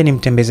 ngoja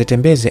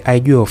nimtembeze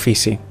aijue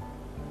ofisi.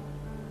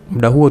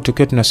 Muda huo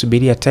tukiwa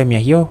tunasubiria time ya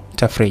hiyo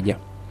tafrija.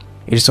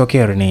 It's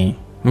okay Renee,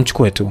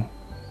 mchukue tu.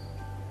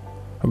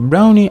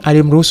 Brown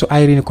alimruhusu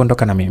Irene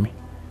kuondoka na mimi.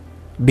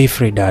 Be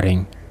free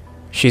darling,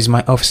 she's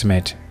my office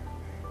mate.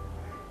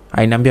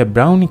 Aliniambia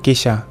Brown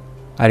kisha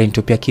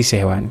alinitupia kisi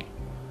hewani.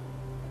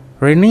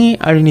 Renee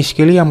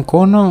alinishikilia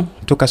mkono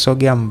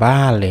tukasogea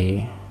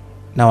mbali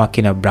na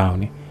wakina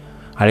Brown.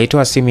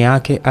 Alitoa simu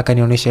yake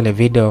akanionyesha ile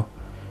video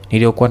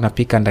niliyokuwa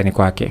napika ndani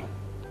kwake.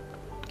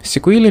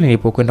 Siku ile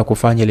nilipokwenda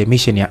kufanya ile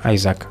mission ya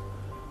Isaac.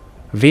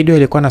 Video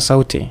ilikuwa na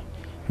sauti.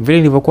 Vile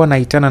nilivyokuwa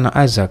naitana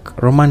na Isaac,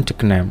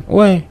 romantic name.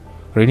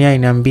 Renee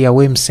aliniambia,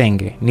 we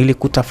msenge,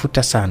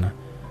 nilikutafuta sana.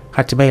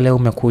 Hatimaye leo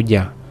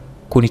umekuja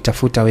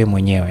kunitafuta we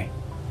mwenyewe.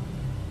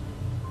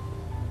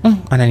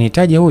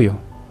 Ananihitaji huyo.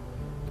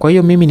 Kwa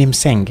hiyo mimi ni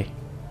msenge?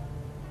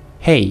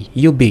 Hey,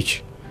 you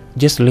bitch,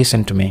 just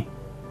listen to me.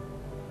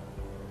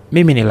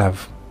 Mimi ni love,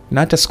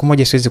 na hata siku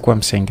moja siwezi kuwa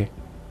msenge.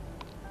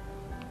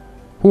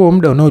 Huo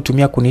muda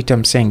unaotumia kuniita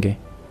msenge,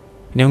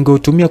 ni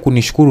ungeutumia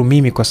kunishukuru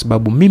mimi kwa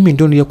sababu mimi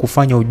ndio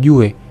niliyekufanya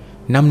ujue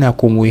namna ya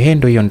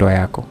kumuihendo hiyo ndoa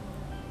yako.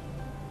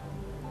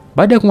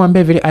 Baada ya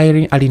kumwambia vile,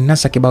 Irene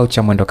alinasa kibao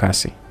cha mwendo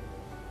kasi.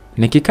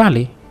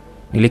 Nikikali,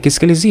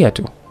 nilikisikilizia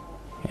tu.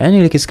 Yaani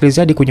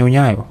nilikisikilizia hadi kwenye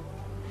unyayo.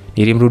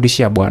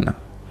 Nilimrudishia bwana.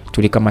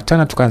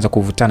 Tulikamatana tukaanza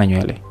kuvutana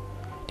nywele.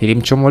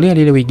 Nilimchomolea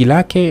lile wigi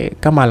lake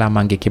kama la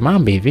mange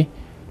kimambe hivi,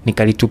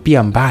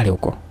 nikalitupia mbali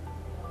huko.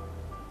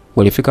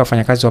 Walifika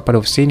wafanyakazi wa pale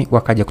ofisini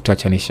wakaja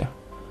kutuachanisha.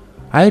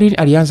 Irene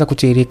alianza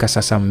kutiririka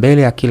sasa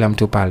mbele ya kila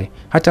mtu pale.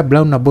 Hata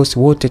Brown na boss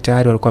wote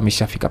tayari walikuwa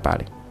wameshafika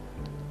pale.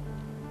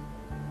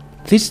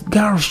 This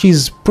girl,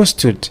 she's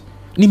prostitute.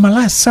 Ni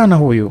malaya sana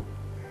huyu.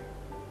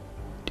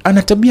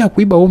 Ana tabia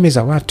kuiba uume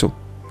za watu.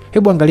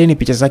 Hebu angalieni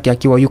picha zake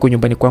akiwa yuko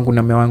nyumbani kwangu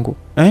na mume wangu.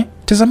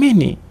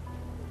 Tazameni.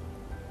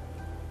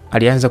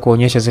 Alianza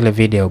kuonyesha zile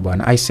video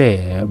bwana. I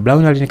say,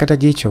 Brown alinikata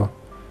jicho.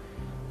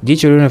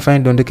 Jicho lile linafanya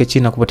ndondoke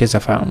chini na kupoteza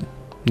fahamu.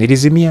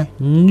 Nilizimia.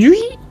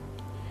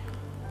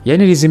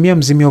 Yaani nilizimia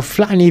mzimio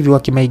fulani hivi wa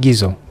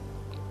kimaigizo.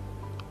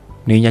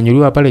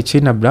 Nilinyanyuliwa pale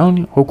chini na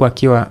Brown huku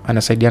akiwa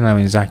anasaidiana na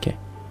wenzake.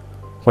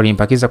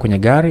 Walimpakiza kwenye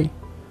gari.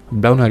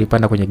 Brown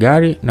alipanda kwenye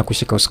gari na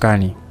kushika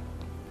usukani.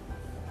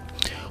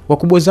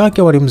 Wakubwa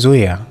zake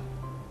walimzuia.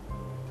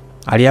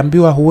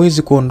 Aliambiwa,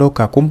 huwezi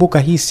kuondoka. Kumbuka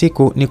hii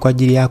siku ni kwa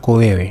ajili yako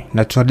wewe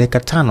na tuna dakika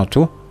 5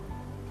 tu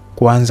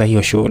kuanza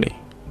hiyo shughuli.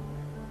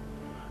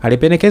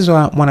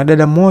 Alipendekezwa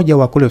mwanadada mmoja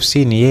wa kule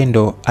ofisini yeye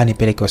ndo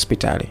anipeleke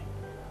hospitali.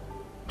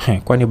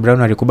 Kwani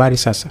Brown alikubali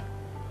sasa?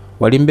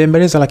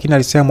 Walimbembeleza lakini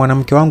alisema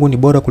mwanamke wangu ni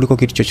bora kuliko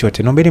kitu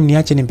chochote. Naombeni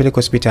mniache nimpeleke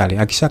hospitali.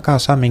 Akishakaa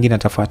saa mengine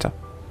atafuata.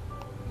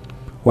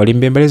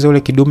 Walimbembeleza ule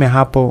kidume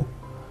hapo.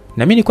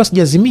 Na mimi nilikuwa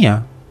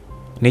sijazimia.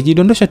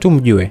 Nijidondosha tu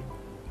mjue.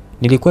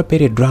 Nilikuwa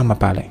pere drama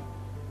pale.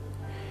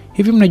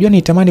 Hivi mnajua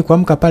nitamani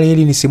kuamka pale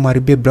ili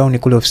nisimharibie Brown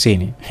kule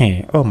ofisini.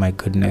 Oh my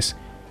goodness.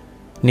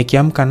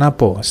 Nikiamka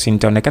napo si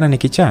nitaonekana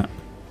nikichaa.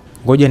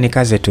 Ngoja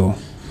nikaze tu.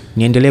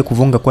 Niendelee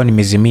kuvunga kwa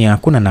nimezimia,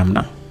 hakuna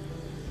namna.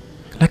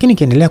 Lakini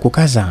kiendelea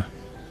kukaza,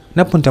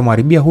 napo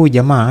nitamharibia huyu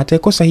jamaa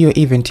ataikosa hiyo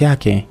event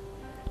yake.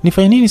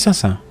 Nifanye nini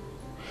sasa?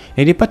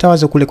 Nilipata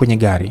wazo kule kwenye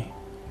gari.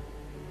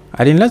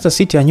 Alinilaza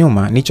siti ya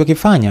nyuma,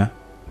 nilichokifanya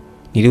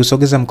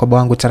niliusogeza mkoba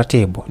wangu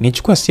taratibu.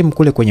 Nichukua simu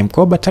kule kwenye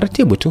mkoba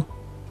taratibu tu.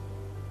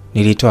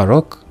 Nilitoa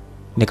rock,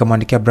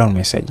 nikamwandikia Brown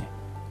message.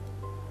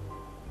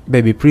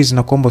 Baby please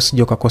nakuomba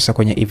usije ukakosa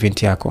kwenye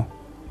event yako.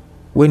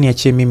 Wewe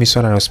niachie mimi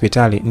swala la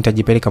hospitali,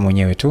 nitajipeleka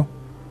mwenyewe tu.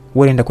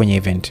 Wewe nenda kwenye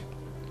event.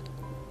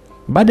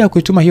 Baada ya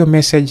kuituma hiyo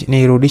message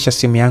nilirudisha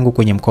simu yangu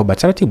kwenye mkoba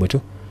taratibu tu.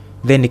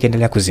 Then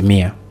nikaendelea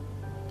kuzimia.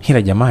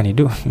 Ila jamani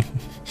du.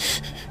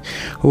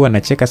 Huwa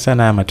nacheka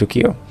sana ya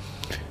matukio.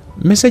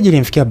 Message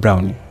ilimfikia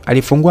Brown.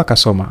 Alifungua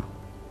akasoma.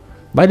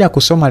 Baada ya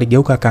kusoma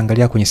aligeuka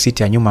akaangalia kwenye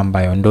siti ya nyuma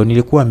ambayo ndo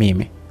nilikuwa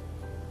mimi.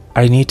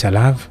 Aliniita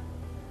love.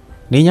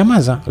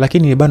 Ninyamaza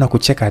lakini nilibana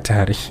kucheka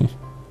hatari.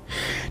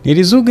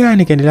 Nilizuga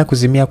nikaendelea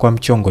kuzimia kwa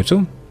mchongo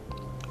tu.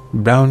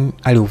 Brown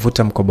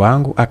aliuvuta mkoba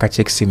wangu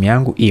akacheck simu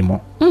yangu imo.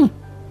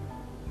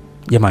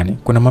 Jamani,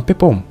 kuna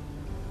mapepo humu?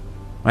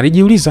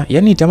 Alijiuliza,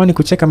 yani nitamani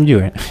kucheka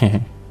mjue.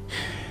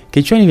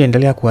 Kichwani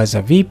niliendelea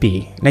kuwaza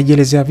vipi,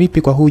 najielezea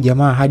vipi kwa huyu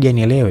jamaa hadi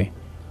anielewe.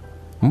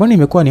 Mbona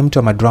imekuwa ni mtu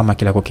wa madrama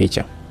kila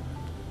kukicha.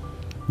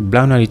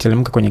 Brown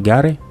aliteremka kwenye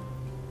gari,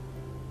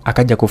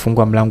 akaja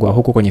kufungua mlango wa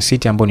huku kwenye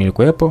siti ambao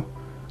nilikuwepo,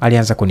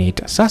 alianza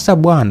kuniita. Sasa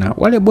bwana,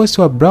 wale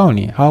bosi wa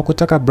Brown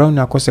hawakutaka Brown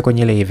akose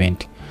kwenye ile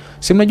event.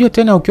 Si mnajua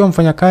tena ukiwa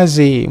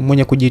mfanyakazi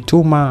mwenye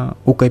kujituma,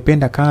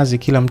 ukaipenda kazi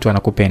kila mtu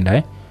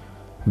anakupenda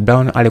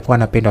Brown alikuwa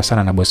anapendwa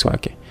sana na bosi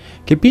wake.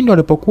 Kipindi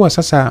walipokuwa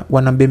sasa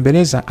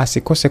wanambembeleza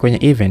asikose kwenye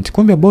event,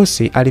 kumbe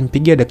bosi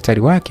alimpigia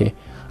daktari wake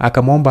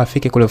akamwomba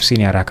afike kule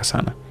ofisini haraka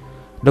sana.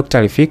 Daktari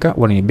alifika,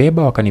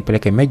 walinibeba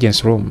wakanipeleka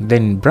emergency room.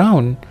 Then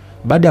Brown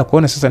baada ya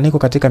kuona sasa niko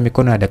katika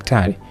mikono ya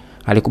daktari,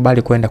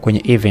 alikubali kwenda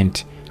kwenye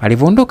event.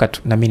 Alivyoondoka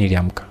tu na mimi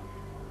niliamka.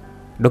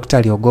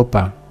 Daktari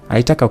aliogopa,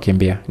 alitaka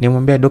kukimbia.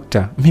 Nimwambia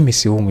daktari, mimi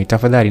siumwi,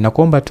 tafadhali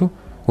nakuomba tu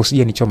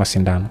usije nichoma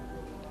sindano.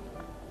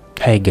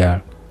 Hey girl,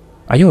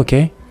 are you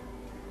okay?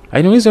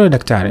 Aliniuliza yule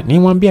daktari.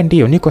 Nimwambia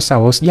ndio, niko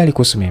sawa, usijali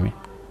kuhusu mimi.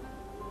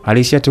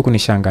 Alishia tu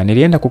kunishangaa.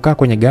 Nilienda kukaa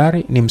kwenye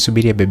gari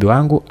nimsubirie bebe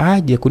wangu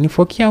aje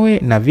kunifokia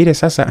na vile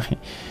sasa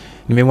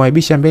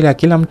nimemwaibisha mbele ya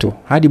kila mtu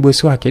hadi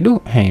bosi wake.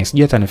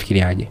 Sijui hata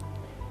nafikiriaje.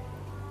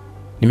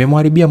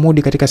 Nimemharibia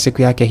mood katika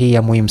siku yake hii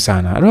ya muhimu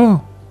sana.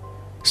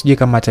 Sijui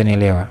kama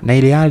atanielewa. Na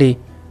ile hali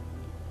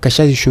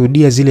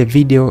kashashuhudia zile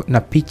video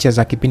na picha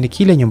za kipindi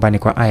kile nyumbani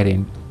kwa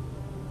Irene.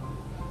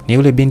 Ni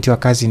yule binti wa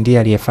kazi ndiye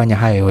aliyefanya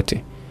hayo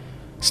yote.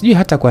 Sijui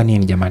hata kwa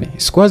nini jamani.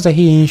 Sikuwaza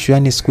hii issue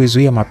yani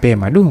sikuizuia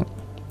mapema.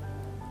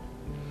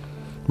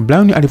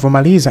 Brown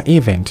alipomaliza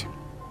event,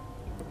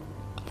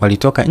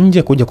 walitoka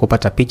nje kuja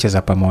kupata picha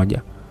za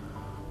pamoja.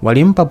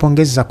 Walimpa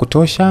pongezi za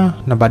kutosha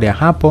na baada ya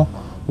hapo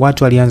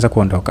watu walianza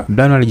kuondoka.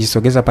 Brown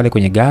alijisogeza pale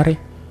kwenye gari,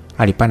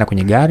 alipanda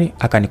kwenye gari,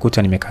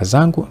 akanikuta nimekaa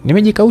zangu,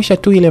 nimejikausha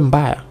tu ile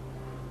mbaya.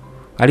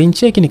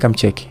 Alinicheki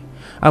nikamcheki.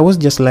 I was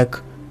just like,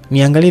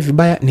 niangalie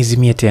vibaya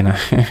nizimie tena.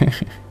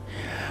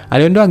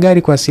 Aliondoa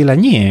gari kwa hasira.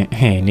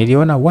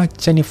 Niliona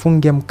wacha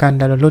nifunge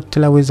mkanda lolote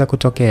laweza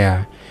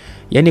kutokea.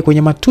 Yani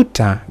kwenye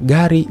matuta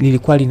gari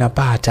lilikuwa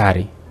linapaa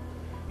hatari.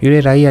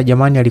 Yule raia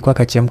jamani alikuwa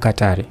kachemka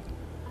hatari.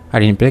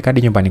 Alinipeleka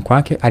hadi nyumbani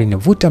kwake,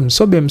 alinivuta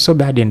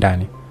msobe hadi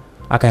ndani.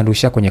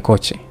 Akanirusha kwenye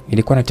kochi.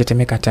 Nilikuwa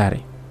natetemeka hatari.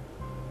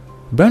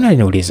 Brown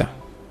aliniuliza,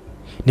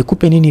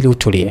 "Nikupe nini ili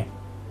utulie?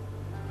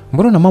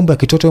 Mbona una mambo ya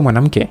kitoto wewe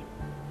mwanamke?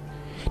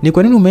 Ni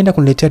kwa nini umeenda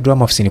kuniletea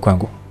drama ofisini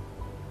kwangu?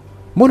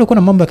 Mbona uko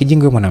na mambo ya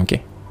kijinga wewe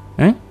mwanamke?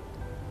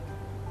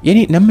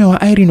 Yaani na mume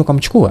wa Irene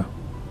ukamchukua?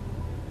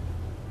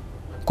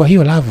 Kwa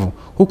hiyo Love,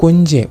 huko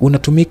nje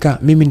unatumika,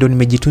 mimi ndo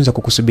nimejitunza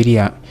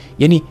kukusubiria.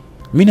 Yaani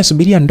mimi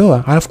nasubiria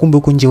ndoa, alafu kumbe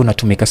huko nje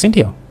unatumika, si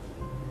ndio?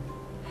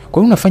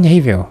 Kwa nini unafanya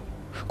hivyo?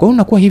 Kwa nini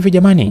unakuwa hivyo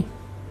jamani?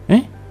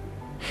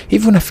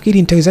 Hivi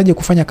unafikiri nitawezaje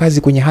kufanya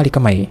kazi kwenye hali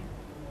kama hii?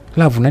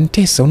 Love,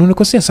 unanitesa,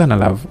 unanikosea sana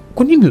Love.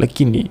 Kwa nini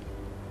lakini?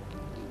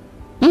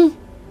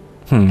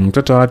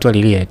 Mtoto wa watu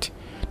alilia eti.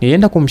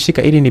 Nilienda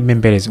kumshika ili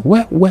nibembeleze.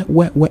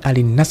 We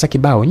alinasa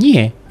kibao.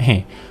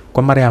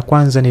 Kwa mara ya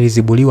kwanza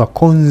nilizibuliwa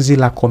konzi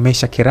la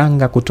komesha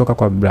kiranga kutoka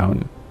kwa Brown.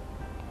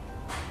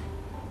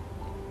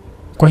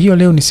 Kwa hiyo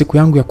leo ni siku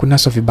yangu ya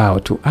kunasa vibao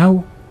tu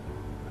au?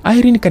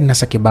 Irene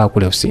kaninasa kibao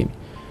kule ofisini.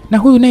 Na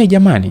huyu naye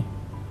jamani.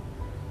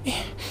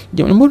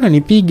 Jamani mbona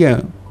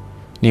nipiga?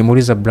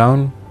 Nimuuliza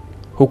Brown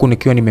huku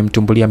nikiwa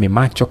nimemtumbulia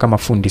mimacho kama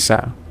fundi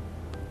saa.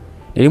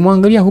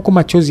 Nilimwangalia huku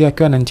machozi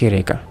yakiwa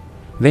yananitiririka.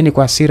 Then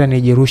kwa hasira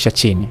nilijirusha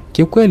chini.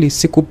 Kiukweli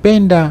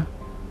sikupenda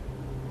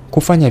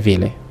kufanya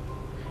vile,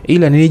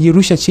 ila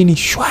nilijirusha chini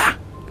shwa.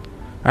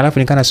 Alafu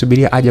nikana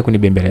subiria aje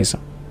kunibembeleza.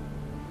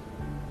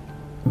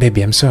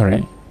 Baby, I'm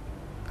sorry.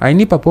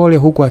 Alinipa pole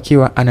huku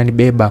akiwa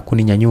ananibeba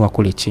kuninyanyua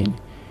kule chini.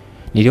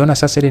 Niliona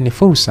sasa ile ni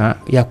fursa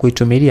ya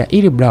kuitumilia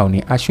ili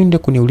Brown ashinde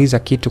kuniuliza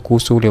kitu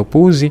kuhusu ule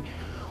upuuzi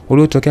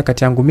uliotokea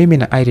kati yangu mimi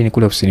na Irene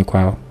kule ofisini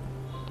kwao.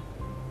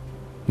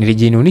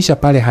 Nilijinunisha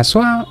pale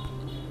haswa.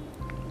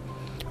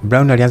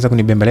 Brown alianza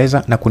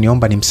kunibembeleza na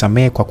kuniomba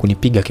nimsamehe kwa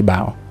kunipiga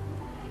kibao.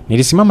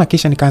 Nilisimama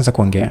kisha nikaanza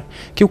kuongea.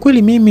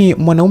 Kiukweli mimi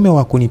mwanaume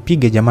wa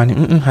kunipiga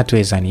jamani,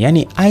 hatuwezani.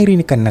 Yaani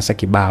Irene kaninasa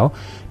kibao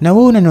na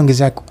wewe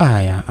unaniongezea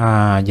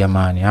aya.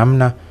 Jamani,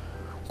 hamna.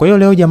 Kwa hiyo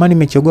leo jamani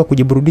nimechagua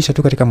kujiburudisha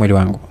tu katika mwili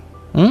wangu.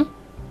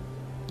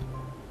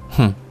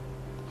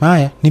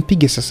 Haya,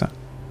 nipige sasa.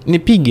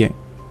 Nipige.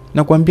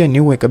 Nakwambia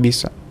niue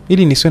kabisa.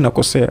 Ili nisiwe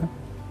nakosea.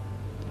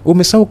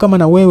 Umesahau kama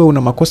na wewe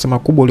una makosa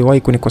makubwa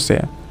uliwahi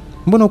kunikosea.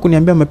 Mbona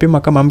hukuniambia mapema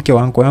kama mke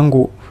wa anko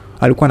yangu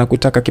alikuwa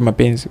anakutaka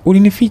kimapenzi?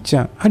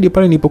 Ulinificha hadi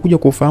pale nilipokuja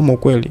kufahamu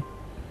ukweli.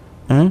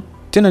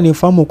 Tena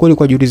nifahamu ukweli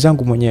kwa juhudi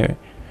zangu mwenyewe.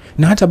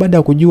 Na hata baada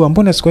ya kujua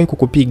mbona sikuwahi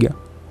kukupiga?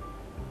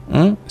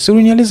 Si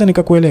ulinieleza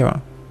nikakuelewa.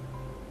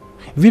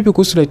 Vipi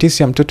kuhusu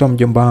latesi ya mtoto wa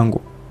mjomba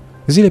wangu?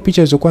 Zile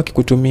picha zilizokuwa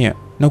akikutumia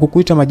na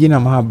kukuita majina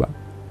mahaba.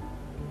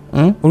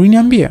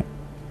 Uliniambia.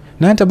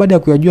 Na hata baada ya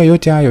kuyajua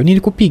yote hayo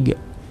nilikupiga.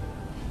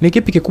 Ni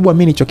kipi kikubwa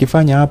mimi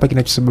nilichokifanya hapa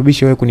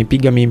kinachosababisha wewe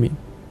kunipiga mimi?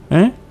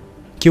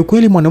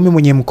 Kiukweli mwanaume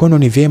mwenye mkono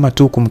ni vyema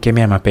tu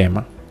kumkemea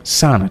mapema.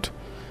 Sana tu.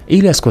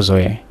 Ili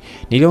asikozoee.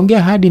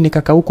 Niliongea hadi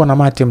nikakaukwa na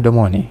mate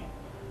mdomoni.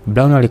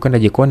 Brown alikwenda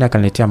jikoni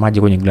akaniletea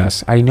maji kwenye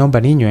glass. Aliniomba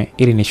ninywe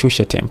ili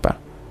nishushe temper.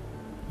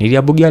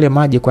 Niliabugia ile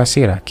maji kwa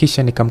hasira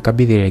kisha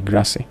nikamkabidhi ile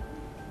glasi.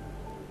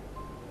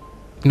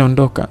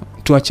 Naondoka.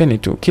 Tuachane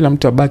tu. Kila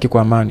mtu abaki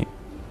kwa amani.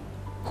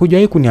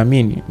 Hujawahi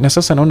kuniamini na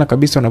sasa naona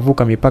kabisa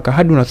unavuka mipaka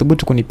hadi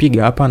unathubutu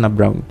kunipiga. Hapana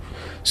Brown.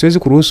 Siwezi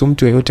kuruhusu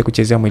mtu yeyote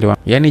kuchezea mwili wangu.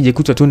 Yaani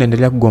jikuta tu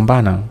naendelea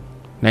kugombana.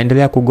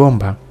 Naendelea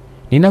kugomba.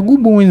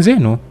 Ninagubu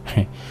wenzenu.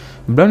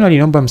 Brown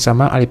aliniomba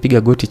msamaha,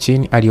 alipiga goti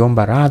chini,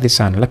 aliomba radhi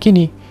sana,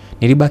 lakini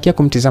nilibakia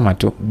kumtizama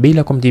tu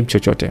bila kumjibu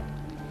chochote.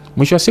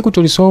 Mwisho wa siku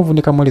tulisolve,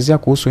 nikamuelezea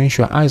kuhusu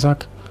issue ya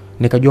Isaac,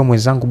 nikajua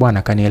mwenzangu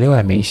bwana kanielewa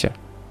yameisha.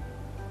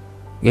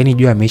 Yaani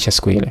jua yameisha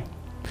siku ile.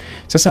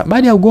 Sasa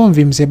baada ya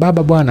ugomvi mzee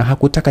baba bwana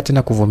hakutaka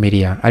tena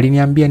kuvumilia.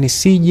 Aliniambia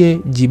nisije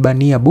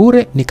jibania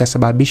bure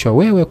nikasababishwa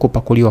wewe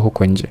kupakuliwa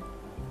huko nje.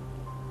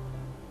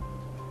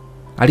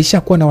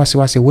 Alishakuwa na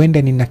wasiwasi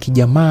huenda nina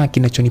kijamaa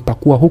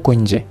kinachonipakua huko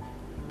nje.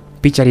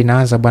 Picha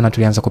linaanza bwana,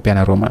 tulianza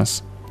kupeana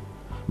romance.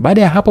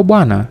 Baada ya hapo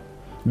bwana,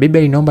 bibi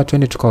aliniomba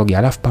twende tukaoge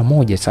alafu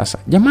pamoja sasa.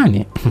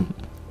 Jamani.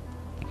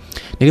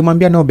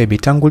 Nilimwambia no baby,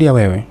 tangulia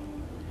wewe.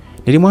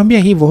 Nilimwambia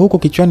hivyo huko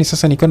kichwani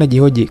sasa nikiwa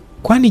najihoji,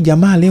 kwani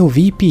jamaa leo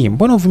vipi?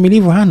 Mbona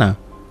uvumilivu hana?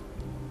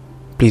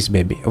 Please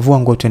baby, vua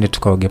nguo twende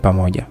tukaoge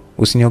pamoja.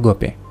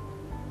 Usiniogope.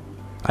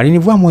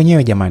 Alinivua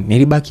mwenyewe jamani,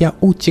 nilibakia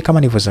uchi kama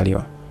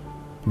nilivyozaliwa.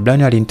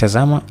 Brown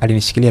alinitazama,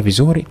 alinishikilia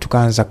vizuri,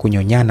 tukaanza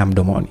kunyonyana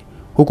mdomoni.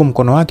 Huko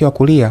mkono wake wa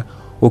kulia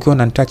ukiwa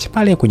unanitouch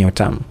pale kwenye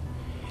utamu.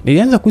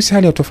 Nilianza kuhisi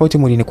hali ya tofauti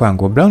mwilini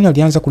kwangu. Brown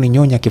alianza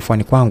kuninyonya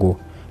kifuani kwangu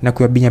na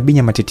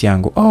kuyabinya matiti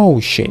yangu. Oh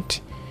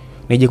shit.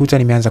 Nijikuta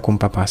nimeanza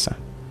kumpapasa.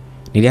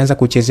 Nilianza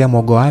kuchezea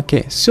mwogo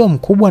wake, sio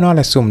mkubwa na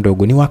wala sio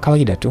mdogo, ni wa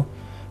kawaida tu.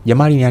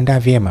 Jamaa aliniandaa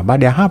vyema.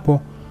 Baada ya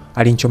hapo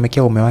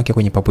alinichomekea ume wake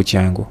kwenye papuchi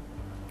yangu.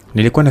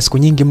 Nilikuwa na siku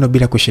nyingi mno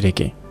bila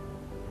kushiriki.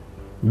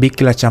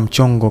 Bikila cha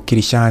mchongo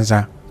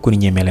kilishaanza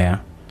kuninyemelea.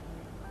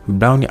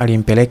 Brown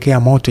alimpelekea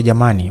moto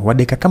jamani, wa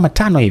dakika kama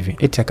 5 hivi,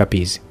 eti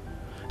akapizi.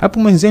 Hapo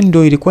mwenzeni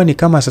ndio ilikuwa ni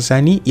kama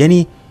sasa ni,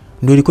 yani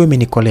ndio ilikuwa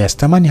imenikolea,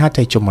 sitamani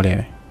hata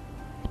ichomolewe.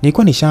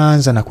 Nilikuwa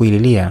nishaanza na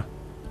kuililia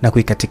na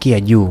kuikatikia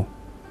juu.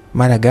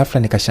 Mara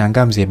ghafla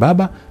nikashangaa mzee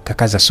baba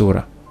kakaza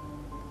sura.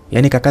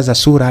 Yaani kakaza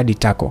sura hadi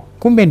tako.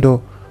 Kumbe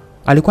ndo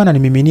alikuwa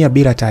ananimiminia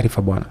bila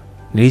taarifa bwana.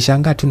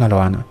 Nilishangaa tu na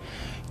loana.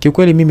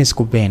 Kiukweli mimi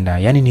sikupenda,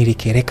 yani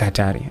nilikereka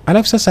hatari.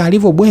 Alafu sasa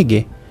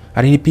alivyobwege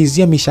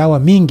alinipizia mishawa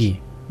mingi.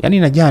 Yaani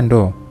najaa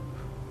ndo.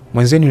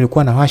 Mwenzeni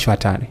nilikuwa na washo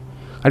hatari.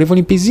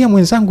 Alivyonipizia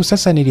mwenzangu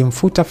sasa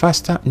nilimfuta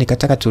faster,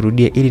 nikataka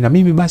turudie ili na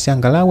mimi basi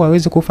angalau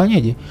aweze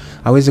kufanyaje?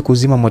 Aweze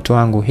kuzima moto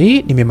wangu.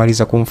 Hii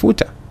nimemaliza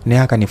kumfuta.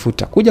 Na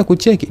akanifuta. Kuja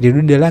kucheki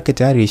lidude lake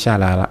tayari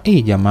lishalala.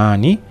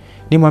 Jamani,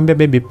 nimwambia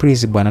baby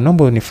please bwana,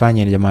 naomba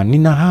unifanye jamani.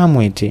 Nina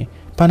hamu eti.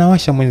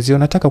 Panawasha mwenzio,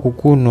 nataka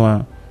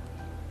kukunwa.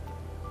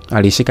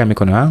 Alishika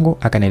mikono yangu,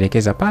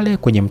 akanielekeza pale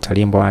kwenye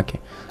mtalimbo wake.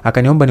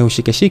 Akaniomba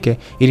niushike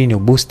ili ni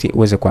boost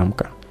uweze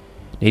kuamka.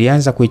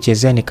 Nilianza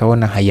kuichezea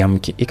nikaona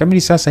hayamki.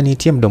 Ikamili sasa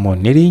niitie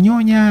mdomoni.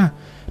 Nilinyonya,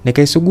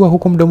 nikaisugua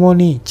huko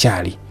mdomoni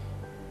chali.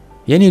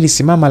 Yaani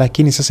ilisimama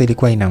lakini sasa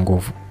ilikuwa ina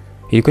nguvu.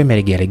 Ilikuwa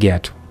imelegea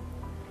tu.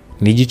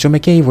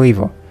 Nijichomekea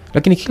hivyo.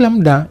 Lakini kila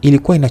muda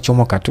ilikuwa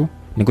inachomoka tu.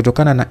 Ni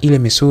kutokana na ile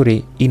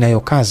misuri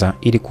inayokaza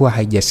ilikuwa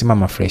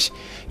haijasimama fresh.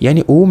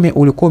 Yaani uume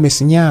ulikuwa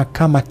umesinyaa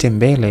kama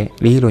tembele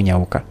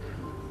lililonyauka.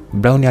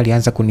 Brown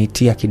alianza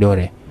kunitia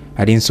kidore.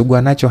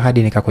 Alinisugua nacho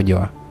hadi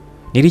nikakojoa.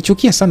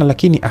 Nilichukia sana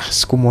lakini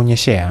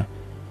sikumuonyeshea.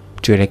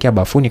 tuelekea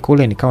bafuni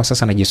kule, nikawa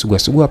sasa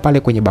najisugua pale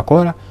kwenye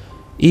bakora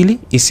ili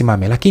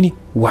isimame, lakini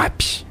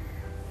wapi.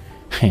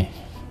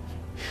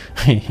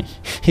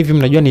 Hivi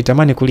mnajua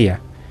nitamani kulia.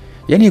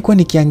 Yaani ilikuwa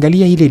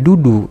nikiangalia ile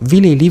dudu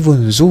vile ilivyo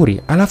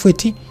nzuri, alafu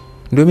eti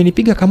ndio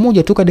imenipiga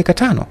kamoja tu kwa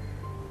dakika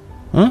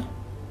 5.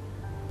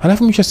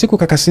 Alafu mwisho siku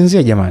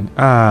kakasinzia jamani.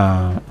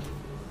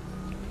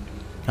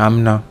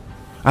 Amna.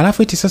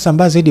 Alafu eti sasa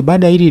mbaya zaidi,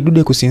 baada ya ile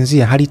dudu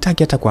kusinzia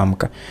halitaki hata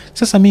kuamka.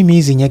 Sasa mimi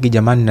hizi nyagi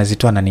jamani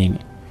nazitoa na nini?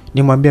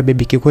 Nimwambia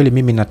baby kikweli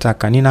mimi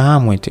nataka, nina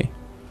hamu eti.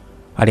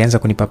 Alianza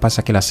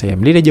kunipapasa kila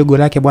sehemu. Lile jogo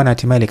lake bwana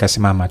hatimaye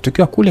likasimama.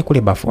 Tukiwa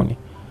kule bafuni.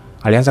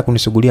 Alianza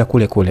kunisugulia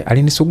kule.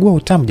 Alinisugua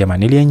utamu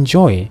jamani,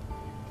 nilienjoy.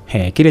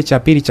 Kile cha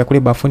pili cha kule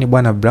bafuni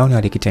bwana Brown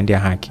alikitendea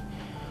haki.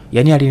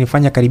 Yaani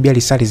alinifanya karibia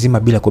lisali zima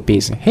bila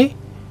kupezi.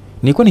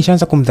 Nilikuwa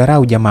nishaanza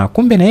kumdharau jamaa,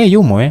 kumbe na yeye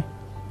yumo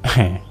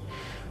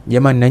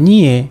Jamani, na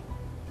nyie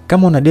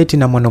kama una date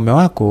na mwanaume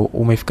wako,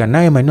 umefika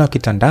naye maeneo ya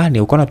kitandani,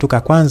 ukaona tu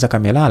kwanza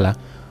kamelala,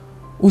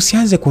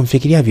 usianze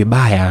kumfikiria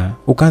vibaya,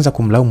 ukaanza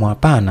kumlaumu,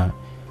 hapana.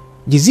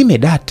 Jizime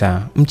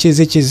data,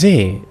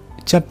 mcheze.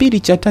 Cha pili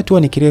cha tatu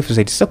ni kirefu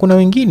zaidi. Sasa kuna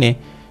wengine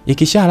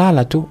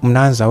ikishalala tu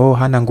mnaanza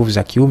hana nguvu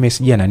za kiume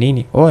sijia na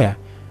nini. Oya,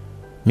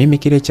 mimi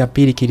kile cha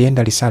pili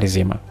kilienda lisali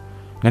zima.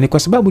 Na ni kwa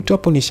sababu tu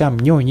hapo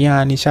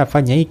nishamnyonya,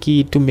 nishafanya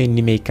hiki,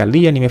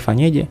 nimeikalia,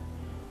 nimefanyeje.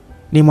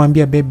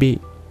 Nimwambia baby,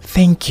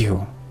 thank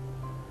you.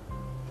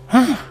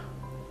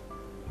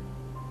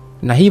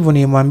 Na hivyo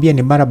nimwambia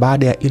ni mara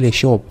baada ya ile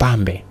show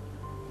pambe.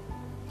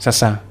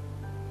 Sasa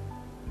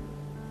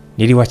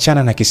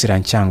niliwachana na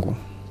kisirani changu.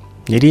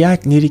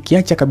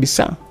 Nilikiacha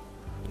kabisa.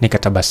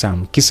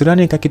 Nikatabasamu.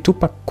 Kisirani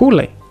nikakitupa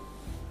kule.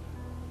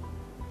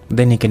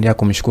 Then nikaendelea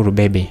kumshukuru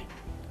baby,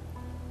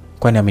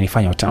 kwani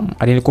amenifanya utamu.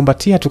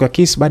 Alinikumbatia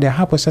tukakiss. Baada ya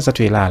hapo sasa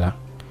tuilala.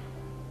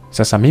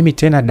 Sasa mimi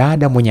tena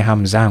dada mwenye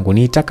hamu zangu,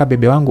 nitaka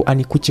bebe wangu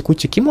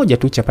anikuchi kimoja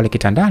tu cha pale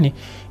kitandani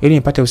ili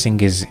nipate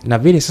usingizi. Na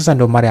vile sasa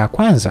ndo mara ya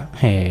kwanza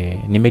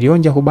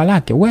nimelionja huba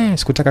lake.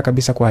 Sikutaka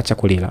kabisa kuacha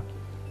kulila.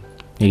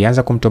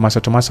 Nilianza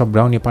kumtomasa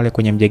Brown pale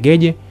kwenye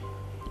mjegeje.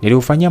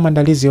 Niliufanyia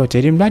maandalizi yote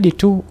ili mradi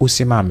tu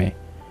usimame.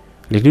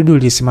 Lidudu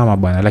lilisimama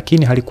bwana,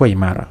 lakini halikuwa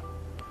imara.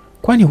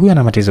 Kwani huyu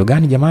ana matezo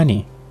gani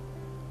jamani?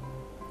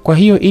 Kwa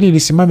hiyo ili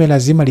lisimame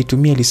lazima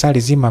litumie lisali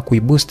zima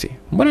kuiboost.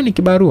 Mbona ni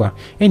kibarua?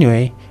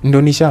 Anyway,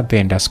 ndo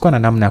nishapenda. Sikuwa na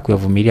namna ya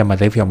kuyavumilia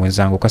madhaifu ya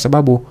mwenzangu, kwa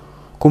sababu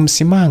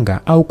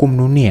kumsimanga au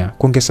kumnunia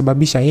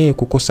kungesababisha yeye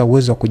kukosa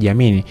uwezo wa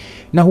kujiamini,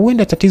 na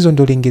huenda tatizo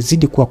ndo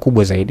lingezidi kuwa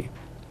kubwa zaidi.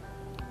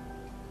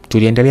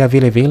 Tuliendelea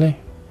vile.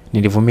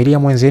 Nilivumilia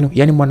mwenzenu.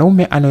 Yaani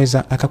mwanaume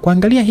anaweza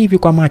akakuangalia hivi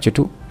kwa macho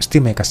tu,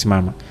 stima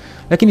ikasimama.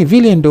 Lakini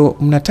vile ndo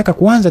mnataka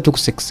kuanza tu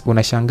kusex,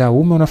 unashangaa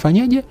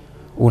unafanyaje?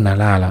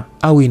 Unalala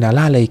au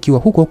inalala ikiwa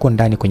huko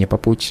ndani kwenye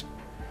papuchi.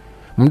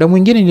 Muda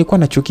mwingine nilikuwa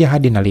nachukia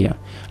hadi nalia,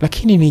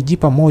 lakini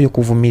nijipa moyo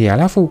kuvumilia.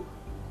 Alafu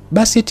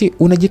basi eti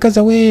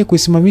unajikaza wewe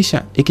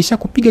kuisimamisha,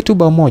 ikishakupiga tu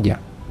bao moja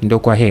ndio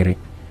kwa heri.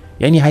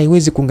 Yaani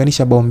haiwezi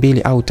kuunganisha bao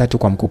 2 au 3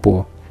 kwa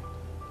mkupuo.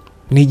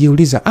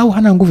 Nijiuliza, au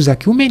hana nguvu za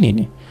kiume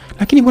nini?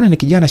 Lakini mbona ni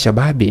kijana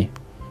shababi?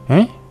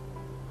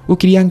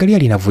 Ukiliangalia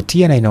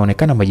linavutia na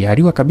inaonekana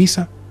majaliwa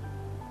kabisa.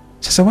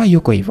 Sasa why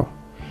yuko hivyo?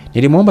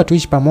 Nilimwomba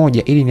tuishi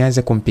pamoja ili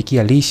nianze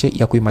kumpikia lishe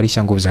ya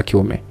kuimarisha nguvu za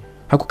kiume.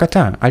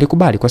 Hakukataa,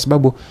 alikubali kwa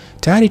sababu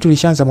tayari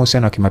tulishaanza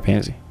mahusiano ya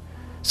kimapenzi.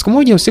 Siku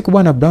moja usiku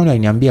bwana Brown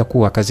aliniambia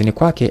kuwa kazini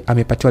kwake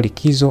amepatiwa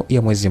likizo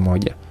ya mwezi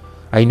mmoja.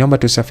 Aliniomba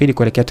tusafiri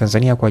kuelekea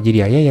Tanzania kwa ajili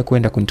ya yeye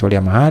kwenda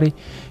kunitolea mahari,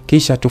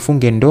 kisha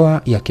tufunge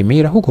ndoa ya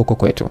kimira huko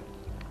kwetu.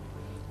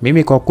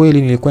 Mimi kwa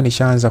kweli nilikuwa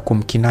nishaanza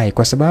kumkinai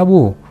kwa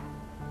sababu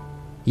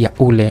ya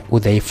ule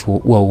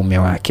udhaifu wa uume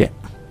wake.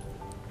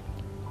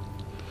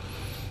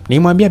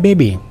 Nimwambia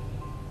baby,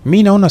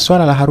 mimi naona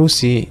swala la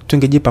harusi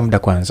tungejipa muda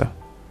kwanza.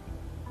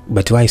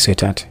 But why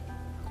sweetheart?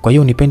 Kwa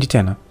hiyo unipendi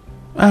tena?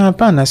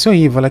 Hapana, sio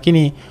hivyo,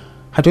 lakini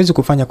hatuwezi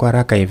kufanya kwa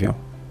haraka hivyo.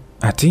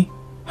 Ati?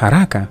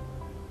 Haraka?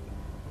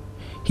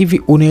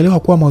 Hivi unaelewa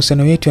kuwa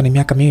mahusiano yetu yana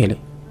miaka 2?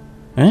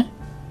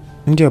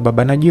 Ndio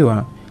baba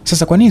najua.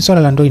 Sasa kwa nini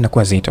swala la ndoa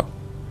linakuwa zito?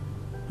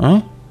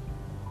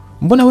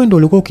 Mbona wewe ndio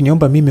ulikuwa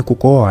ukiniomba mimi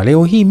kukuoa?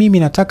 Leo hii mimi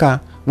nataka,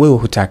 wewe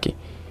hutaki.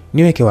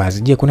 Niweke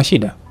wazi, je kuna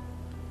shida?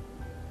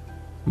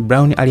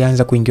 Brown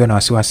alianza kuingiwa na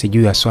wasiwasi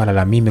juu ya swala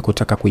la mimi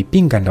kutaka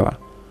kuipinga ndoa.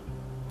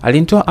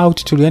 Alinitoa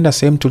out, tulienda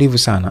sehemu tulivu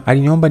sana.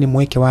 Aliniomba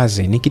nimweke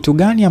wazi ni kitu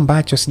gani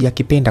ambacho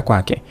sijakipenda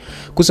kwake.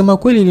 Kusema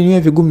kweli iliniwe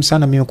vigumu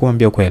sana mimi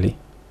kumwambia ukweli.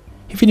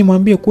 Hivi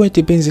nimwambie kuwa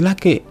penzi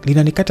lake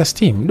linanikata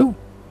steam?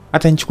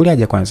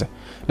 Atanichukuliaje kwanza?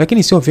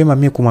 Lakini sio vyema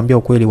mimi kumwambia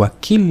ukweli wa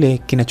kile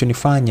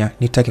kinachonifanya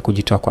nitake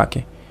kujitoa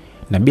kwake.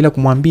 Na bila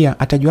kumwambia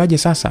atajuaje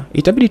sasa?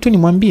 Itabidi tu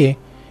nimwambie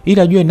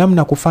ili ajue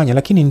namna kufanya,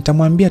 lakini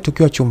nitamwambia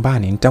tukiwa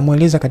chumbani.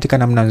 Nitamueleza katika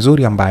namna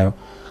nzuri ambayo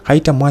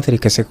haitamwathiri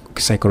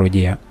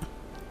kisaikolojia.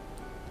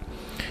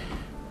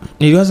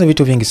 Niliwaza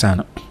vitu vingi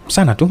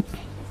sana tu.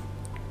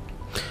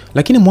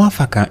 Lakini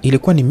mwafaka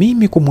ilikuwa ni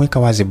mimi kumweka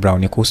wazi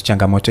Brown kuhusu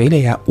changamoto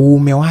ile ya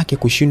uume wake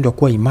kushindwa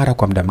kuwa imara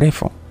kwa muda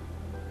mrefu.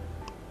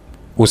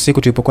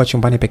 Usiku tulipokuwa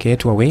chumbani peke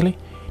yetu wawili,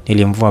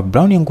 nilimvua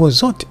Brown nguo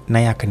zote na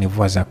yeye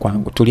akanivua za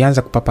kwangu.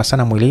 Tulianza kupapa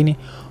sana mwilini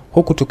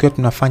huku tukiwa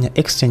tunafanya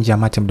exchange ya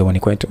mate mdomoni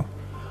kwetu.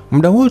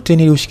 Muda wote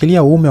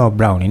niliushikilia uume wa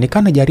Brown,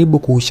 nikana jaribu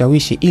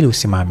kuushawishi ili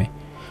usimame.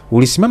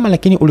 Ulisimama,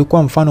 lakini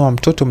ulikuwa mfano wa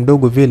mtoto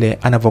mdogo vile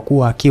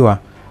anavyokuwa akiwa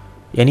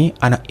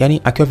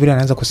akiwa vile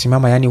anaanza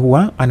kusimama, yani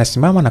huwa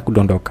anasimama na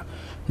kudondoka.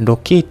 Ndo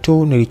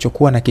kitu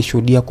nilichokuwa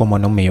nakishuhudia kwa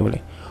mwanamume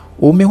yule.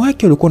 Uume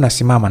wake ulikuwa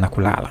unasimama na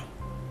kulala.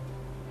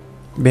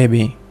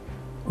 Baby,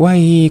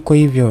 why kwa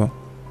hivyo?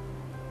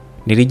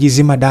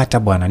 Nilijizima data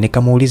bwana,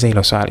 nikamuuliza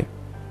hilo swali.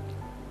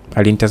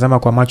 Alinitazama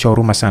kwa macho ya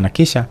huruma sana,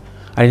 kisha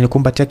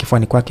alinikumbatia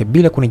kifuani kwake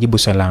bila kunijibu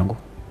swali langu.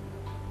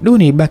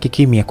 Nilibaki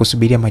kimya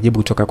kusubiria majibu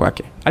kutoka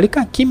kwake.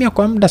 Alikaa kimya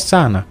kwa muda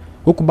sana,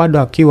 huku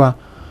bado akiwa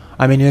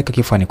ameniweka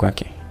kifuani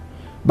kwake.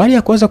 Baada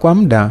ya kuanza kwa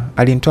muda,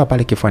 alinitoa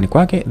pale kifuani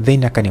kwake,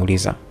 then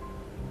akaniuliza,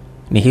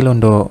 ni hilo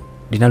ndo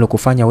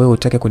linalokufanya wewe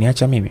utake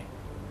kuniacha mimi?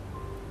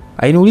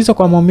 Aliniuliza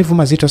kwa maumivu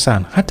mazito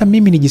sana, hata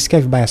mimi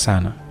nijisikia vibaya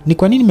sana. Ni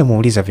kwa nini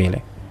nimemuuliza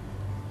vile?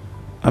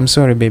 I'm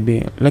sorry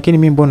baby, lakini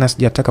mimi mbona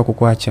sijataka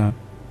kukuacha?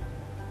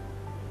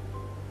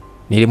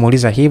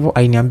 Nilimuuliza hivyo,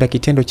 aliniambia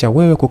kitendo cha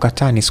wewe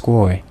kukataa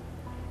nisikuoe,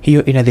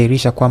 hiyo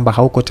inadhihirisha kwamba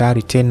hauko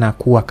tayari tena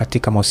kuwa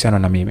katika mahusiano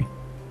na mimi.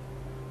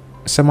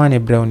 Samahani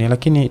Brown,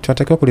 lakini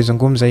tunatakiwa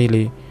kulizungumza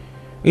ili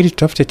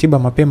tutafute tiba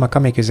mapema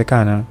kama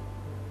ikiwezekana.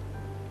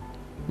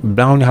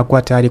 Brown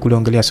hakuwa tayari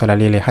kuliongelea swala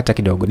lile hata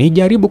kidogo.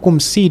 Nijaribu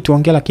kumsii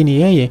tuongee,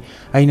 lakini yeye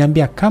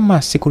aliniambia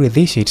kama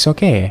sikuridhishi, it's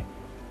okay.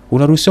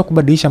 Unaruhusiwa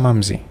kubadilisha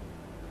maamuzi.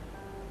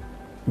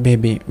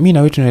 Baby, mimi na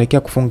wewe tunaelekea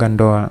kufunga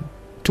ndoa.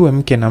 Tuwe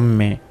mke na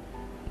mume.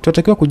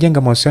 Tunatakiwa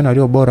kujenga mahusiano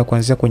yaliyo bora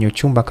kuanzia kwenye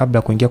uchumba kabla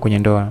ya kuingia kwenye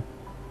ndoa.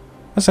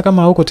 Sasa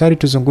kama hauko tayari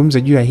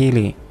tuzungumze juu ya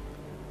hili,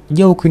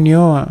 je,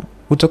 ukinioa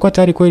utakuwa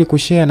tayari kweli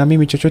kushare na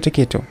mimi chochote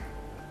kitu?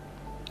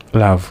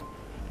 Love,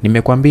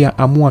 nimekwambia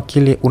amua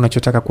kile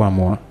unachotaka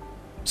kuamua.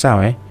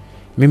 Sawa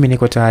Mimi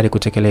niko tayari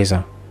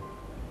kutekeleza.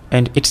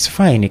 And it's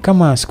fine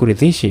kama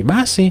sikuridhishi,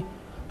 basi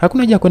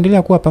hakuna haja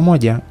kuendelea kuwa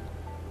pamoja.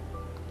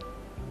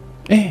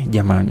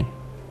 Jamani.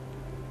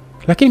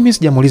 Lakini mimi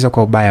sijamuuliza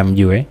kwa ubaya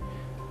mjue.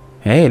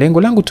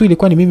 Lengo langu tu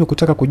ilikuwa ni mimi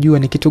kutaka kujua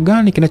ni kitu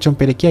gani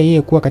kinachompelekea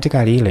yeye kuwa katika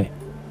hali ile.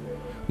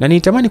 Na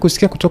nitamani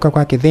kusikia kutoka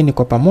kwake, then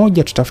kwa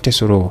pamoja tutafute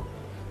suluhu.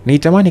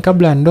 Nitamani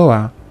kabla ya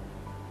ndoa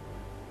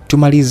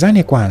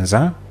tumalizane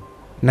kwanza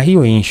na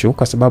hiyo issue,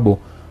 kwa sababu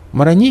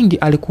mara nyingi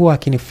alikuwa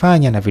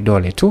akinifanya na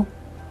vidole tu,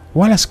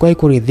 wala sikuwahi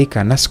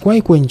kuridhika na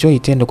sikuwahi kuenjoy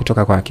tendo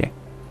kutoka kwake.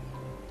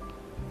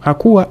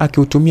 Hakuwa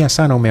akiutumia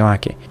sana ume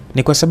wake.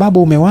 Ni kwa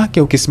sababu ume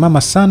wake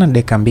ukisimama sana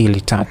dakika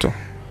 2-3,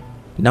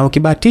 na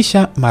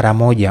ukibatisha mara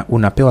moja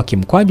unapewa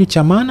kimkwaju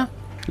cha maana,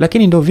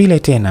 lakini ndo vile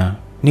tena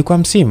ni kwa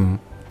msimu,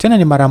 tena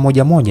ni mara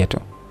moja tu,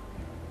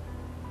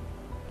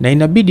 na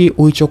inabidi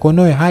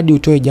uichokonoe hadi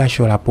utoe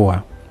jasho la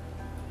pua.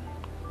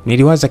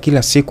 Niliwaza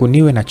kila siku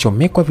niwe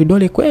nachomekwa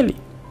vidole kweli.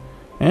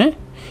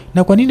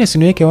 Na kwa nini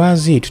siniweke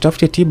wazi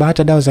tutafute tiba,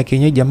 hata dawa za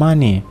kienyeji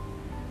jamani?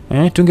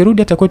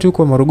 Tungerudi hata kwetu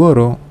huko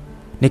Morogoro,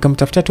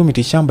 nikamtafuta tu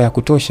mitishamba ya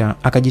kutosha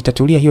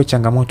akajitatulia hiyo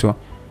changamoto.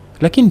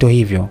 Lakini ndo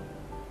hivyo,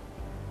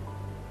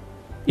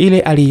 ile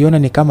aliiona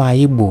ni kama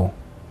aibu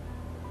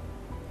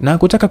na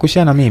kutaka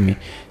kushare na mimi.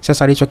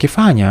 Sasa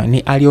alichokifanya ni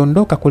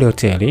aliondoka kule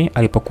hoteli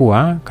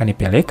alipokuwa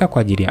kanipeleka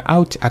kwa ajili ya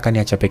out,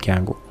 akaniacha peke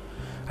yangu.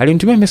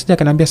 Alinitumia message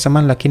akaniambia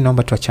samahani, lakini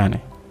naomba tuachane.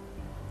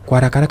 Kwa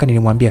haraka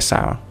nilimwambia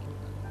sawa.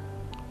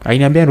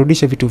 Aliniambia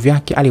nirudishe vitu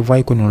vyake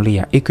alivyowahi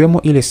kununulia,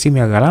 ikiwemo ile simu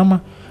ya gharama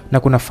na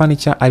kuna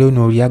furniture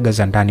aliyonunuliaga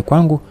za ndani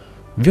kwangu.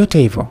 Vyote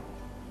hivyo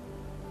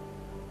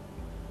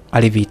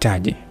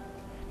alivihitaji.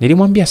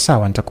 Nilimwambia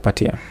sawa,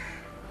 nitakupatia.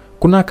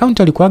 Kuna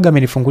account alikuwaga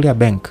amenifungulia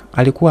bank,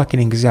 alikuwa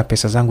akiniingizia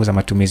pesa zangu za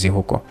matumizi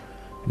huko,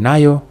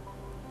 nayo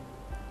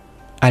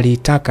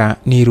alitaka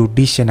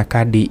nirudishe na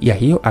kadi ya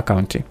hiyo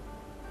account.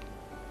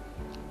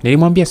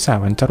 Nilimwambia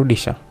sawa,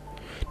 nitarudisha.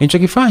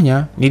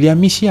 Nilichokifanya,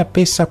 nilihamishia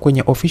pesa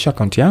kwenye official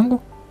account yangu,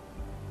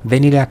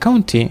 then ile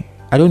account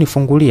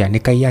alionifungulia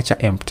nikaiacha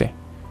empty.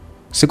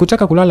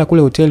 Sikutaka kulala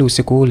kule hoteli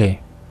usiku ule,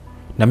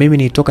 na mimi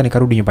nilitoka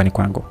nikarudi nyumbani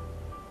kwangu.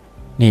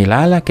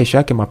 Nilala. Kesho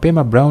yake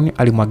mapema Brown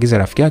alimwagiza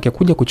rafiki yake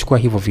kuja kuchukua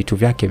hivyo vitu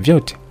vyake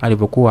vyote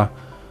alivyokuwa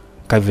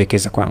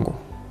kaviwekeza kwangu.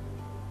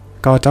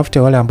 Kawatafute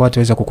wale ambao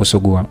wataweza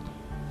kukusugua.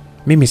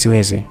 Mimi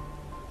siwezi,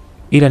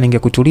 ila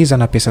ningekutuliza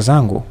na pesa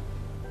zangu.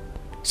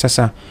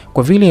 Sasa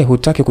kwa vile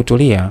hutaki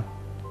kutulia,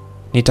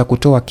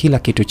 nitakutoa kila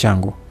kitu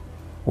changu.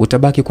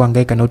 Utabaki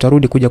kuhangaika na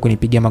utarudi kuja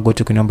kunipigia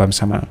magoti kuniomba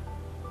msamaha.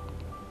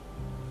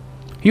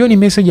 Hiyo ni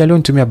message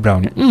aliyonitumia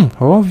Brown.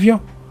 Ovyo.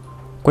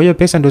 Kwa hiyo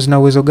pesa ndo zina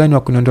uwezo gani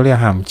wa kuniondolea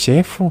hamu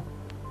chefu?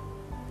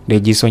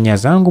 Nijisonya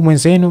zangu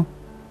mwenzenu.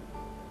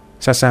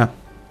 Sasa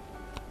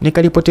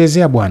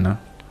nikalipotezea bwana,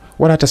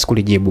 wala hata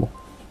sikulijibu.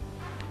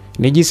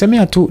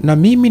 Nijisemea tu na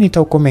mimi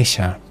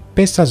nitaukomesha.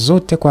 Pesa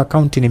zote kwa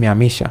akaunti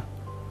nimehamisha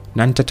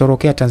na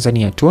nitatorokea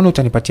Tanzania. Tuone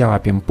utanipatia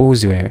wapi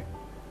mpuzi wewe.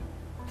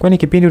 Kwani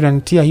kipindi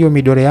unanitia hiyo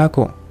midore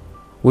yako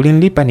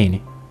ulinilipa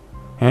nini?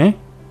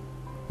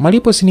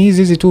 Malipo si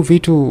hizi tu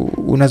vitu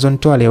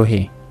unazonitoa leo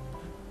hii.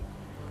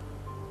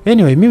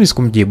 Anyway, mimi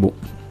sikumjibu.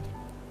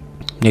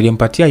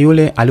 Nilimpatia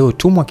yule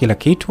aliyotumwa kila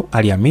kitu,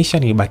 alihamisha,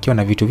 nilibakiwa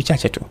na vitu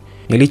vichache tu.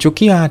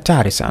 Nilichukia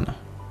hatari sana.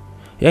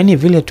 Yaani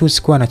vile tu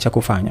sikuwa na cha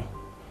kufanya.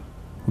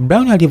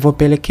 Brown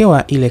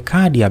alivyopelekewa ile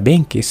kadi ya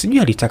benki, sijui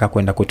alitaka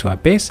kwenda kutoa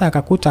pesa,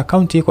 akakuta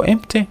akaunti iko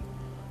empty.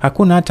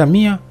 Hakuna hata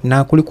 100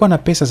 na kulikuwa na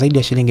pesa zaidi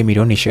ya shilingi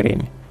milioni 20.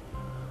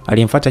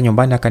 Alimfuata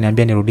nyumbani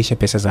akaniambia nirudishe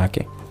pesa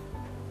zake.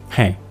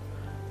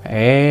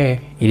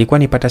 Ilikuwa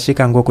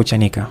nipatashika nguo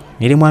kuchanika.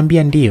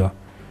 Nilimwambia ndio.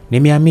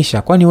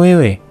 Nimehamisha, kwani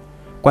wewe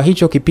kwa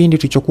hicho kipindi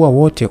tulichokuwa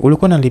wote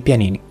ulikuwa unanilipia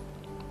nini?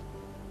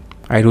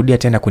 Alirudia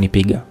tena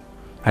kunipiga.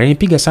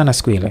 Alinipiga sana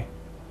siku ile.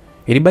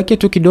 Ilibaki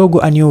tu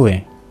kidogo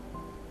aniue.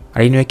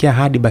 Aliniwekea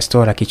hadi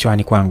bastola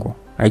kichwani kwangu.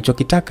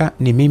 Alichokitaka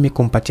ni mimi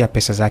kumpatia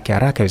pesa zake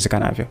haraka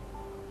iwezekanavyo.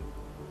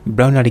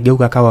 Brown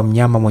aligeuka akawa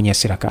mnyama mwenye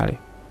hasira kali.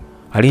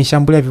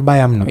 Alinishambulia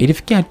vibaya mno.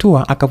 Ilifikia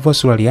hatua akavua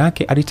suruali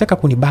yake, alitaka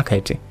kunibaka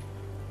eti.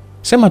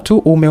 Sema tu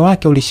uume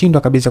wake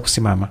ulishindwa kabisa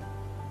kusimama.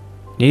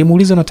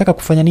 Nilimuuliza unataka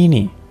kufanya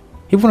nini?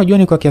 Hivi unajua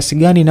ni kwa kiasi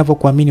gani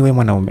ninavyokuamini wewe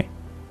mwanaume?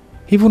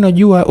 Hivi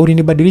unajua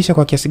ulinibadilisha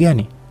kwa kiasi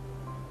gani?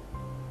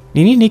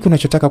 Ni nini hiki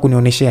unachotaka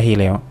kunionyeshea hii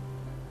leo?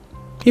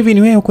 Hivi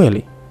ni wewe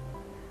kweli?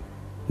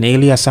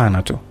 Nilia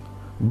sana tu.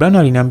 Brown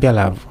aliniambia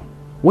love,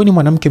 wewe ni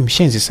mwanamke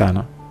mshenzi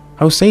sana.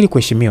 Haustahili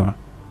kuheshimiwa.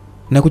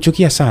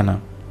 Nakuchukia sana.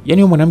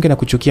 Yaani wewe mwanamke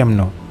nakuchukia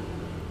mno.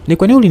 Ni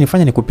kwa nini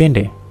ulinifanya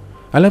nikupende?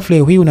 Alafu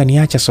leo hii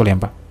unaniacha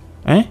solemba.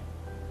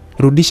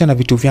 Rudisha na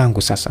vitu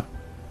vyangu sasa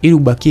ili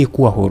ubakie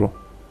kuwa huru.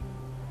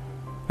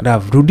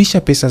 Love,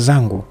 rudisha pesa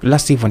zangu, la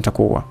sivyo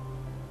nitakuua.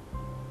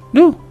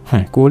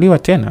 Kuuliwa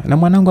tena na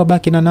mwanangu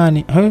abaki na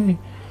nani?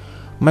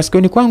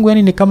 Masikioni kwangu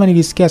yani ni kama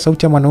nilisikia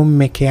sauti ya mwanaume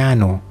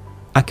mekeano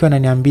akiwa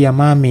ananiambia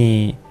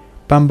mami,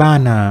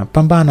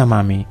 pambana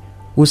mami.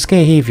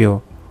 Usikae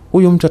hivyo.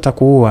 Huyu mtu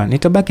atakuua.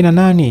 Nitabaki na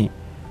nani?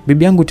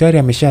 Bibi yangu tayari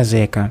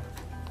ameshazeeka.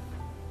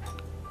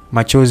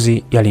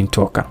 Machozi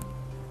yalinitoka.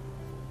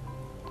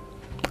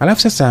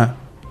 Alafu sasa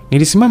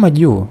nilisimama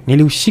juu,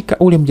 niliushika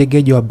ule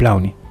mjegejo wa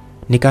Brown,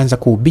 nikaanza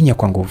kuubinya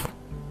kwa nguvu.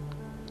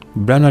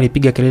 Brown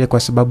alipiga kelele kwa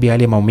sababu ya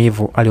yale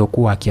maumivu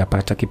aliyokuwa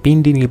akiyapata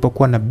kipindi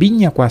nilipokuwa na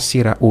binya kwa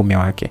hasira uume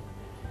wake.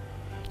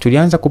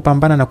 Tulianza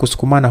kupambana na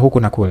kusukumana huku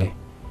na kule.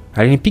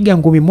 Alinipiga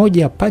ngumi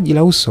moja ya paji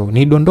la uso,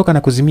 nilidondoka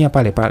na kuzimia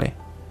pale pale.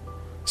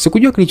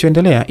 Sikujua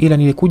kilichoendelea ila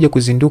nilikuja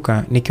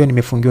kuzinduka nikiwa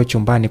nimefungiwa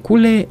chumbani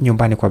kule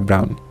nyumbani kwa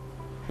Brown.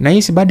 Na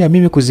hisi baada ya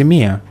mimi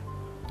kuzimia,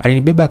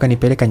 alinibeba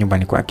akanipeleka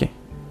nyumbani kwake.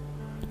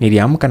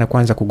 Niliamka na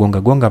kuanza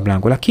kugonga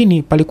mlango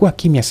lakini palikuwa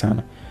kimya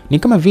sana. Ni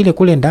kama vile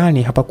kule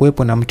ndani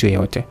hapakuwepo na mtu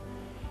yeyote.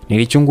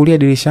 Nilichungulia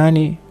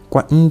dirishani,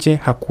 kwa nje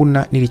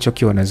hakuna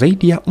nilichokiona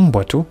zaidi ya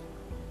mbwa tu.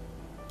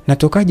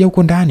 Natokaje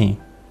huko ndani?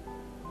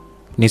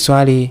 Ni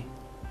swali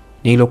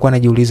nililokuwa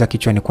najiuliza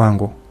kichwani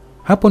kwangu.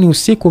 Hapo ni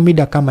usiku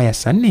mida kama ya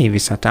saa 4 hivi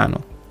saa 5.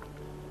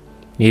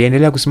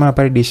 Niliendelea kusimama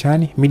pale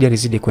dirishani, mida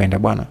ilizidi kwenda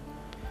bwana.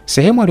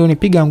 Sehemu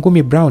alionipiga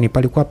ngumi Brown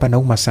palikuwa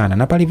panauma sana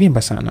na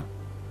palivimba sana.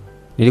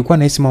 Nilikuwa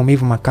nahisi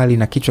maumivu makali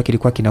na kichwa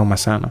kilikuwa kinauma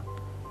sana.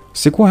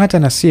 Sikuwa hata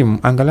na simu,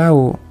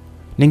 angalau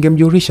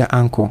ningemjulisha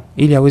anko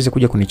ili aweze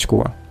kuja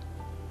kunichukua.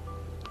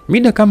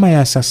 Mida kama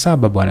ya saa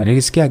 7 bwana,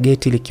 nilisikia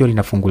geti likiwa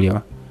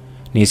linafunguliwa.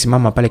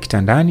 Nilisimama pale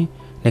kitandani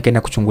na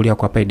kaenda kuchungulia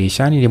kwa pale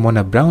dirishani.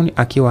 Nilimwona Brown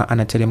akiwa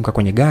anateremka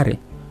kwenye gari.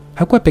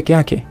 Hakuwa peke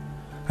yake,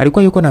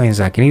 alikuwa yuko na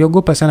wenzake.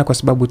 Niliogopa sana kwa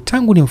sababu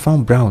tangu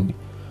nimfahamu Brown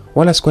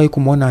wala sikuwahi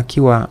kumuona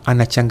akiwa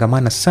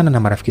anachangamana sana na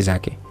marafiki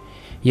zake.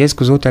 Yes,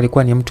 kuzote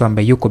alikuwa ni mtu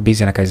ambaye yuko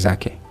busy na kazi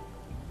zake.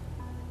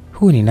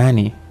 Huyu ni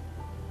nani?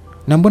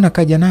 Na mbona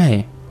kaja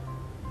naye?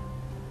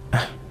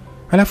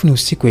 Alafu ni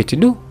usiku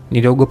eti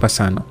niliogopa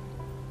sana.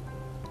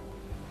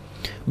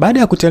 Baada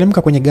ya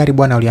kuteremka kwenye gari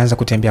bwana ulianza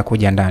kutembea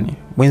kuja ndani.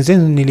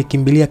 Mwenzenu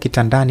nilikimbilia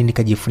kitandani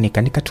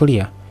nikajifunika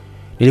nikatulia.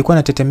 Nilikuwa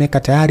natetemeka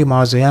tayari,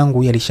 mawazo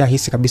yangu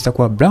yalishahisi kabisa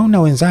kwa Brown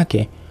na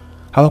wenzake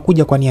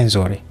hawakuja kwa nia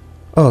nzuri.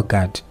 Oh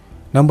God,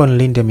 naomba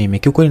nilinde mimi.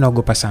 Kiukweli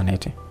naogopa sana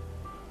eti.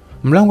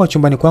 Mlango wa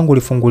chumbani kwangu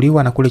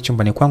ulifunguliwa na kule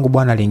chumbani kwangu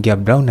bwana aliingia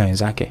Brown na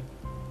wenzake.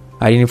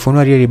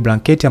 Alinifunua ile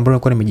blanketi ambayo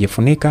nilikuwa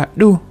nimejifunika.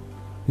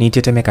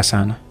 Nitetemeka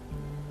sana.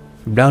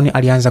 Brown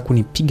alianza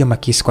kunipiga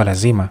makisi kwa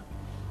lazima,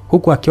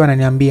 huku akiwa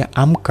ananiambia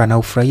amka na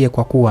ufurahie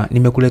kwa kuwa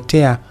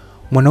nimekuletea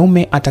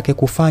mwanaume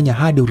atakayekufanya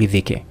hadi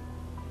uridhike.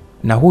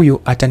 Na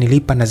huyu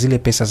atanilipa na zile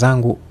pesa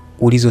zangu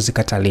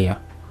ulizozikatalia.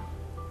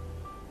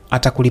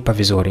 Atakulipa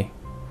vizuri.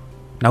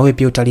 Na wewe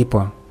pia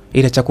utalipwa.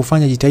 Ila cha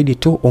kufanya jitahidi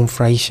tu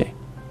umfurahishe.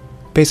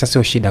 Pesa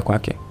sio shida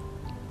kwake.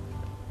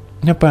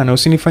 Hapana,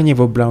 usinifanye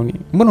hivyo Brown.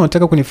 Mbona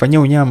unataka kunifanyia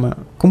unyama?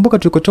 Kumbuka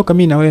tulikotoka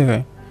mimi na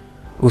wewe.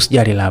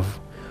 Usijali love.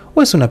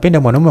 Wewe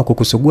unapenda mwanaume wa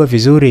kukusugua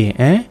vizuri,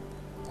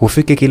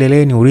 Ufike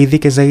kileleni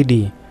uridhike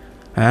zaidi.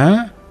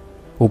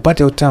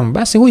 Upate utamu.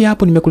 Basi huyu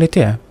hapo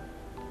nimekuletea.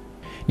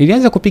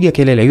 Nilianza kupiga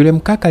kelele. Yule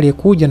mkaka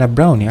aliyekuja na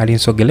Brown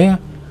alinisogelea,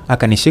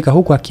 akanishika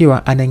huku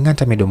akiwa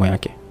anaing'ata midomo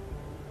yake.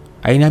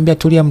 Aliniambia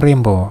tulia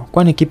mrembo,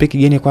 kwani kipi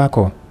kigeni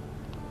kwako?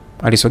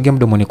 Alisogea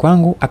mdomoni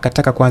kwangu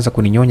akataka kuanza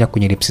kuninyonya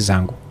kwenye lipsi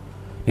zangu.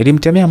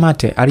 Nilimtemea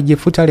mate,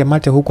 alijifuta ile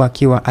mate huku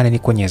akiwa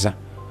ananikonyeza.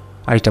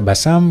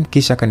 Alitabasamu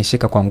kisha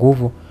akanishika kwa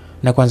nguvu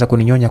na kuanza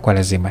kuninyonya kwa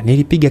lazima.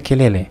 Nilipiga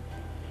kelele.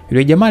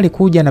 Yule jamaa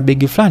alikuja na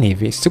begi fulani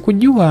hivi.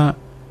 Sikujua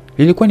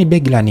lilikuwa ni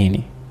begi la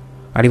nini.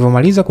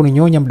 Alivyomaliza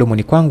kuninyonya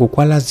mdomoni kwangu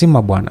kwa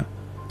lazima bwana,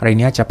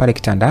 aliniacha pale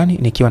kitandani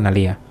nikiwa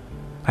nalia.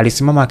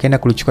 Alisimama akaenda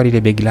kulichukua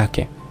lile begi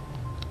lake.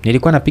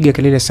 Nilikuwa napiga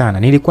kelele sana.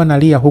 Nilikuwa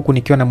nalia huku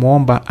nikiwa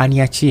namuomba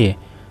aniachie,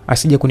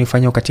 asije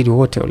kunifanyia ukatili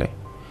wote ule.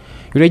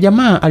 Yule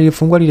jamaa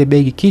alifungua lile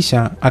begi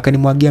kisha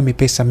akanimwagia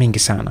mipesa mingi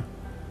sana.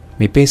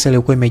 Mipesa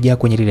ilikuwa imejaa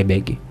kwenye lile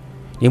begi.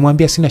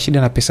 Nilimwambia sina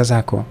shida na pesa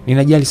zako,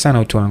 ninajali sana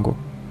utu wangu.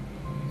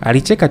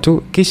 Alicheka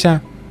tu kisha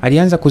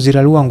alianza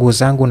kuzirarua nguo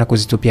zangu na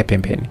kuzitupia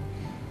pembeni.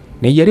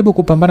 Nilijaribu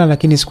kupambana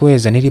lakini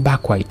sikuweza,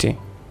 nilibakwa ite.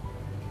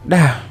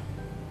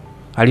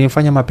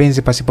 Alinifanya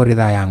mapenzi pasipo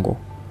ridhaa yangu.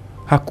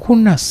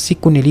 Hakuna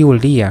siku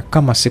niliolia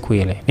kama siku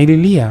ile.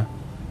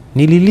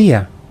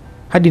 Nililia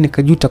hadi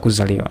nikajuta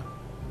kuzaliwa.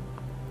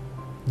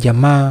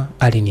 Jamaa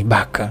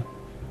alinibaka.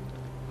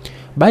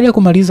 Baada ya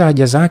kumaliza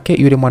haja zake,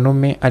 yule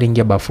mwanaume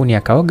aliingia bafuni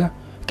akaoga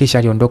kisha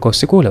aliondoka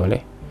usiku ule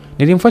ule.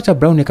 Nilimfuata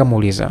Brown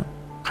nikamuuliza,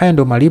 "Haya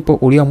ndo malipo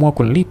uliamua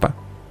kunilipa?"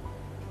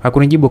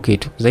 Hakunijibu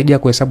kitu zaidi ya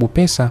kuhesabu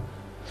pesa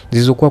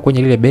zilizokuwa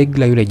kwenye lile begi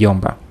la yule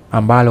jomba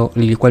ambalo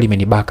lilikuwa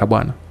limenibaka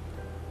bwana.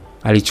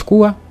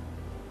 Alichukua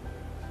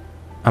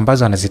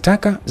ambazo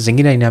anazitaka,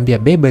 zingine aliniambia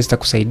beba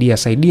zitakusaidia,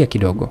 saidia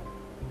kidogo.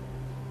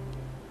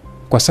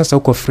 Kwa sasa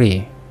uko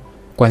free.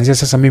 Kuanzia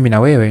sasa mimi na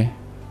wewe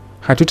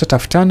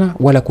hatutatafutana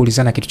wala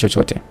kuulizana kitu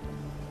chochote.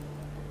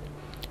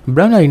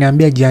 Brown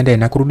aliniambia jiandae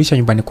na kurudisha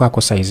nyumbani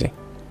kwako saizi.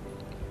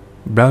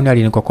 Brown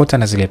alinikokota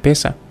na zile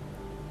pesa,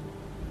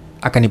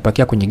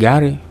 akanipakia kwenye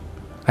gari,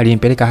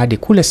 alinipeleka hadi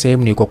kule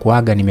sehemu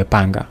nilikokuaga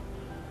nimepanga.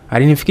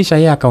 Alinifikisha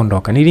yeye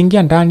akaondoka.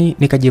 Niliingia ndani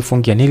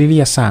nikajifungia,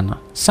 nililia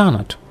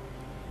sana tu.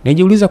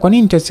 Nijiuliza kwa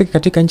nini niteseka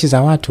katika nchi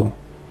za watu?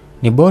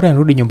 Ni bora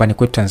nirudi nyumbani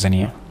kwetu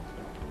Tanzania.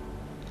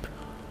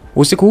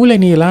 Usiku ule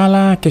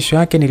nilala, kesho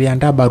yake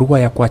niliandaa barua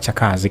ya kuacha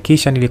kazi.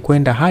 Kisha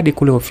nilikwenda hadi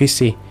kule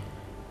ofisi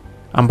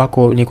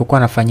ambako nilikuwa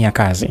nafanyia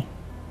kazi.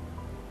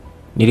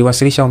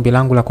 Niliwasilisha ombi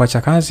langu la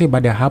kuacha kazi.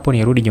 Baada ya hapo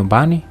nirudi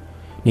nyumbani,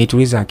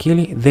 nituliza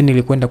akili, then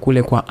nilikwenda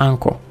kule kwa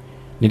uncle.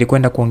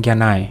 Nilikwenda kuongea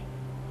naye.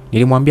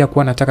 Nilimwambia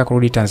kuwa nataka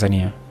kurudi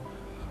Tanzania.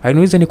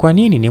 Aliniuliza ni kwa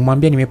nini?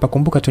 Nimwambia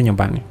nimepakumbuka tu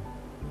nyumbani.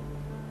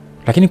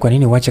 Lakini kwa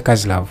nini uache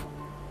kazi love?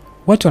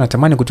 Watu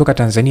wanatamani kutoka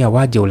Tanzania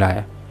waje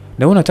Ulaya.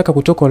 Na wewe unataka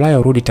kutoka Ulaya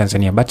urudi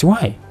Tanzania. But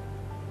why?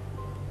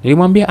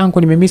 Nilimwambia uncle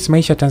nimemiss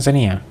maisha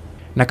Tanzania.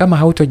 Na kama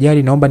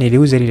hautojali naomba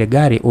niliuze lile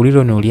gari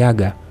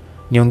uliloniuliaga.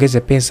 Niongeze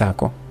pesa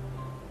yako.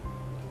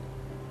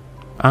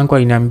 Uncle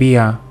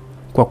aliniambia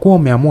kwa kuwa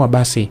umeamua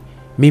basi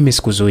mimi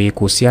sikuzuii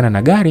kuhusiana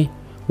na gari,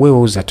 wewe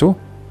uza tu.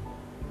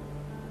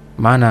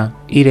 Maana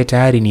ile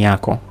tayari ni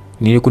yako.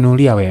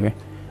 Nilikununulia wewe.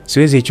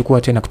 Siwezi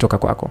ichukua tena kutoka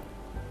kwako.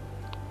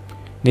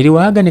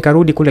 Niliwaaga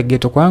nikarudi kule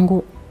ghetto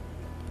kwangu.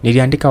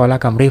 Niliandika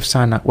waraka mrefu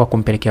sana wa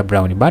kumpelekea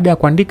Brown. Baada ya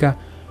kuandika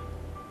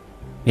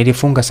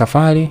nilifunga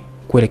safari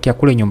kuelekea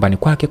kule nyumbani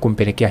kwake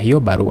kumpelekea hiyo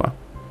barua.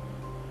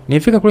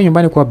 Nilifika kule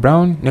nyumbani kwa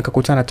Brown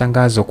nikakutana na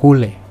tangazo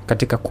kule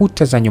katika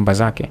kuta za nyumba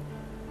zake.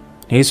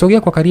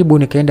 Nilisogea kwa karibu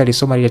nikaenda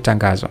lisoma lile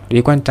tangazo.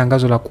 Lilikuwa ni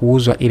tangazo la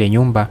kuuzwa ile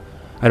nyumba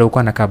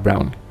aliyokuwa anakaa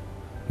Brown.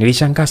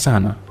 Nilishangaa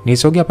sana.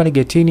 Nilisogea pale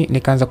getini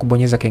nikaanza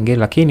kubonyeza kengele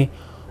lakini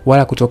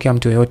wala kutokea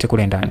mtu yeyote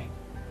kule ndani.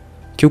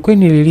 Kiukweli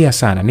nililia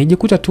sana.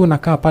 Nijikuta tu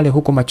nakaa pale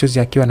huko machozi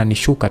yakiwa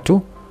yananishuka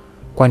tu.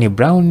 Kwani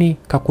Brown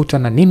kakutwa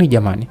na nini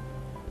jamani?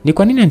 Ni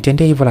kwa nini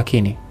anitendea hivyo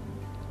lakini?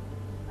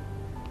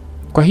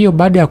 Kwa hiyo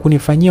baada ya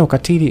kunifanyia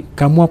ukatili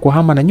kaamua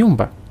kuhama na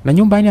nyumba. Na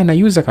nyumba yani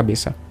anaiuza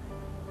kabisa.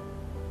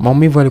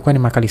 Maumivu yalikuwa ni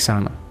makali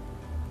sana.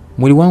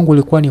 Mwili wangu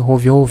ulikuwa ni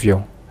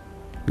hovyo.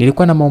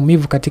 Nilikuwa na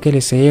maumivu katika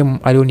ile sehemu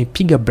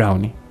alionipiga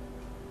Brown.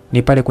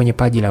 Ni pale kwenye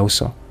paji la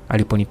uso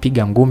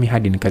aliponipiga ngumi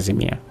hadi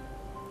nikazimia.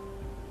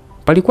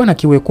 Palikuwa na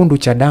kiwekundu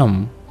cha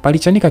damu,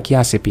 palichanika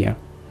kiasi pia.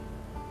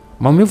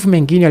 Maumivu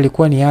mengine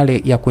yalikuwa ni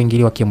yale ya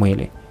kuingiliwa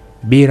kimwili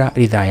bila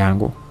ridhaa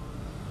yangu.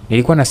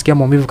 Nilikuwa nasikia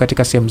maumivu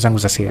katika sehemu zangu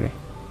za siri.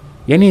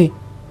 Yaani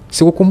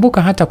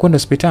sikukumbuka hata kwenda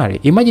hospitali.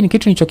 Imagine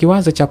kitu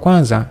nilichokiwaza cha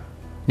kwanza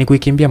ni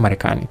kuikimbia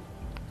Marekani.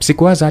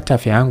 Sikuwaza hata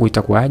afya yangu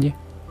itakuwaje.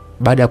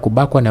 Baada ya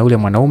kubakwa na yule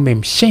mwanaume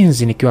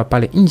mshenzi nikiwa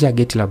pale nje ya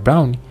geti la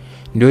Brown,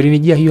 ndio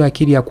ilinijia hiyo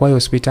akili ya kuwahi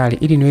hospitali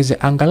ili niweze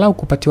angalau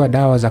kupatiwa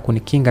dawa za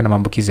kunikinga na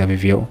maambukizi ya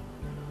VVU.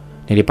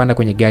 Nilipanda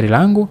kwenye gari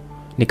langu,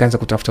 nikaanza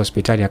kutafuta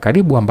hospitali ya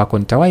karibu ambako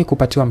nitawahi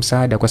kupatiwa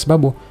msaada kwa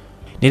sababu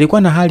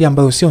nilikuwa na hali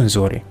ambayo sio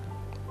nzuri.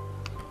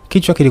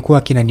 Kichwa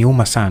kilikuwa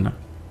kinaniuma sana.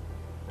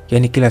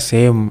 Yaani kila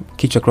sehemu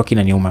kichwa kilikuwa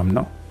kinaniuma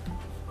mno.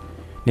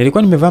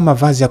 Nilikuwa nimevaa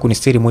mavazi ya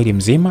kunistiri mwili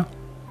mzima.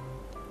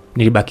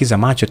 Nilibakiza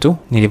macho tu,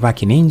 nilivaa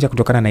kininja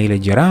kutokana na ile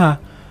jeraha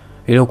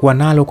nililokuwa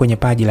nalo kwenye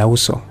paji la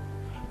uso.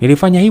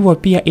 Nilifanya hivyo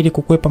pia ili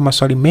kukwepa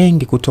maswali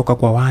mengi kutoka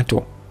kwa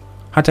watu.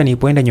 Hata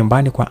nilipoenda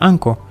nyumbani kwa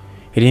uncle,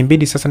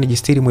 ilinibidi sasa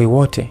nijistiri mwili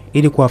wote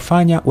ili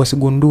kuwafanya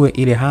wasigundue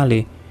ile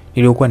hali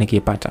niliyokuwa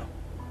nikiipata.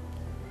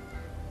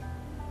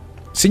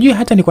 Sijui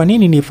hata ni kwa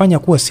nini nilifanya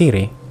kuwa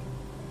siri,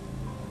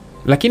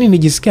 lakini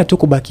nijisikia tu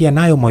kubakia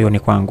nayo moyoni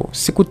kwangu.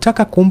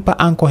 Sikutaka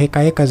kumpa uncle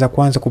hekaheka za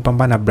kwanza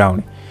kupambana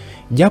Brown.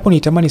 Japo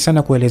nitamani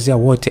sana kuelezea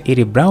wote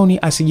ili Brown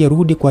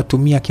asijerudi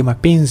kuwatumia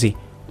kimapenzi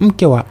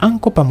mke wa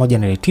uncle pamoja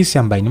na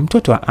Leticia ambaye ni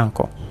mtoto wa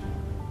uncle.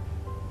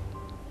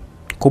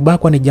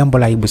 kubakwa ni jambo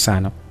la aibu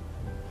sana.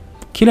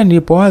 Kila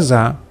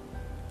nilipowaza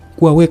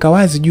kuwaweka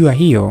wazi juu ya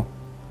hiyo,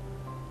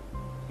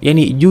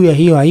 yani juu ya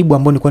hiyo aibu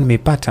ambayo nilikuwa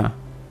nimeipata,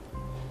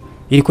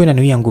 ilikuwa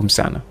inaniwia ngumu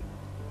sana.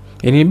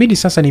 Yani inabidi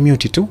sasa ni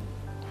mute tu.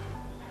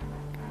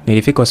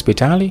 Nilifika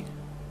hospitali,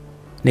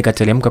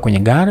 nikatelemka kwenye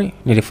gari,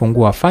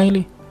 nilifungua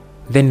faili,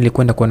 then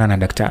nilikwenda kuonana na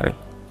daktari.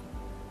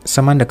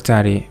 Samahani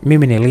daktari,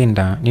 mimi ni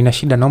Linda, nina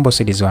shida, naomba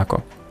usaidizi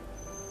wako.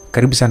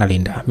 Karibu sana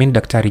Linda, mimi ni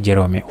Daktari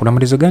Jerome. Una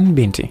matatizo gani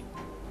binti?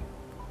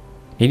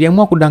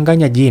 Niliamua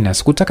kudanganya jina,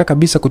 sikutaka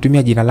kabisa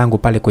kutumia jina langu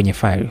pale kwenye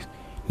faili.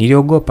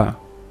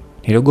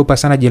 Niliogopa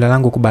sana jina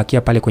langu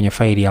kubakia pale kwenye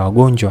faili ya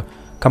wagonjwa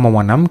kama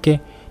mwanamke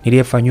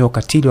niliyefanywa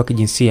ukatili wa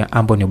kijinsia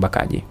ambao ni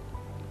ubakaji.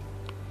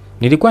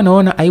 Nilikuwa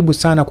naona aibu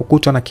sana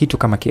kukutwa na kitu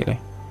kama kile.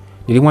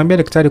 Nilimwambia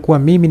daktari kuwa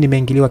mimi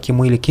nimeingiliwa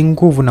kimwili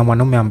kinguvu na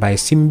mwanaume ambaye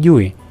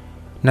simjui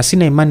na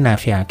sina imani na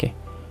afya yake.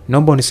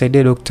 Naomba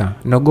unisaidie dokta,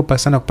 naogopa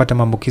sana kupata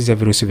maambukizi ya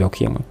virusi vya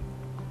ukimwi.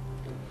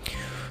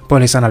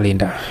 Pole sana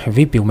Linda.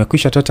 Vipi,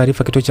 umekwisha toa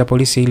taarifa kituo cha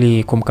polisi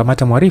ili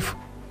kumkamata mhalifu?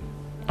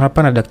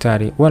 Hapana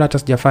daktari, wala hata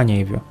sijafanya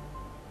hivyo.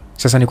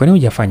 Sasa ni kwa nini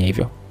hujafanya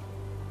hivyo?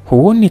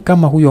 Huoni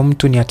kama huyo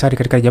mtu ni hatari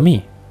katika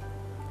jamii?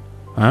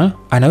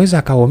 Anaweza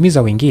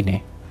akawaumiza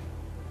wengine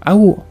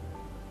au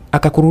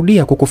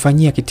akakurudia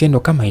kukufanyia kitendo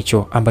kama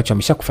hicho ambacho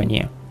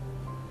ameshakufanyia.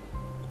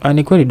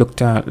 Ni kweli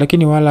dokta,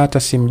 lakini wala hata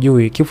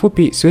simjui.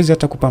 Kifupi siwezi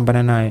hata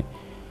kupambana naye.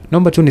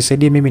 Naomba tu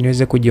nisaidie mimi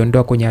niweze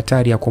kujiondoa kwenye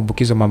hatari ya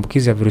kuambukizwa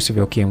maambukizi ya virusi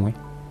vya ukimwi.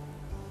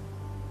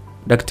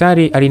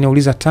 Daktari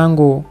aliniuliza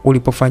tangu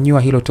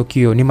ulipofanywa hilo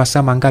tukio ni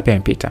masaa mangapi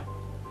yamepita?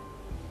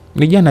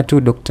 Ni jana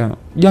tu dokta,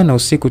 jana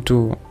usiku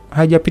tu,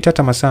 hajapita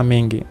hata masaa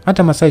mengi,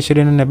 hata masaa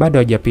 24 bado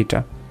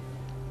hajapita.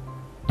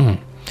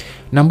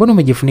 Na mbona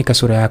umejifunika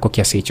sura yako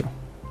kiasi hicho?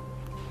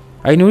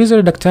 Aliniuliza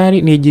yule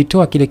daktari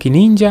nijitoa kile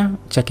kininja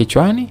cha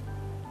kichwani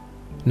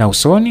na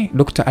usoni.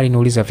 Dokta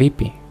aliniuliza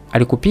vipi?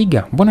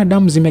 Alikupiga? Mbona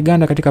damu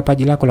zimeganda katika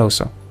paji lako la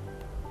uso?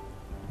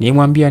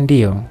 Nilimwambia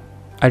ndio,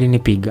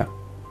 alinipiga.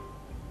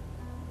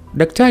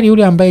 Daktari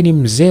yule ambaye ni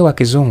mzee wa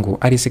kizungu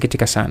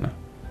alisikitika sana.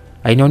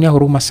 Alinionea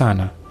huruma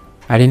sana.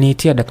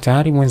 Aliniitia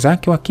daktari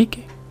mwenzake wa kike.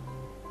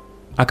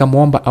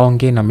 Akamuomba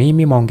aongee na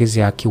mimi maongezi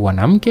ya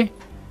kiwanamke,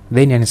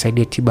 then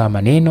anisaidie tiba ya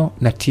maneno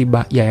na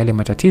tiba ya yale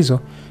matatizo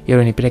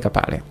yaliyonipeleka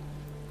pale.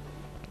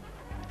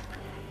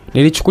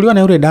 Nilichukuliwa na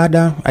yule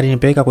dada,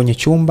 alinipeleka kwenye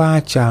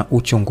chumba cha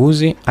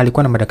uchunguzi,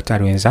 alikuwa na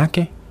madaktari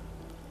wenzake.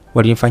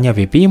 Walinifanyia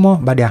vipimo,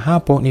 baada ya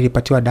hapo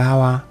nilipatiwa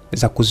dawa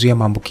za kuzuia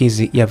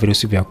maambukizi ya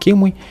virusi vya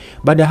ukimwi.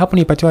 Baada ya hapo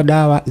nilipatiwa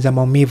dawa za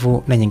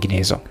maumivu na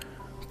nyinginezo.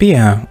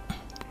 Pia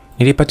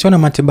nilipatiwa na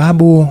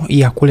matibabu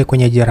ya kule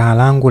kwenye jeraha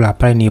langu la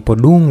pale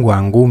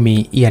nilipodungwa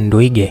ngumi ya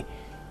ndoige.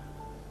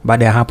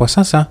 Baada ya hapo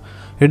sasa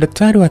yule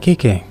daktari wa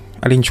kike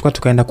alinichukua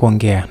tukaenda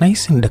kuongea. Na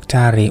hisi ni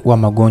daktari wa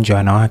magonjwa ya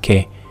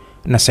wanawake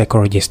na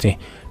psychologist.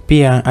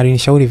 Pia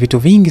alinishauri vitu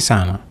vingi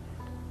sana.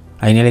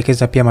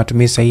 Alinielekeza pia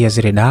matumizi sahihi ya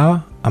zile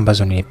dawa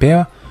ambazo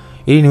nilipewa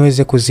ili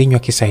niweze kuzinywa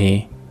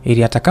kisahihi,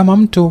 ili hata kama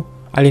mtu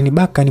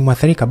alinibaka ni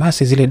mwathirika,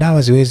 basi zile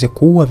dawa ziweze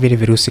kuua vile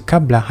virusi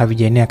kabla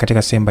havijaenea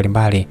katika sehemu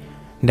mbalimbali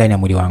ndani ya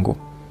mwili wangu.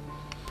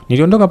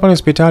 Niliondoka pale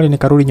hospitali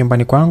nikarudi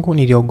nyumbani kwangu.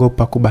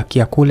 Niliogopa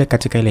kubakia kule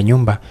katika ile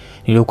nyumba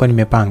niliyokuwa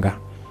nimepanga.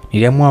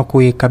 Niliamua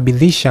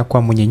kuikabidhisha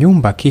kwa mwenye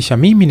nyumba, kisha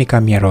mimi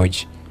nikahamia lodge.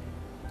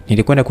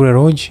 Nilikwenda kule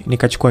lodge,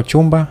 nikachukua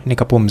chumba,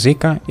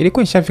 nikapumzika.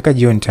 Ilikuwa ishafika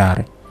jioni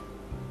tayari.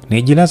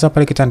 Nijilaza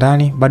pale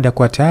kitandani. Baada ya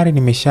kuwa tayari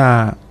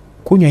nimesha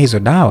kunywa hizo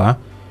dawa,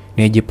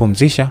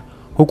 nijipumzisha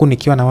huku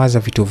nikiwa nawaza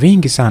vitu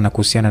vingi sana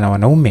kuhusiana na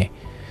wanaume.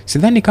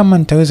 Sidhani kama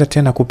nitaweza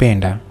tena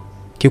kupenda.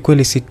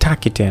 Kiukweli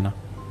sitaki tena.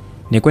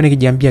 Nilikuwa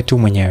nikijiambia tu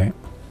mwenyewe.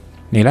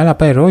 Nilala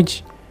pale lodge.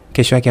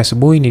 Kesho yake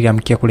asubuhi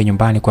niliamkia kule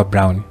nyumbani kwa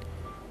Brown.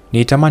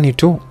 Nilitamani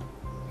tu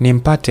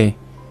nimpate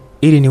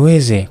ili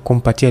niweze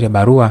kumpatia ile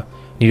barua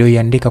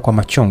niliyoiandika kwa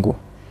machungu.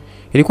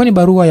 Ilikuwa ni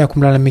barua ya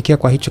kumlalamikia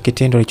kwa hicho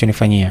kitendo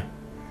alichonifanyia.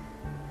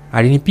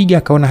 Alinipiga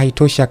akaona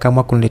haitoshi,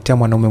 akaamua kuniletea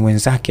mwanaume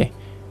mwenzake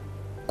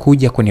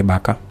kuja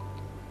kunibaka.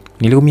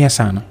 Niliumia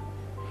sana.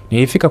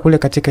 Nilifika kule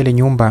katika ile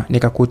nyumba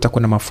nikakuta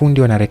kuna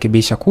mafundi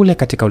wanarekebisha kule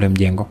katika ule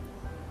mjengo.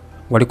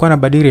 Walikuwa na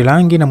badili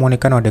rangi na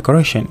muonekano wa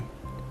decoration.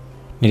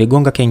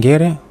 Niligonga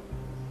kengele,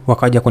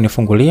 wakaja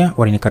kunifungulia,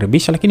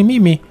 walinikaribisha, lakini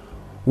mimi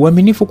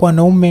uaminifu kwa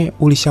wanaume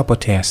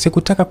ulishapotea.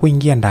 Sikutaka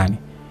kuingia ndani.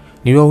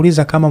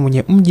 Niliwauliza kama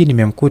mwenye mji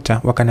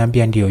nimemkuta,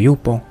 wakaniambia ndio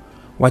yupo,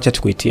 wacha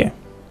tukuitie.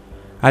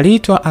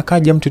 Aliitwa,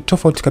 akaja mtu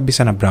tofauti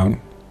kabisa na Brown.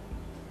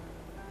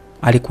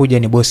 Alikuja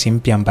ni bosi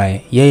mpya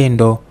ambaye yeye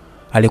ndo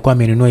alikuwa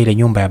amenunua ile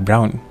nyumba ya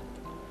Brown.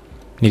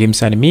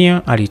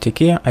 Nilimsalimia,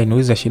 aliitikia,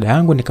 aliniuliza shida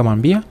yangu,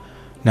 nikamwambia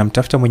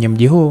namtafuta mwenye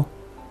mji huu.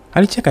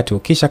 Alicheka tu,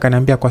 kisha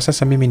akaniambia kwa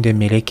sasa mimi ndiye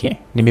mmiliki,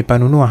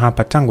 nimepanunua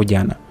hapa tangu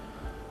jana.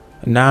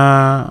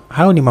 Na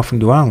hao ni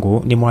mafundi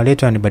wangu,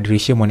 nimewaleta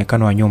wanibadilishie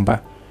muonekano wa nyumba,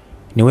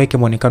 niweke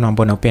muonekano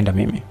ambao naupenda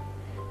mimi.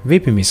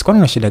 Vipi miss, kwani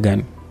una shida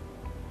gani?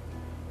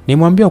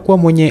 Nimwambia kuwa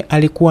mwenye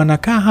alikuwa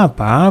anakaa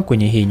hapa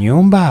kwenye hii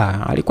nyumba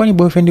alikuwa ni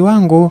boyfriend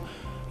wangu.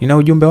 Nina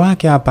ujumbe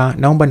wake hapa,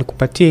 naomba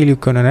nikupatie ili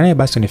ukiona naye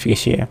basi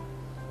unifikishie.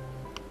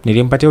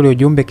 Nilimpatia ule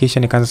ujumbe kisha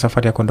nikaanza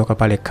safari ya kuondoka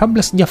pale.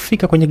 Kabla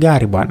sijafika kwenye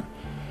gari bwana,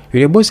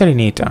 yule boss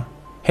aliniita.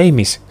 Hey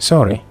miss,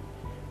 sorry.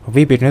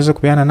 Vipi tunaweza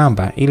kupeana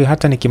namba ili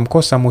hata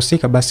nikimkosa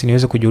mhusika basi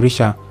niweze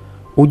kujulisha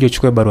uje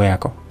uchukue barua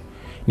yako.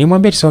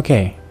 Nimwambia it's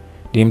okay.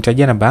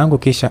 Nilimtajia namba yangu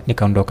kisha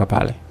nikaondoka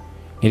pale.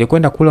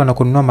 Nilikwenda kule na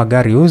kununua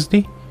magari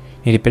used.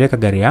 Nilipeleka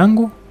gari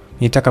yangu,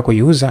 nitaka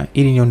kuiuza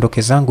ili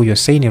niondoke zangu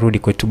USA nirudi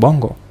kwetu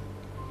Bongo.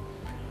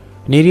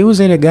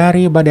 Niliuza ile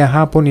gari. Baada ya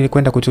hapo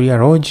nilikwenda kutulia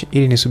lodge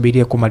ili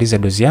nisubirie kumaliza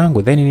dozi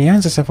yangu, then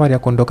nianze safari ya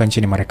kuondoka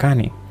nchini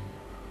Marekani.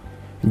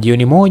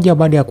 Jioni moja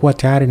baada ya kuwa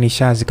tayari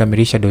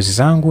nishazikamilisha dozi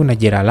zangu na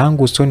jeraha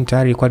langu usoni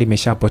tayari lilikuwa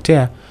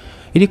limeshapotea.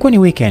 Ilikuwa ni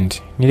weekend.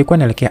 Nilikuwa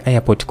naelekea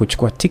airport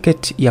kuchukua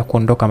ticket ya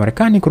kuondoka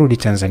Marekani kurudi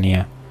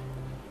Tanzania.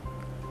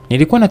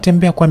 Nilikuwa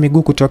natembea kwa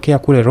miguu kutokea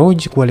kule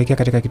lodge kuelekea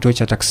katika kituo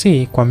cha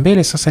taksi. Kwa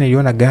mbele sasa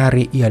niliona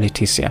gari ya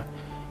Leticia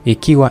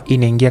ikiwa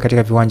inaingia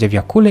katika viwanja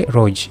vya kule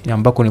lodge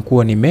ambako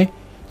nilikuwa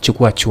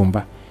nimechukua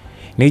chumba.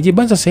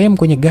 Nilijibanza sehemu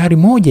kwenye gari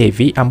moja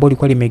hivi ambalo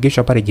lilikuwa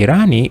limeegeshwa pale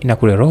jirani na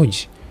kule lodge.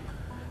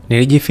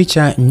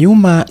 Nilijificha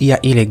nyuma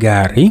ya ile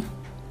gari.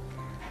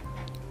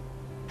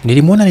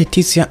 Nilimwona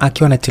Leticia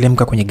akiwa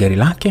anatelemka kwenye gari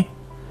lake.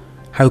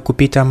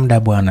 Haikupita muda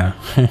bwana.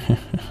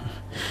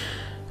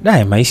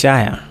 Dai maisha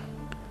haya.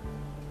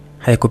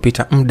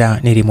 Haikupita muda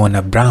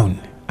nilimwona Brown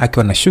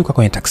akiwa anashuka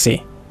kwenye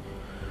taksi.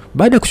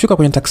 Baada ya kushuka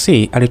kwenye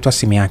taksi alitoa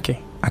simu yake,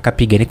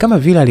 akapiga. Ni kama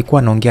vile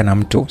alikuwa anaongea na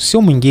mtu,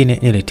 sio mwingine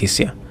ni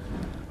Leticia.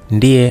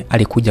 Ndiye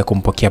alikuja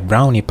kumpokea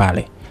Brown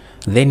pale.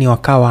 Then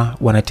wakawa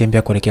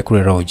wanatembea kuelekea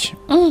kule lodge.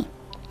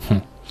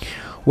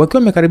 Wakiwa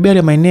wamekaribia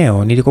ile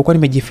maeneo nilikokuwa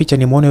nimejificha,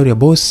 nimeona yule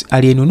boss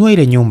aliyenunua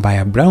ile nyumba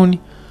ya Brown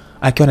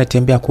akiwa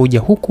anatembea kuja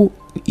huku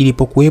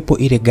ilipokuwepo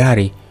ile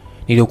gari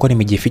niliyokuwa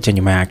nimejificha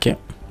nyuma yake.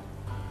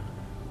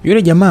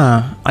 Yule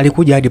jamaa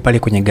alikuja hadi pale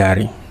kwenye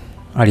gari.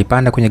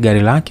 Alipanda kwenye gari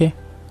lake,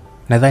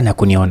 nadhani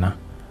hakuniona.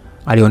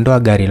 Aliondoa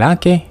gari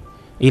lake,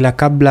 ila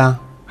kabla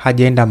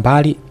hajaenda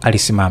mbali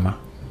alisimama.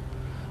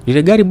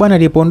 Lile gari bwana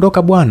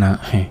lilipoondoka bwana,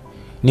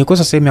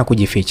 nikosa sehemu ya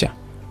kujificha.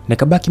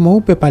 Nikabaki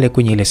mweupe pale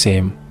kwenye ile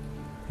sehemu.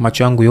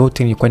 Macho yangu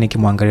yote nilikuwa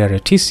nikimwangalia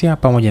Leticia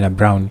pamoja na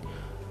Brown.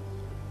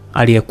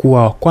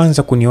 Aliyekuwa wa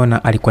kwanza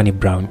kuniona alikuwa ni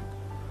Brown.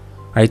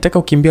 Alitaka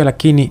kukimbia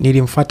lakini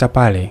nilimfuata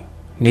pale.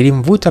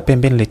 Nilimvuta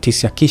pembeni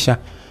Leticia kisha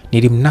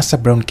nilimnasa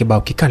Brown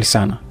kibao kikali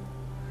sana.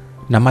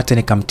 Na mate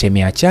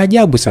nikamtemea. Cha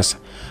ajabu sasa,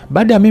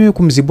 baada ya mimi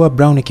kumzibua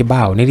Brown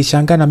kibao,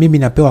 nilishangaa na mimi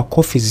napewa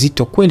kofi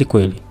zito kweli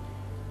kweli.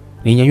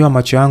 Ninyanyua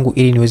macho yangu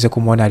ili niweze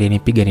kumuona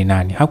aliyenipiga ni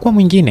nani. Hakuwa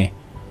mwingine,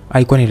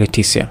 alikuwa ni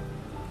Leticia.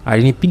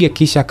 Alinipiga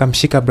kisha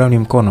akamshika Brown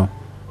mkono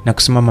na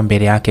kusimama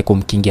mbele yake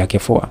kumkingia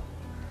kifua.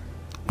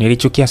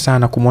 Nilichukia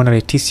sana kumuona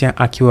Leticia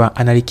akiwa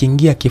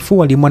analikingia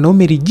kifua li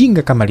mwanaume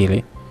lijinga kama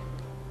lile.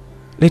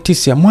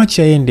 Leticia,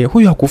 mwache aende,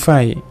 huyo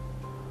hakufai.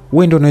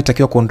 Wewe ndio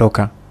unayetakiwa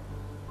kuondoka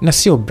na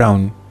sio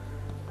Brown.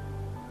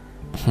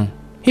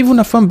 Hivi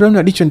unafahamu Brown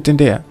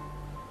alichonitendea?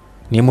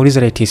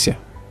 Nimuuliza Leticia.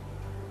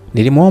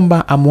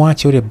 Nilimuomba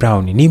amwache yule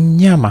Brown, ni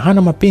mnyama,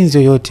 hana mapenzi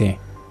yoyote.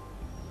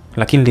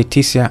 Lakini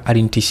Leticia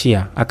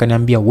alinitishia,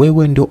 akaniambia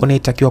wewe ndio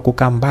unayetakiwa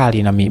kukaa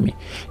mbali na mimi.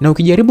 Na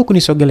ukijaribu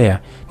kunisogelea,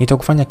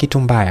 nitakufanya kitu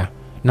mbaya.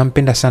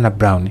 Nampenda sana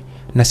Brown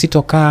na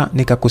sitokaa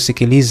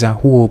nikakusikiliza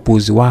huo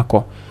upuzi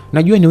wako.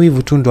 Najua ni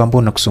wivu tu ndio ambao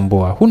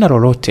unakusumbua. Huna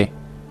lolote.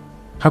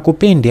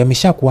 Hakupendi,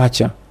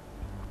 ameshakuacha.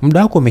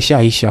 Muda wako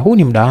umeshaisha, huu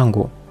ni muda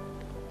wangu.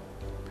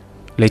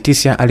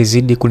 Leticia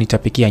alizidi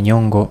kunitapikia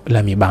nyongo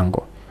la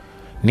mibango.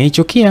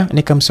 Nilichukia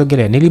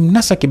nikamsogelea,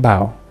 nilimnasa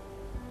kibao.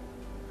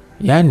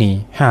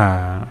 Yaani,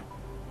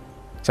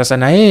 sasa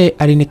na yeye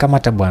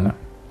alinikamata bwana.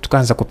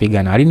 Tukaanza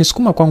kupigana.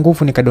 Alinisukuma kwa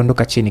nguvu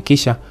nikadondoka chini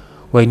kisha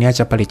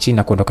waliniacha pale chini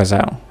na kuondoka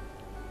zao.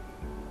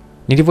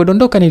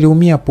 Nilivodondoka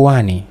niliumia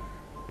puani.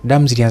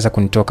 Damu zilianza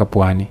kunitoka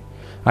puani.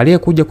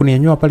 Aliyekuja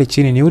kuninyanyua pale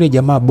chini ni yule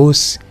jamaa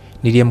boss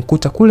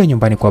niliyemkuta kule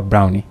nyumbani kwa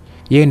Brown.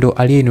 Yeye ndo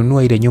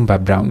aliyenunua ile nyumba ya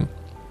Brown.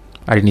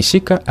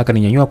 Alinishika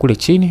akaninyanyua kule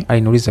chini,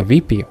 aliniuliza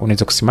vipi,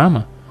 unaweza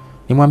kusimama?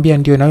 Nimwambia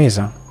ndio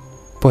naweza.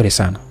 Pole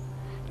sana.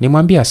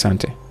 Nimwambia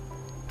asante.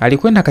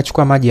 Alikwenda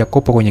akachukua maji ya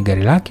kopo kwenye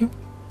gari lake,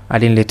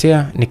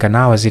 aliniletea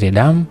nikanawa zile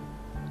damu.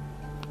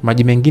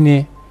 Maji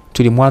mengine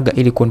tulimwaga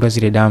ili kuondoa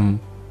zile damu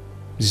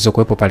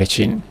zilizokuwepo pale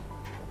chini.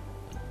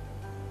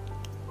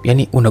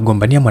 Yaani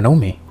unagombania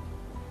mwanaume?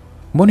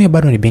 Mbona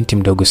bado ni binti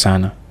mdogo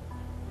sana?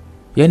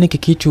 Yaani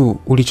kikitu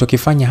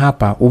ulichokifanya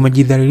hapa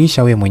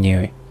umejidhalilisha we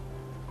mwenyewe.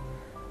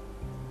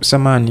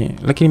 Samani,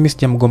 lakini mimi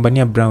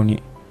sijamgombania Brown.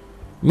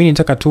 Mimi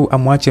nitaka tu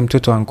amwache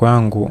mtoto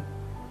wangu.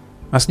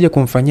 Asije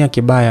kumfanyia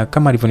kibaya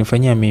kama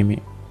alivyonifanyia mimi.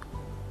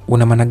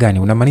 Una maana gani?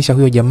 Unamaanisha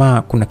huyo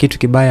jamaa kuna kitu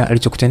kibaya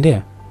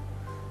alichokutendea?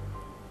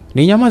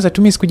 Ninyamaza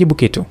tu, mimi sikujibu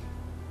kitu.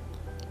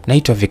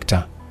 Naitwa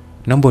Victor.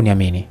 Naomba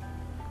uniamini.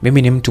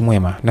 Mimi ni mtu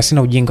mwema na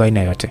sina ujinga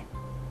aina yote.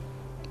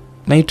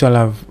 Naitwa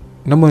Love.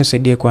 Naomba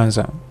unisaidie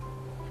kwanza.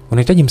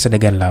 Unahitaji msaada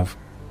gani Love?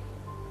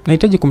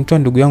 Nahitaji kumtoa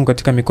ndugu yangu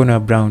katika mikono ya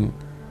Brown.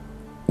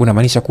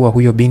 Unamaanisha kuwa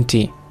huyo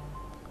binti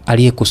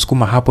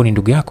aliyekusukuma hapo ni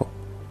ndugu yako?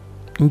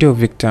 Ndio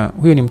Victor,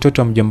 huyo ni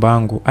mtoto wa mjomba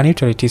wangu,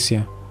 anaitwa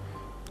Leticia.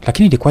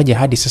 Lakini ilikuwaje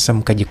hadi sasa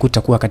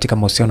mkajikuta kuwa katika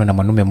mahusiano na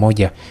mwanaume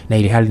mmoja na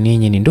ili hali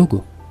ninyi ni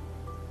ndugu?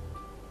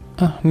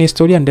 Ni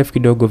historia ndefu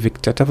kidogo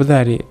Victor.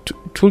 Tafadhali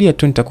tulia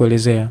tu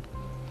nitakuelezea.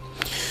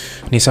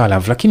 Ni sawa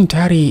love, lakini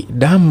tayari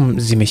damu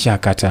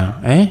zimeshakata.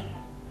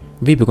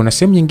 Vipi, kuna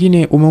sehemu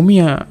nyingine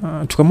umeumia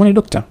tukamwone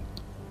dokta?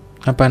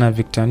 Hapana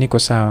Victor, niko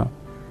sawa.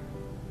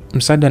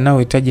 Msaada nao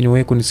hitaji ni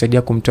wewe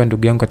kunisaidia kumtoa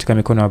ndugu yangu katika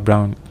mikono ya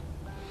Brown.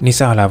 Ni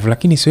sawa love,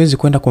 lakini siwezi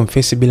kwenda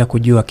kumfesi bila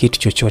kujua kitu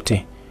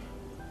chochote.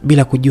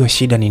 Bila kujua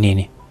shida ni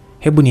nini.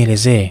 Hebu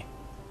nielezee.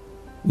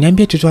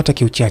 Niambie tu hata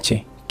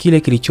kiuchache kile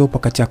kilichopo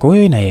kati yako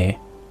wewe na yeye.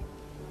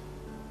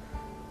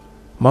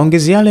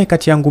 Maongezi yale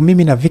kati yangu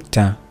mimi na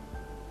Victor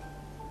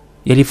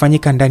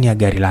yalifanyika ndani ya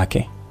gari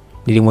lake.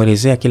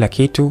 Nilimuelezea kila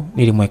kitu,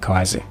 nilimweka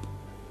wazi.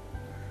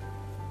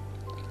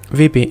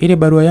 Vipi, ile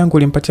barua yangu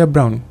ulimpatia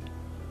Brown?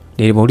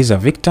 Nilimuuliza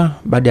Victor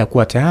baada ya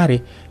kuwa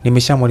tayari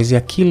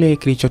nimeshamuelezea kile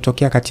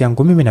kilichotokea kati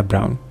yangu mimi na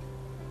Brown.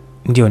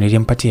 Ndio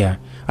nilimpatia.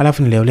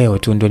 Alafu leo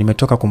tu ndio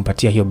nimetoka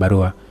kumpatia hiyo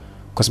barua.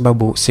 Kwa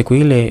sababu siku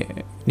ile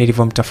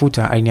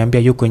nilivomtafuta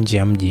aliniambia yuko nje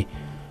ya mji.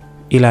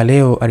 Ila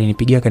leo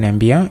alinipigia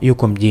akaniambia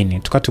yuko mjini.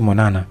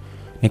 Tukatumonana.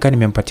 Nikaa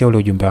nimempatia ule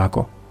ujumbe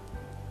wako.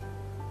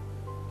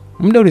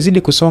 Muda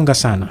ulizidi kusonga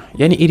sana.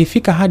 Yaani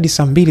ilifika hadi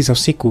saa 2 za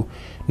usiku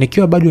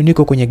nikiwa bado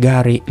niko kwenye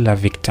gari la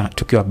Victor,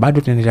 tukiwa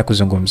bado tunaendelea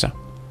kuzungumza.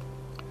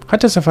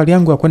 Hata safari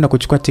yangu ya kwenda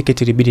kuchukua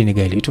tiketi ilibidi ni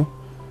gari tu.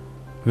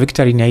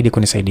 Victor aliniahidi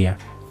kunisaidia.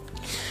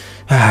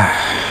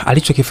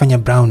 Alichokifanya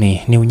Brown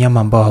ni unyama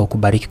ambao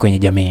haukubariki kwenye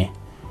jamii.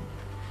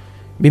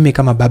 Mimi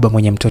kama baba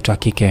mwenye mtoto wa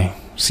kike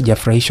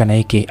sijafurahishwa na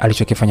hiki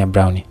alichokifanya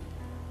Brown.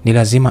 Ni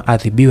lazima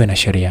adhibiwe na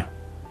sheria.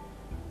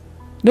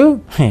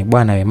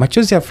 Bwana we,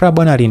 machozi ya furaha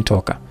bwana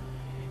alinitoka.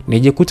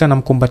 Nijikuta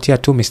namkumbatia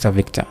tu Mr.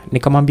 Victor.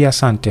 Nikamwambia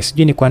asante,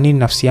 sijui ni kwa nini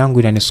nafsi yangu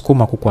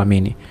inanisukuma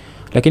kukuamini.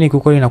 Lakini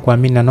kiukweli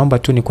nakuamini na naomba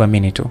tu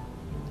nikuamini tu.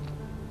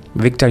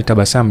 Victor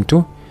alitabasamu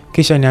tu,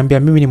 kisha niambia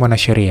mimi ni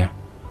mwanasheria.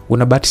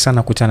 Una bahati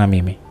sana kukutana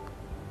mimi.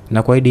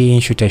 Na kwa hii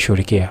issue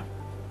tutashirikia.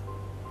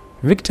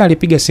 Victor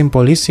alipiga simu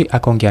polisi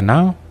akaongea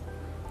nao.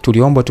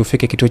 Tuliomba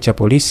tufike kituo cha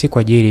polisi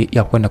kwa ajili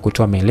ya kwenda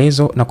kutoa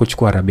maelezo na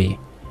kuchukua rabii.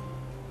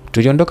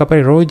 Tuliondoka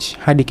pale Roge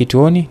hadi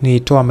kituoni,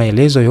 nilitoa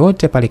maelezo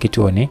yote pale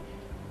kituoni.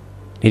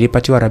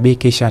 Nilipatiwa rabii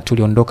kisha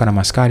tuliondoka na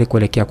maskari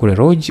kuelekea kule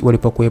Roge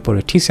walipokuwepo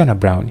Leticia na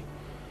Brown.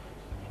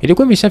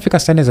 Ilikuwa imeshafika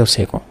saa 4 za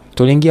usiku.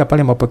 Tuliingia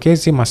pale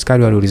mapokezi,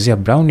 maskari waliulizia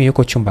Brown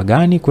yuko chumba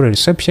gani kule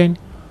reception.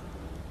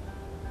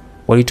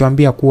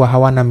 Walituambia kuwa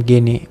hawana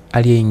mgeni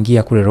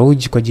aliyeingia kule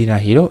Roge kwa jina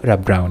hilo la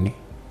Brown.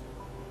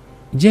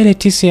 Je,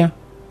 Leticia?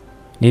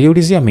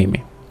 Niliulizia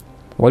mimi.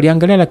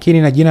 Waliangalia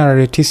lakini na jina la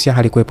Leticia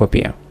halikuwepo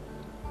pia.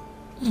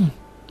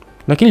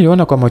 Lakini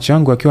niliona kwa macho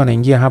yangu akiwa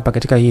anaingia hapa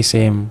katika hii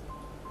sehemu.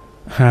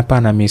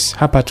 Hapana miss,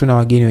 hapa tuna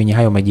wageni wenye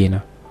hayo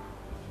majina.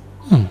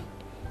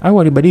 Au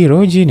walibadili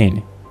Roge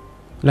nini?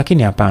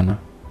 Lakini hapana.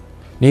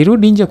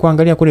 Nilirudi nje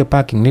kuangalia kule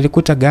parking,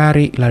 nilikuta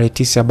gari la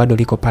Leticia bado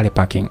liko pale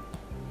parking.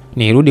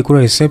 Nilirudi kule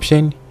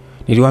reception,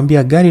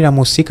 niliwaambia gari la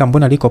musika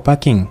mbona liko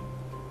parking?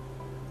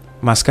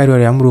 Maskari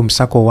waliamuru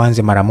msako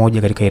uanze mara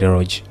moja katika ile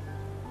Roge.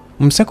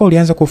 Msako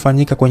ulianza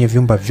kufanyika kwenye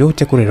vyumba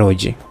vyote kule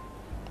Roge.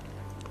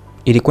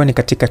 Ilikuwa ni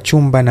katika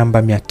chumba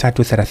namba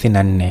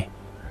 334.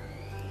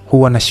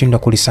 Huwa nashindwa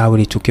kulisahau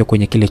ile tukio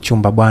kwenye kile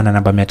chumba bwana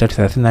namba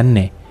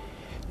 334.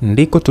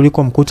 Ndiko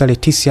tulikomkuta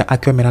Leticia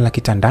akiwa amelala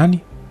kitandani.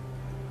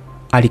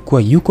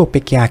 Alikuwa yuko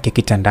peke yake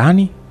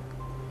kitandani,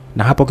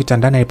 na hapo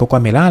kitandani alipokuwa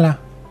amelala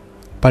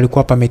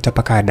palikuwa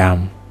pametapakaa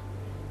damu.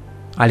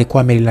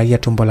 Alikuwa amelilalia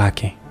tumbo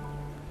lake.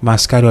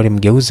 Maaskari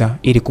walimgeuza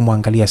ili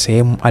kumwangalia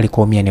sehemu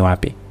alikoumia ni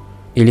wapi.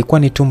 Ilikuwa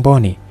ni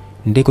tumboni,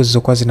 ndiko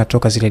zilizokuwa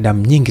zinatoka zile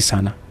damu nyingi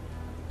sana.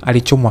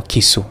 Alichomwa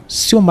kisu,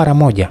 sio mara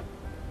moja.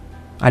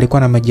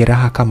 Alikuwa na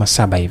majeraha kama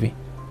 7 hivi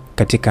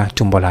katika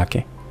tumbo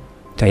lake.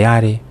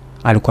 Tayari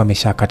alikuwa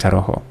ameshakata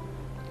roho.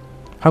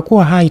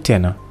 Hakuwa hai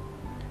tena.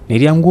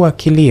 Niliangua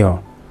kilio.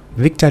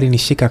 Victor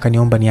alinishika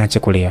akaniomba niache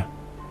kulia.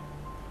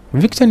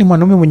 Victor ni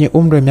mwanaume mwenye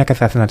umri wa miaka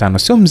 35,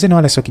 sio mzee na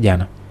wala sio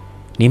kijana.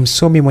 Ni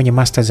msomi mwenye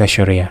masters ya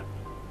sheria.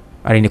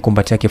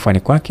 Alinikumbatia kifuani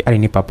kwake,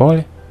 alinipa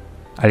pole.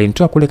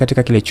 Alinitoa kule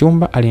katika kile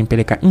chumba,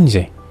 alinipeleka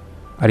nje.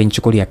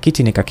 Alinichukulia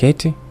kiti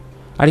nikaketi.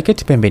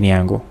 Aliketi pembeni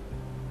yangu.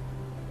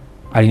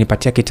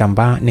 Alinipatia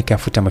kitambaa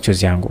nikafuta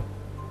machozi yangu.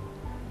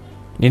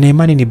 Nina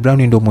imani ni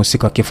Brown ndio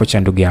mhusika wa kifo cha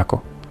ndugu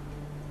yako.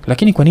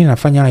 Lakini kwa nini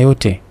anafanya haya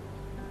yote?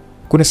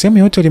 Kuna sehemu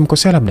yote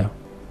ulimkosea labda?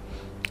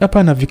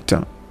 Hapana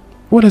Victor.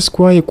 Wala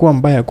sikuwahi kuwa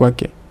mbaya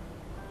kwake.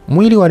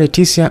 Mwili wa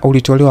Leticia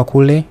ulitolewa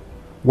kule,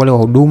 wale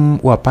wahudumu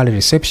wa pale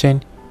reception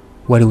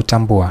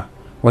waliutambua.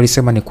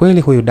 Walisema ni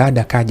kweli huyu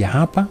dada kaja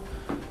hapa.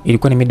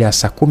 Ilikuwa ni mida ya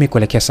saa 10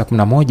 kuelekea saa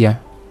 11.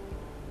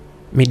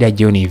 Mida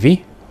jioni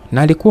hivi,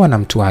 na alikuwa na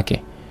mtu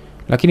wake.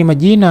 Lakini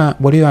majina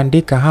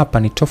walioandika hapa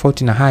ni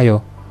tofauti na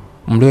hayo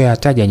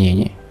mlioyataja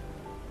nyinyi.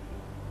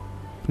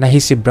 Na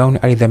hisi Brown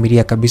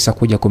alidhamiria kabisa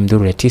kuja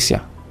kumdhuru Leticia.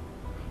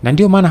 Na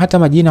ndio maana hata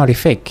majina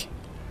walifake.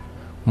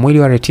 Mwili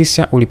wa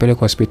Leticia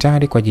ulipelekwa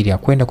hospitali kwa ajili ya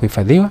kwenda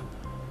kuhifadhiwa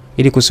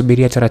ili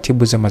kusubiria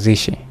taratibu za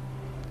mazishi.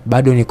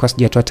 Bado nilikuwa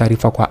sijatoa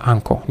taarifa kwa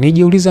uncle.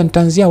 Nijiuliza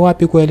nitaanzia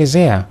wapi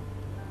kuelezea.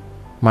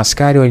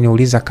 Maaskari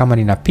waliniuliza kama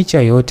nina picha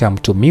yoyote ya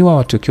mtumiwa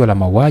wa tukio la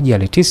mauaji ya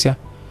Leticia.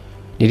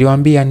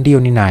 Niliwaambia ndio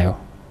ninayo.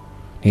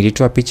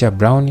 Nilitoa picha ya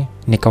Brown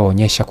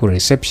nikawaonyesha kule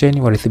reception,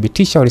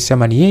 walithibitisha,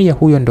 walisema ni yeye,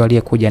 huyo ndo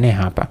aliyekuja naye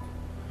hapa.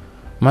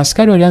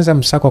 Maaskari walianza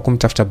msako wa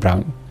kumtafuta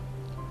Brown.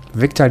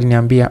 Victor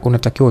aliniambia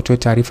unatakiwa utoe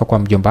taarifa kwa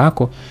mjomba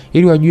wako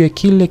ili wajue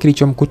kile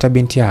kilichomkuta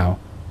binti yao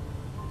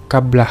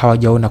kabla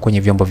hawajaona kwenye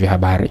vyombo vya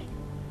habari.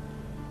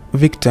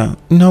 Victor,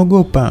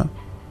 naogopa.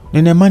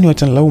 Nina imani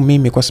watanilaumu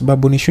mimi kwa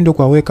sababu nishindwe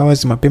kuwaweka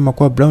wazi mapema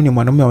kwa Brown ni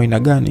mwanamume wa aina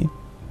gani.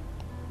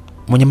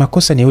 Mwenye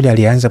makosa ni yule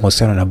aliyeanza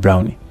mahusiano na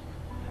Brown.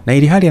 Na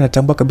ili hali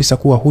anatambua kabisa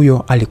kuwa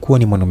huyo alikuwa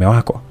ni mwanamume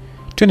wako.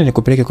 Twende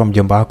nikupeleke kwa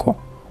mjomba wako.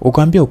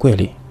 Ukaambia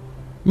ukweli.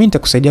 Mimi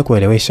nitakusaidia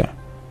kuelewesha.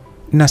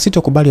 Na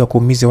sitokubali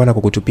wakuumize wala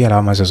kukutupia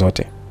lawama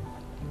zozote.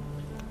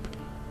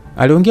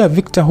 Aliongea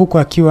Victor huko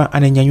akiwa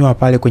ananyanyua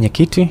pale kwenye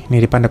kiti.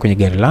 Nilipanda kwenye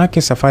gari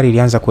lake. Safari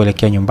ilianza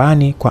kuelekea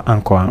nyumbani kwa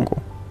anko wangu.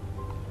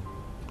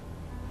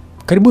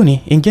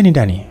 Karibuni, ingieni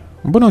ndani.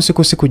 Mbona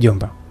usiku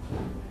jomba?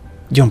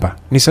 Jomba,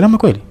 ni salama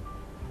kweli?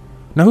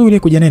 Na huyu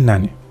aliyekuja naye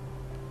nani?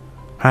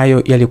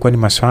 Hayo yalikuwa ni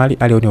maswali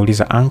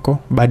alioniuliza anko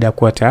baada ya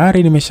kuwa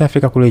tayari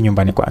nimeshafika kule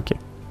nyumbani kwake.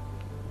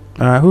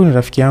 Huyu ni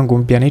rafiki yangu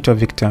mpya anaitwa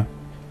Victor.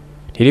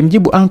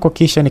 Nilimjibu anko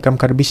kisha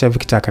nikamkaribisha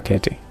Victor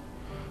akaketi.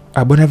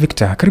 Bwana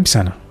Victor, karibu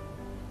sana.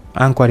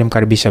 Anko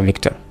alimkaribisha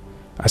Victor.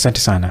 Asante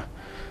sana.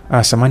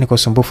 Samahani kwa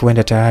usumbufu,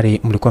 wenda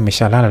tayari mlikuwa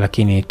mmeshalala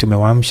lakini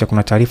tumewaamsha,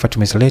 kuna taarifa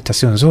tumezileta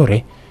sio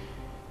nzuri.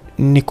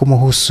 Ni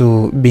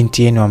kumhusu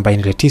binti yenu ambaye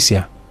ni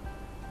Leticia.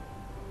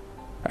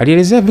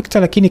 Alielezea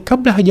Victor, lakini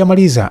kabla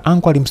hajamaliza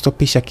anko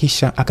alimstopisha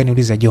kisha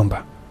akaniuliza,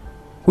 jomba,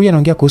 huyu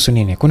anaongea kuhusu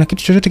nini? Kuna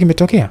kitu chochote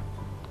kimetokea?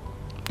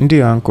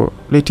 Ndio anko,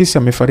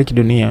 Leticia amefariki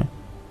dunia.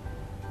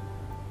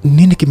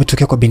 Nini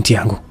kimetokea kwa binti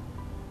yangu?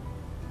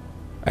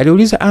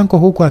 Aliuliza anko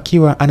huku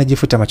akiwa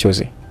anajifuta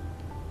machozi.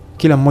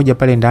 Kila mmoja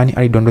pale ndani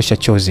alidondosha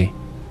chozi.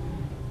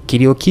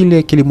 Kilio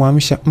kile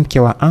kilimwamsha mke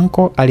wa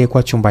anko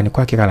aliyekuwa chumbani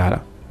kwake kalala.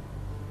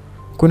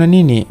 Kuna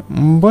nini?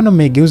 Mbona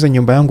mmegeuza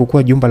nyumba yangu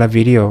kuwa jumba la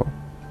vilio?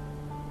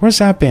 What's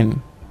happened?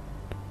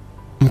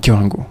 Mke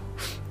wangu,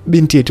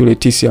 binti yetu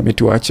Leticia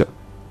ametuacha.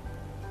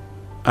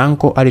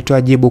 Anko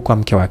alitoa jibu kwa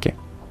mke wake.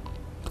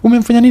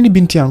 Umemfanya nini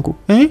binti yangu?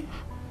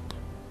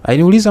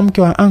 Aliniuliza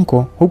mke wa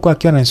anko huku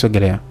akiwa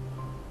ananisogelea.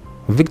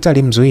 Victor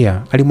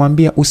alimzuia,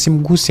 alimwambia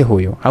usimguse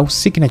huyo,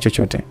 hausiki na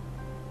chochote.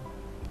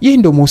 Yeye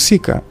ndio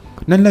mhusika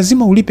na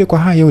lazima ulipe kwa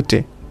haya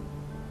yote.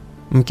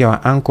 Mke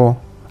wa anko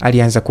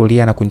alianza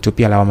kulia na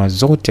kunitupia lawama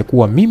zote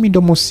kuwa mimi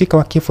ndio mhusika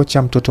wa kifo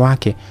cha mtoto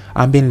wake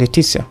ambaye ni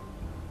Leticia.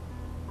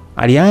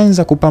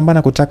 Alianza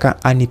kupambana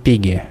kutaka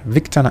anipige.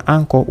 Victor na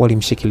anko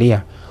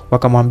walimshikilia,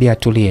 wakamwambia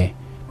atulie,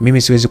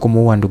 mimi siwezi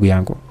kumuua ndugu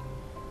yangu.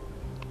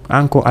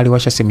 Anko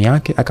aliwasha simu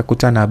yake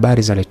akakutana na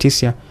habari za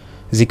Leticia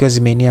zikiwa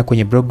zimeenea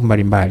kwenye blog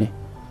mbalimbali.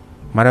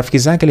 Marafiki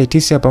zake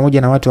Leticia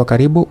pamoja na watu wa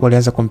karibu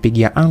walianza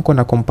kumpigia anko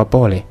na kumpa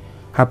pole.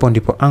 Hapo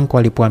ndipo anko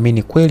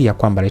alipoamini kweli ya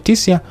kwamba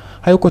Leticia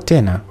hayuko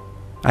tena.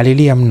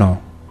 Alilia mno.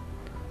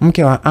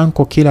 Mke wa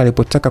anko kila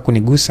alipotaka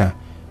kunigusa,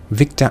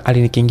 Victor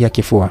alinikingia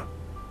kifua.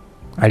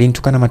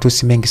 Alinitukana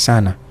matusi mengi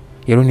sana,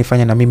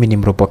 yalionifanya na mimi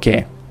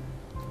nimropokee.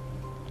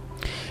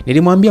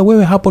 Nilimwambia,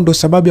 wewe hapo ndo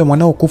sababu ya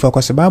mwanao kufa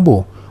kwa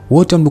sababu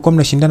wote mlikuwa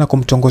mnashindana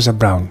kumtongoza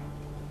Brown.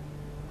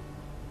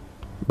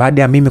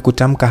 Baada ya mimi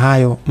kutamka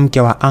hayo,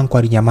 mke wa anko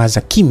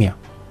alinyamaza kimya.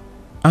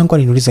 Anko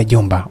aliniuliza,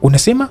 jomba,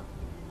 unasema?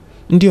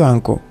 Ndio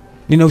anko,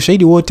 nina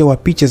ushahidi wote wa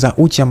picha za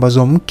uchi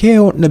ambazo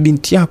mkeo na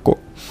binti yako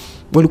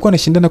walikuwa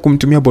wanashindana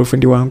kumtumia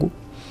boyfriend wangu.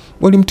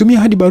 Walimtumia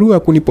hadi barua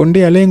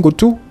kunipondea, lengo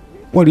tu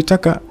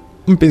walitaka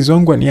mpenzi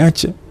wangu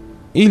aniache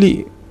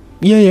ili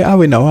yeye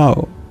awe na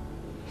wao.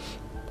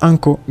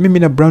 Anko, mimi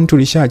na Brown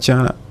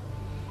tulishaachana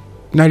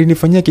na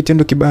alinifanyia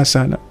kitendo kibaya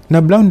sana,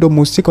 na Brown ndo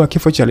mhusika wa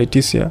kifo cha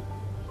Leticia.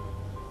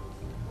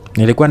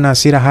 Nilikuwa na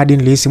hasira hadi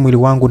nilihisi mwili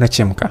wangu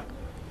unachemka.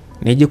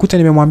 Nijikuta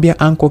nimemwambia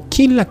anko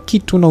kila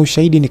kitu na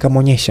ushahidi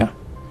nikamonyesha.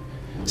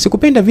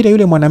 Sikupenda vile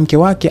yule mwanamke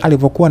wake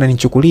alivyokuwa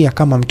ananichukulia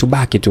kama mtu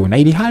baki tu, na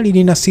ili hali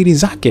nina siri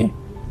zake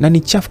na ni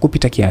chafu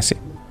kupita kiasi.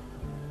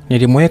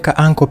 Nilimweka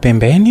anko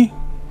pembeni,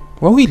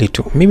 wawili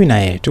tu, mimi na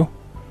yeye tu.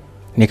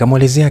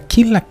 Nikamwelezea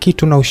kila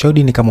kitu na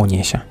ushahidi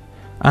nikamonyesha.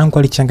 Anko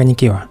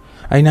alichanganyikiwa.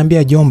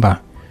 Aliniambia, jomba,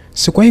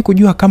 sikuwahi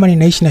kujua kama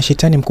ninaishi na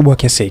shetani mkubwa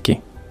kiasi hiki.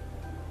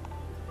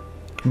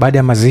 Baada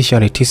ya mazishi ya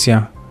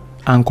Leticia,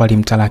 anko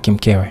alimtalaki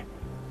mkewe.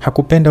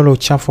 Hakupenda ule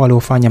uchafu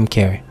aliofanya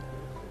mkewe.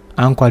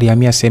 Anko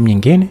alihamia sehemu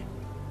nyingine,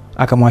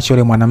 akamwachia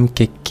yule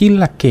mwanamke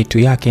kila kitu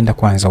yake enda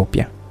kuanza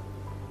upya.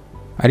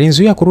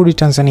 Alinizuia kurudi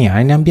Tanzania.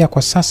 Aliniambia,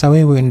 kwa sasa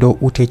wewe ndo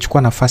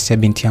utachukua nafasi ya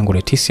binti yangu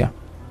Leticia.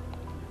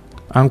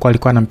 Anko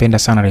alikuwa anampenda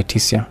sana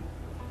Leticia.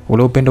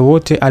 Ule upendo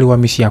wote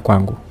aliuhamishia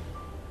kwangu.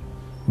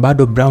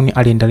 Bado Brown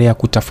aliendelea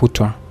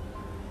kutafutwa.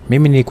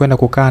 Mimi nilikwenda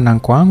kukaa na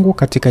anko wangu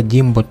katika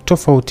jimbo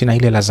tofauti na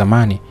ile la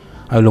zamani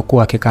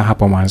alilokuwa akikaa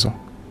hapo mwanzo.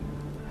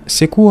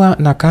 Sikuwa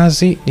na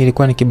kazi,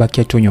 nilikuwa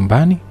nikibakia tu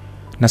nyumbani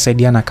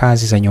nasaidiana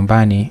kazi za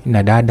nyumbani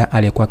na dada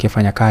aliyekuwa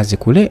akifanya kazi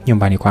kule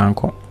nyumbani kwa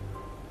anko.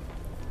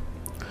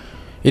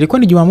 Ilikuwa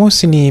ni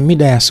Jumamosi, ni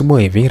mida ya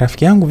asubuhi hivi.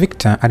 Rafiki yangu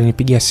Victor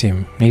alinipigia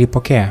simu.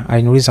 Nilipokea.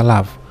 Aliniuliza,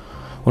 "Love,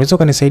 unaweza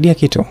kunisaidia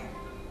kitu?"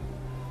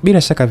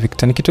 "Bila shaka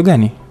Victor, ni kitu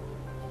gani?"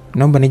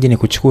 "Naomba nije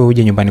nikuchukue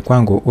uje nyumbani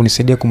kwangu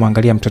unisaidie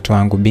kumwangalia mtoto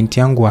wangu. Binti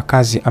yangu wa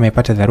kazi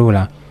amepata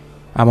dharura.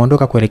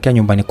 Ameondoka kuelekea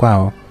nyumbani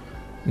kwao.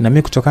 Na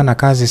mimi kutokana na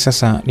kazi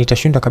sasa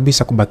nitashindwa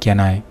kabisa kubakia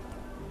naye."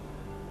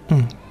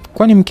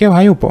 "Kwani mkeo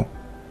hayupo?"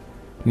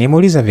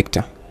 Nimuuliza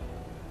Victor.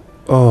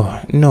 "Oh,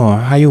 no,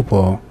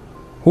 hayupo.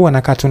 Huwa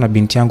anakaa tu na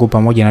binti yangu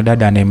pamoja na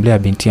dada anayemlea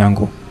binti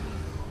yangu.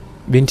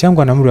 Binti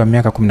yangu ana umri wa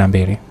miaka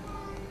 12.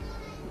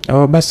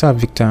 "Oh, basi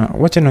Victor,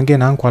 wacha niongee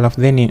na uncle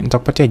alafu then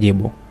nitakupatia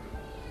jibu."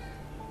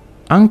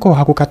 Uncle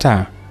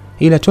hakukataa,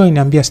 ila tu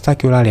aliniambia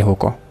sitaki ulale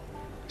huko.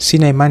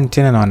 Sina imani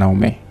tena na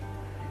wanaume.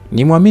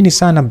 Nimwamini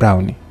sana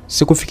Brown.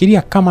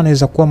 Sikufikiria kama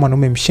anaweza kuwa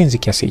mwanaume mshenzi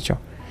kiasi hicho.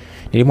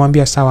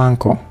 Nilimwambia, "Sawa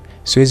uncle,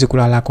 siwezi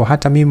kulala huko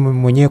hata mimi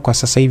mwenyewe kwa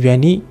sasa hivi,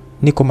 yani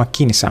niko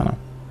makini sana."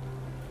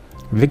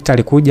 Victor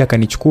alikuja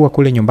akanichukua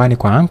kule nyumbani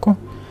kwa uncle,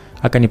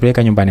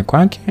 akanipeleka nyumbani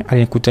kwake.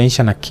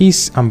 Alinikutanisha na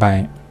Kiss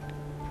ambaye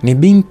ni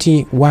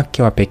binti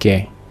wake wa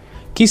pekee.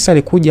 Kiss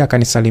alikuja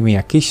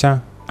akanisalimia kisha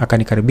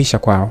akanikaribisha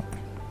kwao.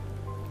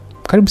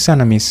 "Karibu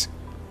sana miss.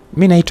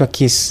 Mimi naitwa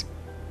Kiss.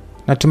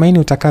 Natumaini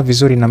utakaa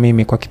vizuri na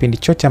mimi kwa kipindi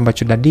chote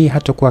ambacho dadi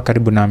hatakuwa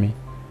karibu nami."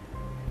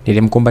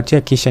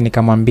 Nilimkumbatia kisha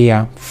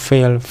nikamwambia,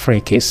 "Feel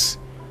free Kiss.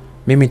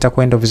 Mimi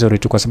nitakwenda vizuri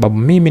tu kwa sababu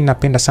mimi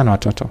napenda sana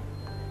watoto."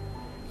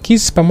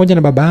 Kiss pamoja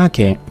na baba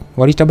yake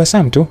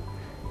walitabasamu tu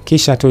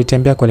kisha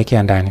tulitembea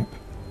kuelekea ndani.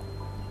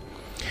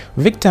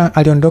 Victor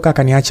aliondoka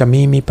akaniacha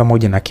mimi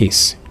pamoja na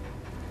Kiss.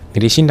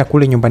 Nilishinda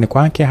kule nyumbani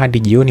kwake hadi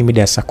jioni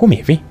mida ya saa 10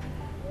 hivi.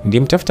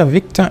 Nilimtafuta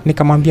Victor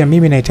nikamwambia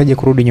mimi nahitaji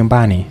kurudi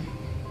nyumbani.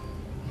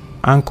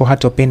 Uncle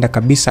hatopenda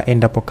kabisa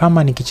endapo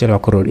kama nikichelewa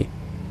kurudi.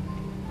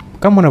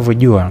 Kama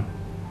unavyojua,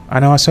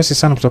 ana wasiwasi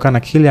sana kutokana na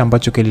kile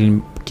ambacho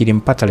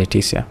kilimpata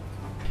Leticia.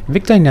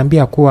 Victor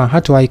aliniambia kuwa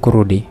hatawahi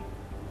kurudi.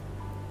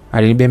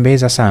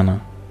 Alinibembeleza sana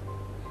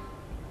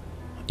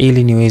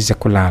ili niweze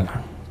kulala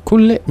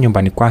kule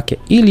nyumbani kwake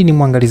ili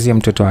nimwangalizie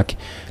mtoto wake,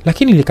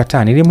 lakini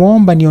nilikataa.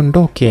 Nilimuomba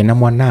niondoke na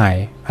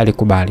mwanae,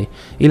 alikubali,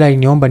 ila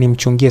aliniomba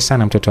nimchungie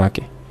sana mtoto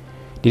wake.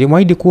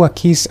 Nilimwahidi kuwa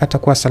Kiss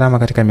atakuwa salama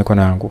katika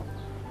mikono yangu.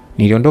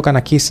 Niliondoka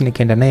na Kiss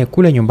nikaenda naye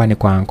kule nyumbani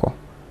kwa uncle.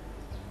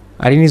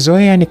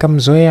 Alinizoea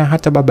nikamzoea.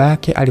 Hata baba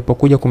yake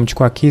alipokuja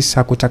kumchukua Kiss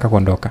hakutaka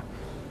kuondoka.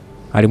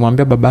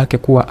 Alimwambia baba yake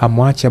kuwa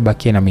amwache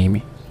abakie na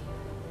mimi.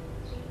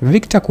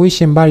 Victor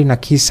kuishi mbali na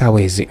Kiss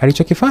hawezi.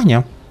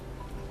 Alichokifanya,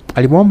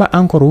 alimwomba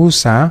uncle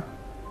ruhusa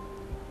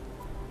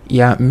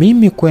ya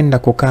mimi kwenda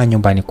kukaa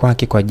nyumbani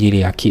kwake kwa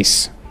ajili ya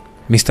Kiss.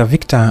 "Mr.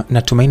 Victor,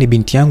 natumaini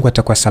binti yangu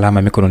atakuwa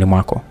salama mikononi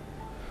mwako.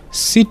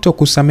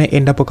 Sitokusamehe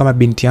endapo kama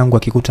binti yangu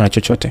akikutwa na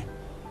chochote."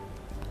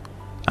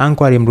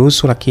 Uncle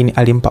alimruhusu, lakini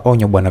alimpa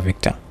onyo bwana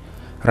Victor.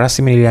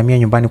 Rasmi nilihamia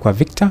nyumbani kwa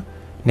Victor,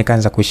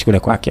 nikaanza kuishi kule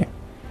kwake.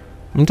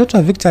 Mtoto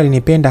wa Victor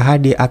alinipenda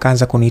hadi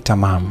akaanza kuniita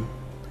mom.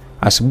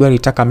 Asubuhi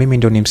alitaka mimi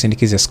ndio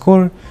nimsindikize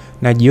school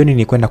na jioni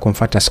nilikwenda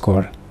kumfuata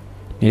school.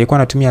 Nilikuwa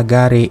natumia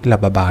gari la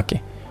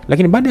babake.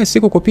 Lakini baada ya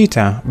siku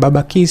kupita,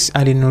 baba Kiss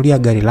alininunulia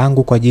gari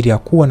langu kwa ajili ya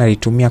kuwa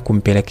nalitumia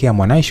kumpelekea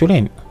mwanae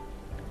shuleni.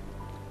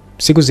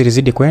 Siku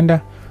zilizidi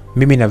kwenda,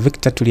 mimi na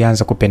Victor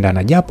tulianza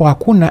kupendana japo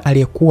hakuna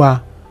aliyekuwa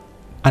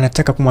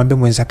anataka kumwambia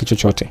mwenzake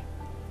chochote.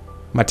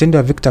 Matendo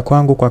ya Victor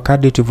kwangu kwa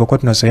kadri tulivyokuwa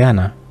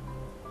tunazoeana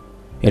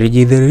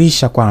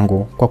yalijidhihirisha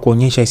kwangu kwa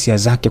kuonyesha hisia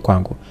zake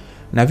kwangu.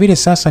 Na vile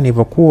sasa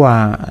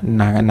nilivyokuwa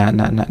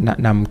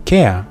na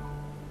mkea,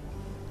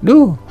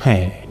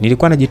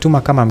 nilikuwa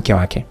najituma kama mke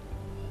wake.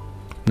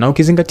 Na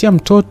ukizingatia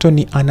mtoto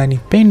ni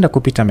ananipenda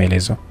kupita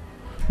maelezo.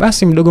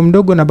 Basi mdogo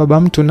mdogo na baba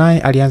mtu naye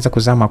alianza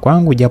kuzama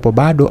kwangu japo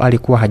bado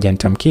alikuwa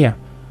hajanitamkia.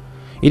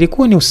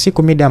 Ilikuwa ni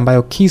usiku mida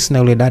ambayo Kiss na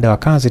yule dada wa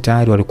kazi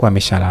tayari walikuwa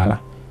wameshalala.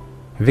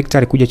 Victor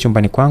alikuja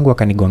chumbani kwangu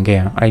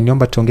akanigongea.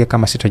 Aliniomba tuongee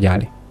kama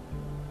sitojali.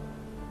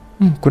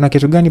 "Kuna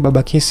kitu gani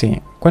baba Kiss?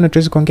 Kwani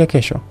tuwezi kuongea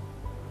kesho?"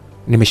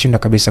 "Nimeshindwa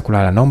kabisa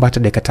kulala. Naomba hata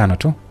dakika 5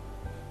 tu.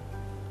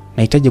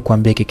 Nahitaji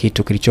kuambia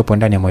kitu kilichopo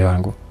ndani ya moyo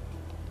wangu."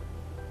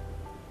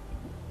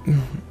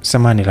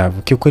 "Samahani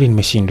love, kiukweli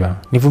nimeshindwa.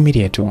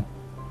 Nivumilie tu.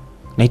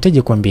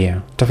 Nahitaji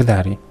kuambia,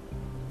 tafadhali."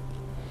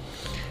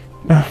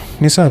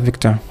 "Ni sawa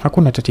Victor,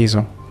 hakuna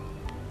tatizo."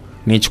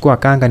 Nilichukua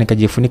kanga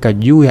nikajifunika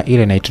juu ya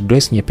ile night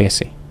dress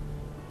nyepesi.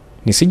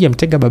 Nisije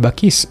mtega baba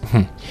Kiss.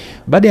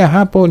 Baada ya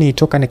hapo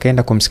nilitoka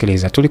nikaenda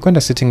kumsikiliza.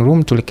 Tulikwenda sitting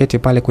room, tuliketi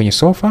pale kwenye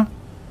sofa.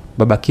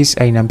 Baba Kiss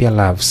aliniambia,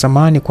 "Love,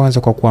 samahani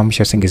kwanza kwa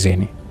kuamsha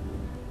usingizini."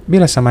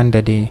 "Bila samahani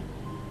daddy."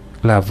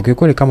 "Love,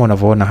 kiukweli kama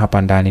unavyoona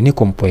hapa ndani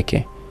niko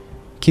mpweke.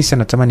 Kiss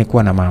anatamani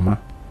kuwa na mama.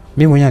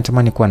 Mimi mwenyewe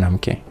natamani kuwa na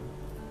mke."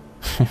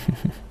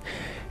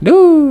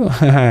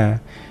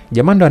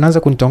 Jamaa ndo anaanza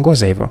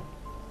kunitongoza hivyo.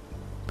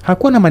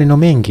 Hakuwa na maneno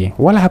mengi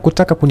wala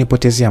hakutaka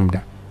kunipotezea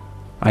muda.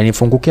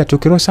 Alinifungukia tu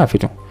kiro safi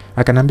tu.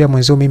 Akanambia,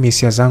 "Mwenzio mimi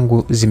hisia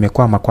zangu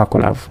zimekwama kwako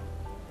love.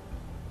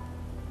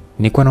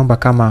 Nilikuwa naomba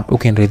kama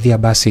ukiniridhia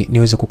basi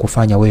niweze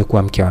kukufanya wewe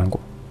kuwa mke wangu."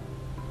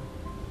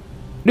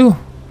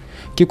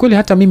 Kikweli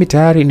hata mimi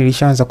tayari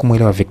nilishaanza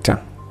kumuelewa Victor.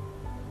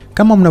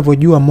 Kama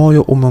mnavyojua,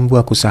 moyo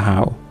umeambiwa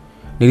kusahau.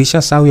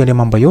 Nilishasahau yale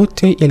mambo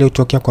yote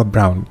yaliyotokea kwa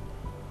Brown.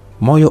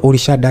 Moyo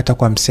ulishadata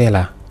kwa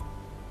Msela.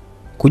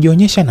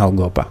 Kujionyesha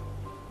naogopa.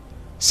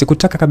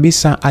 Sikutaka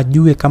kabisa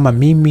ajue kama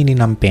mimi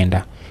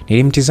ninampenda.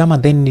 Nilimtizama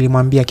then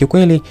nilimwambia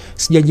kikweli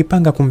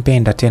sijajipanga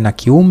kumpenda tena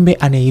kiumbe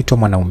anayeitwa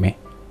mwanaume.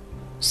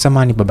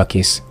 Samani baba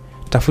Kiss,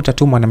 tafuta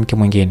tu mwanamke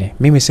mwingine.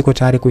 Mimi siko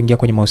tayari kuingia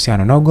kwenye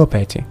mahusiano, naogopa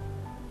eti.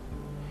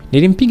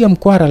 Nilimpiga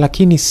mkwara,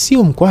 lakini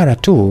sio mkwara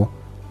tu,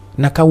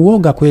 na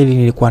kauoga kweli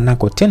nilikuwa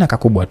nako tena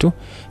kakubwa tu,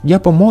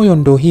 japo moyo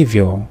ndo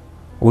hivyo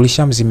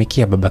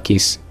ulishamzimikia baba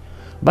Kiss.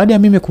 Baada ya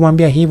mimi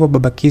kumwambia hivyo,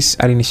 baba Kiss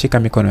alinishika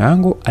mikono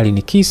yangu,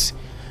 alinikiss,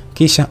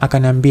 kisha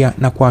akaniambia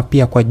na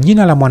kuapia kwa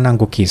jina la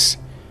mwanangu Kiss,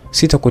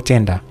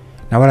 sitakutenda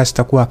na wala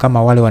sitakuwa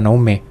kama wale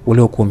wanaume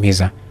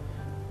uliokuumiza.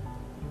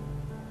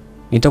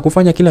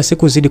 Nitakufanya kila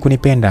siku zidi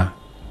kunipenda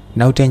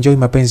na utaenjoy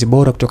mapenzi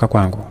bora kutoka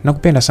kwangu.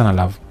 Nakupenda sana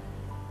love.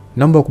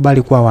 Naomba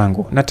ukubali kuwa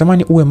wangu.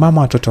 Natamani uwe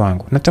mama watoto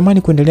wangu.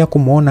 Natamani kuendelea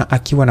kumuona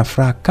akiwa na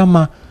furaha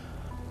kama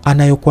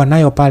anayokuwa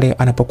nayo pale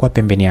anapokuwa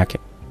pembeni yake.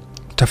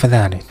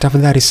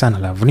 Tafadhali sana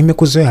love.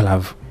 Nimekuzoea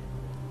love.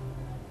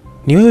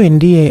 Ni wewe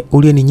ndiye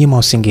uliyeninyima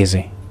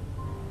usingizi.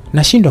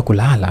 Nashindwa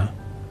kulala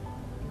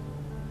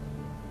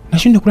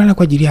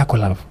kwa ajili yako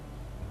love.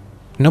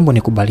 Naomba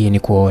nikubalie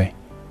nikuoe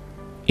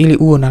ili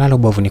uwe unalala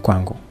ubavuni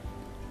kwangu.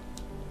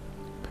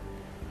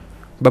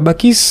 Baba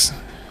Kiss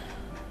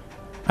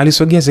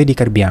alisogea zaidi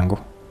karibu yangu.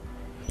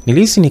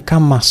 Nilihisi ni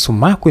kama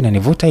sumaku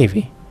inanivuta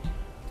hivi.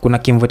 Kuna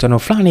kimvutano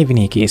fulani hivi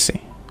nikihisi.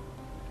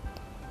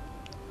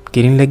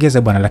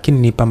 Kilinilegeza bwana, lakini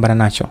nilipambana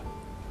nacho.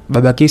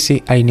 Baba Kiss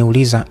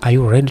aliniuliza, "Are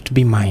you ready to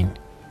be mine?"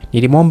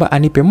 Nilimwomba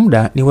anipe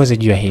muda niweze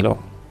jua hilo.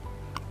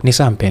 "Ni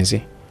sawa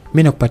mpenzi.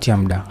 Mimi nakupatia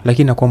muda,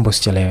 lakini nakuomba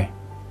usichelewe."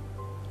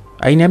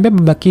 Aliniambia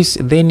baba Kiss,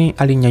 then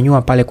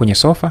alinyanyua pale kwenye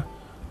sofa,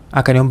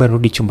 akaniomba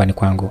nirudi chumbani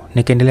kwangu.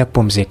 Nikaendelea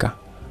kupumzika.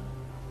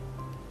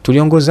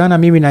 Tuliongozana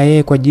mimi na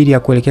yeye kwa ajili ya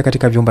kuelekea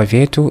katika vyumba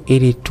vyetu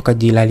ili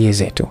tukajilalie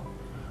zetu.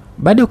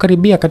 Baada ya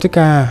kukaribia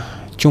katika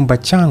chumba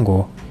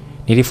changu,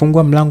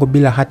 nilifungua mlango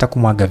bila hata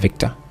kumwaga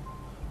Victor.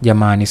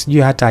 Jamani,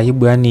 sijui hata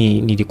aibu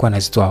nilikuwa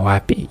nazitoa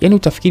wapi.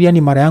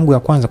 Utafikiri mara yangu ya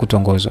kwanza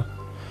kutongozwa.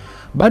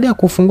 Baada ya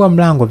kufungua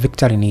mlango,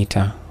 Victor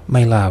aliniita,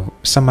 "My love,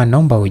 sama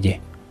naomba uje."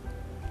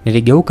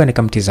 Niligeuka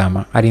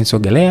nikamtizama,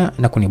 alinisogelea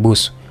na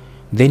kunibusu.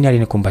 Then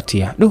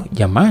alinikumbatia.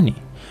 Jamani,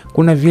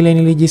 kuna vile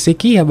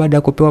nilijisikia baada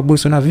ya kupewa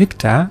busu na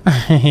Victor.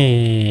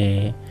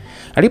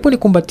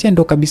 Aliponikumbatia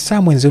ndo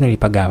kabisa mwenzenu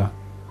nilipagawa.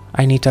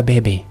 "Ainiita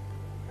baby."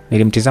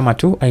 Nilimtizama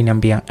tu,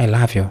 aliniambia, "I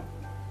love you.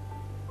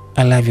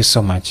 I love you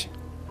so much.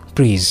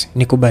 Please,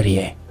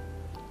 nikubalie."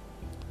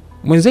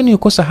 Mwenzenu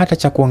yukosa hata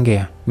cha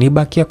kuongea.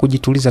 Nibakia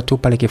kujituliza tu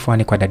pale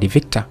kifuani kwa Daddy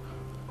Victor.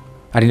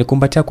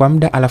 Alinikumbatia kwa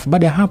muda, alafu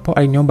baada ya hapo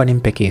aliniomba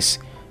nimpe kiss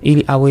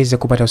ili aweze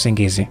kupata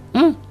usingizi.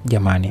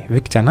 Jamani,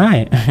 Victor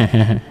naye.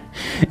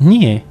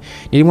 Nie,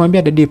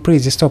 nilimwambia Daddy,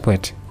 "Please stop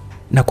it.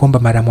 Nakuomba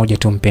mara moja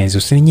tu mpenzi,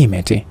 usininyime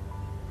eti."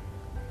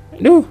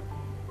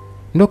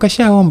 Ndo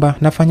kashaomba,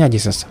 nafanyaje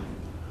sasa?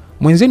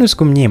 Mwenzenu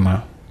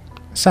sikumnyima.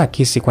 Saa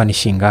kisi kwa ni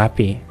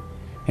shingapi?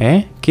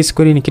 Kisi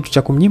kweli ni kitu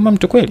cha kumnyima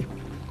mtu kweli?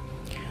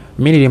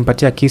 Mimi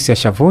nilimpatia kisi ya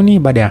shavuni,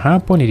 baada ya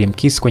hapo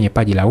nilimkisi kwenye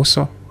paji la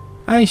uso.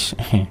 Aish.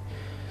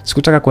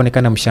 Sikutaka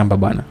kuonekana mshamba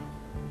bwana.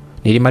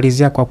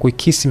 Nilimalizia kwa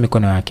kuikisi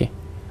mikono yake,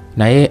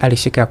 na yeye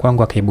alishika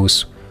kwangu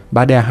akaibusu.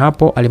 Baada ya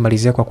hapo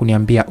alimalizia kwa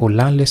kuniambia,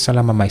 "Ulale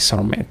salama my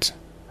soulmate."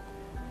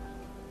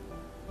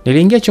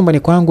 Niliingia chumbani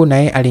kwangu na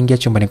yeye aliingia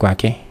chumbani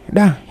kwake.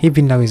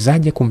 Hivi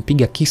ninawezaje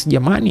kumpiga kiss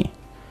jamani?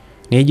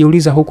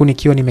 Nijiuliza huku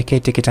nikiwa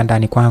nimeketi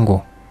kitandani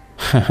kwangu.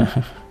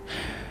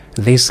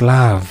 This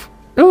love.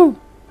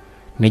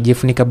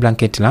 Nijifunika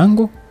blanketi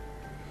langu,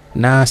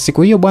 na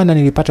siku hiyo bwana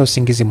nilipata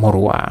usingizi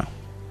morwa.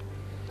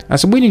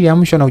 Asubuhi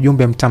niliamshwa na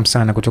ujumbe mtamu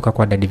sana kutoka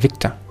kwa Daddy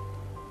Victor.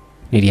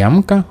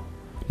 Niliamka,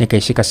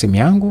 nikaishika simu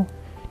yangu,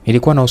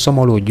 nilikuwa na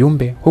usoma ule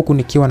ujumbe huku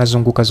nikiwa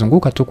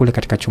nazunguka tu kule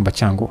katika chumba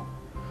changu.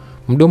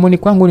 Mdomoni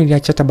kwangu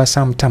niliacha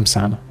tabasamu tamu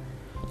sana.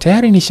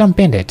 Tayari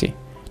nishampenda eti.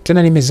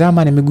 Tena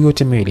nimezama na miguu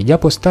yote miwili,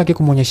 japo sitaki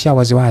kumuonyesha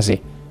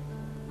waziwazi.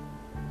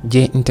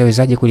 Je,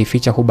 nitawezaje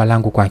kulificha huba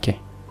langu kwake?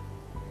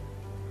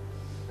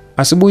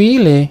 Asubuhi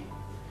ile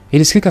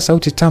ilisikika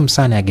sauti tamu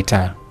sana ya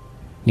gitaa.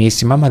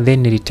 Nilisimama then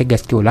nilitega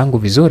sikio langu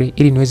vizuri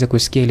ili niweze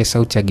kusikia ile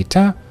sauti ya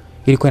gitaa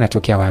ilikuwa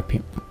inatokea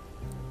wapi.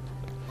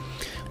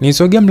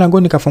 Nilisogea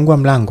mlangoni, nikafungua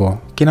mlango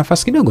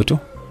kinafasi kidogo tu.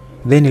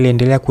 Then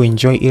niliendelea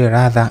kuenjoy ile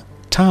ladha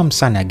tamu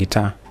sana ya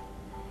gitaa.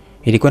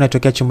 Ilikuwa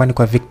inatokea chumbani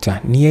kwa Victor.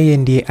 Ni yeye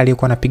ndiye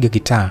aliyekuwa anapiga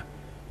gitaa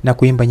na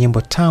kuimba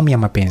nyimbo tamu ya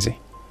mapenzi.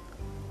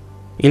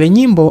 Ile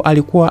nyimbo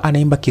alikuwa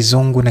anaimba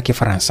Kizungu na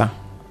Kifaransa.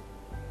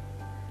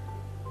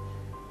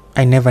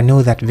 I never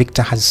knew that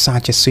Victor has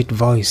such a sweet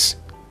voice.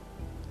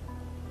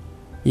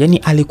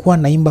 Alikuwa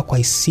anaimba kwa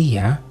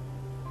hisia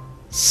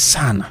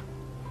sana.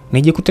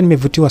 Nijikuta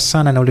nimevutiwa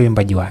sana na ule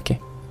uimbaji wake.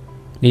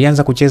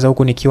 Nilianza kucheza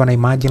huku nikiwa na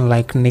imagine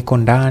like niko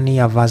ndani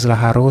ya vazi la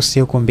harusi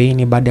huko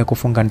mbini baada ya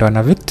kufunga ndoa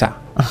na Victor.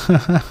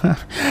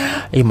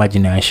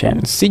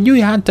 Imagination.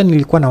 Sijui hata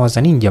nilikuwa na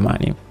waza nini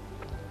jamani.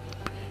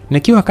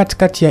 Nikiwa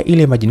katikati ya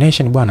ile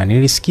imagination bwana,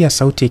 nilisikia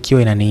sauti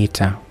ikiwa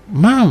inaniita,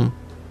 "Mom."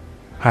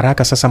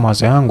 Haraka sasa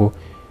mawazo yangu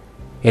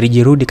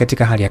yalijirudi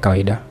katika hali ya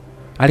kawaida.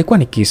 Alikuwa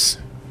ni Kiss.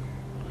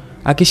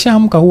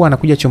 Akishaamka huwa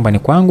anakuja chumbani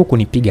kwangu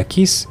kunipiga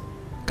kiss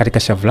katika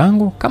shavu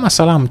langu kama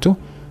salamu tu,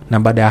 na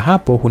baada ya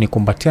hapo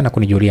hunikumbatia na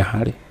kunijulia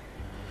hali.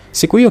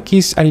 Siku hiyo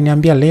Kiss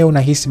aliniambia, leo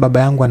nahisi baba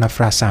yangu ana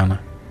furaha sana.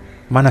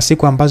 Maana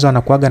siku ambazo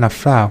anakuaga na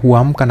furaha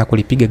huamka na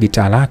kulipiga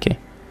gitaa lake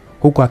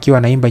huku akiwa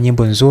anaimba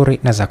nyimbo nzuri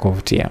na za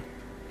kuvutia.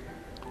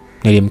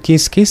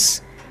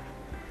 Kiss,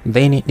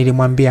 then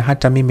nilimwambia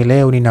hata mimi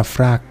leo nina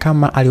furaha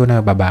kama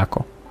alionayo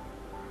babako.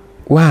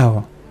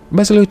 Wow,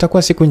 basi leo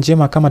itakuwa siku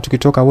njema kama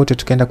tukitoka wote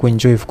tukaenda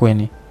kuenjoy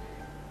fukweni.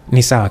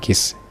 Ni sawa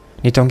Kiss,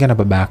 nitaongea na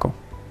babako.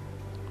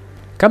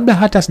 Kabla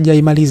hata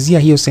sijaimalizia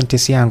hiyo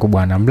sentensi yangu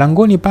bwana,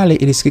 mlangoni pale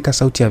ilisikika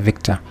sauti ya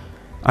Victor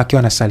akiwa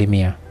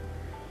anasalimia.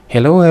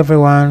 "Hello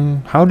everyone,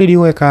 how did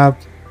you wake up?"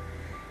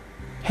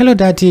 "Hello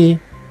daddy,"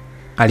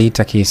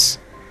 aliita Kiss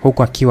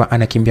huku akiwa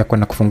anakimbia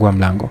kwenda kufungua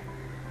mlango.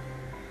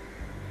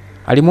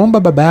 Alimuomba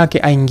baba yake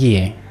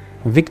aingie.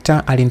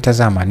 Victor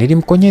alinitazama,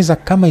 nilimkonyeza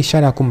kama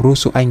ishara ya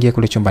kumruhusu aingie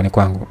kule chumbani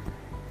kwangu.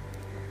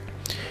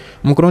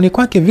 Mkononi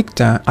kwake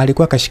Victor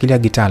alikuwa kashikilia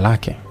gitaa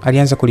lake.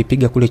 Alianza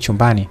kulipiga kule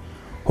chumbani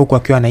huku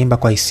akiwa anaimba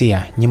kwa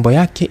hisia. Nyimbo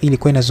yake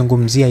ilikuwa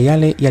inazungumzia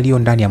yale yaliyo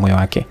ndani ya moyo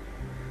wake.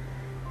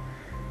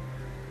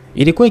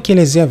 Ilikuwa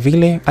ikielezea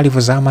vile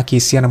alivyozama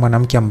kihisia na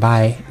mwanamke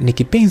ambaye ni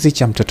kipenzi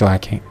cha mtoto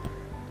wake.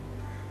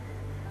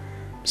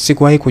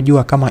 Sikuwahi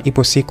kujua kama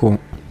ipo siku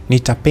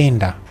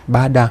nitapenda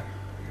baada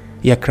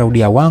ya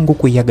Claudia wangu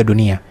kuiaga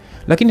dunia,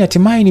 lakini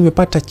hatimaye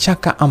nimepata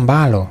chaka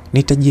ambalo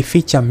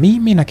nitajificha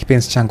mimi na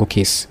kipenzi changu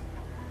Kiss.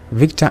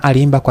 Victor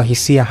aliimba kwa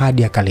hisia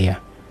hadi akalia.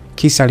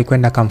 Kiss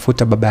alikwenda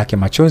akamfuta baba yake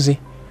machozi,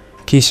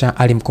 kisha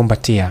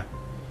alimkumbatia.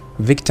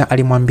 Victor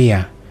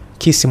alimwambia,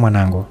 "Kiss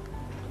mwanangu,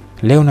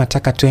 leo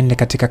nataka twende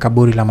katika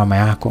kaburi la mama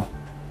yako.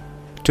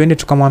 Twende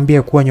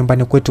tukamwambie kuwa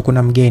nyumbani kwetu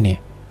kuna mgeni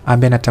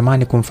ambaye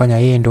anatamani kumfanya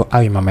yeye ndo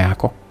awe mama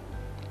yako."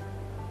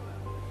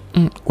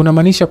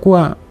 Unamaanisha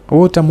kuwa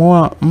wewe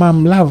utamuoa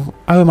Mom Love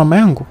awe mama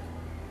yangu?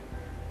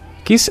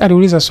 Kiss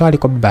aliuliza swali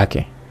kwa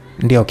babake.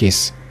 "Ndio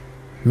Kiss.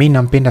 Mimi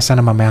nampenda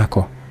sana mama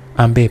yako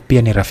ambaye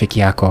pia ni rafiki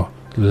yako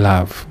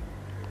Love.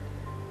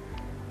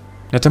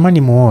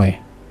 Natamani muoe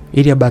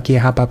ili abakie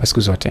hapa siku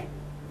zote."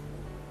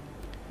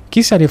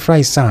 Kiss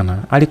alifurahi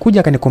sana.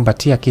 Alikuja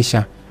akanikumbatia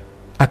kisha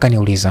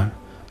akaniuliza,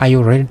 "Are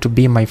you ready to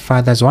be my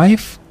father's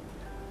wife?"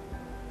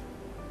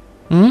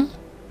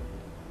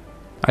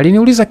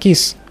 Aliniuliza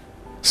Kiss.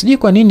 Sijui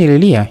kwa nini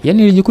nililia,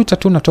 yani nilijikuta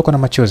tu natoka na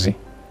machozi.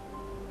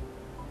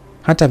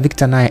 Hata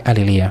Victor naye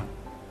alilia.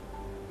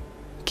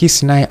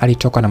 Kiss naye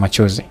alitoka na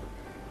machozi.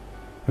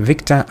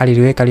 Victor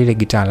aliliweka lile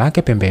gitaa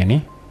lake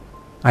pembeni.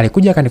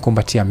 Alikuja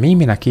akanikumbatia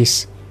mimi na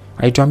Kiss.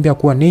 Alituambia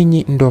kuwa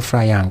ninyi ndio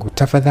furaha yangu.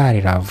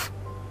 Tafadhali Love,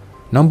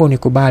 naomba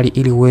unikubali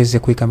ili uweze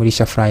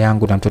kuikamilisha furaha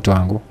yangu na mtoto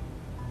wangu.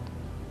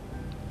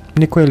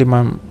 "Ni kweli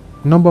Mom,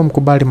 naomba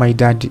mkubali my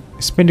dad.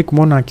 Sipendi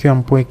kumuona akiwa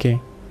mpweke."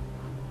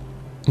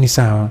 "Ni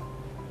sawa.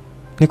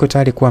 Niko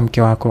tayari kuwa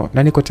mke wako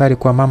na niko tayari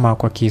kuwa mama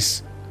kwa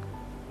Kiss.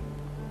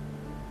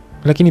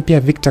 Lakini pia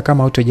Victor,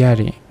 kama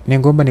hutojali,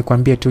 ningeomba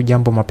nikwambie tu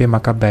jambo mapema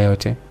kabla ya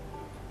yote."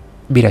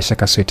 "Bila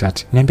shaka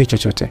sweetheart, niambie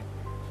chochote."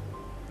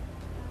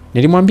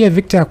 Nilimwambia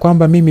Victor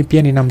kwamba mimi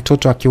pia nina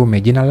mtoto wa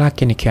kiume, jina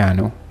lake ni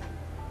Keanu.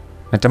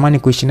 Natamani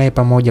kuishi naye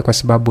pamoja kwa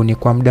sababu ni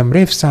kwa muda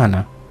mrefu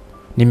sana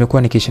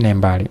nimekuwa nikiishi naye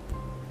mbali.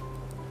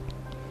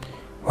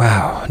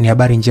 Wow, ni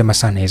habari njema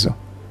sana hizo.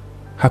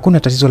 Hakuna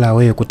tatizo la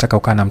wewe kutaka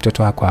kukaa na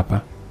mtoto wako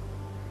hapa.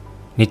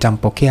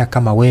 Nitampokea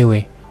kama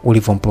wewe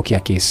ulivyompokea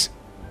Kiss.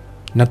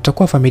 Na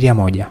tutakuwa familia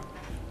moja.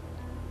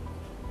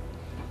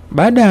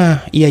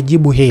 Baada ya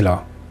jibu hilo,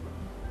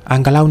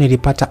 angalau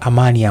nilipata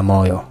amani ya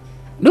moyo.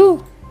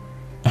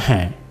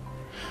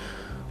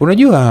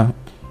 Unajua,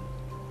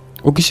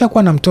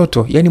 ukishakuwa na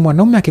mtoto, yani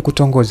mwanaume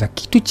akikutongoza,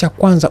 kitu cha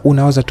kwanza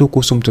unawaza tu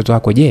kuhusu mtoto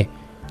wako, je,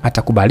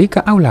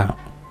 atakubalika au la?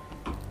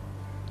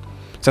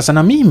 Sasa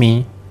na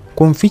mimi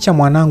kumficha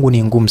mwanangu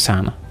ni ngumu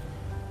sana.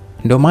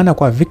 Ndio maana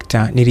kwa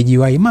Victor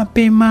nilijiwahi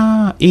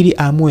mapema ili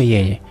aamue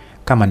yeye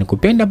kama ni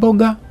kupenda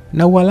boga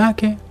na ua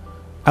lake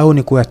au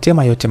ni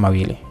kuyatema yote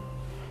mawili.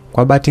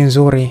 Kwa bahati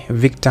nzuri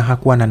Victor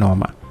hakuwa na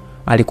noma.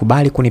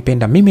 Alikubali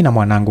kunipenda mimi na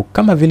mwanangu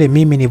kama vile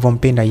mimi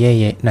nilivyompenda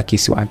yeye na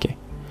Kiss wake.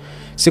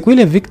 Siku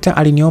ile Victor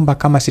aliniomba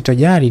kama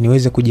sitojali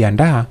niweze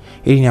kujiandaa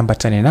ili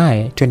niambatane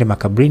naye twende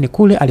makaburini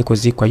kule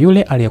alikozikwa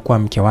yule aliyekuwa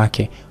mke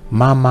wake,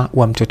 mama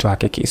wa mtoto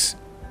wake Kiss.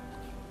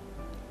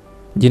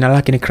 Jina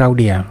lake ni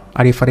Claudia.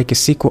 Alifariki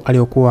siku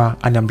aliyokuwa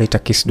anamleta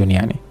Kiss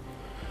duniani.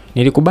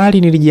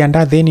 Nilikubali,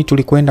 nilijiandaa, then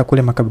tulikwenda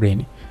kule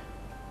makaburini.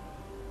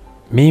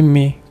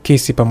 Mimi,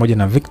 Kiss pamoja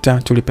na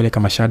Victor tulipeleka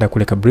mashahada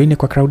kule kaburini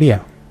kwa Claudia.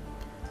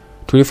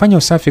 Tulifanya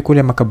usafi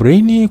kule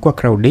makaburini kwa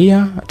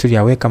Claudia,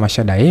 tuliyaweka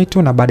mashahada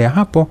yetu na baada ya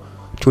hapo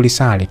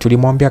tulisali.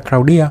 Tulimwambia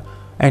Claudia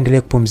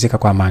aendelee kupumzika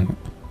kwa amani.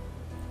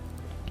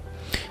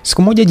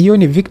 Siku moja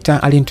jioni Victor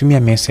alinitumia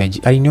message.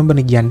 Aliniomba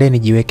nijiandae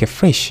nijiweke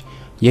fresh.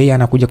 Yeye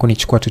anakuja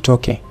kunichukua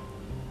tutoke.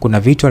 Kuna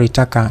vitu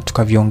alitaka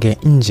tukaviongee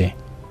nje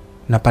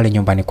na pale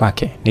nyumbani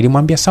kwake.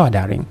 Nilimwambia sawa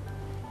darling.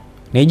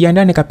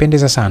 Nijiandaa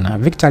nikapendeza sana.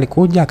 Victor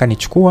alikuja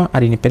akanichukua,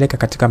 alinipeleka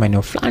katika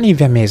maeneo fulani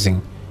vya amazing.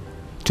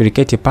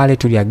 Tuliketi pale,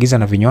 tuliagiza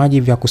na vinywaji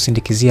vya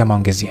kusindikizia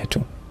maongezi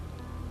yetu.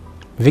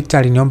 Victor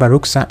aliniomba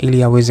ruksa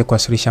ili aweze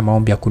kuwasilisha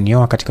maombi ya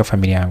kunioa katika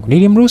familia yangu.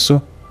 Nilimruhusu.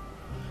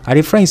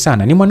 Alifurahi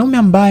sana. Ni mwanaume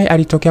ambaye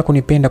alitokea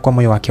kunipenda kwa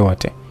moyo wake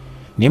wote.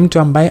 Ni mtu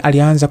ambaye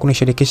alianza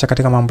kunishirikisha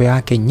katika mambo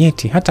yake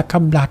nyeti hata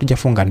kabla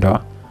hatujafunga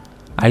ndoa.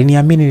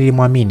 Aliniamini,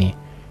 nilimwamini.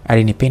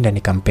 Alinipenda,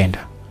 nikampenda.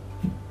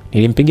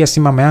 Nilimpigia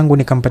simu mama yangu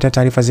nikampatia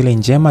taarifa zile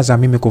njema za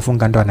mimi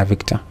kufunga ndoa na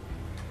Victor.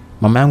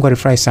 Mama yangu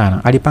alifurahi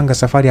sana. Alipanga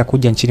safari ya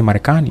kuja nchini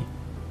Marekani.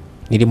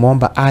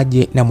 Nilimuomba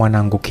aje na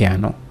mwanangu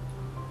Keano.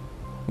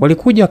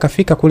 Walikuja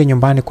wakafika kule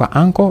nyumbani kwa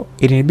uncle.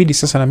 Ilinibidi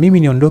sasa na mimi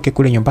niondoke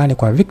kule nyumbani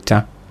kwa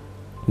Victor,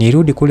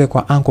 nirudi kule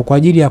kwa uncle kwa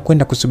ajili ya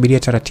kwenda kusubiria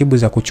taratibu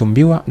za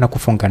kuchumbiwa na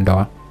kufunga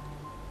ndoa.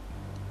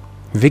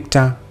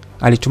 Victor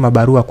alituma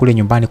barua kule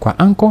nyumbani kwa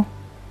uncle.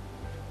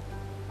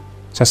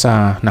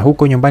 Sasa na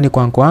huko nyumbani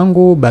kwa uncle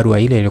wangu barua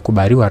ile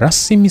ilikubaliwa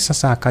rasmi,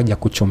 sasa akaja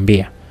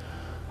kuchumbia.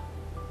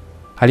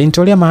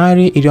 Alinitolea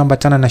mahari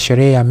iliyoambatana na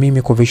sherehe ya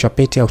mimi kuvishwa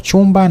pete ya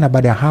uchumba, na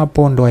baada ya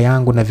hapo ndoa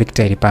yangu na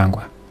Victor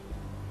ilipangwa.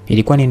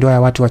 Ilikuwa ni ndoa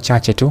ya watu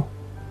wachache tu.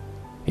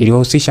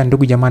 Iliwahusisha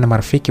ndugu jamaa na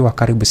marafiki wa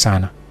karibu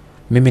sana.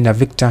 Mimi na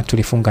Victor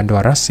tulifunga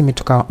ndoa rasmi,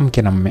 tukawa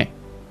mke na mume.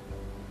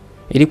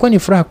 Ilikuwa ni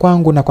furaha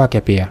kwangu na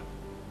kwake pia.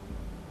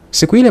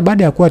 Siku ile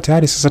baada ya kuwa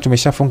tayari sasa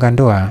tumeshafunga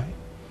ndoa,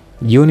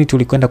 jioni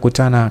tulikwenda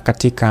kutana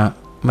katika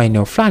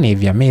maeneo fulani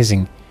vya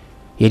amazing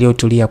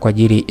yaliyotulia kwa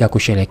ajili ya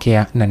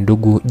kusherehekea na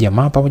ndugu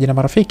jamaa pamoja na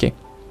marafiki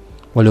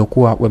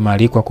waliokuwa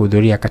wamealikwa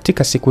kuhudhuria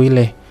katika siku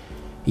ile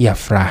ya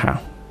furaha.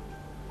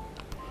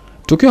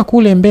 Tukiwa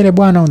kule mbele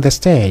bwana on the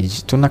stage,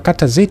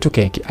 tunakata zetu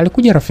keki.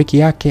 Alikuja rafiki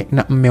yake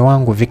na mume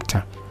wangu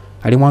Victor.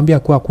 Alimwambia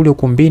kuwa kule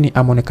ukumbini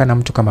ameonekana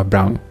mtu kama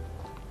Brown.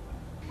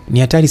 Ni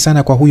hatari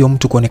sana kwa huyo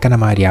mtu kuonekana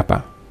mahali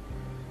hapa.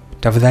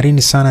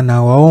 Tafadhalini sana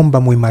na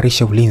waomba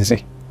muimarishe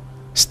ulinzi.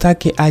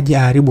 Sitaki aje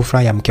aharibu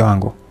furaha ya mke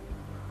wangu.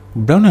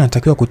 Brown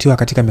anatakiwa kutiwa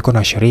katika mikono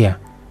ya sheria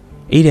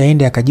ili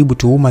aende akajibu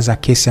tuhuma za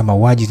kesi ya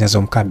mauaji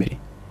zinazomkabili.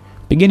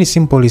 Pigeni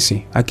simu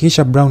polisi,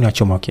 hakikisha Brown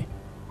achomoke.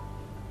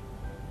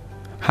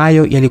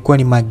 Hayo yalikuwa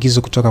ni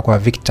maagizo kutoka kwa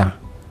Victor.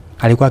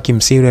 Alikuwa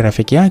akimsiri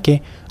rafiki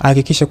yake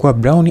hakikisha kuwa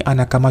Brown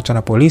anakamatwa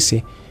na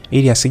polisi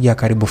ili asije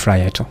karibu furaha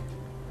yetu.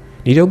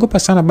 Niliogopa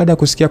sana baada ya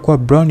kusikia kuwa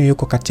Brown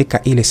yuko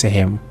katika ile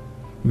sehemu.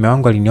 Mume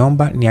wangu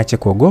aliniomba niache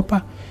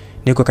kuogopa,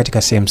 niko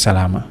katika sehemu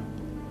salama.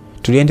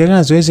 Tuliendelea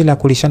na zoezi la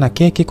kulishana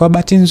keki. Kwa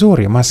bahati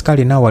nzuri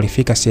maskari nao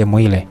walifika sehemu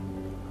ile.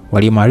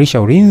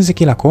 Waliimarisha ulinzi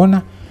kila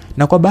kona,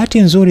 na kwa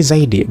bahati nzuri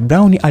zaidi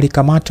Brown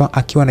alikamatwa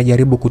akiwa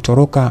anajaribu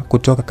kutoroka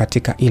kutoka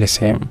katika ile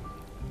sehemu.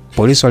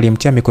 Polisi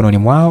walimtia mikononi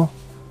mwao,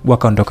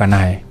 wakaondoka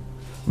naye.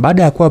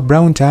 Baada ya kuwa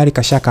Brown tayari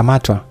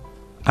kashakamatwa,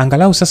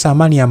 angalau sasa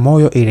amani ya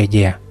moyo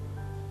irejea.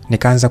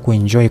 Nikaanza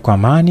kuenjoy kwa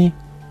amani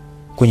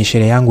kwenye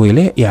sherehe yangu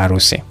ile ya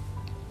harusi.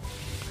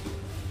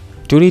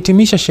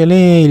 Tulihitimisha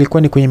sherehe,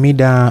 ilikuwa ni kwenye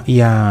mida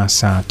ya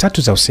saa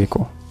 3 za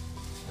usiku.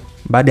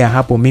 Baada ya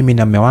hapo mimi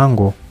na mume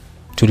wangu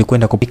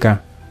tulikwenda kupika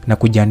na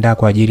kujiandaa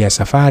kwa ajili ya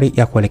safari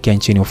ya kuelekea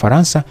nchini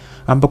Ufaransa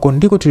ambako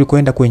ndiko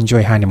tulikwenda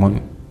kuenjoy honeymoon.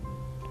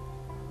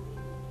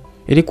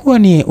 Ilikuwa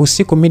ni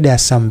usiku mida ya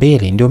saa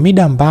 2, ndio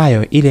mida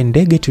ambayo ile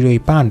ndege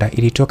tuliyoipanda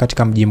ilitoka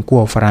katika mji mkuu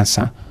wa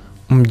Ufaransa,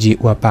 mji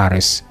wa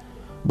Paris.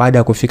 Baada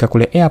ya kufika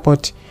kule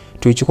airport,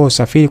 tulichukua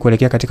usafiri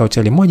kuelekea katika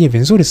hoteli moja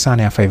nzuri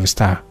sana ya 5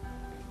 star.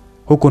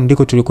 Huko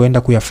ndiko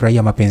tulikoenda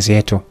kuyafurahia mapenzi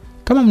yetu.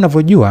 Kama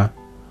mnavyojua,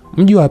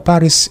 mji wa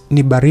Paris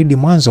ni baridi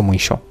mwanzo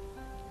mwisho.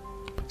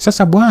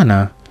 Sasa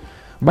bwana,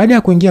 baada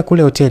ya kuingia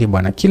kule hoteli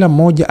bwana, kila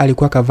mmoja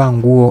alikuwa kavaa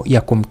nguo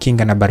ya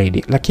kumkinga na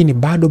baridi, lakini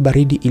bado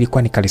baridi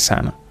ilikuwa ni kali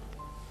sana.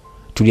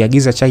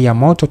 Tuliagiza chai ya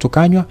moto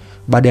tukanywa.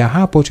 Baada ya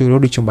hapo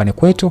tulirudi chumbani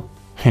kwetu.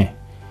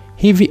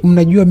 Hivi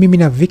mnajua mimi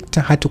na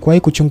Victor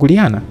hatukuwahi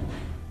kuchunguliana.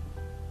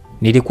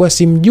 Nilikuwa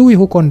simjui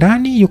huko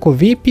ndani yuko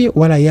vipi,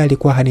 wala yeye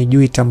alikuwa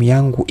hanijui tamu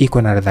yangu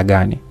iko na ladha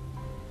gani.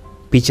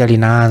 Picha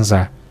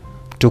linaanza.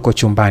 Tuko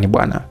chumbani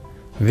bwana.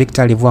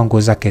 Victor alivua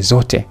nguo zake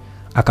zote,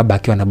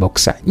 akabakiwa na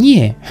boxer.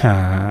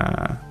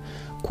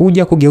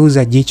 Kuja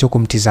kugeuza jicho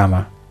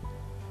kumtizama,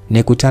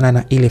 nikutana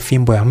na ile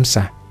fimbo ya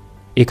Msa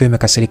iko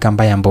imekasirika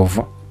mbaya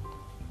mbovu.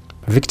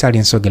 Victor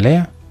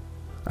alinisogelea,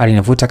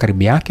 alinivuta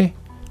karibu yake,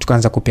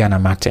 tukaanza kupeana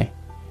mate.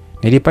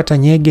 Nilipata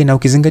nyege, na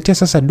ukizingatia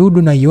sasa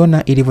dudu na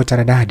iona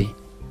ilivyotaradadi.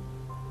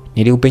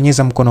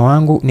 Niliupenyeza mkono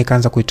wangu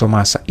nikaanza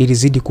kuitomasa ili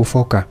zidi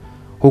kufoka,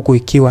 huku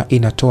ikiwa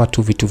inatoa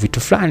tu vitu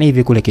fulani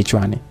hivi kule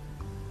kichwani.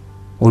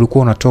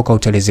 Ulikuwa unatoka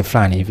utelezi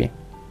fulani hivi.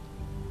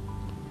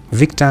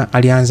 Victor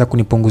alianza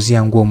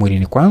kunipunguzia nguo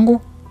mwilini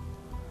kwangu.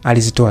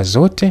 Alizitoa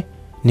zote,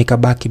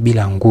 nikabaki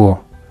bila nguo.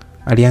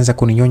 Alianza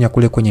kuninyonya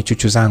kule kwenye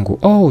chuchu zangu.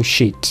 Oh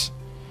shit.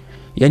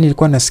 Yaani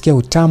nilikuwa nasikia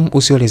utamu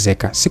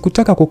usiolezeka.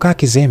 Sikutaka kukaa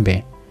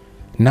kizembe.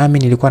 Nami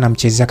nilikuwa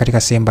namchezea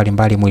katika sehemu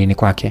mbalimbali mwilini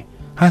kwake,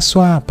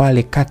 haswa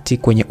pale kati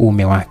kwenye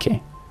uume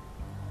wake.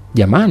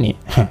 Jamani,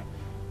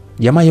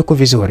 jamaa yuko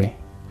vizuri.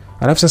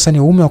 Alafu sasa ni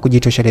uume wa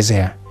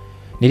kujitoshelezea.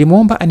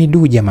 Nilimuomba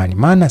anidu jamani,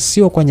 maana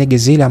sio kwa nyege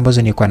zile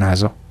ambazo nilikuwa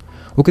nazo.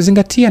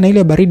 Ukizingatia na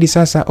ile baridi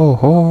sasa,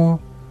 oho.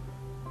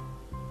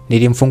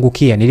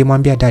 Nilimfungukia,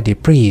 nilimwambia daddy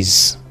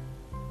please,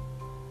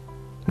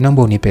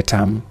 naomba unipe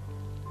tamu.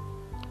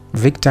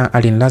 Victor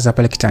alinilaza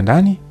pale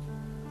kitandani,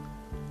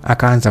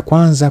 akaanza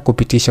kwanza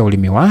kupitisha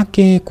ulimi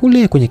wake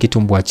kule kwenye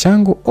kitumbua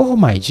changu. Oh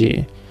my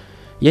god.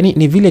 Yaani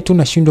ni vile tu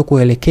nashindwa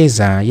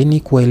kuelekeza, yaani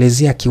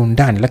kuelezea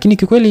kiundani, lakini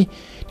kikweli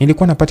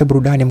nilikuwa napata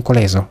burudani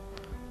mkolezo.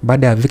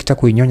 Baada ya Victor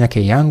kuinyonya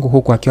kei yangu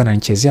huku akiwa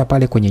ananichezea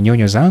pale kwenye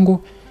nyonyo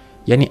zangu,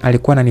 yaani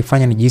alikuwa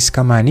ananifanya nijisi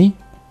kama ni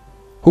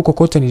huko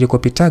kote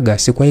nilikopitaga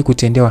sikuwahi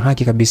kutendewa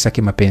haki kabisa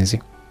kimapenzi.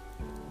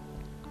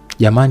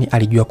 Jamani,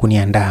 alijua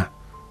kuniandaa.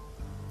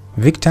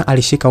 Victor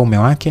alishika ume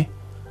wake,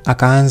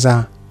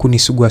 akaanza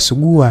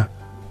kunisugua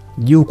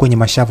juu kwenye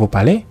mashavu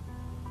pale.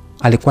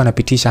 Alikuwa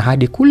anapitisha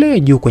hadi kule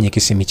juu kwenye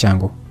kisimi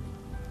changu.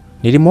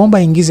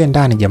 Nilimuomba ingize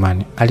ndani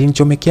jamani.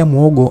 Alinichomekea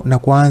muogo na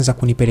kuanza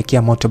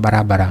kunipelekea moto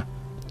barabara,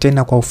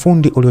 tena kwa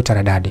ufundi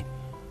uliotaradadi.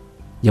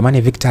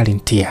 Jamani, Victor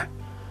alinitia.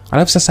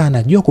 Alafu sasa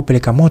anajua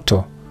kupeleka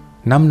moto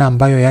namna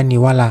ambayo yani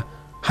wala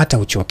hata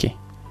uchoki.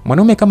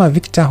 Mwanaume kama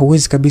Victor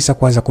huwezi kabisa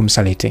kuanza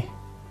kumsaliti.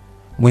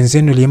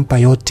 Mwenzenu nilimpa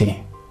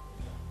yote.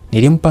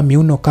 Nilimpa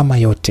miuno kama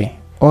yote.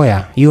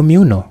 Oya, hiyo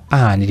miuno,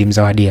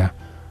 nilimzawadia.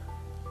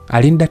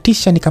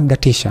 Alinidatisha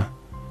nikamdatisha.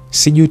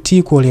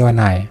 Sijutii kuolewa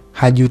naye,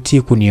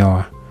 hajutii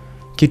kunioa.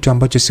 Kitu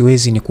ambacho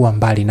siwezi ni kuwa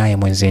mbali naye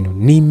mwenzenu.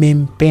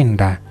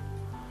 Nimempenda.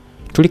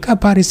 Tulikaa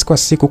Paris kwa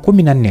siku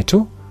 14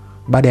 tu.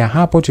 Baada ya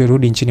hapo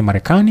tulirudi nchini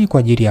Marekani kwa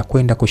ajili ya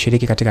kwenda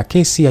kushiriki katika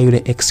kesi ya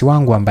yule ex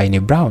wangu ambaye ni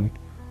Brown.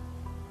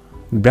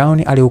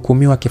 Brown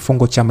alihukumiwa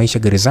kifungo cha maisha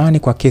gerezani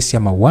kwa kesi ya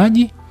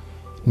mauaji.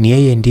 Ni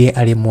yeye ndiye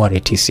aliyemuua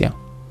Leticia.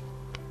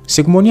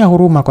 Sikumwonea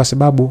huruma kwa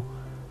sababu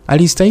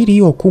alistahili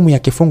hiyo hukumu ya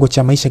kifungo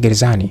cha maisha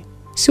gerezani.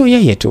 Sio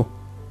yeye tu,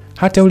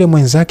 hata yule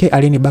mwenzake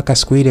alinibaka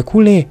siku ile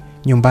kule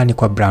nyumbani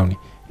kwa Brown,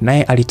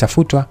 naye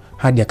alitafutwa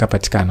hadi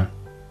akapatikana.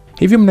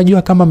 Hivi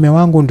mnajua kama mume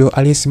wangu ndio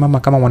aliyesimama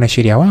kama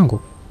mwanasheria wangu?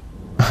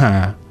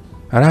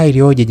 Raha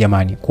ilioje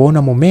jamani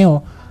kuona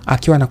mumeo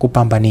akiwa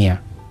anakupambania.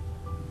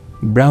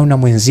 Brown na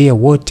mwenzie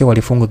wote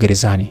walifungwa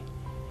gerezani.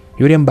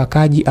 Yule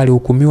mbakaji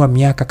alihukumiwa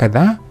miaka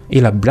kadhaa,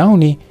 ila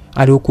Brown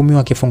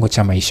alihukumiwa kifungo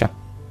cha maisha.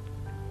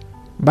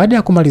 Baada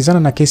ya kumalizana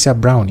na kesi ya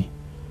Brown,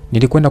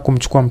 nilikwenda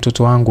kumchukua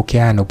mtoto wangu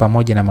Keanu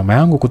pamoja na mama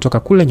yangu kutoka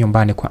kule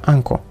nyumbani kwa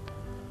uncle.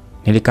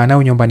 Nilikaa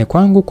nao nyumbani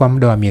kwangu kwa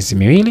muda wa miezi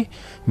 2.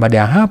 Baada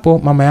ya hapo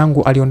mama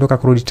yangu aliondoka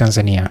kurudi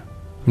Tanzania.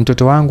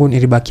 Mtoto wangu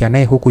nilibakia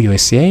naye huku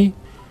USA.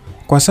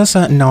 Kwa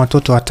sasa nina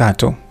watoto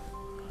 3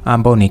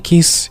 ambao ni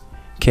Kiss,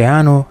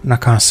 Keanu na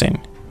Cousin.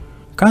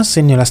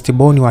 Cousin ni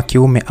lastiboni wa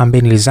kiume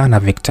ambaye nilizaa na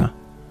Victor.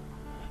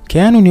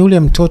 Keanu ni ule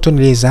mtoto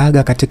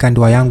nilizaaga katika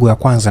ndoa yangu ya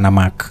kwanza na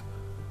Mark.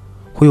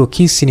 Huyo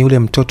Kiss ni ule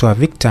mtoto wa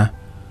Victor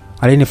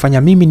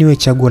alinifanya mimi niwe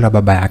chaguo la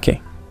baba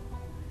yake.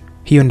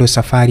 Hiyo ndio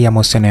safari ya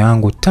mahusiano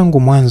yangu tangu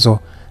mwanzo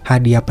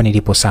hadi hapa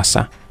nilipo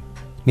sasa.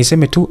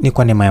 Niseme tu ni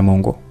kwa neema ya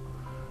Mungu.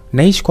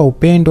 Naishi kwa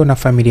upendo na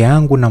familia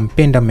yangu, na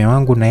mpenda mume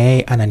wangu na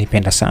yeye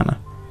ananipenda sana.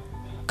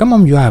 Kama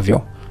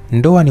mjuavyo,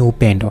 ndoa ni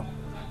upendo.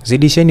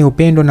 Zidisheni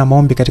upendo na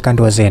maombi katika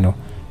ndoa zenu,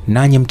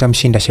 nanyi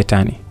mtamshinda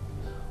shetani.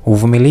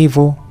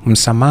 Uvumilivu,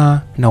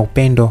 msamaha na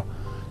upendo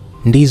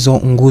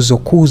ndizo nguzo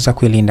kuu za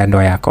kuilinda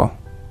ndoa yako.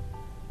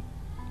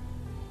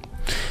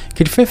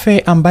 Kitfefe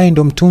ambaye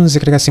ndo mtunzi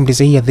katika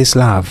simulizi hii ya This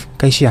Love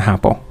kaishia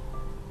hapo.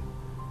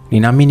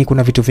 Ninaamini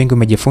kuna vitu vingi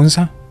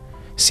umejifunza.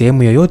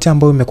 Sehemu yoyote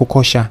ambayo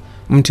umekukosha,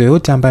 mtu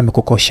yoyote ambaye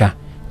amekukosha,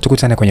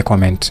 tukutane kwenye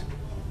comment.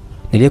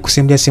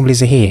 Niliyekusimulia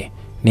simulizi hii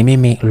ni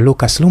mimi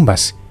Lucas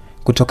Lumbas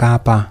kutoka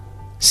hapa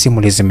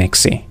Simulizi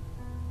Mix.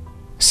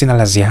 Sina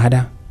la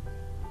ziada.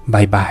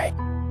 Bye bye.